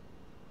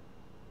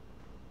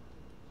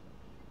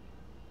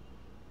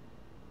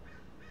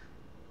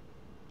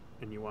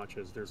 and you watch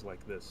as there's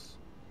like this,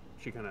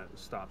 she kind of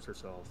stops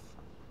herself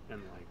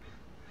and like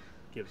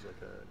gives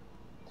like a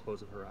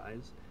close of her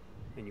eyes,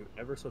 and you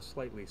ever so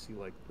slightly see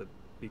like the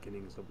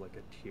beginnings of like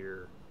a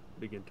tear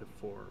begin to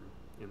form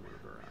in one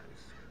of her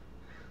eyes.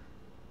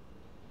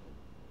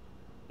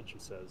 And she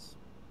says,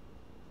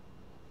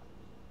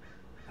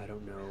 "I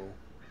don't know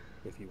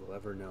if you will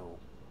ever know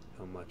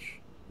how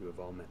much you have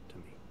all meant to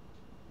me.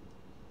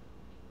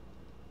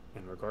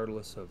 And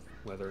regardless of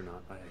whether or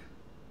not I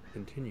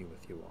continue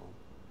with you all,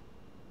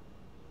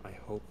 I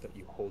hope that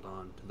you hold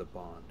on to the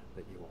bond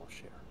that you all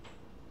share.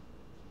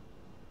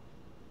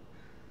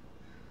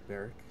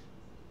 Varric,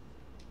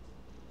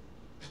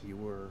 you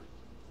were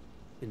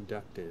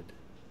inducted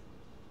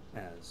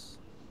as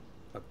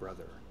a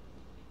brother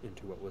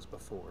into what was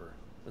before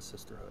a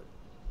sisterhood.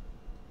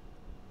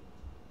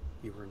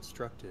 You were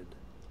instructed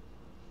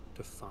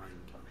to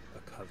find a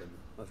coven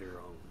of your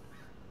own,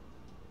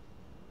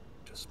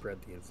 to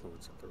spread the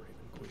influence of the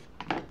Raven Queen.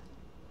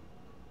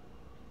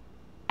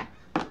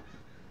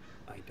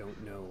 I don't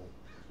know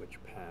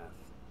which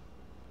path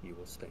you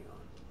will stay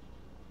on,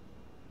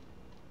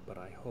 but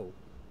I hope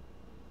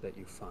that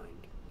you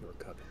find your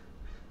coven.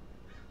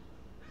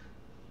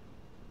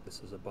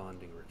 This is a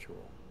bonding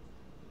ritual,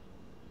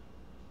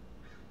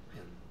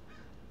 and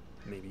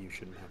maybe you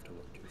shouldn't have to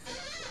look too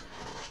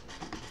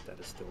far if that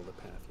is still the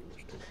path you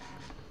wish to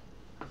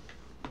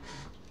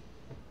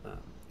walk.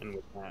 And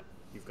with that,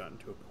 you've gotten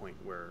to a point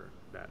where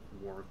that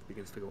warmth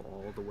begins to go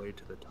all the way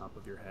to the top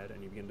of your head,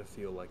 and you begin to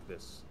feel like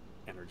this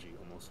energy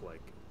almost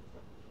like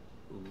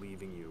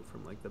leaving you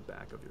from like the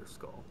back of your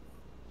skull.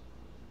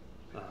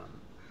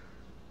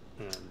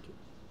 And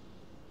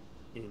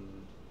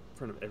in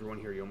front of everyone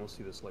here, you almost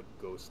see this like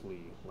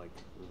ghostly like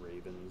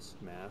raven's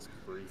mask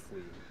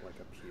briefly like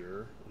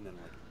appear and then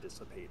like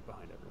dissipate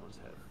behind everyone's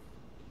head.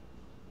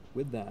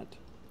 With that,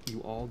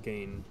 you all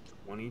gain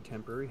 20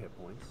 temporary hit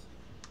points,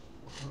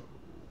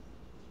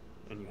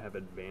 and you have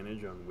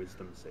advantage on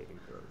wisdom saving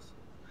throws.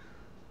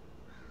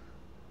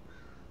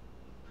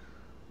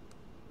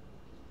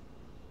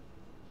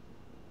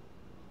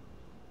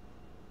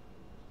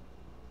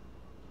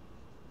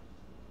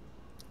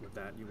 With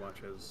that, you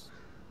watch as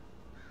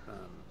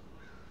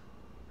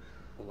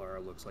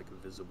Alara looks like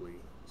visibly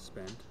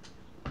spent,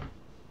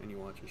 and you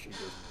watch as she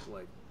just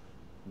like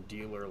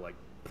dealer like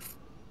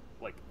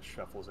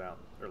shuffles out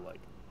or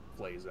like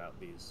plays out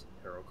these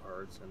hero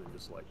cards, and then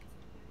just like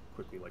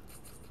quickly like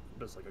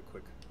does like a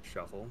quick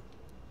shuffle,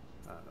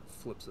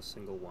 flips a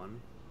single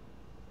one,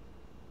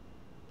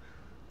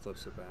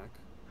 flips it back,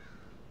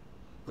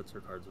 puts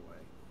her cards away,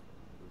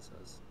 and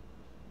says,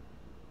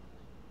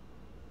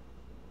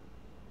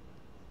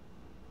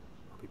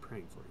 "I'll be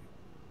praying for you."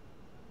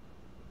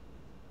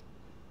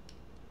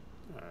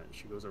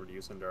 She goes over to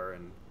you, Sundar,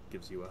 and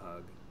gives you a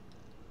hug.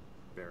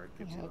 Varric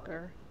gives you a hug.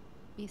 Her.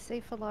 Be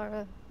safe,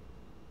 Alara.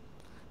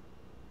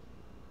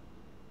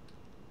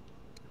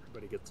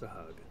 Everybody gets a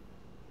hug.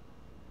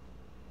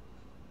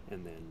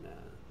 And then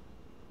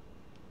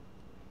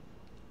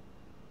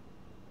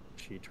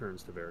she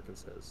turns to Varric and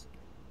says,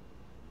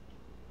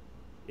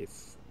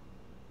 "If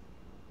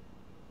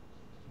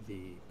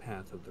the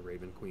path of the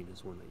Raven Queen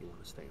is one that you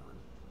want to stay on,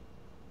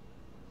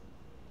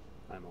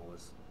 I'm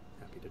always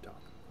happy to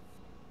talk."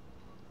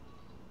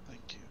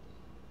 Thank you.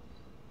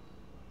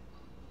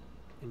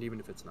 And even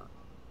if it's not,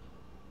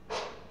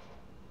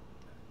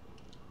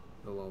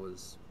 he'll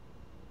always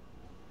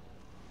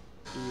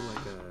be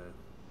like a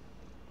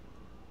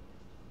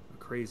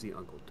crazy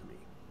uncle to me.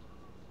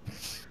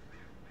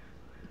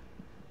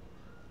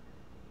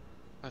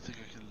 I think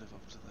I can live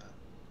up to that.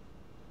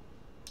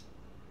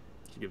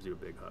 She gives you a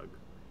big hug.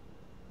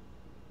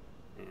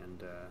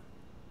 And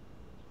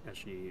as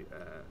she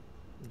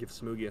gives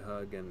Smoogie a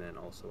hug and then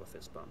also a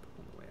fist bump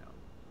on the way out.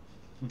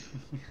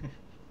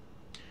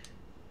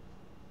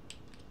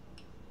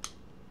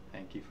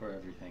 Thank you for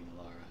everything,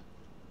 Laura.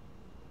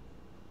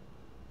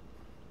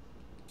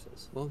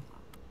 Says, well,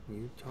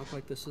 you talk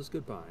like this is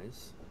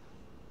goodbyes.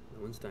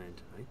 No one's dying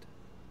tonight.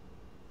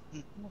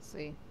 We'll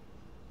see.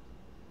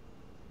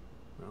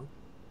 Well,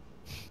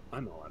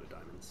 I'm all out of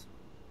diamonds.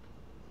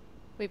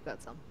 We've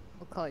got some.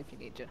 We'll call you if you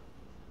need you.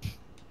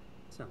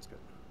 Sounds good.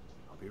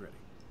 I'll be ready.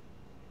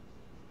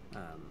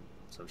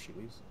 So she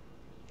leaves.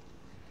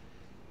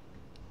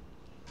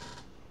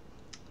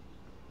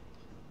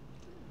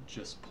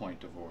 Just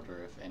point of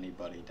order, if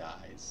anybody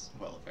dies,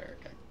 well, if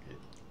Eric,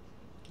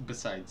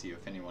 besides you,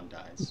 if anyone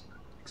dies,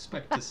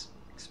 expect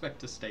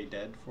to stay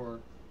dead for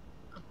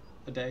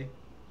a day.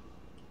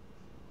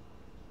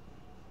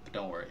 But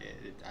don't worry,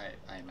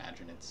 I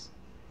imagine it's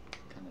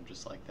kind of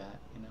just like that,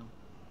 you know?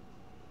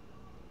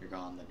 You're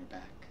gone, then you're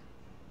back.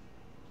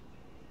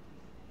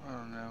 I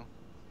don't know.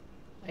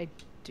 I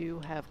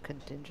do have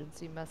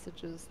contingency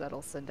messages that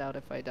I'll send out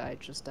if I die,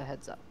 just a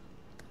heads up.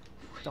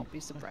 Don't be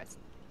surprised.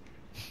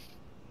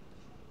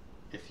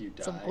 If you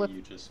die, Some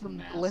you just some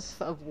mass.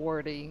 glyph of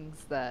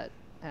wardings that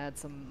had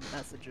some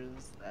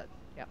messages that,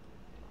 yeah.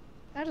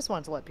 I just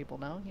wanted to let people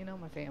know, you know,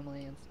 my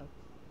family and stuff.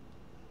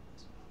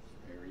 It's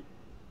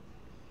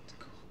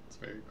cool. It's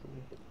very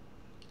cool.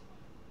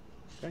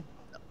 Okay.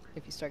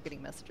 If you start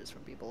getting messages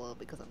from people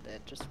because I'm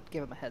dead, just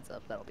give them a heads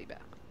up that I'll be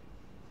back.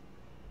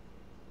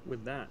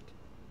 With that,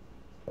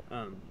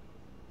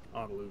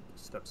 Autoluke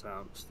steps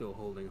out, still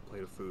holding a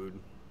plate of food,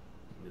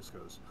 and just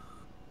goes,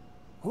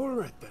 all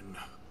right then,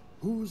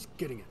 who's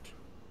getting it?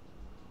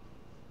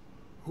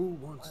 Who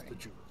wants the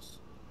juice?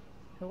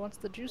 Who wants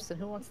the juice and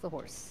who wants the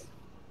horse?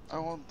 I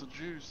want the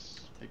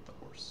juice. Take the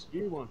horse.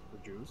 You want the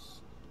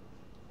juice.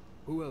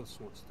 Who else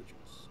wants the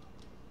juice?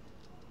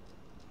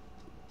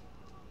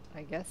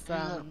 I guess, Be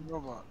that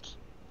robot.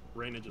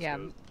 Raina just Yeah.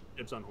 goes,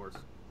 dibs on horse.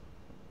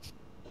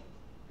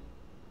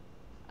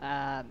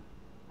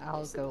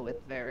 I'll go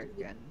with Varric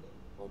and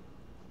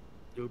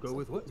You'll go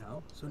with what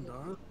now,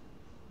 Sundara?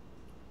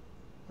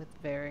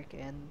 with Varric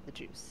and the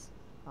juice.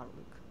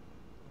 Autoluke.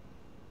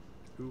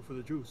 Who for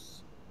the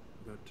juice?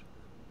 We got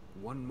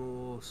one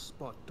more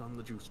spot on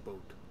the juice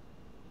boat.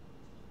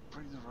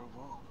 Bring the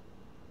robot.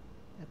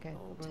 Okay,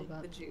 I'll take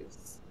robot. the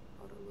juice.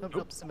 Oh, Autoluke.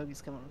 nope,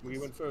 Smokey's coming with We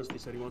us. went first, he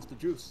said he wants the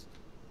juice.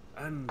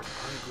 And I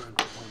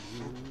grant upon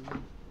you.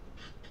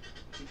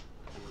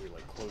 And he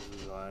like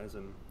closes his eyes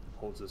and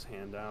holds his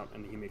hand out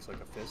and he makes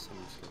like a fist and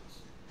he just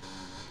goes.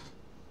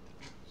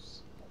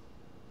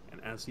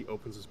 And as he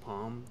opens his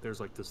palm, there's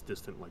like this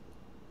distant like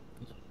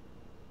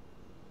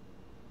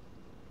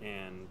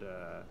and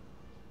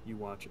you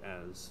watch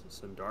as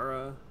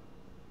Sundara,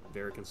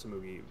 Varric, and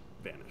Samugi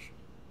vanish.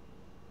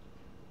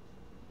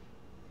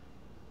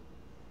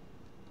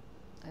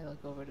 I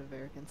look over to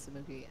Varric and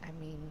Samugi. I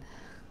mean,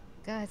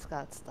 guy's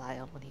got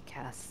style when he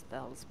casts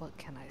spells. What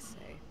can I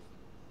say?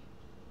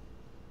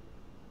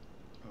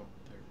 Oh,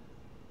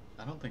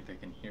 I don't think they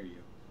can hear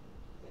you.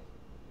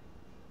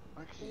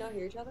 I Can you not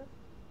hear each other?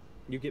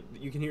 You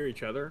can hear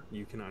each other.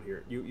 You cannot hear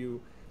it.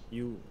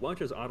 You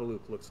watch as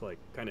Autoluke looks like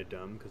kind of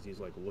dumb because he's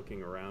like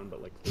looking around,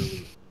 but like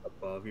clearly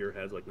above your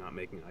heads, like not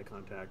making eye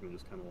contact and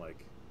just kind of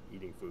like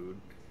eating food.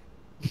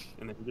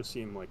 And then you just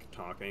see him like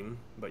talking,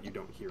 but you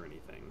don't hear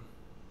anything.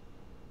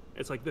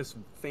 It's like this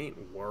faint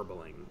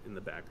warbling in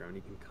the background.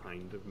 You can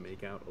kind of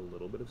make out a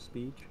little bit of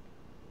speech.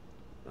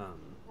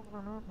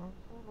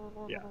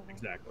 Yeah,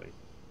 exactly.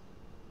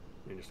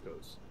 And he just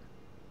goes,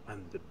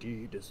 and the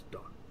deed is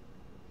done.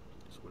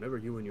 So whenever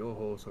you and your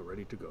horse are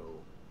ready to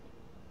go,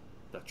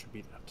 that should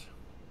be that.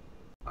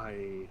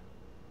 I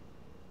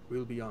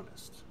will be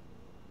honest.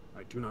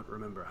 I do not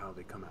remember how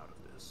they come out of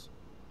this.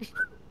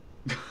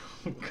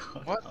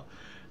 God, What?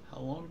 How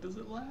long does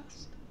it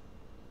last?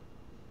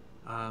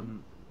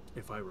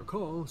 If I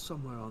recall,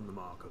 somewhere on the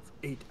mark of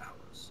 8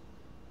 hours.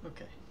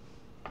 Okay.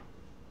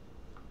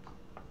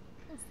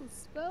 What's the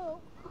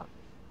spell?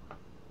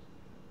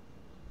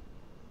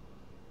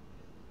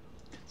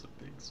 It's a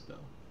big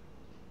spell.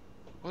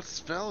 What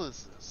spell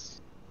is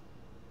this?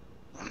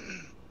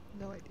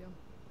 No idea.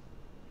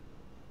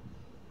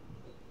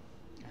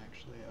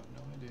 Actually, I have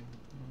no idea.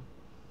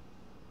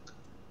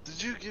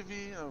 Did you give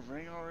me a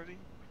ring already?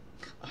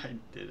 I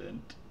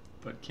didn't.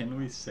 But can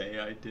we say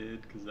I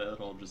did? Because that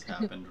all just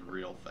happened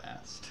real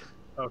fast.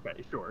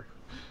 Okay, sure.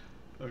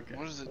 Okay.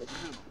 What does it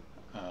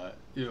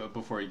do?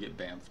 Before you get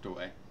bamfed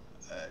away.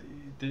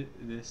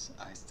 This,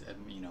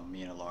 me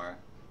and Alara,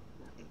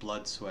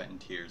 blood, sweat, and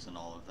tears and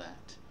all of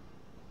that.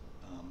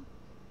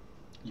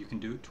 You can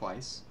do it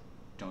twice.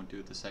 Don't do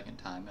it the second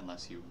time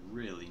unless you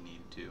really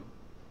need to.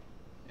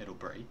 it'll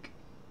break.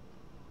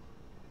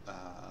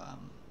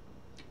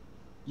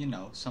 You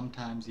know,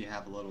 sometimes you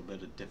have a little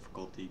bit of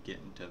difficulty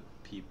getting to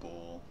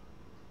people.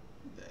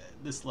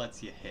 This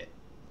lets you hit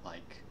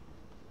like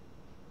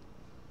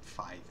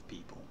 5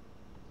 people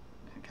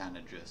and kind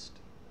of just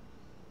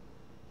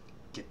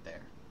get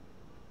there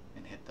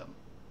and hit them.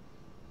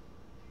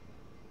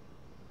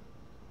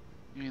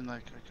 You mean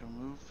like I can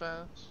move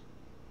fast?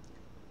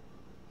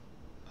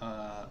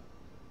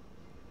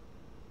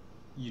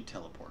 You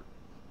teleport,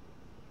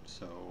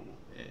 so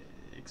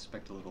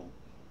expect a little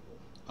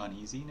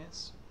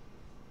uneasiness.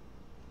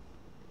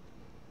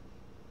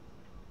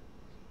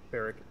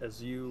 Beric,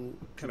 as you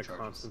Two kind of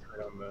charges.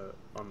 concentrate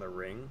on the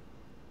ring,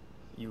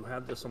 you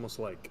have this almost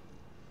like,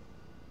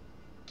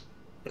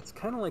 it's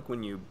kind of like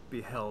when you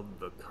beheld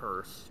the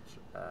cursed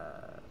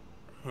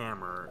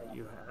hammer.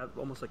 You have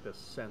almost like this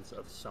sense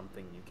of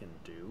something you can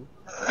do.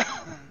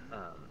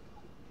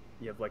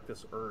 You have like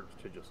this urge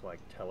to just like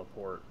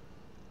teleport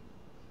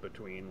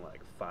between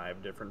like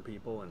 5 different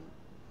people and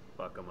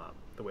fuck them up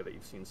the way that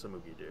you've seen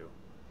Samugi do.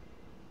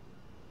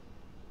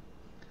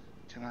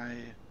 Can I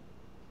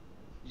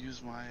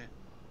use my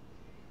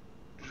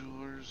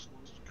jeweler's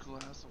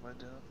glass of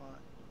identify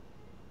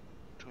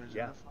to identify?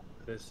 Yeah,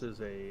 this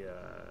is a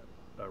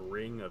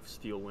ring of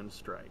Steel Wind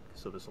Strike,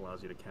 so this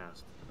allows you to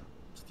cast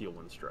Steel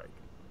Wind Strike.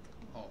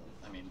 Oh,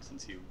 I mean,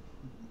 since you...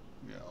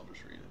 Yeah, I'll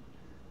just read it.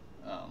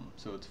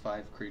 So it's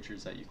 5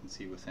 creatures that you can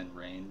see within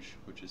range,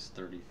 which is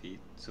 30 feet,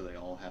 so they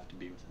all have to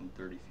be within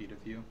 30 feet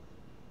of you.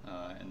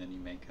 And then you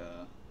make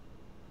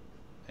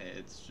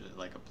it's just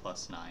like a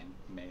 +9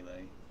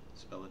 melee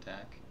spell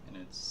attack, and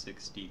it's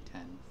 6d10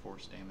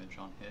 force damage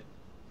on hit.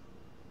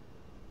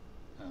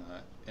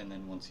 And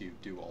then once you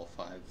do all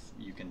 5,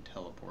 you can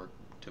teleport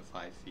to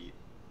 5 feet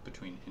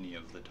between any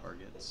of the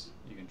targets.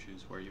 You can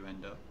choose where you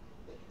end up.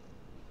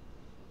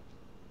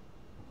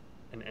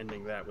 And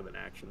ending that with an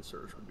action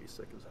surge would be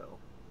sick as hell.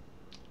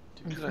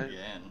 Do it Could I-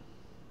 again.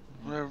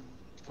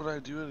 Would I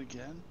do it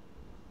again?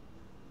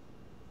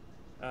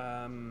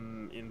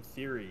 In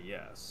theory,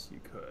 yes, you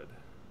could.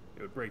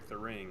 It would break the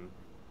ring.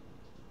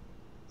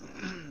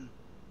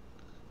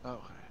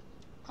 Okay.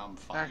 I'm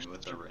fine Actually,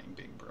 with the ring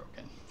being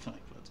broken.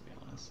 Like, let's be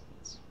honest.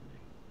 It's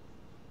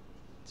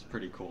a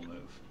pretty cool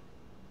move.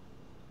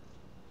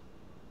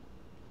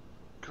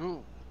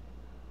 Cool.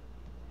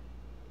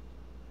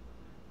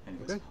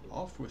 Anyways, Okay.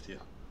 off with you.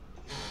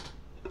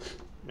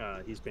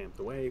 He's vamped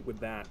away. With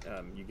that,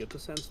 you get the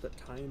sense that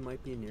time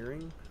might be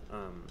nearing.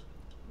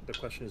 The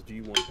question is, do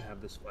you want to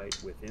have this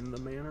fight within the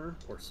manor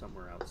or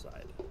somewhere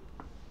outside?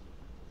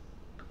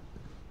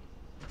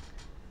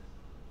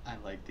 I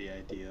like the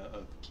idea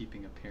of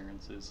keeping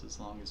appearances as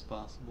long as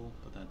possible,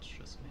 but that's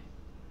just me.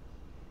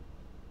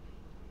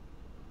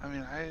 I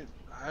mean,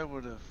 I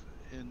would have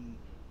in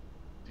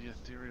the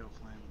ethereal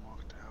plane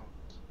walked out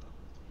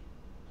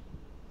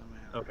of the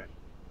manor. Okay.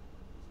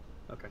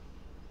 Okay.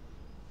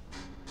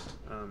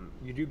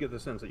 You do get the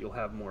sense that you'll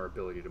have more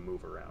ability to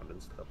move around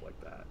and stuff like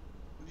that.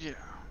 Yeah.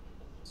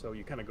 So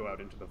you kind of go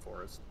out into the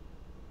forest.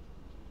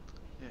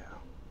 Yeah.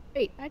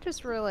 Wait, I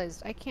just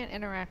realized I can't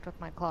interact with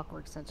my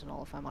clockwork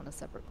sentinel if I'm on a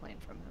separate plane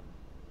from him.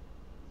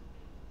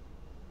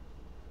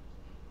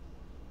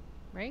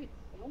 Right?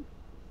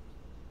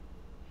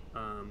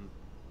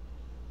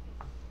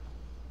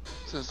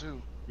 Says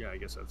who? Yeah, I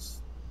guess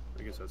that's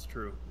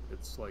true.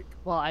 It's like,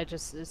 Well, it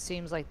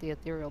seems like the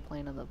ethereal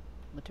plane and the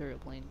material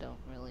plane don't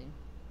really.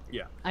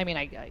 yeah. I mean,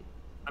 I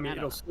mean,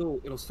 don't know.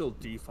 it'll still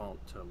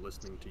default to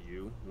listening to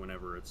you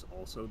whenever it's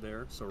also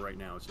there. So right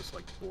now it's just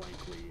like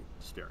blankly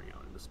staring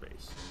out into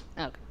space.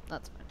 Okay,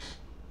 that's fine.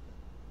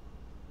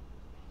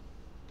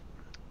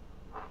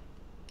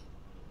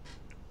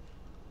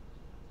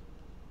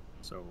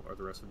 So are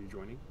the rest of you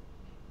joining?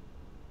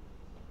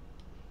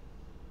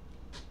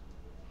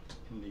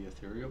 In the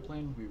ethereal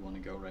plane, we want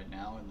to go right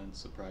now and then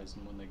surprise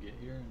them when they get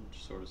here and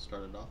just sort of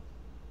start it off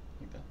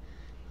like that.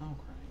 Oh,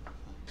 great.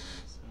 Fine.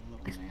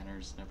 Little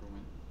manners never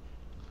went.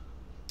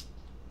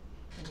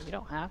 I mean, you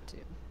don't have to.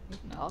 You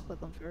can No. talk with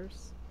them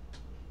first.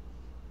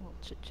 A little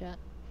chit chat.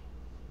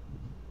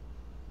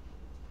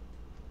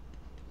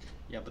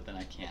 Yeah, but then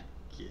I can't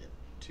get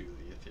to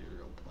the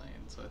ethereal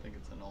plane, so I think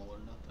it's an all or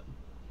nothing.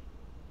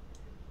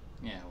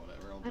 Yeah,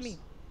 whatever. I'll just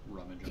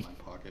rummage in my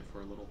pocket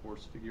for a little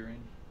horse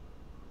figurine.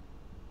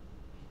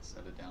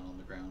 Set it down on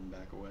the ground and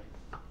back away.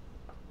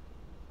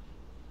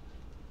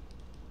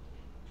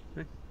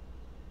 Okay.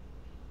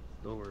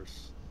 The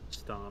horse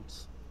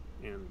stomps,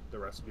 and the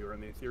rest of you are in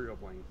the ethereal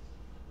plane.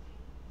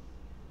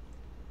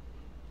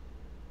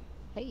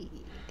 Hey,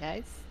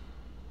 guys.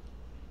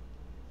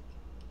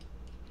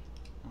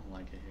 I don't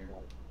like it here.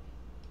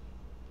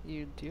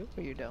 You do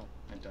or you don't?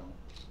 I don't.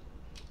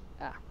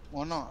 Ah.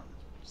 Why not?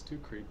 It's too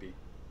creepy.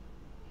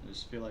 I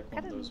just feel like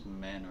one of those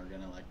men are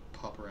gonna like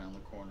pop around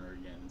the corner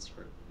again and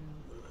start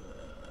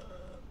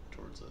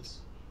towards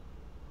us.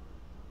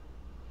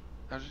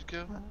 How'd it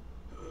go?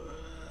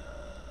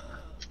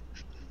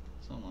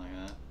 Something like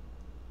that.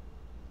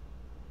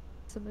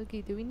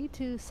 Samugi, do we need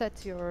to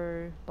set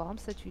your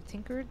bombs that you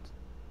tinkered?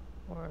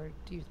 Or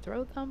do you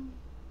throw them?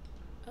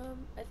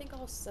 I think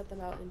I'll set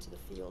them out into the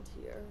field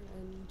here,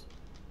 and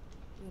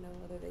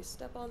whether they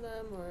step on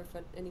them or if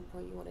at any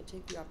point you want to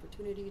take the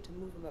opportunity to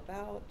move them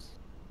about,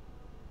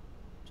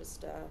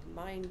 just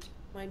mind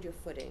your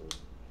footing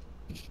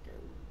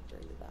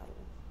during the battle.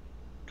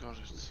 Got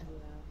it.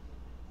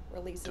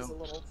 Releases a Don't.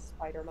 little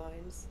spider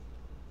mines.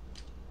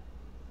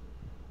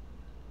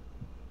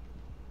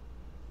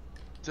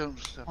 Don't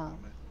step on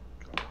me.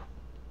 Got it.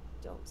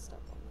 Don't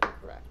step on them.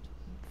 Correct.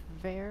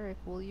 Varric,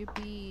 will you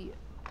be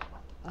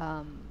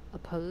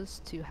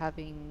opposed to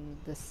having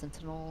the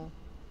sentinel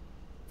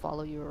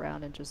follow you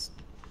around and just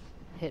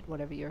hit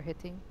whatever you're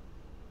hitting?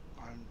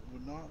 I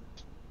would not.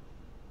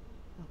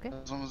 Okay.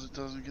 As long as it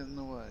doesn't get in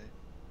the way.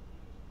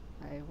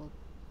 I will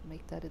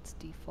make that its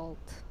default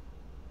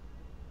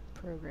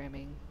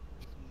programming.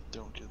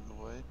 Don't get in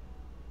the way.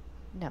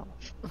 No.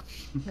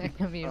 I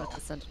can be with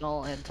the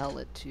sentinel and tell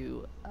it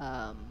to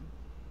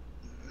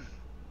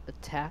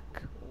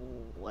attack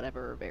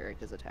whatever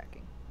Varric is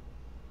attacking.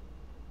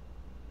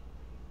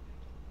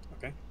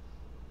 Okay.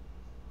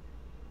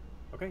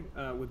 Okay,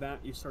 with that,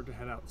 you start to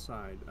head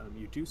outside.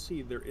 You do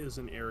see there is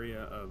an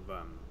area of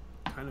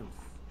kind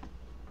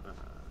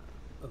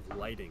of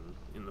lighting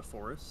in the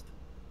forest.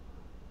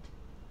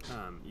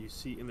 You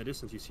see in the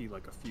distance, you see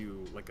like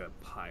a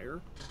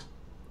pyre,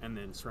 and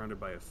then surrounded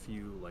by a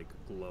few like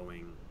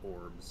glowing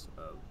orbs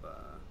of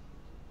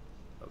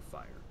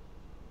fire.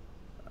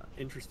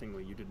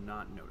 Interestingly, you did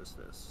not notice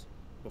this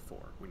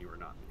before when you were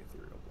not in the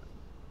ethereal plane.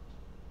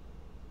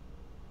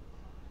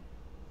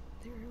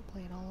 Ethereal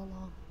plane all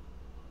along.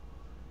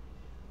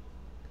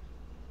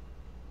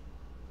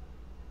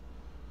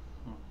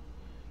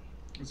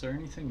 Is there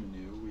anything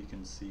new we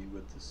can see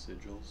with the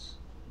sigils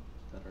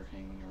that are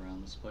hanging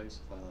around this place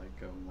if I like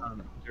go and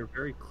look? They're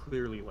very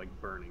clearly like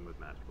burning with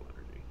magical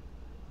energy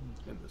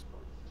at this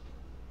point.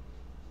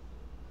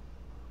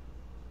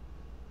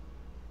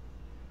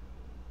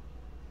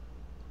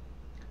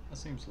 That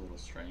seems a little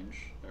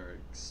strange. They're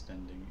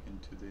extending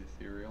into the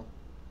ethereal.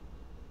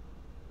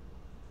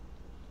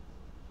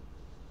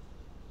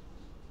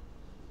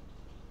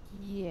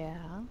 Yeah.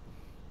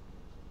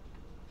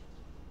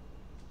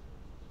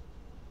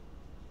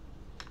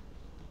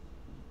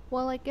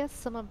 Well, I guess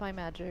some of my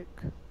magic,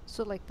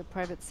 so like the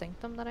private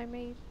sanctum that I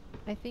made,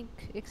 I think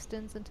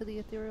extends into the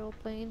ethereal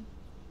plane.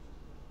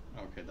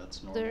 Okay,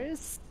 that's normal.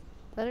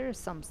 There are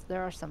some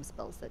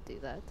spells that do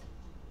that.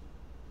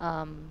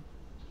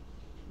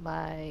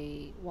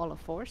 My Wall of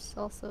Force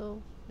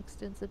also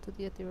extends into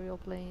the ethereal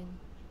plane.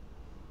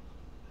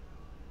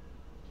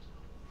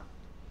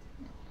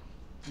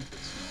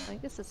 I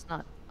guess it's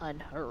not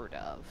unheard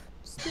of.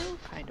 Still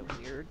kind of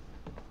weird.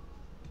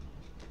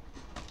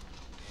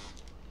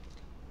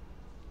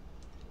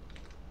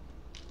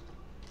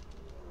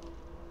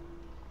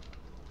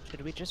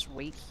 Should we just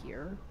wait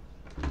here?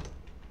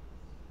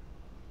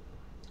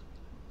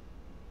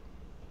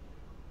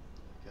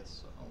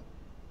 Guess so.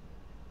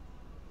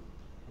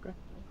 Okay.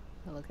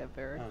 I look at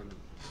Varric.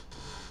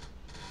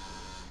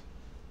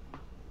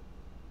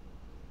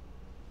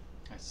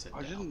 I sit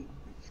I down.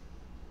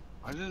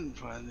 didn't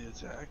plan the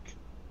attack.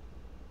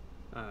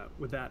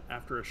 With that,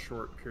 after a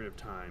short period of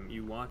time,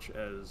 you watch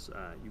as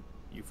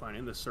you find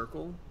in the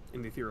circle,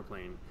 in the ethereal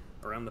plane,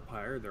 around the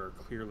pyre, there are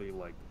clearly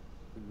like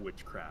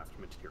witchcraft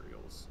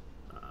materials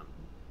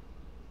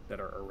that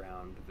are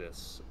around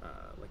this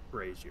like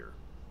brazier.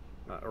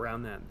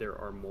 Around that, there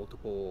are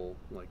multiple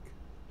like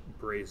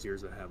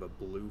braziers that have a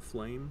blue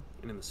flame,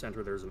 and in the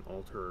center there's an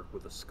altar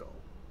with a skull.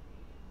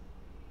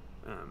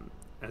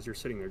 As you're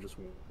sitting there just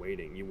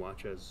waiting, you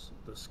watch as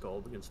the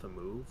skull begins to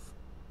move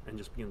and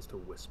just begins to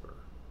whisper.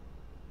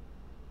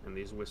 And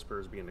these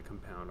whispers begin to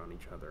compound on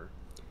each other.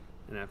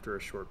 And after a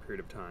short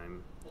period of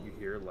time, you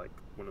hear like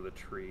one of the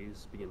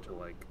trees begin to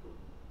like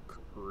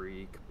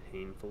creak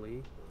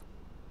painfully,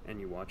 and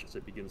you watch as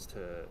it begins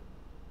to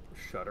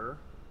shudder,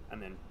 and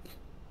then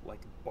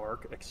like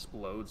bark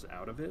explodes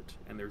out of it,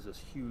 and there's this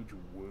huge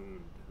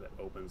wound that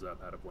opens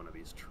up out of one of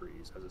these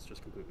trees as it's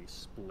just completely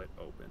split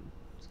open.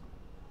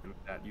 And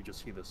with that, you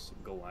just see this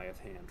Goliath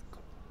hand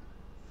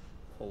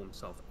pull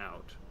himself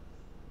out.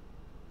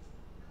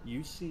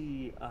 You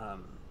see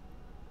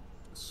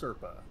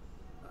Serpa.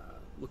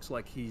 Looks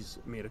like he's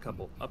made a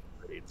couple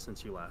upgrades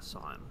since you last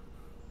saw him.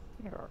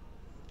 Yeah.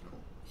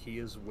 He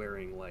is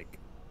wearing like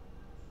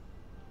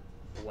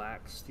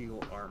black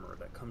steel armor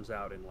that comes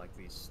out in like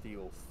these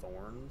steel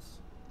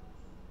thorns,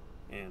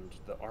 and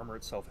the armor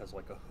itself has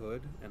like a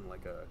hood and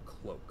like a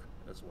cloak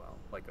as well,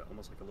 like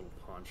almost like a little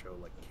poncho,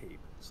 like cape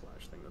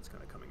slash thing that's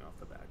kind of coming off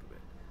the back of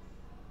it.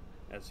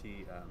 As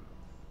he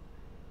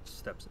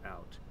steps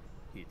out,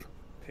 he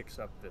picks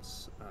up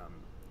this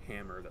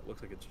hammer that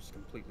looks like it's just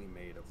completely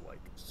made of like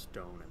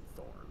stone and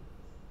thorn.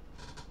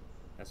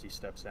 As he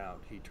steps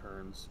out, he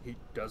turns, he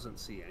doesn't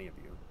see any of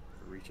you,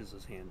 reaches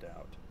his hand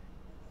out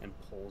and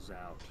pulls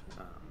out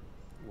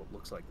what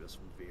looks like this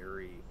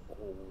very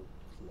old,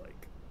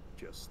 like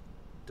just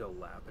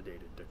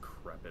dilapidated,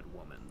 decrepit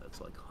woman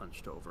that's like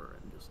hunched over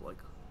and just like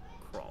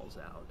crawls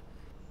out,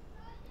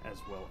 as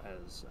well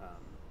as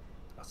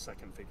a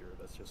second figure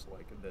that's just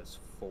like this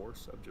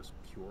force of just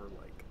pure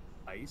like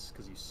ice,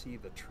 because you see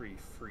the tree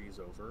freeze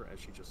over as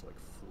she just like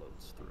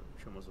floats through.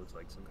 She almost looks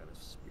like some kind of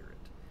spirit.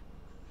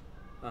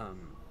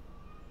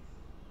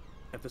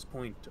 At this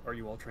point, are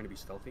you all trying to be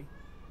stealthy?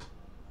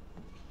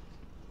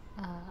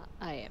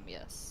 I am,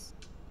 yes.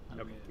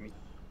 Okay, give me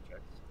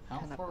checks. How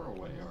Kinda far broken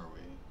away down. are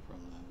we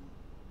from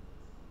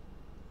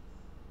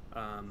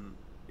them?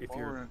 If Well,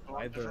 you're we're in a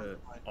by different the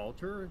point.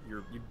 altar,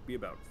 you'd be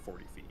about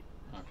 40 feet.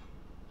 Okay.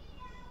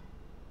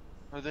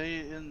 Are they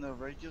in the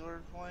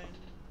regular plane?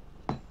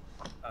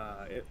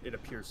 It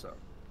appears so.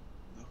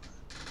 Okay.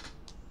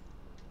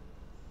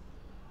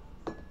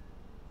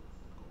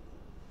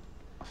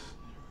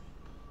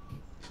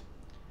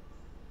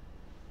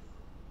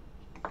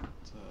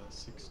 It's a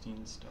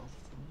 16 stealth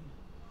for me.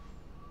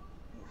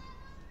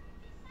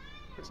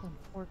 It's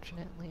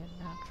unfortunately a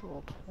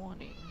natural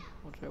 20,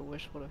 which I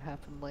wish would have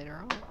happened later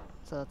on.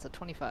 So that's a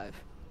 25.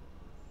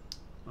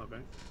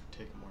 Okay.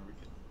 Take them where we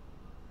get.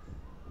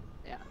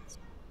 Yeah, it's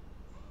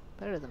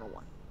better than a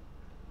 1.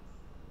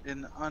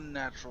 An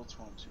unnatural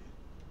 20.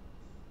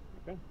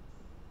 Okay.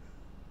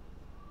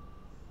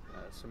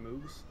 Some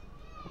moves.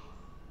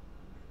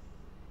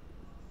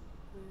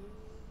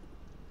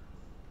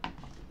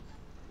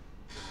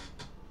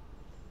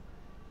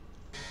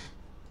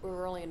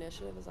 We're rolling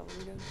initiative, is that what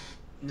we're doing?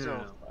 No,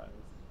 So-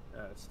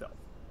 no. Stealth.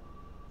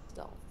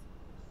 Stealth.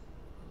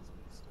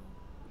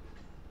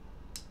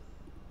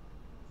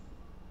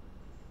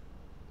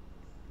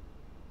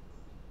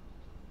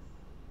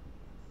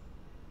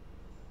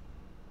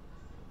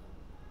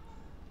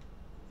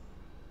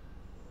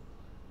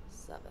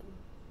 Seven.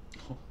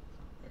 Oh,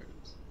 there it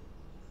is.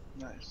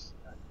 Nice.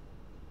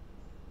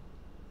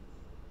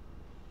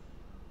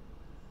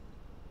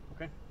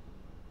 Okay.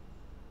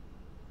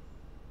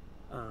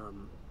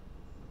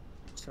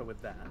 So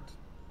with that,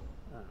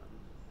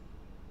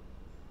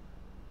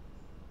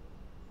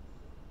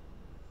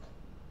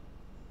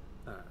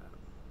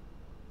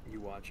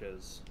 you watch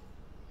as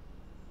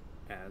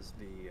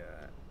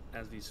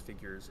these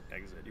figures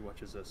exit. You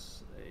watch as a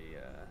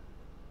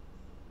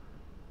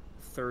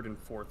third and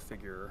fourth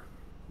figure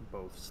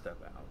both step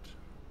out.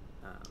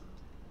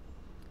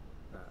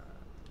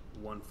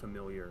 One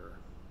familiar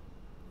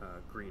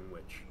green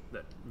witch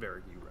that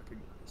Varric you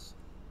recognize,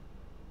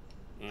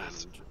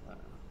 and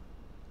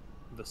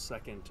the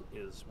second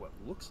is what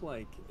looks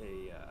like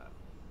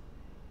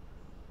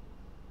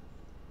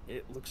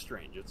it looks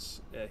strange.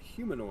 It's a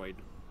humanoid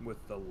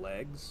with the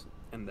legs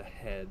and the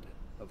head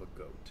of a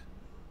goat,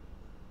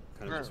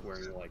 kind of just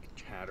wearing like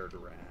tattered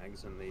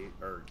rags, and they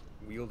are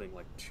wielding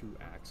like 2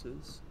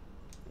 axes,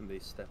 and they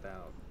step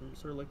out and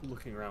sort of like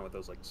looking around with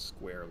those like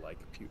square like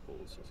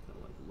pupils, just kind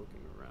of like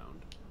looking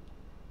around.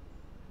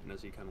 And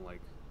as he kind of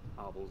like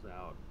hobbles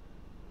out,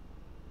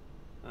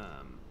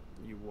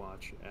 you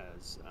watch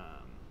as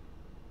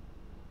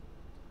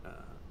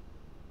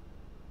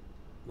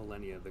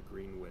Millennia, the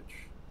Green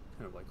Witch,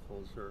 kind of like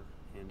holds her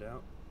hand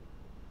out.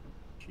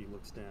 She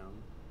looks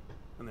down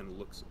and then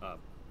looks up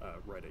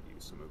right at you,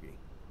 Samugi.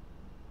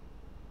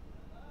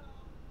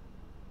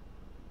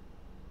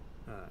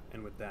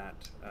 And with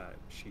that,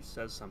 she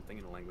says something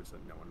in a language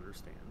that no one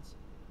understands.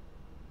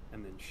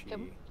 And then she...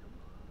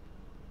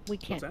 We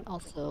can't that?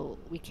 also,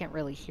 we can't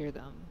really hear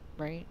them,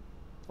 right?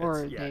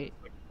 Or yeah, they,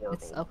 it's like horrible.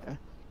 it's okay.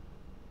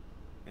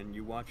 And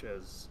you watch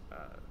as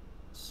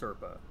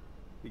Serpa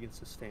begins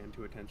to stand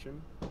to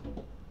attention.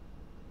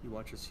 You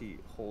watch as he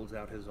holds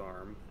out his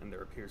arm, and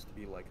there appears to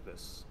be like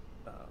this,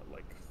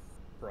 like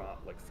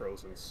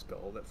frozen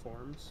skull that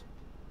forms.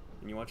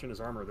 And you watch in his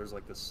armor, there's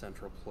like this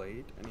central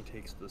plate, and he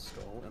takes the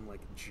skull and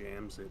like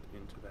jams it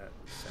into that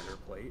center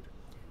plate.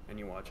 And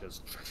you watch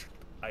as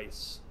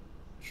ice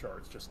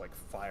shards just like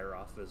fire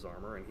off of his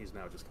armor, and he's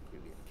now just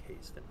completely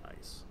encased in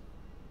ice.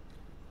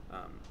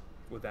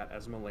 With that,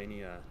 as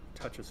Millennia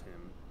touches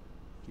him,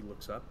 he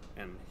looks up,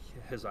 and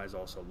his eyes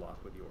also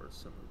lock with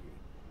yours, Samugi.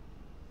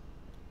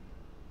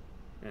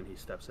 And he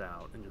steps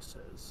out and just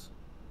says,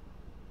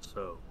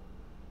 "So,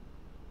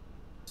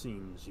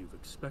 seems you've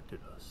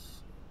expected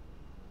us.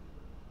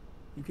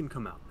 You can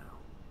come out now."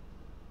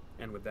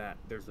 And with that,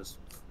 there's this,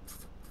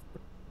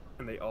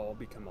 and they all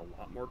become a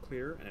lot more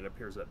clear, and it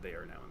appears that they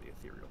are now in the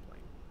ethereal plane.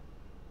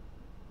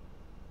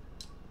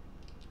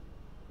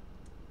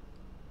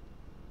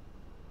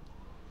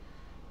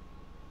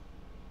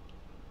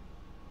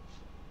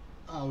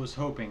 I was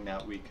hoping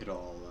that we could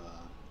all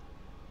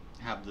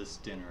have this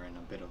dinner in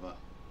a bit of a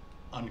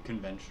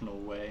unconventional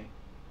way.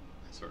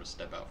 I sort of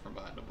step out from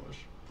behind a bush.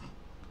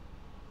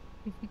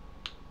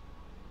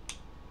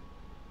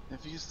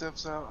 If he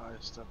steps out, I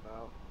step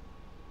out.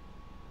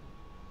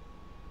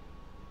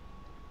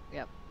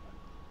 Yep.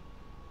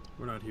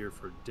 We're not here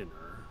for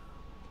dinner.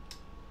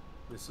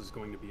 This is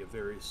going to be a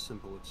very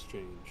simple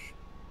exchange.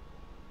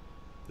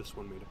 This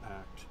one made a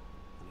pact,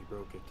 and he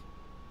broke it.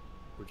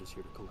 We're just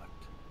here to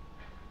collect.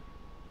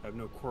 I have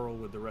no quarrel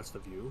with the rest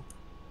of you.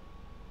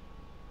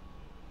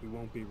 We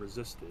won't be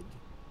resisted,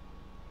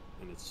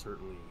 and it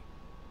certainly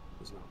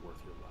is not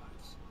worth your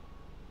lives.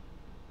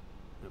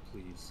 Now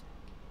please,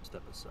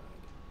 step aside.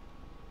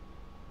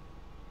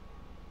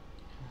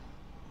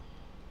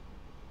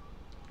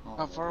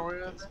 How far All right,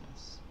 away are they?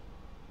 business.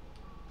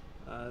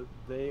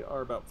 They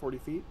are about 40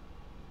 feet.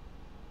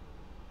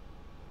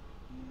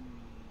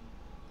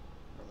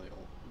 Hmm, Are they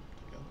all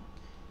grouped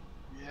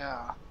together?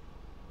 yeah.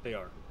 They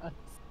are.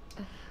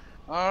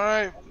 All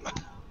right.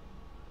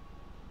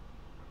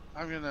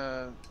 I'm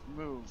gonna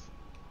move.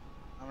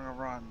 I'm gonna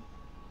run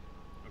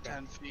Okay.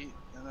 10 feet,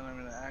 and then I'm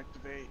gonna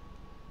activate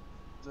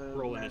the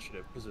Roll mag-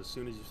 initiative, because as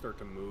soon as you start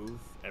to move,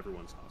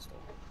 everyone's hostile.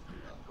 Yeah.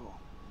 Cool.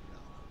 Yeah,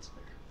 that's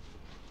fair.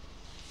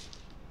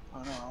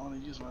 Oh no, I want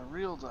to use my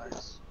real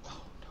dice.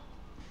 Oh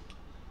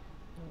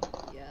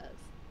no, Yes.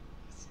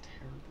 it's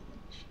terrible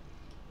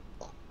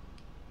initiative.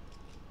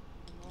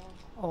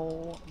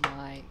 Oh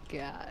my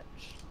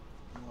gosh.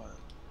 What?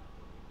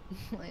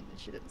 My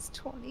initiative's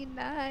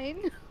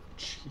 29.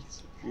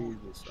 Jesus.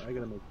 Jesus, I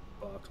gotta make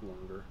the box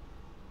longer.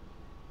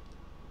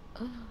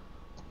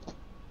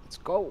 Let's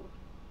go.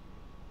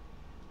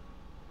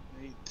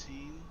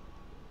 18.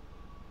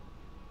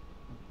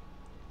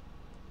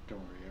 Don't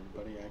worry,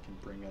 everybody. I can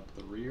bring up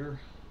the rear.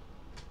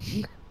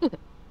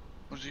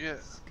 What'd you get?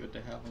 It's good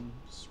to have them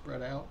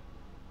spread out.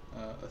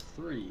 A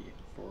 3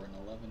 for an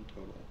 11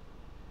 total,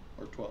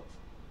 or 12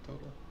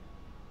 total.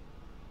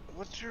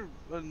 What's your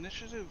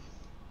initiative?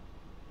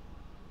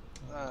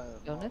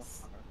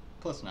 Bonus?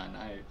 Plus 9.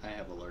 I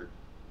have alert.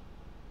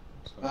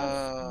 So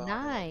Uh,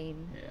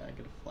 9. yeah, I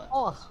get a flat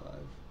Oh. plus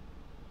 5.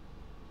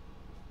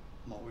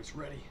 I'm always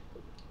ready.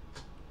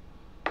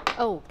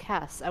 Oh,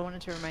 Cass, I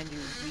wanted to remind you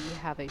we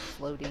have a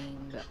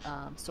floating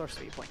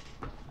sorcery point.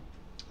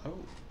 Oh,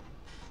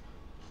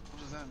 What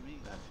does that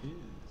mean? that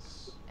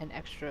is. An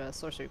extra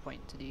sorcery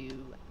point to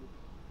do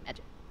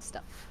magic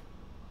stuff.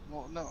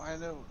 Well, no, I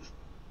know.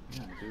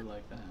 Yeah, I do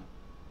like that.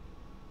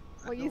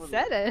 I Well, know you what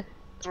said a it.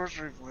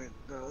 sorcery point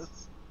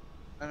does.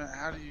 I mean,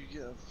 how do you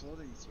get a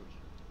floating sorcery?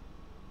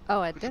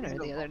 Oh, at Would you dinner need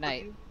the a other book with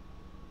night. you?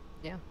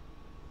 Yeah.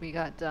 We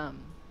got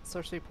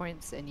sorcery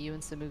points, and you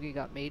and Samugi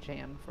got mage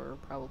hand for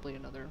probably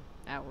another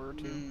hour or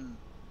two. Mm.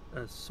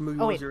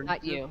 Smoothie, Oh, what was wait, your not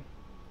initiative? you.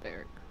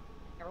 Barrick.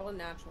 I rolled a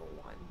natural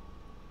 1.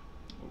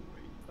 Oh,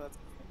 wait. So that's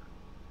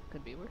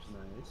Could be worse.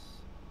 Nice.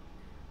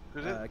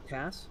 Did it?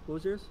 Cass, what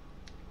was yours?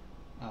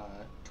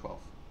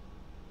 12.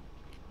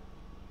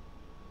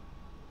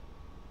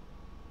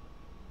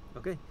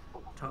 Okay.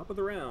 Top of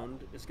the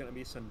round is gonna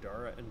be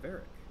Sandara and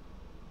Varric.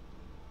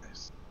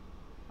 Nice.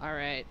 All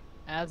right.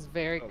 As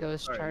Varric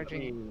goes sorry,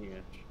 charging. Let me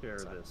share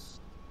Sorry. this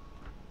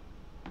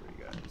for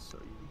you guys so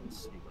you can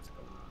see what's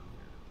going on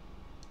here.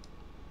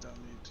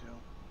 Don't need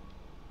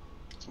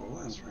to. It's my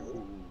last round.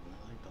 Ooh,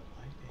 I like the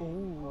lighting.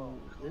 Ooh, Oh,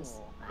 this is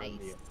cool. We're in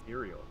the nice.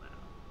 ethereal now.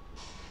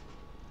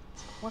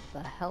 What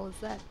the hell is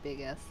that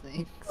big ass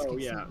thing? Oh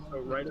Excuse yeah. me, So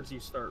one right minute. as you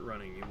start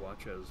running, you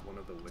watch as one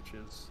of the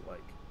witches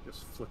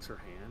just flicks her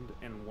hand,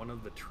 and one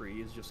of the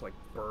trees just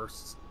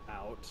bursts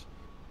out,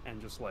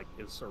 and just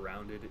is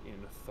surrounded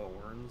in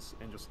thorns,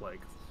 and just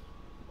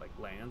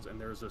lands,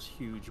 and there's this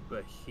huge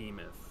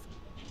behemoth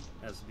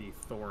as the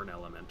thorn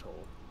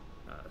elemental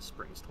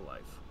springs to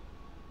life.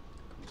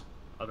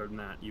 Other than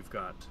that, you've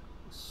got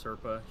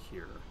Serpa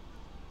here.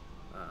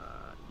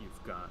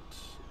 You've got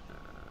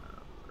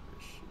where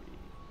is she?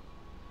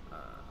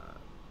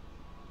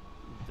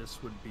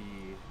 This would be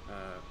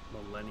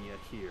Millennia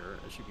here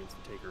as she begins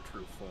to take her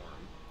true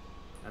form,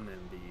 and then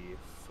the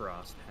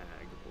Frost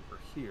Hag over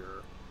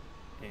here,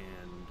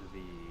 and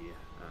the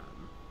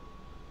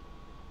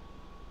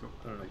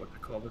I don't know what to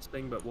call this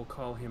thing, but we'll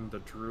call him the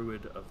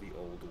Druid of the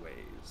Old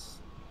Ways.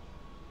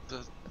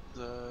 The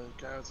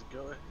guy with the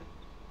go ahead.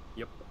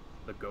 Yep,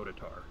 the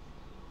Godatar.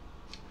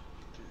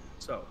 Dude.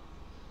 So,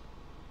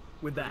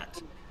 with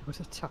that, What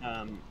a talk.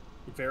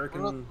 Varric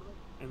What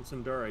and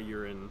Sandara,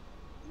 you're in.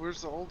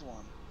 Where's the old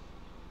one?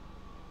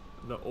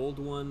 The old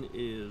one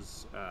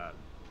is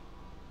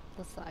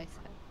That's the ice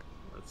hack.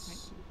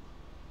 let's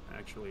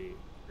actually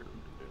here we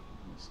can do.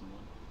 Missing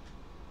one.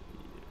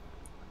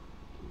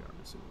 Yeah, we are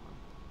missing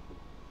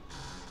one.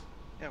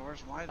 Yeah,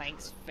 where's my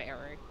Thanks,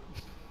 Varric. druid?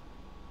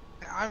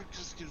 I'm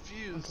just I'm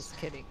confused. just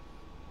kidding.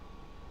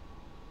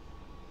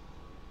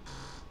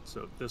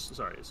 So this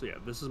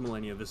is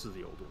Millennia. This is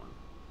the old one.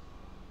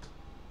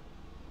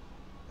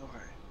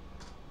 Okay.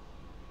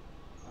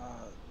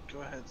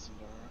 Go ahead,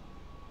 Sandara.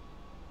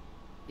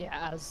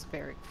 Yeah, as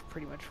Varric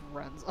pretty much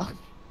runs on.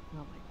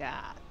 Oh my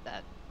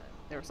god,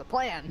 there was a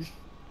plan.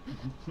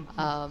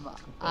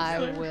 I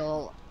there?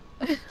 will.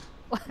 No,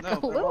 a there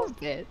little wasn't.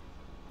 bit.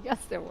 Yes,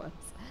 there was.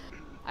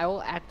 I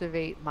will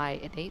activate my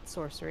innate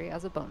sorcery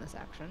as a bonus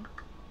action,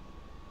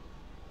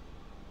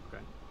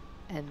 Okay.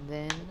 and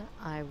then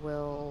I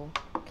will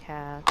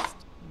cast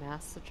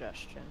Mass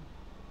Suggestion.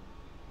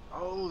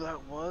 Oh,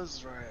 that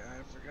was right.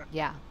 I forgot.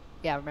 Yeah,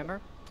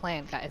 remember?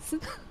 Plan, guys.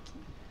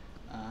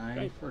 I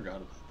Okay. forgot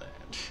about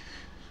that.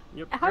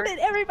 Yep. How did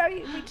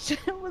everybody?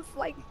 It was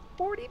like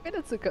 40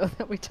 minutes ago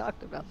that we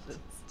talked about this.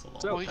 It's a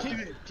long So- Well,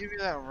 time. give me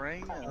that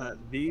ring.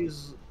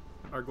 These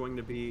are going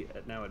to be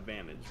at now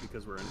advantage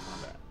because we're in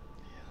combat.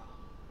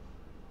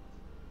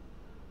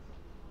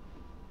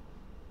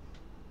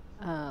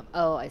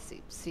 Oh, I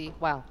see. See,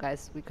 wow,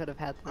 guys, we could have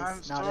had this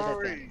I'm not at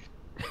sorry. advantage.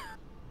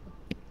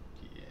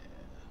 Yeah.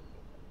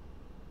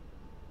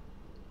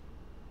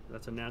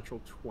 That's a natural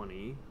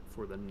 20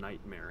 for the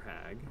Nightmare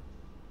Hag.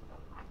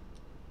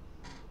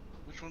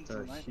 Which one's A the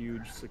nightmare?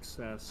 huge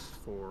success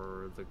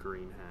for the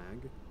Green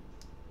Hag.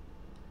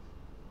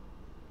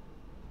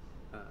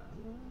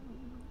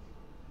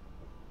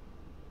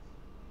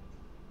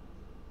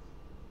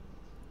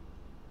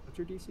 What's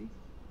your DC?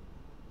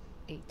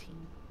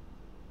 18.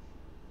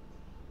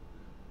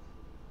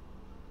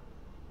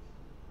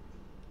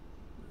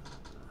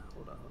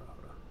 Hold on.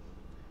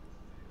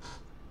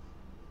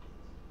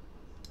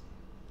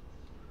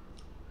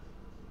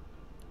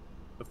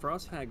 The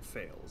Frost Hag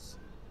fails.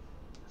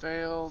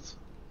 Failed.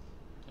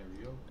 There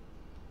we go.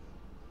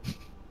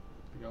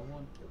 We got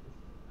one.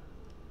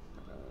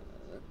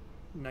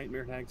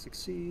 Nightmare Hag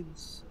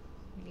succeeds.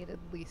 We need at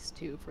least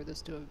 2 for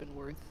this to have been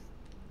worth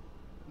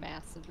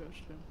mass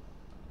suggestion.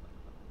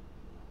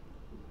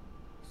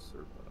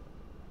 Serpa.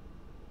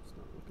 It's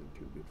not looking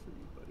too good for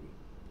you, buddy.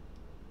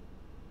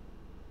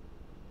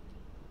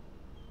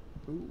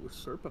 Ooh,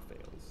 Serpa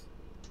fails.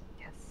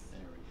 Yes.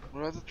 There we go. What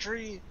about the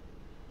tree?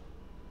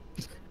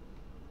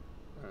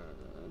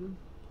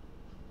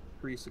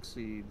 3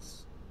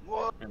 succeeds,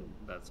 What? and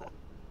that's it.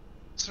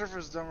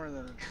 Surfer's dumber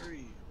than a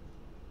tree.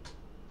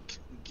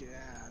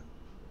 God.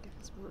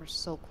 Guys, we're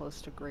so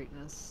close to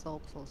greatness.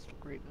 So close to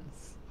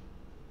greatness.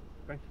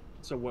 Okay.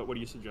 So what are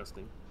you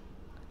suggesting?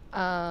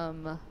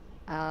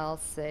 I'll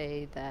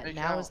say that Hey,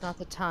 now Cal. is not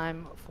the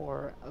time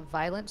for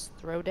violence.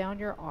 Throw down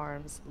your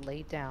arms,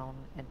 lay down,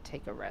 and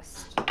take a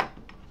rest.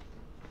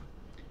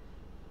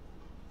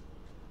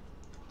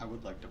 I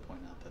would like to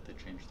point out that they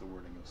changed the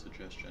wording of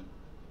suggestion.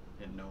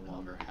 It no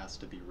longer has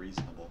to be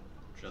reasonable,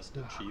 just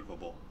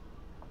achievable.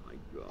 Oh my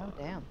god.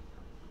 Oh, damn.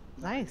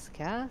 Nice,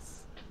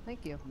 Cass.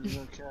 Thank you. There's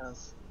no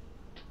Cass.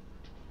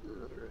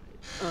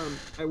 Alright.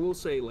 I will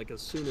say, like,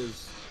 as soon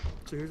as...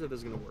 So here's how this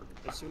is going to work.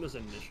 As soon as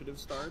initiative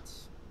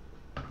starts...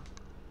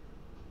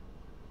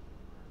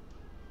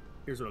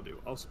 Here's what I'll do.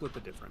 I'll split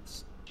the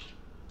difference.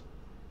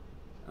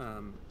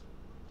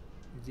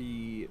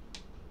 The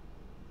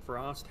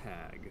Frost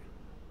Hag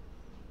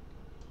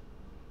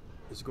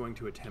is going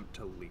to attempt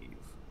to leave.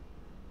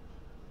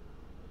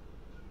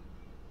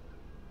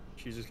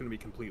 She's just going to be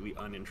completely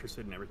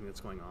uninterested in everything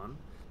that's going on.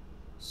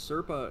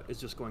 Serpa is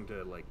just going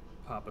to, like,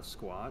 pop a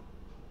squat,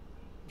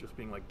 just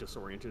being, like,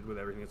 disoriented with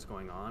everything that's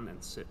going on,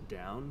 and sit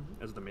down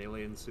as the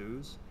melee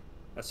ensues.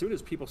 As soon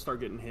as people start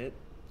getting hit,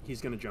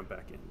 he's going to jump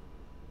back in.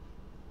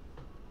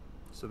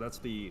 So that's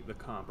the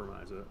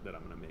compromise that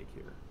I'm going to make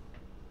here.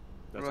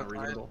 That's What not about the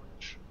reasonable? ice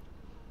witch?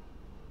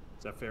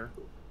 Is that fair?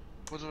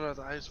 What about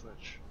the ice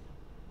witch?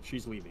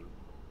 She's leaving.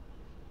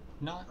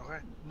 Not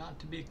Okay. not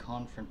to be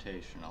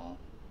confrontational.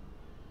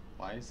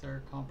 Why is there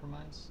a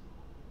compromise?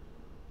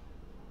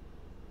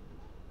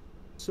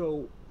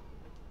 So,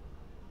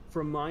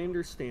 from my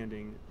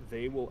understanding,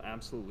 they will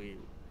absolutely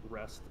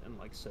rest and,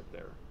 like, sit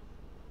there.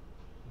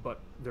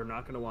 But they're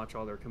not going to watch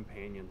all their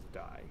companions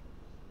die.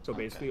 So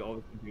Okay. basically all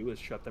we can do is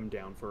shut them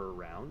down for a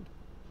round.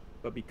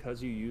 But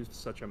because you used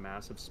such a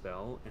massive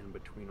spell, and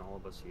between all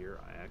of us here,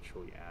 I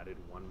actually added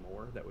one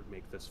more that would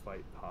make this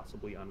fight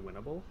possibly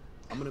unwinnable,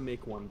 I'm going to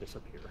make one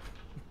disappear.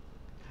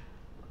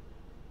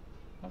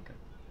 Okay.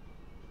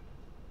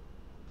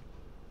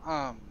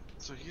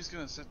 So he's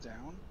gonna sit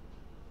down?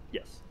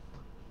 Yes.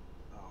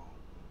 Oh,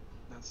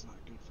 that's not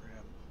good for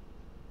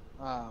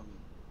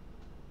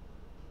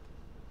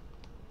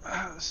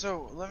him.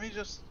 So let me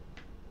just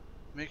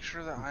make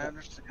sure that I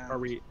understand.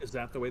 Is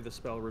that the way the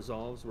spell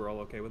resolves? We're all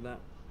okay with that?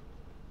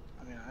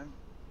 I mean, I'm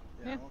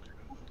Yeah. I'm okay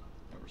with it.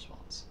 No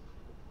response.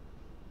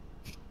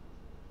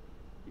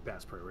 You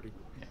pass priority.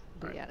 Yeah.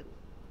 But Alright.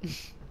 yeah.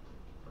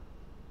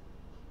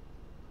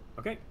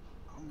 Okay.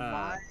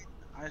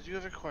 I do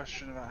have a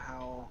question about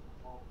how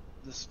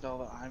the spell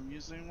that I'm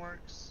using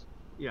works.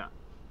 Yeah.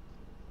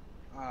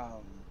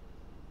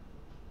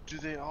 Do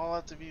they all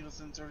have to be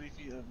within 30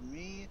 feet of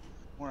me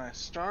when I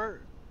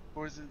start,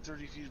 or is it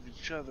 30 feet of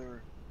each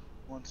other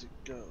once it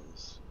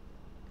goes?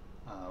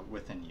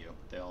 Within you.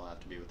 They all have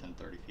to be within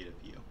 30 feet of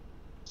you.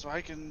 So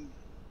I can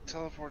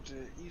teleport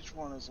to each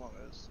one as long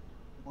as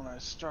when I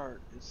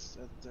start it's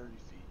at 30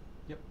 feet.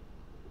 Yep.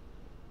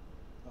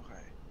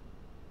 Okay.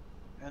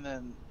 And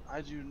then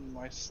I do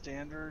my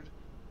standard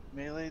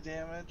melee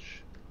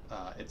damage.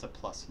 It's a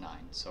 +9,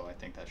 so I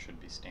think that should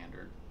be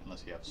standard,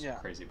 unless you have some Yeah.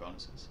 crazy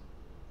bonuses.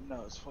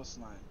 No, it's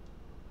 +9.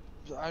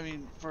 I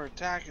mean, for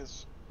attack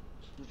it's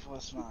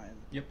 +9.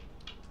 Yep.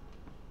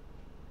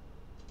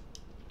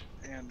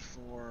 And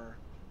for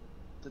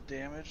the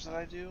damage that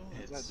I do,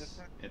 is that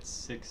different? It's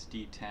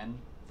 6d10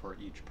 for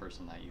each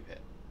person that you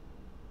hit.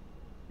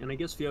 And I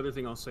guess the other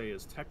thing I'll say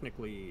is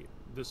technically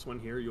this one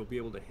here, you'll be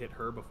able to hit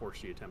her before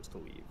she attempts to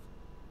leave.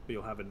 But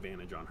you'll have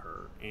advantage on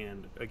her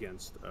and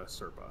against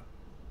Serpa.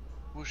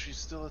 Will she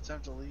still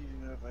attempt to leave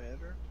even if I hit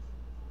her?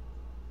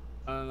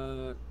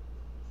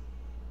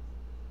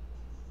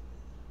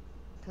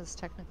 Because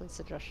technically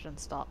suggestion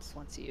stops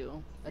once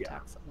you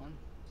attack someone.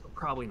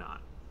 Probably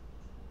not.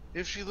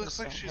 If she looks Just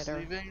like don't she's hit her.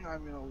 leaving,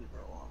 I'm gonna leave her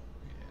alone.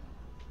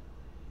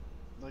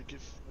 Yeah.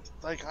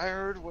 Like I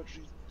heard what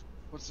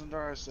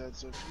Sandara said,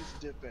 so if she's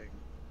dipping,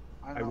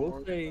 I'm I not will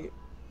worried say about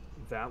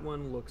that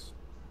one looks,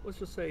 let's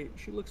just say,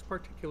 she looks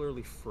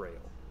particularly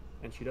frail,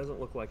 and she doesn't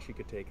look like she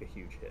could take a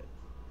huge hit.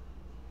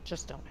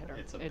 Just don't hit her.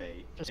 It's a It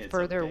bait. just It's a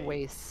further bait.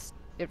 wastes.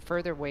 It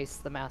further wastes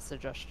the mass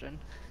suggestion.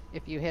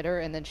 If you hit her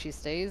and then she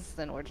stays,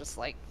 then we're just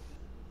like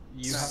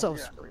You have so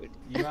yeah. screwed.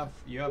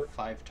 you have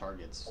 5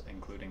 targets,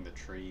 including the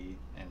tree,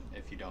 and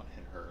if you don't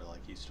hit her, like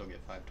you still get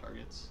 5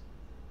 targets.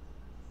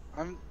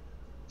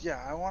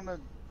 Yeah, I want to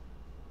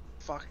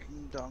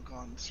fucking dunk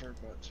on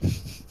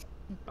Serpent.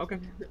 Okay.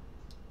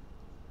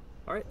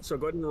 All right, so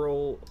go ahead and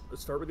roll.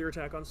 Start with your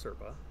attack on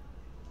Serpa,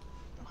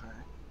 Okay.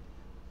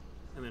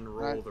 and then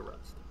roll the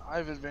rest. I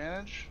have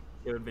advantage.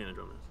 You have advantage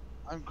on this.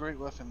 I'm great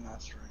weapon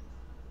mastering.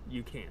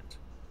 You can't.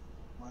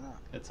 Why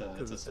not? It's a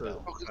Because it's a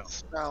spell. Oh, spell. good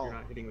So spell. you're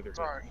not hitting with your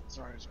hit.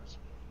 Sorry.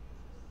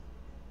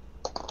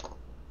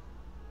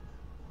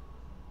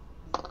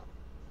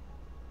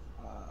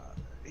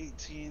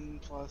 18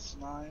 plus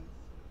 9.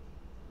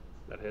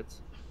 That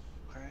hits.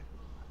 Okay.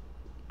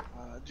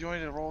 Do you want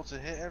me to roll to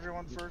hit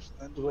everyone first?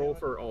 Then do Roll damage?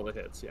 for all the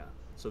hits, yeah.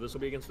 So this will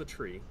be against the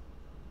tree.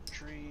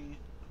 Tree.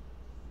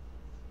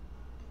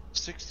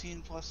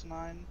 16 plus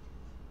 9.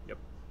 Yep.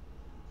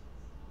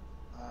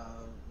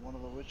 One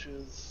of the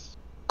witches.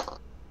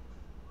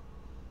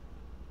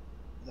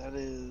 That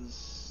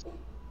is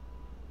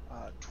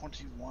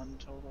 21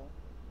 total.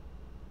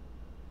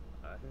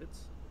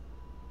 Hits.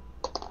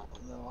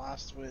 And the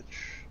last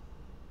witch,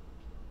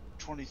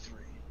 23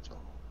 total.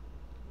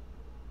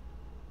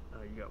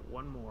 You got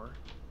one more.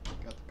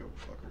 Got the goat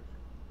fucker.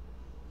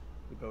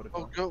 The go to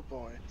Oh, Goat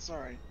Boy.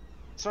 Sorry,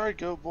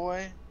 Goat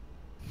Boy.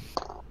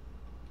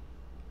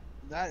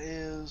 That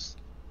is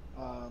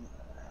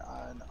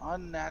an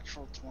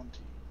unnatural 20.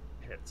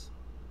 hits.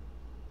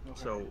 Okay.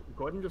 So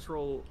go ahead and just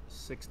roll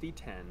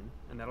 60-10,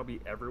 and that'll be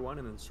everyone,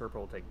 and then Serpa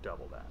will take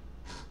double that.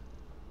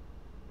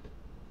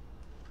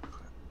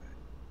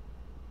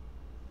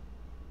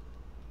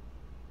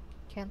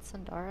 Can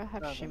Sandara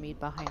have Seven. shimmied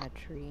behind a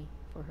tree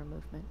for her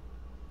movement?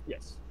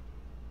 Yes.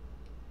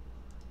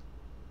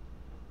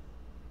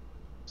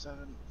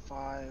 7,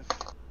 5,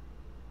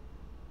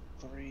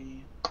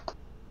 3,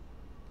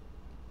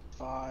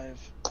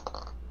 5,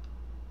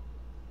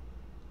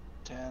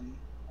 10.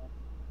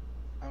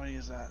 How many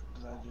is that?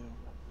 Did I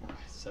do?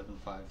 7,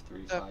 5,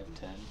 3, 5,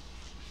 10.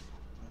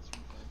 That's 3,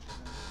 5, 10.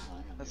 I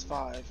gotta That's do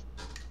 5.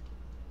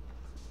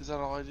 Is that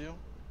all I do?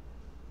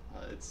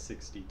 It's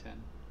 60, 10.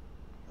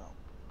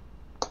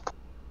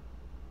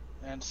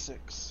 And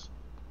 6.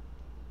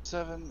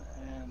 7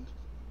 and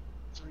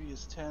 3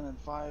 is 10, and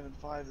 5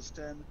 is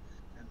 10,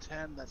 and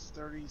 10, that's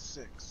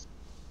 36.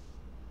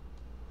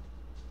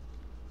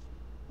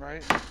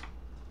 Right?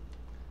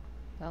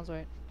 Sounds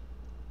right.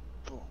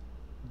 Cool.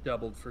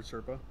 Doubled for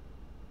Serpa.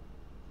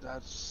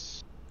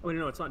 That's. Oh,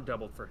 no, it's not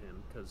doubled for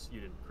him, because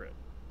you didn't crit.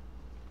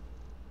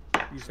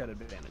 You just had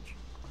advantage.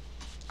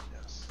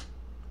 Yes.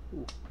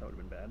 Ooh, that would have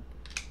been bad.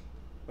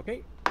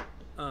 Okay.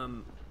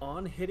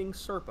 On hitting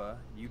Serpa,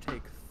 you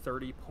take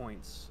 30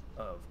 points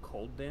of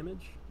cold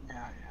damage.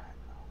 Yeah, I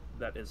know.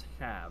 That is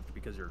halved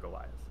because you're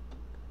Goliath.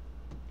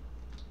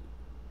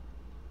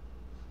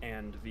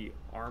 And the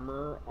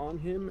armor on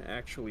him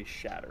actually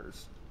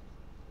shatters.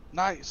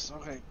 Nice.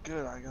 Okay,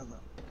 good. I got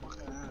that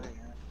fucking out of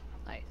here.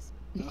 Nice.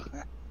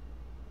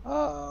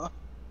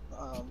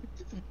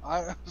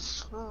 I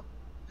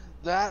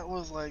that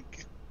was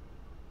like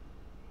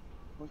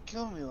what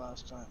killed me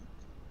last time.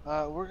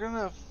 We're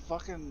gonna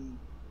fucking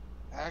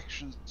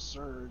action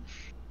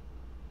surge.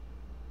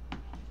 If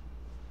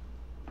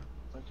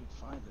I can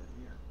find it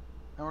here,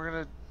 and we're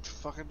gonna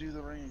fucking do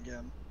the ring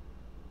again.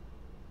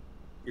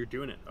 You're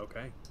doing it,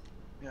 okay.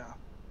 Yeah.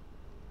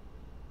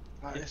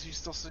 Is he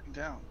still sitting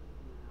down?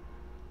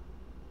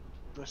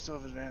 Do I still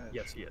have advantage?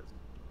 Yes, he is.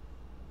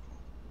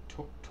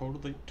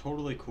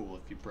 Totally cool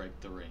if you break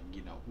the ring.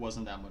 You know,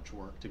 wasn't that much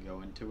work to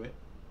go into it.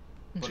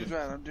 But Too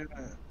bad, I'm doing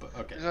it. But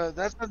okay.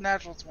 That's a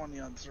natural 20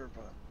 on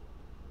Serpa.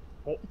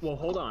 Well,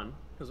 hold on,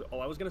 because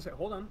all I was going to say,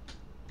 hold on,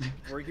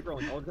 before you keep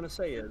rolling, all I was going to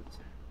say is,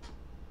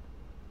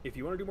 if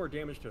you want to do more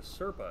damage to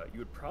Serpa, you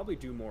would probably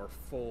do more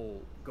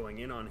full going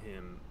in on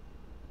him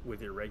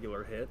with your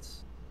regular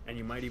hits, and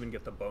you might even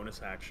get the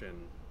bonus action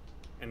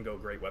and go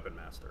Great Weapon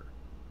Master.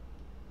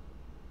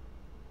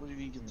 What do you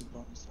mean get the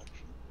bonus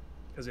action?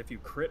 Because if you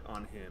crit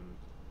on him,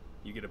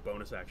 you get a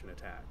bonus action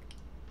attack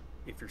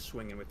if you're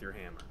swinging with your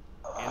hammer.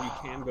 And you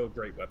can go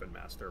Great Weapon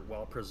Master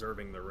while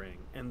preserving the ring.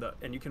 And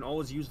you can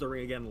always use the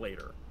ring again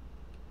later.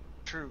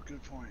 True,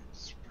 good point.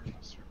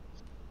 Serpa.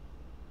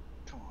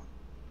 Come on.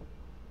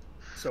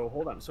 So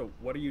hold on. So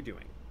what are you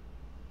doing?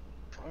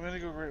 I'm gonna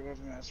go Great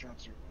Weapon Master on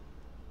Serpa.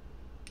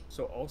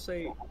 So I'll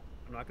say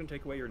I'm not going to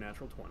take away your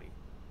natural 20.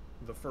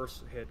 The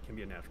first hit can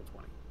be a natural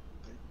 20.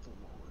 Thank the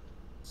Lord.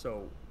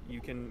 So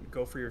you can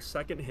go for your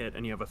second hit,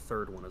 and you have a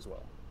third one as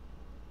well.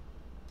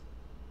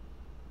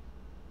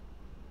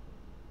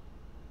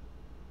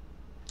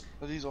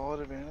 Are these all at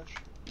advantage?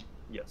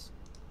 Yes.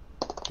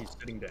 He's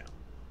sitting down.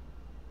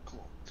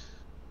 Cool.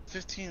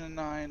 15 and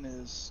 9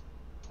 is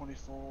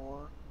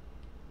 24.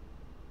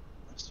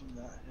 I assume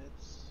that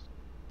hits.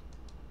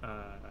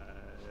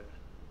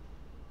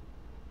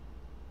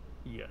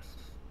 Yes.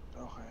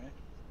 Okay.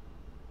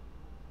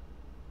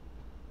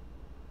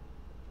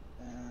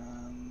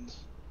 And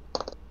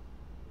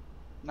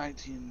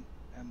 19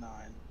 and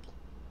 9.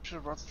 Should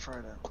have brought the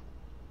trident.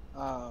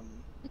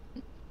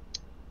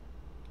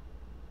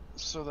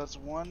 So that's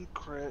 1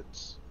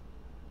 crit.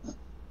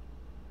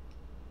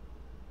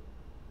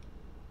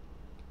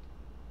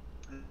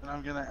 And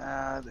I'm gonna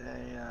add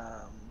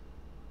a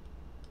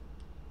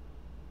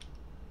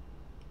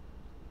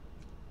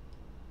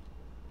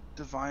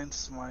Divine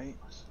Smite.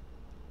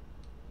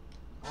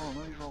 Oh,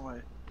 let me roll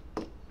my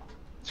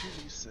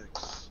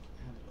 2d6.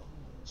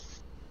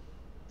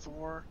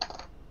 4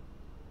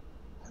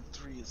 and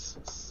 3 is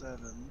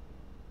 7.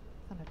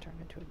 Gonna turn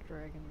into a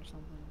dragon or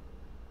something.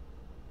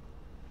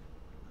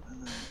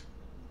 And then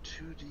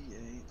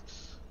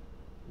 2d8.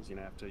 He's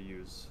gonna have to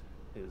use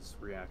his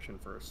reaction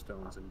for a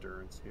stone's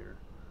endurance here.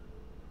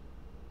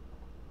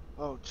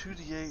 Oh,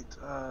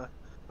 2d8.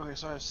 Okay,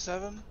 so I have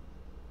 7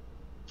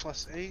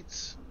 plus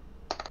 8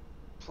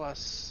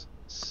 plus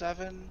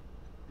 7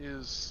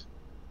 is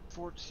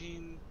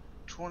 14,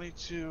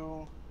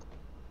 22.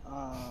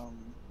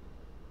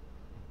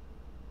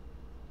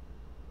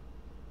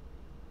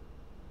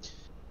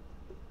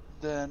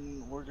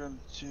 Then we're going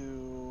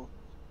to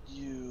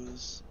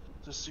use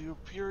the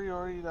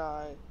superiority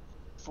die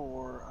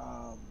for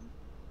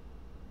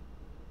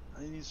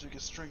he needs to make a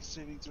strength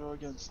saving throw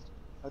against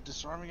a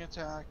disarming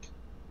attack.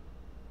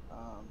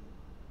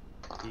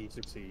 He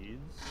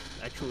succeeds.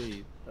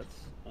 Actually, that's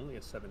only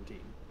a 17.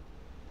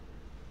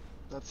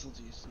 That's the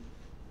DC.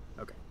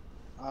 Okay.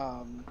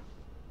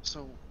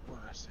 So what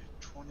did I say?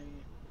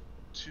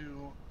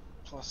 22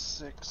 plus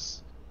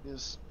 6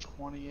 is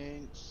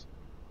 28.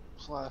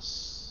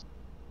 Plus,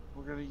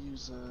 we're gonna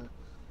use a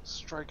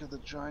Strike of the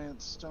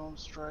Giant Stone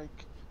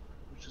Strike,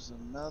 which is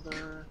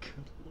another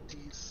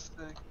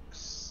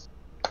D6.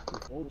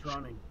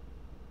 Voltroning.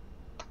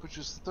 Which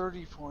is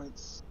 30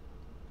 points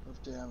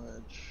of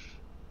damage,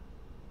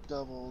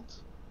 doubled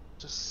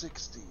to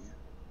 60.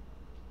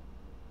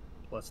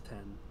 Plus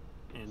 10.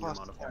 And Plus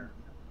your modifier.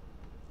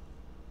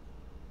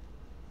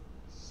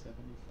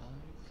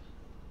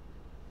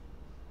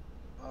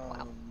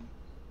 75?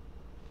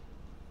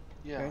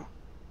 Yeah. Okay.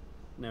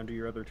 Now do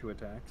your other 2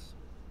 attacks.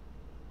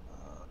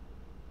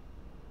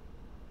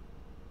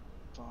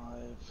 5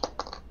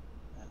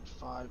 and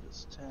 5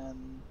 is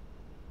 10.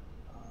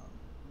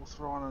 We'll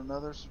throw on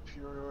another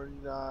superiority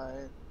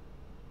die.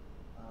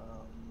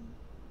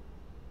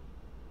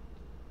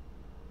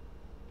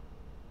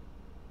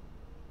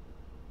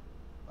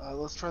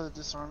 Let's try the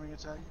disarming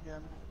attack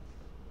again.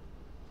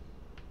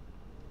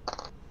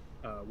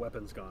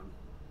 Weapon's gone.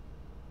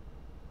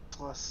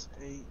 Plus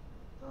 8.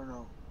 Or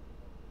no.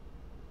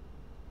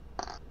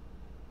 I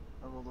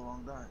rolled the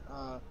wrong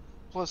die.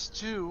 Plus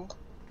 2,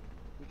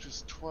 which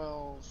is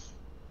 12.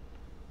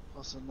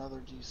 Plus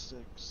another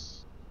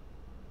d6.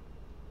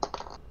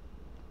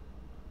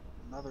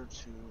 Another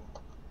 2.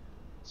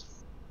 It's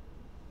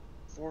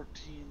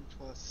 14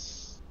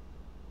 plus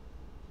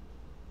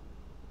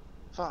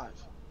 5.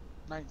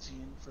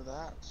 19 for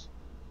that.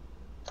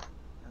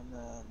 And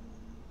then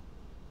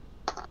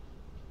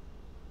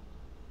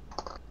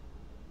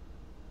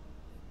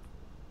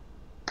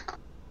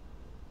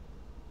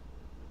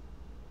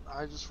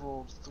I just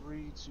rolled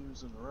 3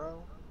 2s in a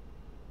row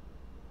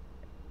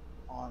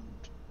on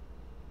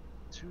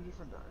 2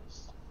 different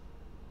dice.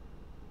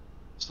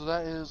 So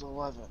that is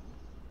 11.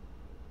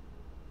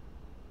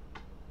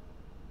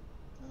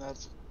 And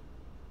that's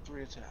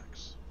 3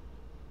 attacks.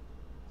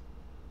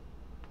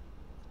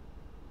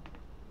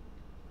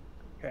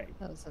 Okay.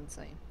 That was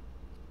insane.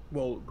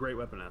 Well, great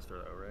weapon master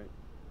though, right?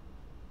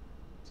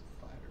 It's a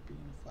fighter being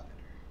a fighter.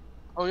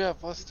 Oh yeah,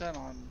 plus 10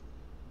 on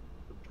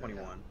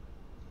 21. Yeah.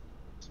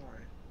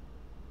 Sorry.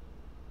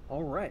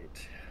 All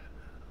right.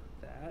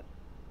 That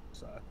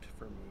sucked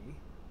for me.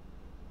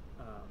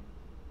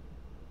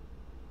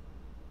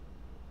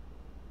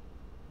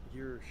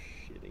 You're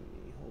shitting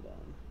me. Hold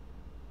on.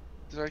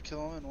 Did I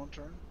kill him in 1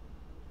 turn?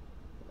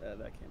 That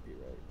can't be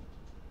right.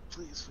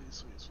 Please,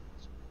 please, please,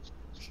 please,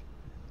 please.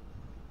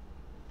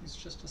 He's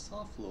just a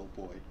soft little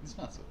boy. He's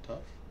not so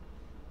tough.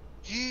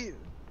 He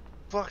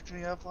fucked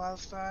me up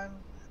last time,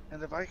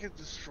 and if I could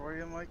destroy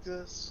him like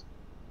this...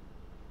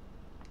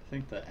 I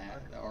think the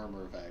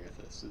armor of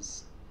Agathis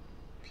is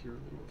purely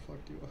what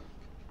fucked you up.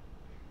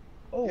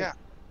 Oh. Yeah.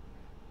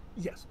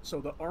 Yes.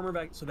 So the armor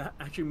back. So that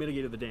actually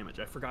mitigated the damage.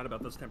 I forgot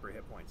about those temporary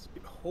hit points.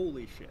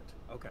 Holy shit.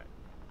 Okay.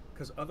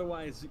 Because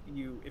otherwise,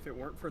 if it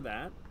weren't for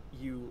that,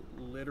 you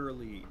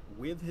literally,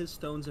 with his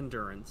stone's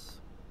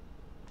endurance.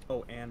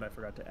 Oh, and I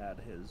forgot to add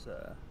his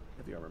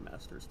heavy armor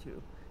masters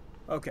too.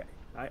 Okay.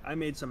 I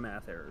made some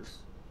math errors.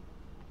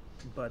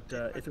 But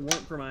if it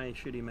weren't for my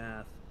shitty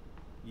math,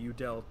 you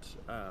dealt.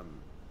 I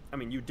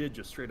mean, you did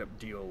just straight up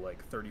deal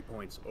like 30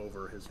 points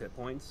over his hit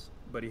points,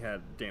 but he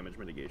had damage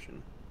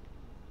mitigation.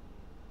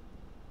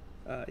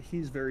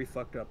 He's very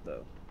fucked up,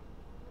 though.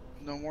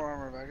 No more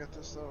armor of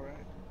Agathis, though,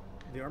 right?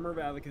 The Armor of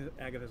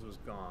Agathis was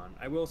gone.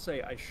 I will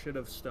say I should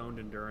have stoned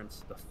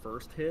Endurance the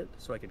first hit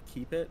so I could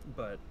keep it,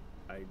 but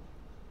I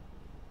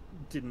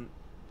didn't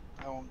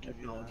I won't give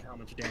you acknowledge that. how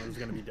much damage was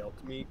going to be dealt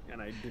to me,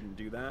 and I didn't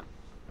do that.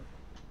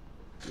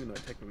 Even though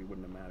it technically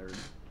wouldn't have mattered.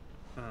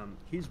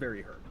 He's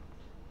very hurt.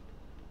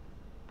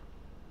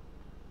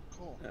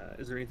 Cool.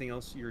 Is there anything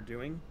else you're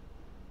doing?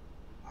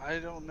 I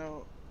don't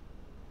know.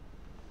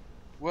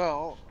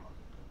 Well,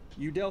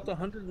 You dealt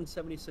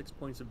 176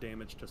 points of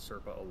damage to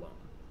Serpa alone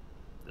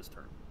this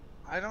turn.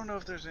 I don't know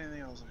if there's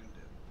anything else I can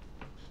do.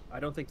 I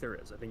don't think there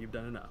is. I think you've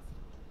done enough.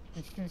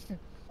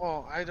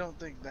 Well, I don't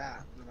think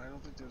that, but I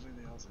don't think there's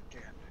anything else I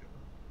can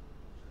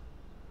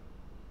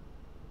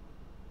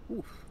do.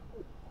 Oof.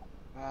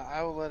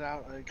 I will let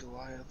out a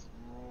Goliath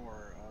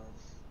roar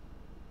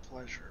of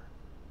pleasure.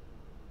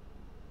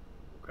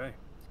 Okay.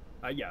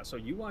 Yeah, so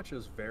you watch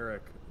as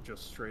Varric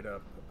just straight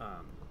up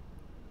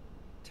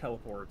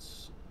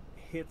teleports,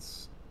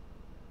 hits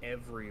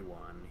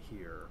everyone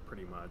here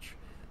pretty much,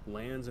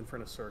 lands in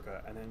front of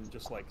Circa, and then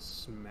just like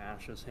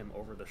smashes him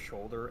over the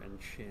shoulder and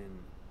chin,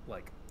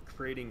 like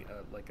creating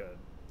a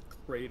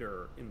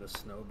crater in the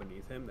snow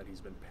beneath him that he's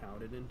been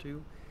pounded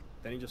into.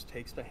 Then he just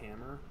takes the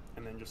hammer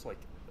and then just like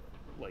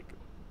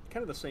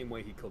kind of the same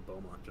way he killed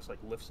Beaumont, just like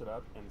lifts it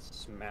up and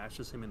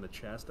smashes him in the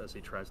chest as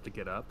he tries to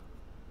get up.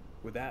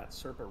 With that,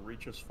 Serpa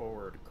reaches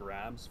forward,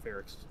 grabs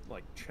Varric's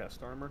like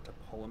chest armor to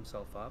pull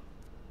himself up.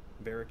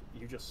 Varric,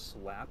 you just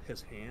slap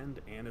his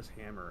hand and his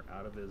hammer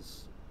out of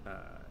his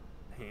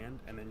hand,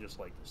 and then just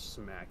like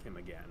smack him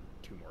again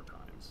 2 more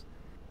times.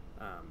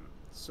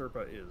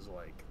 Serpa is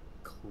like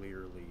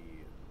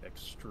clearly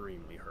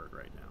extremely hurt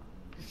right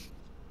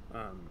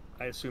now.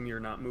 I assume you're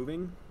not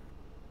moving?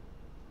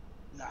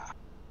 Nah.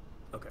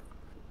 Okay.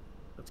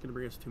 That's going to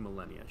bring us to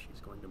Millennia. She's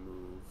going to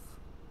move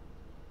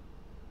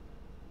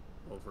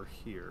over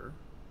here.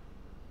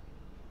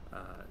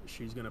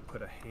 She's going to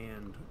put a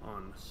hand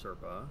on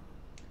Serpa.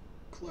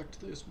 Collect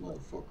this,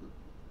 motherfucker.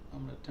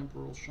 I'm gonna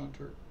temporal shunt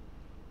her.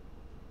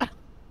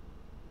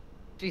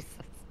 Jesus.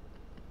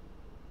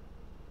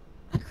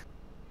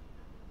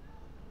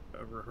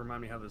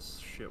 Remind me how this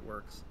shit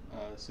works.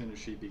 As soon as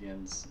she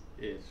begins,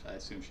 I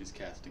assume she's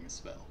casting a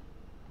spell.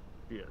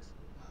 Yes.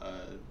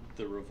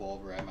 The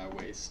revolver at my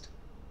waist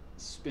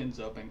spins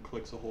up and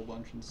clicks a whole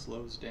bunch and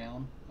slows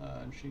down.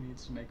 And she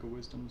needs to make a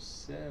wisdom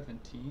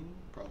 17.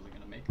 Probably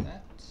gonna make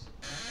that.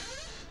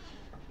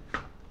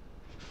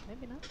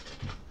 Maybe not.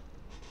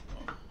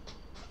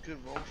 Good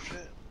roll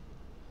shit.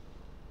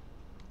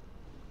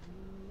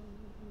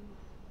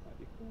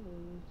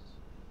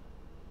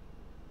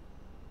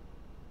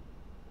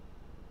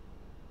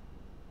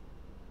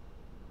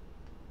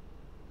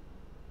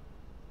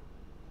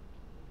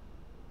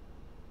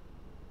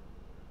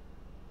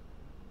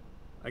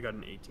 I got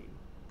an 18.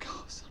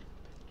 Oh, son of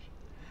a bitch.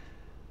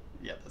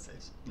 Yeah, that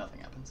saves. Nothing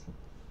happens.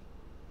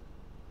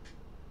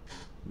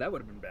 That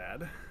would have been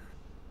bad.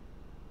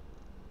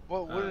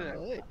 What would it?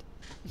 Good.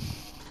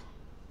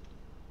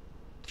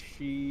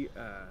 She,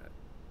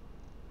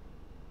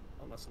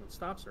 unless someone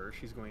stops her,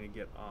 she's going to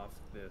get off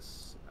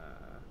this,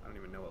 I don't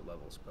even know what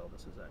level spell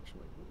this is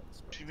actually.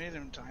 She made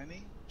him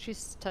tiny?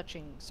 She's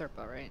touching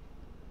Serpa, right?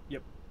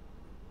 Yep.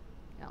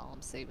 Yeah,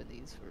 I'm saving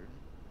these for.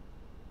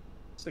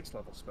 6th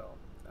level spell.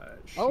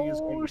 She is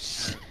going Oh, to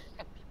shit.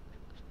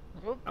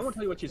 I won't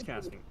tell you what she's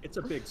casting. It's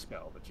a big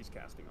spell that she's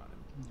casting on him.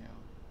 Yeah.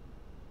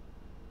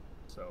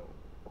 So,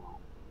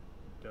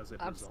 does it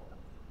I'm resolve?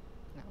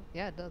 No.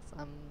 Yeah, it does.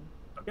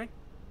 Okay,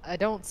 I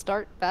don't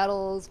start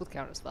battles with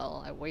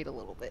counterspell. I wait a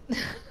little bit.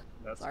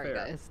 that's Sorry, fair.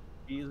 guys.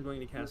 He is going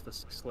to cast a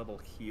 6th level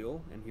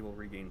heal, and he will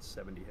regain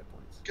 70 hit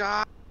points.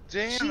 God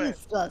damn it!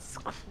 Jesus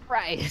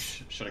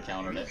Christ. Should have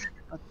countered it.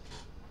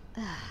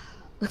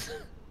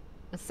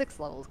 A 6th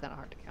level is kind of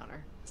hard to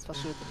counter,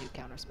 especially with the new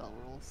counterspell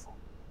rules.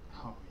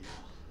 Oh, yeah.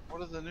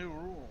 What are the new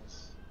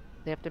rules?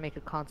 They have to make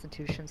a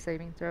Constitution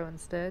saving throw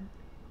instead.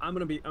 I'm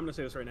gonna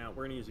say this right now.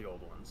 We're gonna use the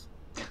old ones.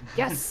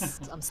 Yes,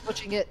 I'm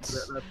switching it.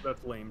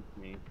 That's lame to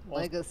me.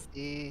 Also,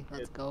 Legacy,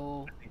 let's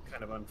go. I think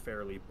kind of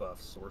unfairly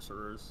buff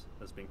sorcerers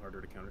as being harder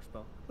to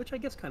counterspell, which I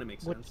guess kind of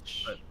makes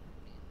sense, but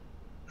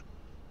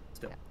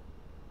still.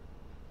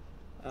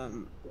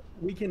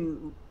 We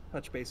can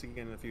touch base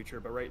again in the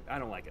future, but I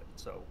don't like it,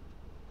 so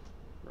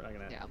we're not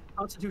gonna. Yeah.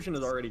 Constitution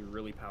is already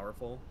really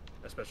powerful,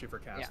 especially for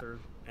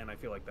casters, and I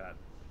feel like that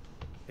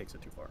takes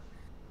it too far.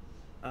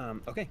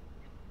 Okay,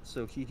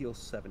 so he heals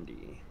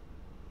 70.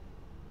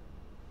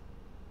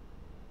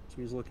 So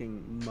he's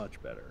looking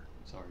much better.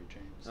 Sorry,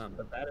 James.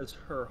 But that is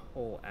her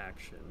whole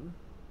action.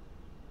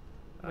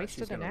 She's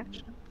Wasted an gonna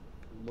action.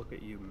 Look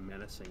at you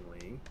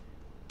menacingly.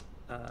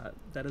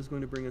 That is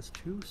going to bring us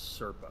to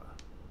Serpa.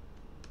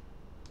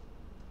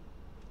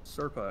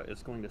 Serpa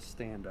is going to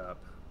stand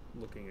up,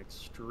 looking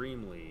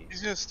extremely.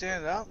 He's gonna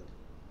stand up?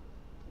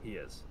 He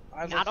is.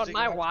 I'd Not like to on take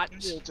my an watch.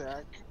 opportunity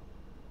attack.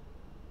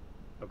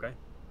 Okay.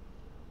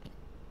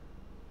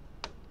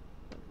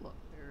 Look,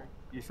 there.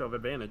 You still have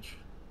advantage.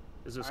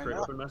 Is this I straight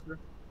know. open, Master?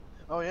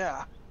 Oh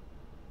yeah.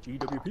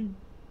 GWP.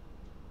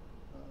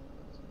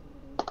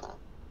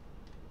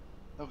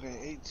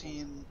 Okay,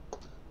 18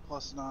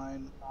 plus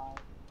 9. I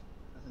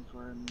think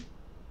we're in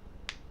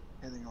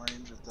hitting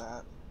range at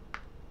that.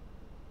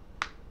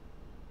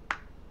 I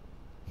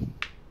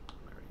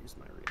already used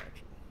my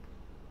reaction.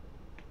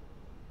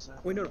 Seven.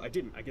 Wait, no, I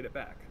didn't. I get it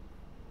back.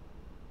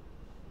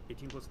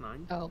 18 plus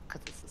 9? Oh,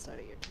 because it's the start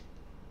of your turn.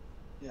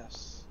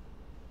 Yes.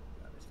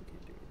 God, I still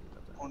can't do anything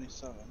about that.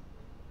 27.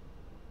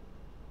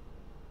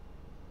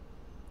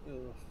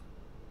 Ugh.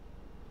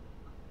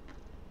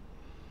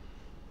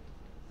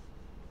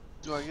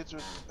 Do I get to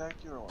attack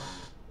you or what?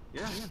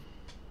 Yeah, yeah.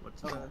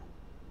 Okay.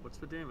 What's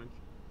the damage?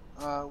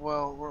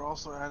 Well, we're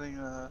also adding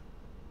a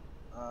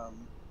D8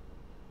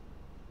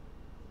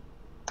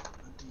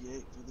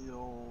 for the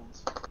old,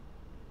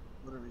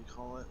 whatever you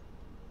call it.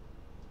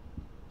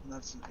 And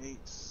that's an 8.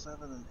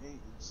 7 and 8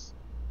 is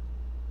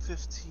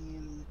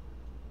 15.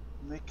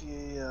 Make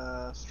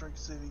a strength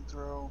saving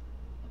throw.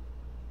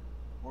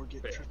 Or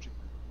get Fair. trip attack.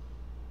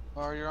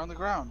 Or you're on the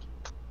ground.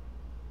 Okay.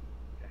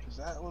 Because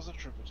that was a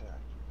trip attack,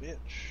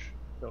 bitch.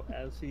 So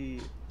as he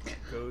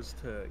goes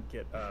to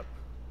get up,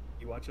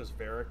 you watch as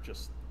Varric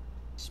just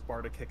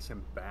Sparta kicks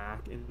him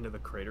back into the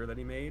crater that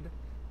he made,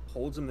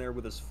 holds him there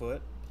with his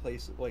foot,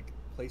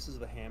 places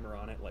the hammer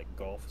on it like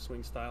golf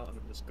swing style, and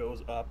then just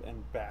goes up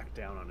and back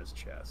down on his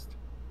chest.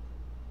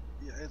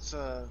 Yeah, it's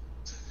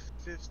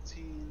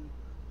 15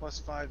 plus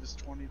 5 is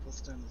 20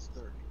 plus 10 is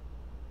 30.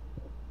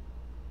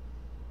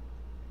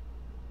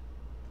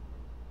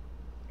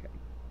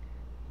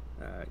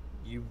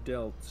 You've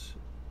dealt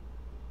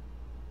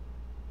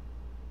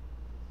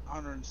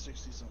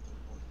 160 something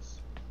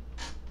points.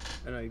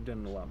 I know you've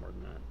done a lot more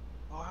than that.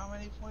 Oh, how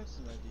many points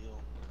did I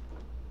deal?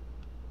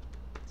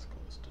 It's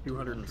close to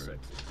 206.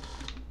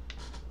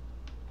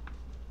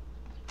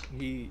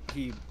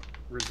 He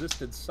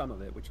resisted some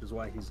of it, which is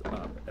why he's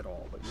up at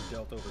all, but you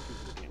dealt over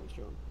 200 damage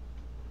to him.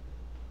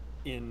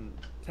 In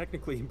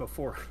technically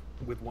before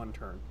with one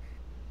turn.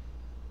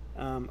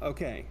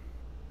 Okay.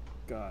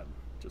 God,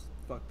 just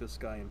fuck this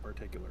guy in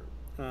particular.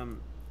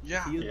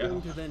 Yeah. He is Yeah.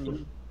 going to then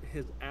use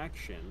his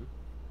action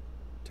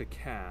to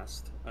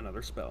cast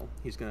another spell.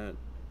 He's going to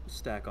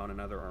stack on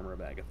another Armor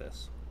of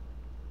Agathis.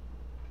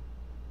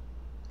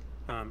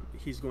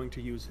 He's going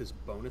to use his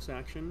bonus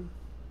action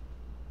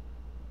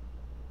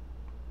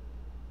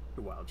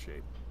to Wild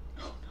Shape.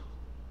 Oh no.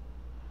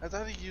 I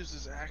thought he used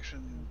his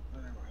action.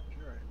 Oh, never mind.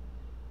 You're right.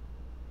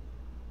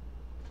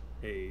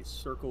 A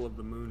Circle of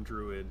the Moon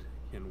Druid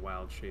can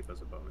Wild Shape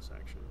as a bonus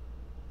action.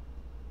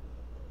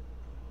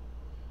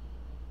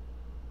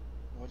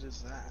 What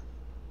is that?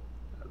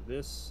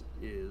 This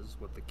is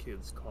what the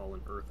kids call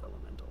an Earth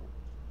Elemental.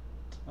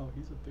 Oh,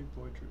 he's a big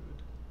boy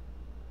druid.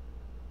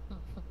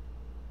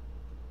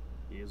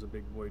 He is a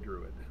big boy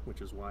druid, which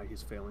is why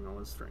he's failing all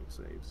his strength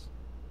saves.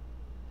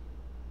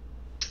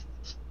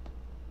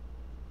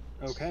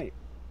 Okay.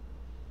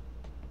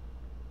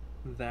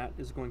 That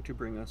is going to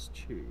bring us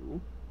to...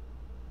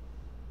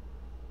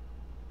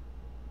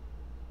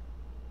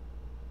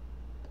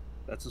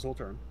 That's his whole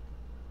turn.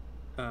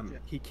 Yeah.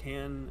 He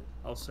can,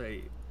 I'll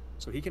say,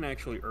 so he can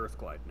actually Earth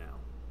Glide now.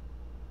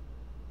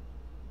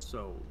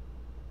 So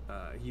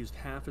he used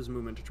half his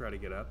movement to try to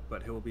get up,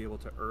 but he'll be able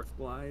to Earth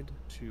Glide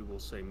to, we'll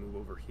say, move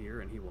over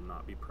here, and he will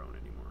not be prone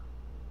anymore.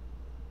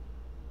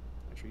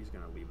 Actually, he's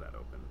going to leave that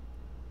open.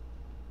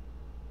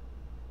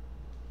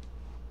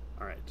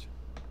 Alright,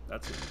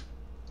 that's it.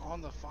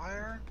 On the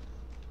fire?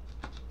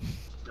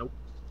 Nope.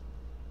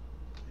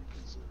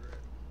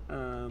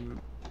 Inconsiderate.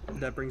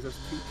 That brings us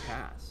to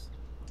Cass.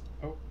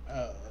 Oh,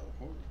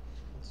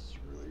 let's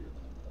really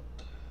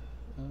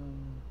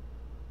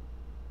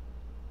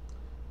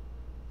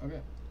okay.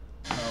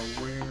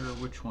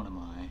 Which one am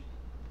I?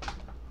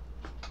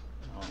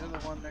 You're the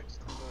one next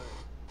to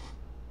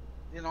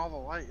the... In all the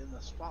light, in the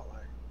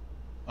spotlight.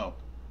 Oh,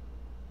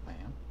 I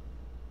am?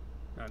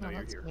 No, No, you're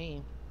that's here.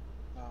 me.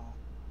 Oh.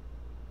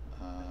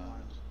 Never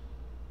mind.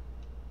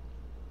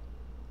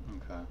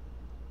 Okay.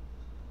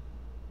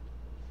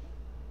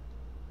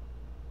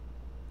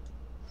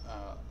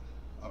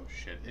 Oh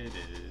shit, it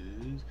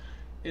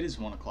is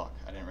 1 o'clock.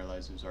 I didn't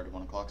realize it was already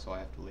 1 o'clock, so I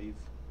have to leave.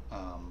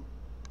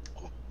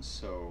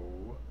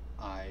 So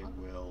I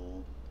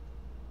will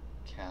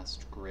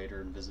cast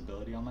Greater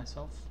Invisibility on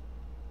myself.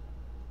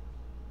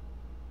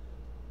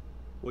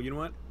 Well, you know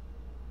what?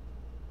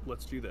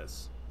 Let's do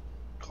this.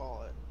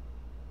 Call it.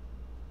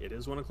 It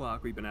is 1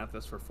 o'clock. We've been at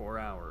this for 4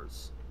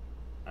 hours.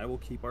 I will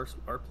keep our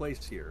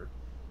place here,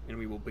 and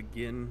we will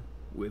begin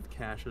with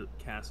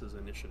Cass's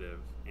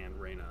initiative and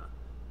Reyna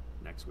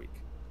next week.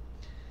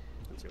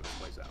 And see how this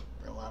plays out.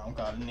 Well, I don't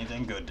got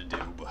anything good to do,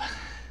 but